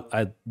 even though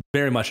I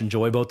very much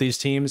enjoy both these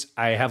teams.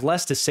 I have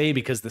less to say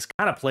because this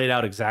kind of played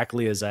out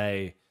exactly as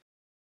I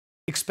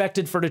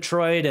expected for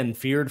Detroit and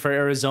feared for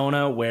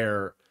Arizona,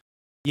 where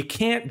you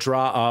can't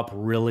draw up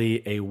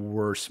really a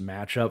worse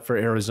matchup for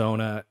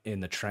Arizona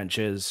in the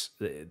trenches.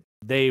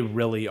 They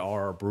really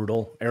are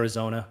brutal,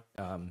 Arizona,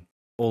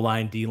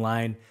 O-line,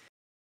 D-line.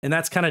 And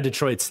that's kind of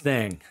Detroit's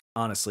thing,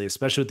 honestly,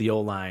 especially with the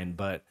O-line.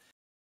 But,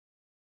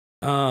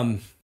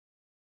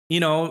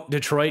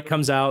 Detroit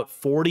comes out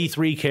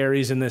 43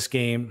 carries in this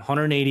game,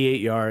 188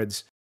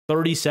 yards,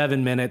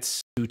 37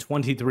 minutes to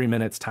 23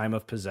 minutes time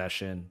of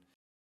possession.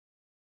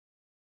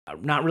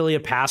 Not really a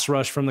pass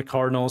rush from the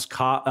Cardinals.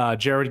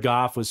 Jared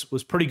Goff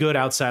was pretty good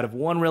outside of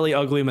one really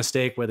ugly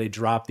mistake where they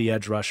dropped the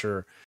edge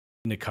rusher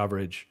into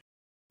coverage.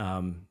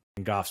 And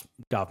Goff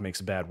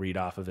makes a bad read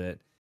off of it.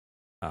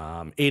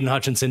 Aiden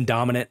Hutchinson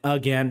dominant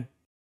again,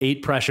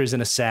 8 pressures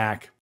and a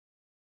sack.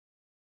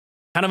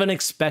 Kind of an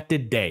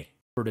expected day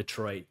for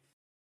Detroit.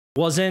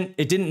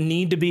 It didn't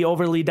need to be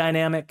overly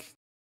dynamic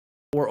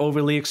or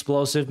overly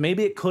explosive.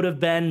 Maybe it could have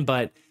been,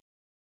 but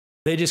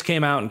they just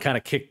came out and kind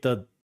of kicked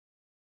the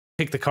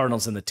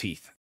Cardinals in the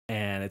teeth.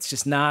 And it's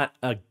just not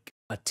a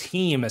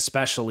team,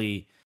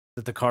 especially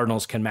that the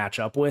Cardinals can match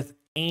up with,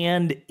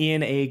 and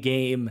in a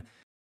game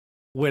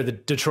where the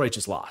Detroit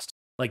just lost.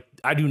 Like,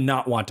 I do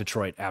not want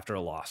Detroit after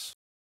a loss.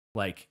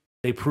 Like,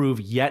 they prove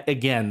yet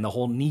again the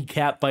whole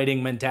kneecap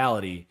biting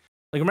mentality.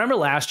 Like, remember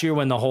last year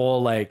when the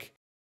whole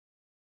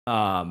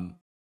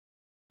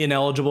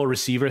ineligible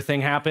receiver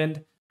thing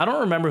happened? I don't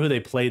remember who they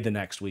played the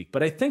next week,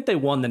 but I think they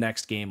won the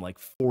next game like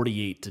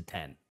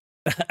 48-10.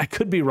 I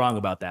could be wrong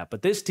about that,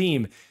 but this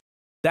team,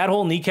 that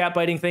whole kneecap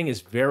biting thing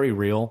is very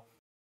real,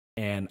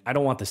 and I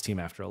don't want this team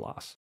after a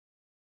loss.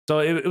 So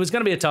it was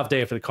going to be a tough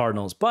day for the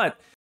Cardinals, but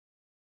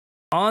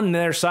on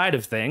their side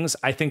of things,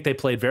 I think they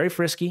played very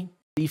frisky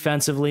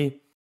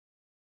defensively.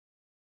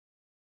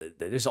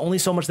 There's only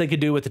so much they could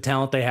do with the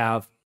talent they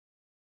have,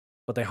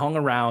 but they hung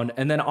around.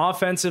 And then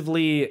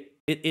offensively,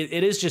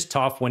 it is just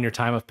tough when your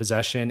time of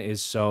possession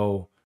is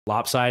so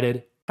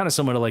lopsided, kind of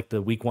similar to like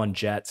the week 1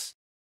 Jets.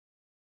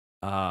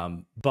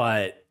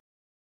 But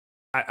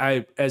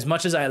I as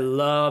much as I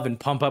love and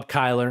pump up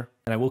Kyler,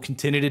 and I will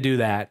continue to do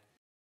that,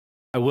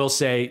 I will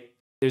say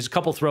there's a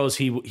couple throws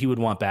he would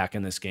want back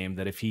in this game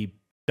that if he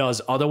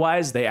does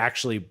otherwise, they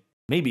actually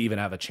maybe even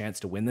have a chance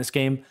to win this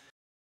game.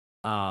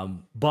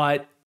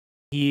 But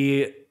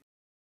he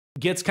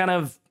gets kind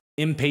of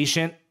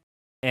impatient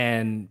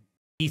and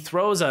he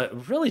throws a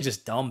really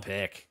just dumb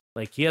pick.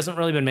 Like, he hasn't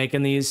really been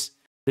making these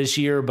this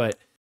year, but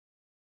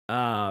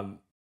they're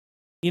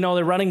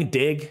running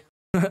dig,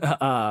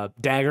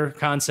 dagger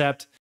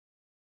concept.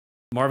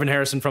 Marvin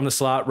Harrison from the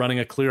slot running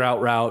a clear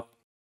out route.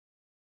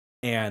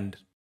 And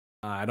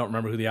I don't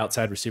remember who the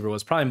outside receiver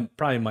was.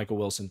 Probably Michael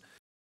Wilson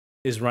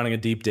is running a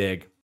deep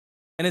dig.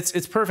 And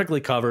it's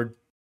perfectly covered.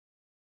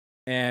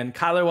 And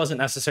Kyler wasn't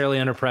necessarily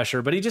under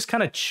pressure, but he just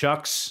kind of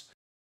chucks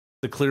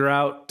the clear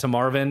out to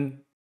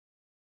Marvin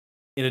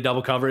in a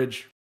double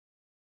coverage.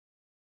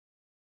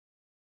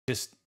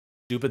 Just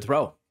stupid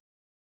throw.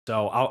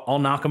 So I'll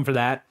knock him for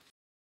that.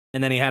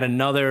 And then he had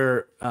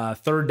another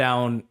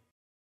 3rd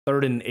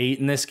and 8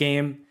 in this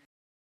game.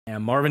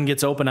 And Marvin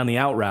gets open on the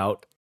out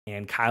route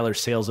and Kyler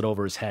sails it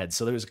over his head.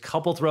 So there's a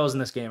couple throws in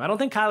this game. I don't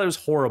think Kyler's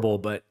horrible,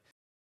 but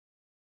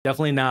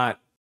definitely not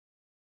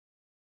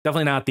the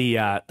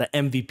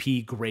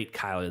MVP great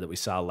Kyler that we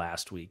saw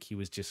last week. He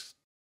was just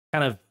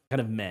kind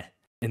of meh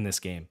in this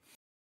game.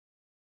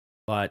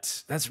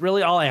 But that's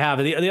really all I have.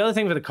 The other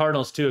thing for the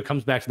Cardinals too, it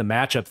comes back to the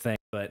matchup thing,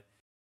 but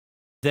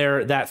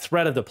that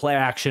threat of the play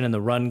action and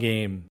the run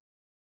game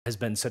has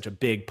been such a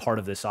big part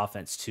of this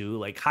offense too.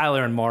 Like,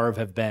 Kyler and Marv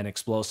have been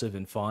explosive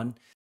and fun,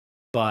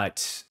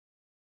 but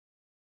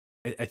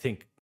I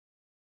think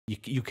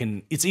you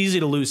can. It's easy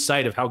to lose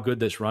sight of how good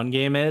this run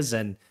game is,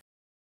 and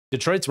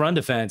Detroit's run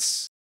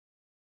defense.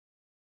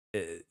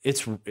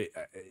 It's.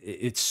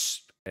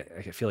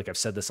 I feel like I've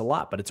said this a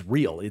lot, but it's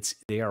real.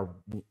 They are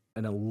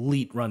an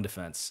elite run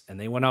defense, and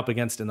they went up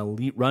against an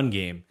elite run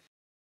game,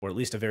 or at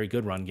least a very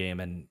good run game,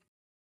 and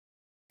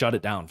shut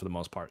it down for the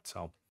most part.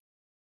 So,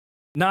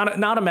 not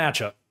a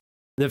matchup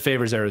that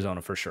favors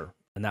Arizona for sure,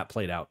 and that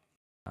played out.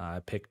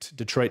 I picked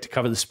Detroit to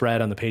cover the spread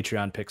on the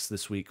Patreon picks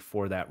this week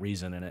for that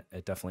reason, and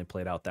it definitely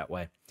played out that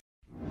way.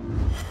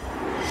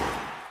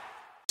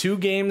 2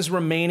 games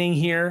remaining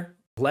here.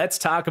 Let's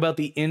talk about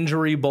the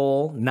Injury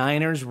Bowl,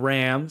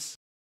 Niners-Rams.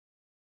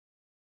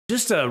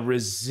 Just a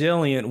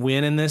resilient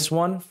win in this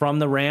one from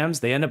the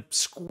Rams. They end up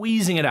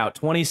squeezing it out,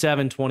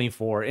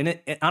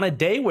 27-24. And on a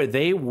day where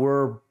they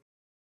were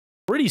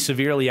pretty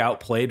severely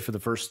outplayed for the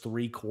first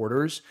 3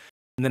 quarters.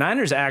 And the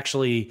Niners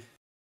actually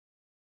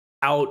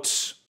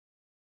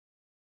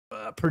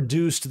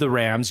produced the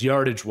Rams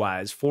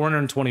yardage-wise,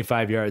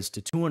 425 yards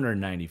to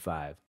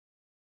 295.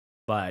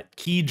 But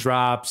key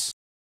drops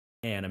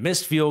and a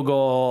missed field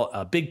goal,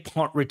 a big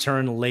punt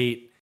return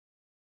late,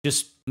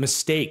 just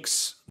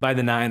mistakes by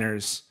the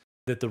Niners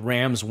that the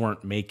Rams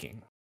weren't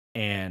making.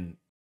 And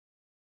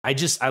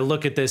I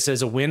look at this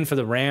as a win for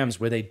the Rams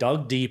where they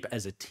dug deep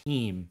as a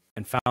team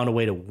and found a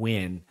way to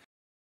win.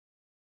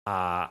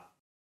 On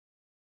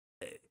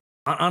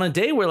a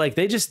day where like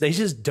they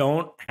just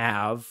don't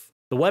have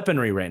the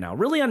weaponry right now,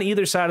 really on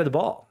either side of the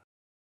ball.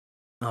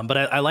 But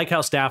I like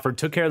how Stafford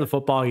took care of the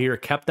football here,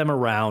 kept them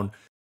around.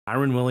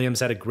 Kyren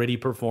Williams had a gritty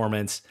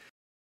performance,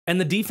 and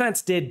the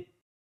defense did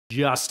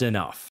just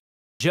enough.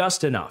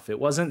 Just enough. It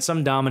wasn't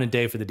some dominant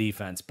day for the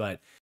defense, but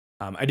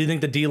I do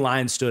think the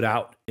D-line stood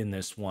out in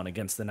this one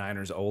against the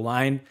Niners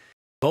O-line.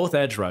 Both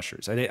edge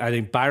rushers. I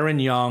think Byron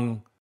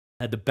Young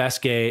had the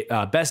best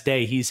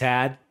day he's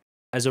had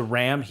as a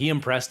Ram. He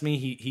impressed me.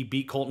 He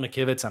beat Colton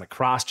McKivitz on a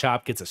cross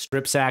chop, gets a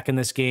strip sack in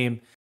this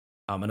game.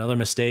 Another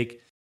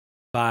mistake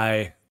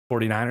by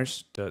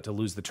 49ers to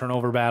lose the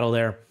turnover battle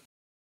there.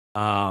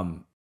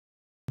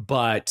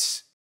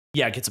 But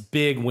yeah, gets a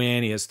big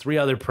win. He has 3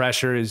 other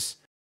pressures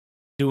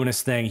doing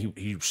his thing.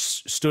 He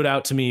stood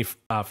out to me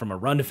from a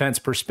run defense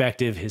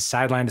perspective. His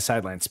sideline to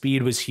sideline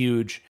speed was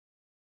huge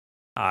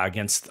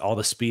against all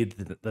the speed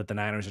that the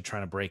Niners are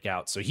trying to break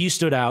out. So he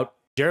stood out.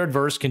 Jared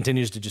Verse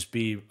continues to just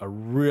be a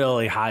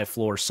really high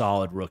floor,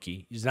 solid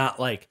rookie. He's not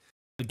like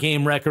a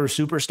game wrecker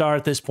superstar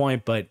at this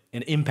point, but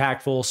an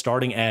impactful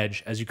starting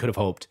edge as you could have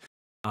hoped.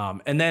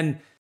 And then,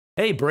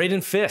 hey,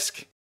 Braden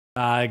Fisk.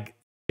 Got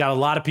a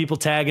lot of people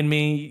tagging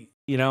me,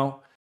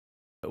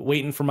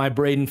 waiting for my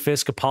Braden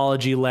Fisk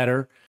apology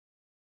letter.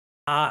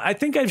 I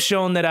think I've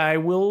shown that I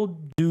will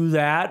do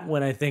that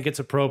when I think it's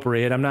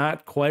appropriate. I'm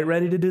not quite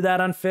ready to do that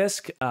on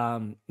Fisk.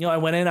 I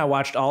went in, I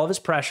watched all of his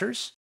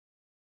pressures.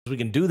 We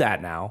can do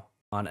that now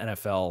on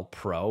NFL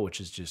Pro,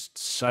 which is just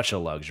such a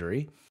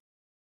luxury.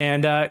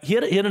 And he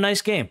had a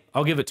nice game.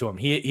 I'll give it to him.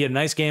 He had a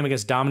nice game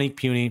against Dominique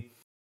Puny.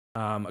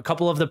 A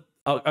couple of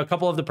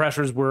the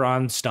pressures were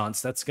on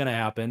stunts. That's going to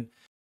happen.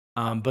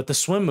 But the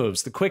swim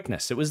moves, the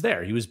quickness, it was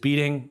there. He was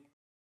beating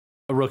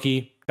a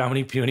rookie,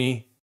 Dominique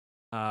Puny,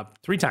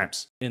 3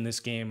 times in this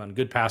game on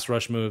good pass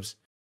rush moves.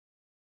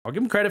 I'll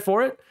give him credit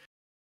for it.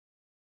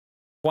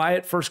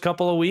 Quiet first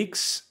couple of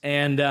weeks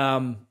and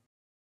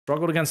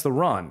struggled against the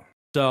run.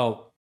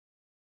 So,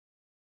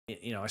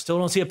 I still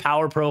don't see a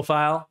power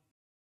profile.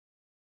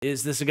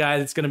 Is this a guy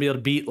that's going to be able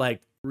to beat like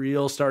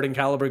real starting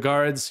caliber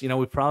guards?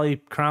 We probably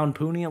crowned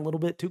Puny a little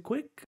bit too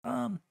quick.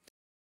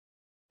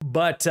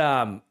 But he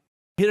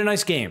had a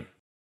nice game.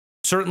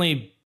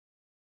 Certainly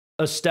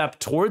a step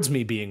towards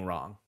me being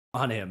wrong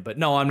on him. But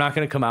no, I'm not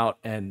going to come out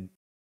and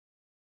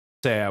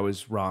say I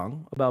was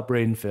wrong about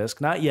Braden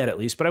Fisk. Not yet, at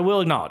least. But I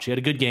will acknowledge he had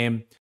a good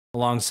game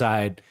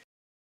alongside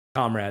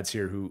comrades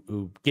here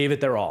who gave it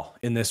their all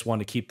in this one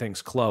to keep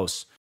things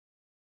close.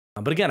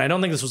 But again, I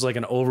don't think this was like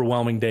an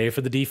overwhelming day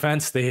for the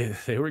defense. They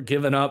were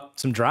giving up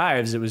some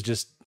drives. It was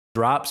just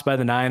drops by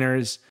the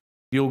Niners,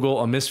 field goal,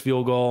 a missed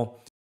field goal.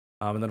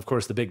 And then, of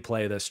course, the big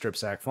play, the strip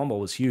sack fumble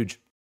was huge.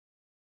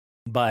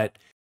 But,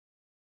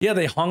 yeah,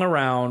 they hung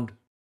around,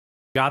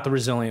 got the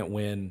resilient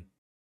win.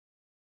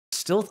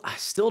 I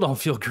still don't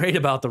feel great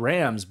about the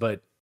Rams,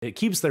 but it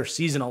keeps their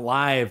season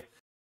alive.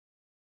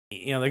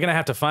 They're going to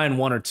have to find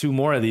 1 or 2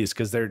 more of these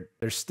because they're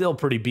still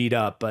pretty beat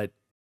up. But,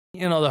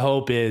 the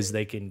hope is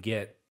they can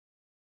get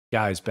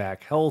guys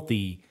back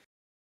healthy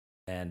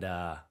and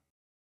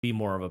be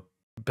more of a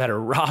better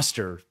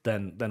roster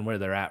than where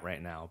they're at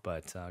right now.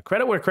 But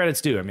credit where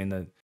credit's due. I mean,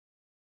 the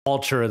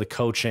culture, the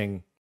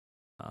coaching,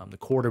 the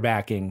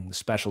quarterbacking, the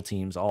special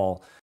teams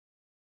all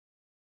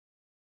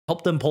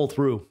helped them pull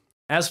through.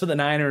 As for the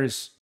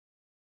Niners,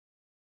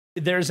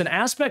 there's an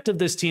aspect of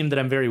this team that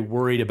I'm very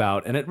worried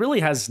about, and it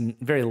really has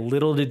very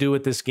little to do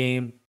with this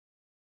game,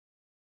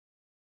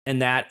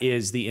 and that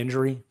is the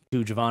injury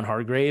to Javon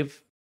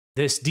Hargrave.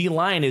 This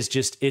D-line is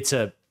just, it's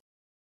a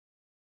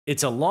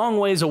long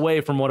ways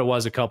away from what it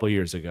was a couple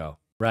years ago,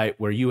 right?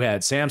 Where you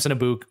had Samson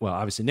Abuka, well,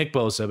 obviously Nick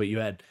Bosa, but you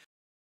had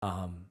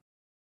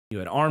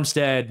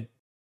Armstead.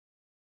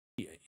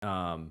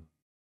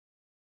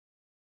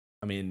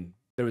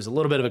 There was a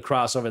little bit of a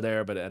crossover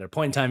there, but at a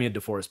point in time, you had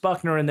DeForest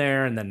Buckner in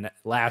there. And then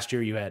last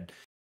year you had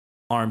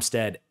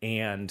Armstead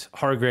and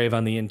Hargrave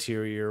on the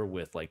interior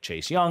with like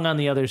Chase Young on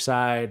the other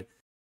side.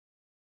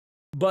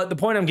 But the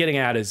point I'm getting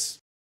at is,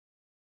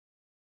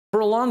 for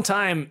a long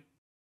time,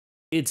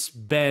 it's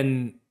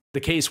been the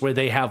case where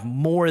they have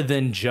more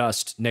than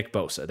just Nick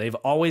Bosa. They've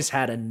always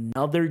had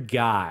another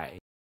guy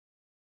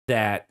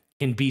that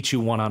can beat you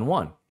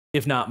one-on-one,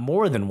 if not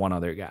more than one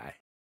other guy.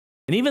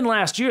 And even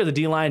last year, the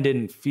D-line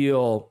didn't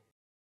feel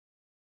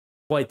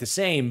quite the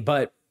same,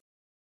 but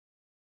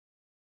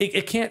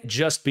it can't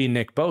just be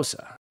Nick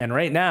Bosa. And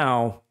right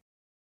now,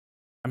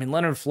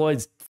 Leonard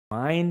Floyd's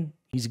fine.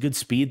 He's a good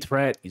speed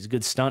threat. He's a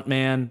good stunt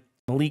man.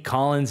 Malik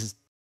Collins is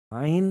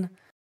fine.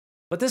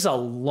 But this is a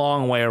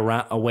long way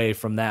away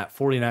from that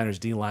 49ers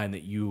D-line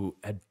that you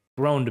had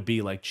grown to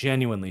be like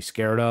genuinely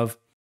scared of.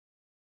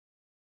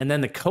 And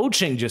then the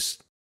coaching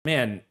just,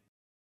 it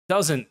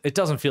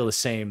doesn't feel the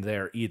same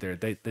there either.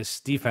 This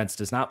defense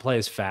does not play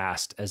as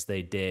fast as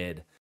they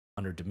did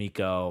under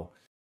D'Amico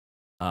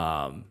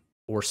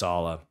or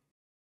Saleh.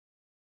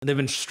 And they've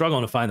been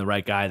struggling to find the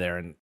right guy there.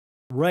 And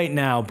right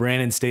now,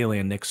 Brandon Staley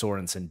and Nick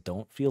Sorensen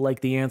don't feel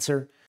like the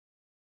answer.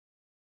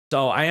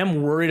 So I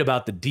am worried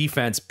about the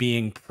defense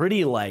being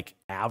pretty like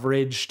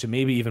average to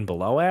maybe even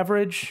below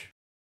average.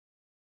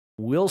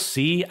 We'll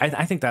see.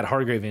 I think that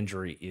Hargrave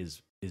injury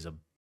is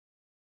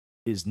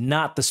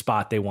not the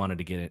spot they wanted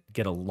to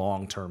get a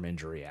long-term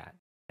injury at,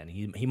 and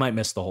he might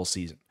miss the whole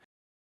season.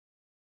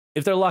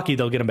 If they're lucky,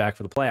 they'll get him back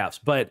for the playoffs.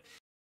 But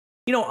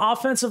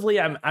offensively,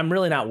 I'm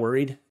really not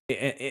worried.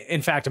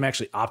 In fact, I'm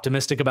actually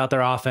optimistic about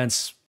their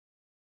offense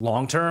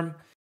long term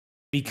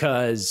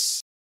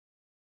because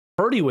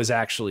Purdy was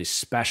actually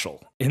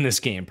special in this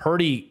game.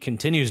 Purdy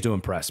continues to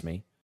impress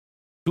me.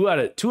 Two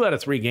out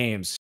of 3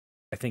 games,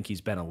 I think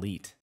he's been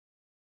elite.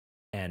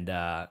 And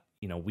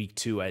week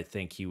 2, I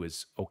think he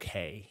was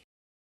okay.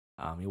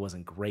 He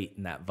wasn't great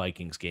in that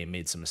Vikings game,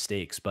 made some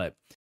mistakes, but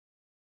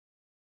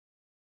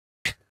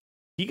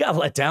he got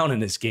let down in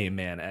this game,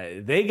 man.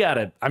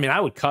 I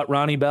would cut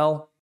Ronnie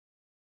Bell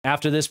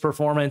after this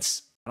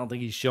performance. I don't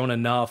think he's shown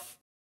enough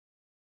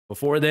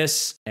before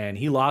this, and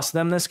he lost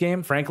them this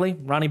game, frankly.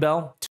 Ronnie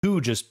Bell,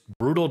 2 just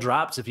brutal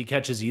drops. If he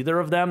catches either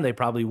of them, they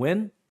probably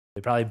win.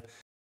 They probably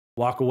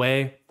walk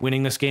away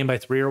winning this game by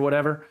 3 or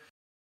whatever.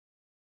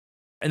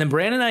 And then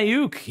Brandon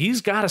Ayuk, he's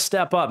got to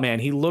step up,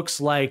 man. He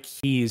looks like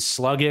he's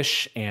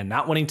sluggish and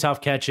not winning tough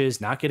catches,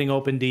 not getting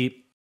open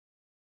deep.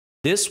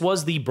 This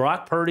was the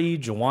Brock Purdy,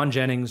 Jawan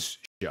Jennings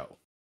show.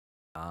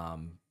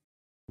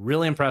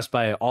 Really impressed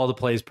by all the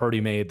plays Purdy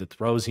made, the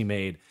throws he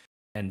made,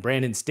 and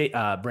I'm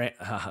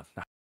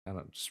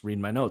just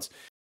reading my notes.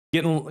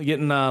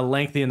 Getting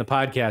lengthy in the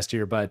podcast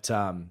here, but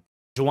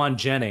Jawan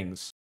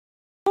Jennings,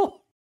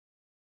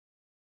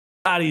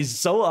 God, he's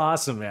so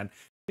awesome, man.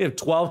 He had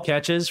 12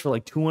 catches for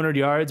like 200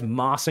 yards,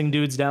 mossing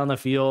dudes down the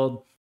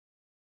field,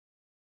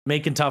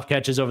 making tough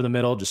catches over the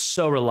middle, just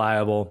so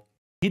reliable.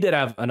 He did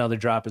have another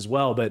drop as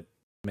well, but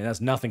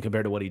that's nothing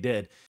compared to what he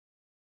did.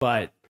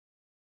 But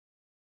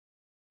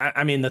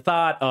the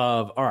thought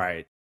of, all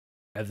right,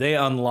 have they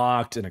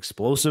unlocked an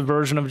explosive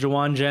version of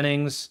Jawan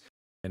Jennings?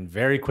 And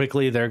very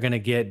quickly they're going to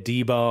get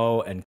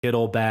Debo and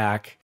Kittle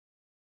back.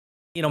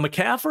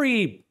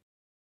 McCaffrey,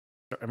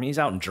 he's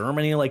out in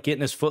Germany, like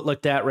getting his foot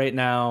looked at right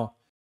now.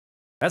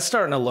 That's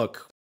starting to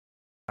look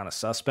kind of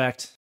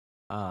suspect.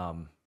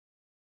 So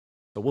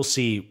we'll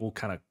see. We'll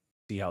kind of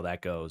see how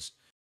that goes.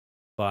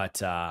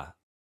 But,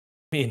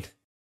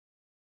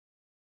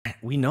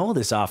 we know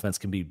this offense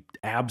can be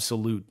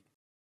absolute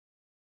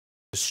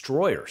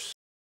destroyers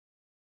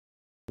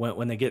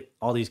when they get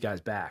all these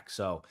guys back.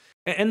 So,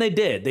 and they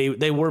did.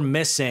 They were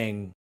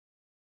missing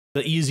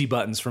the easy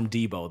buttons from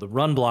Debo, the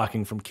run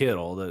blocking from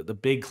Kittle, the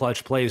big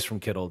clutch plays from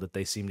Kittle that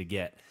they seem to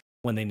get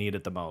when they need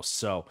it the most.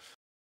 So,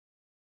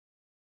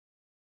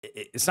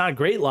 it's not a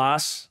great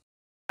loss.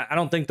 I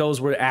don't think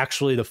those were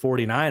actually the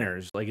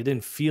 49ers. Like, it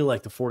didn't feel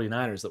like the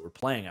 49ers that were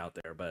playing out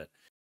there, but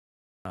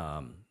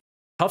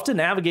tough to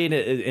navigate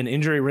an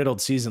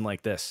injury-riddled season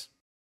like this.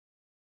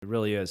 It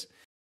really is.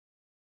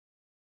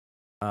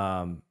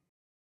 Last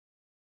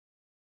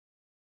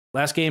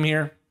game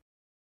here.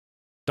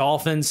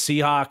 Dolphins,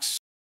 Seahawks.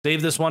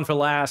 Save this one for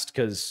last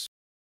because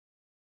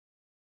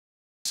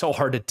it's so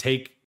hard to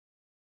take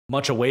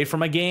much away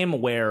from a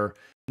game where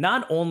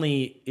not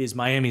only is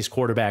Miami's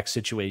quarterback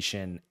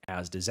situation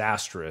as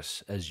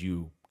disastrous as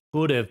you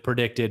could have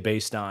predicted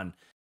based on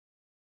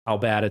how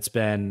bad it's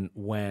been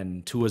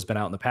when Tua's been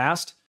out in the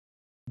past,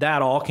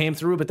 that all came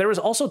through, but there was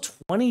also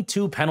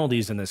 22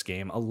 penalties in this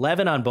game,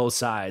 11 on both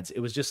sides. It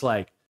was just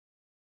like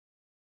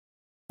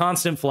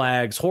constant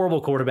flags,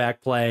 horrible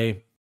quarterback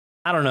play.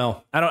 I don't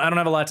know. I don't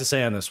have a lot to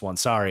say on this one.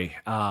 Sorry.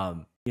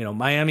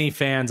 Miami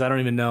fans, I don't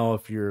even know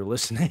if you're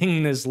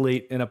listening this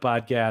late in a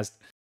podcast.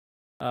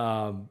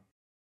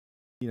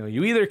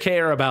 You either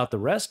care about the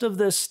rest of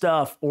this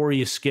stuff or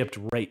you skipped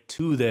right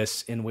to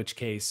this, in which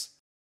case,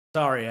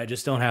 sorry, I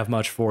just don't have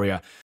much for you.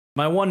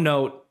 My one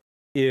note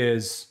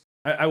is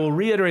I will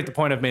reiterate the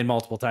point I've made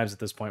multiple times at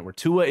this point, where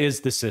Tua is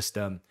the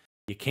system.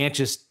 You can't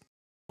just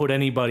put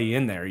anybody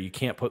in there. You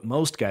can't put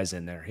most guys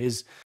in there.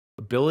 His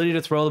ability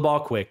to throw the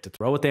ball quick, to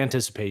throw with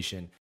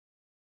anticipation,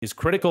 is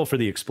critical for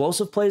the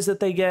explosive plays that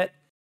they get,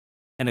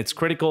 and it's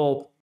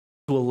critical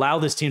to allow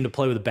this team to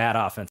play with a bad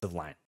offensive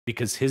line,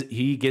 because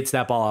he gets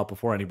that ball out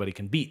before anybody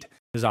can beat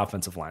his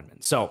offensive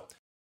lineman. So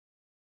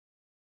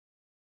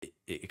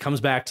it comes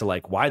back to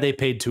like why they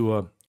paid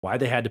Tua, why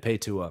they had to pay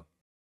Tua.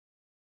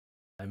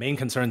 My main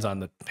concerns on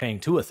the paying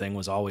Tua thing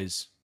was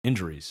always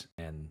injuries,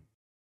 and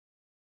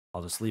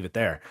I'll just leave it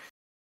there.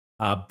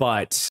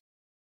 But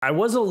I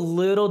was a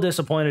little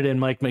disappointed in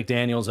Mike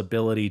McDaniel's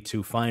ability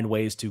to find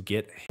ways to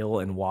get Hill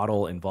and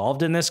Waddle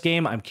involved in this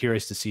game. I'm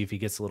curious to see if he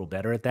gets a little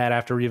better at that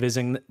after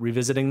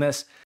revisiting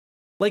this.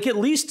 Like, at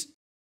least,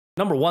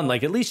 number one,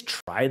 like, at least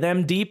try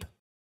them deep.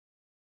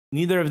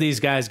 Neither of these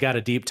guys got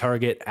a deep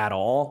target at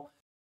all.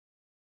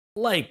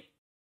 Like,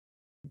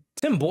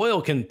 Tim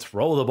Boyle can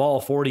throw the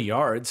ball 40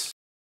 yards.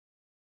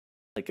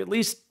 Like, at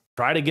least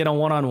try to get a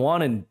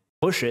one-on-one and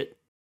push it.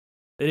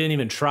 They didn't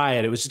even try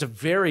it. It was just a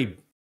very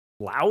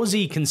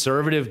lousy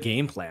conservative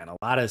game plan. A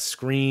lot of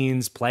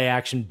screens, play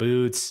action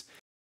boots.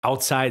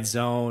 outside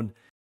zone.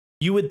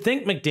 You would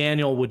think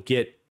McDaniel would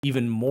get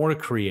even more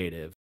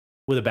creative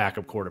with a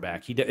backup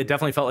quarterback. It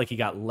definitely felt like he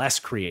got less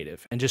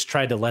creative and just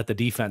tried to let the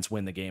defense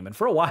win the game. And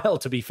for a while,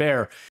 to be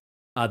fair,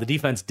 the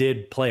defense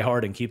did play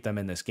hard and keep them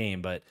in this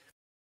game. But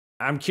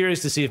I'm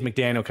curious to see if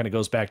McDaniel kind of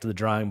goes back to the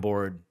drawing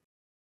board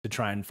to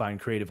try and find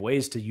creative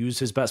ways to use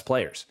his best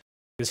players.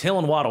 Because Hill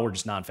and Waddle were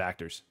just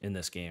non-factors in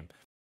this game.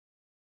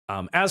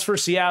 As for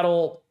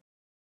Seattle,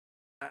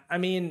 I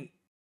mean,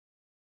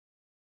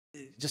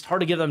 just hard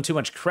to give them too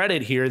much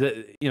credit here.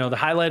 The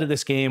highlight of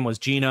this game was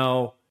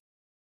Geno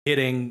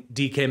hitting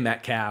DK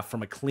Metcalf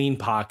from a clean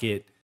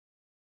pocket,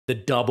 the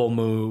double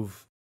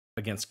move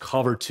against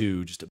cover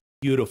 2, just a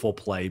beautiful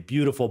play,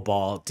 beautiful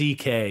ball.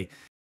 DK,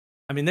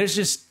 I mean, there's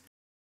just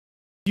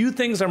few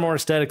things are more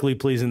aesthetically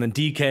pleasing than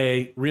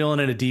DK reeling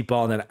in a deep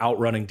ball and then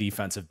outrunning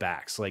defensive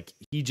backs. Like,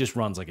 he just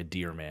runs like a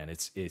deer, man.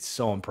 It's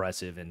so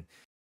impressive. And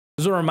it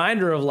was a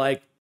reminder of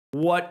like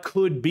what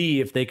could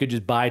be if they could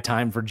just buy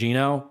time for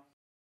Geno,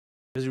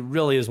 because he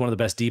really is one of the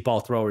best deep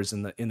ball throwers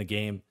in the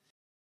game.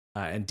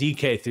 And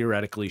DK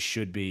theoretically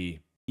should be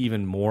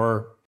even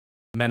more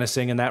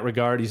menacing in that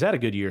regard. He's had a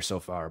good year so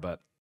far, but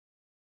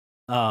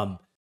the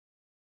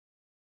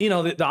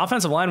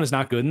offensive line was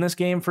not good in this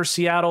game for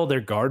Seattle.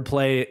 Their guard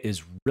play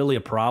is really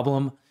a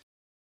problem.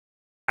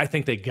 I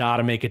think they got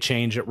to make a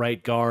change at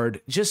right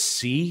guard. Just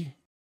see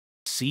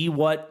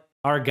what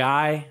our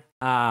guy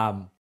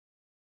from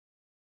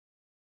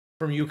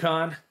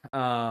UConn,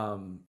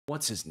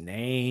 what's his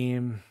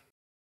name?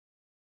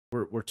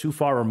 We're too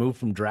far removed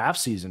from draft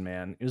season,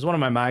 man. He was one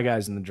of my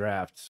guys in the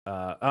draft.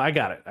 I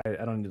got it.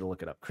 I don't need to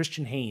look it up.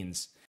 Christian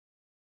Haynes.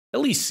 At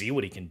least see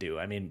what he can do.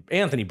 I mean,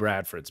 Anthony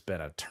Bradford's been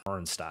a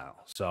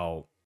turnstile,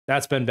 so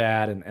that's been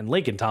bad. And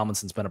Laken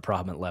Tomlinson's been a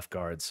problem at left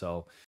guard.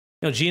 So,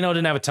 Geno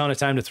didn't have a ton of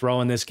time to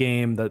throw in this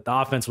game. The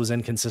offense was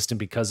inconsistent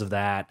because of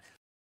that.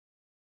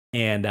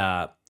 And,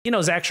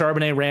 Zach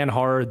Charbonnet ran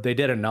hard. They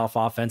did enough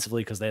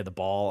offensively because they had the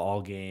ball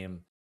all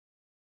game.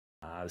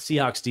 The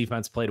Seahawks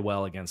defense played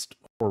well against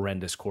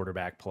horrendous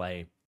quarterback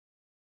play.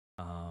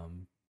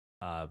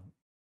 Derek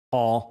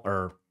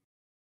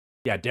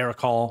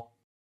Hall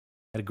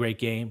had a great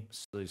game.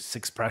 So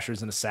 6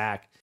 pressures and a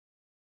sack.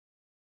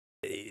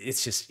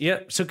 It's just,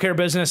 took care of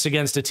business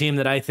against a team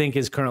that I think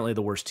is currently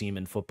the worst team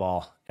in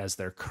football as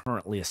they're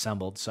currently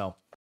assembled. So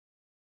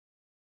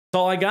that's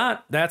all I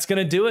got. That's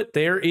going to do it.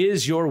 There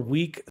is your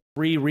week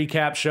 3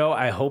 recap show.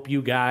 I hope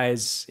you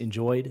guys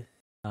enjoyed.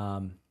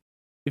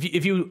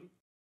 If you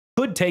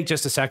could take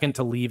just a second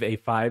to leave a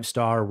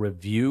 5-star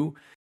review.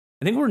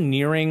 I think we're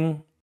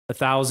nearing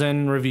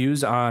 1,000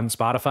 reviews on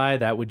Spotify.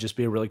 That would just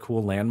be a really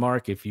cool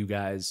landmark. If you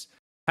guys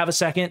have a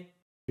second, if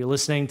you're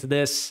listening to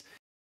this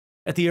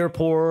at the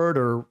airport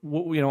or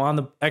on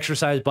the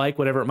exercise bike,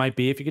 whatever it might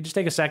be, if you could just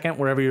take a second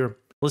wherever you're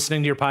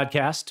listening to your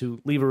podcast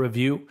to leave a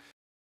review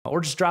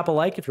or just drop a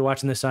like if you're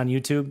watching this on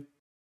YouTube.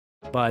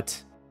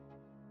 But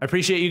I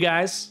appreciate you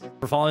guys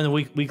for following the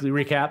weekly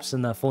recaps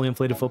and the Fully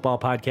Inflated Football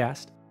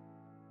podcast.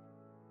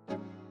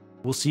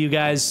 We'll see you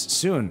guys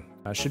soon.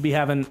 I should be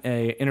having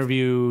an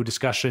interview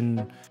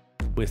discussion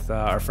with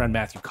our friend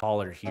Matthew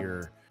Collar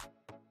here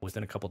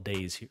within a couple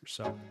days here.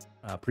 So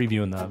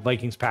previewing the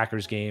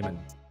Vikings-Packers game and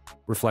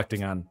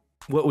reflecting on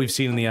what we've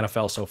seen in the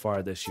NFL so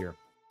far this year.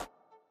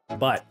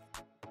 But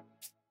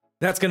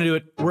that's going to do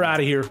it. We're out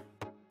of here.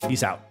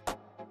 Peace out.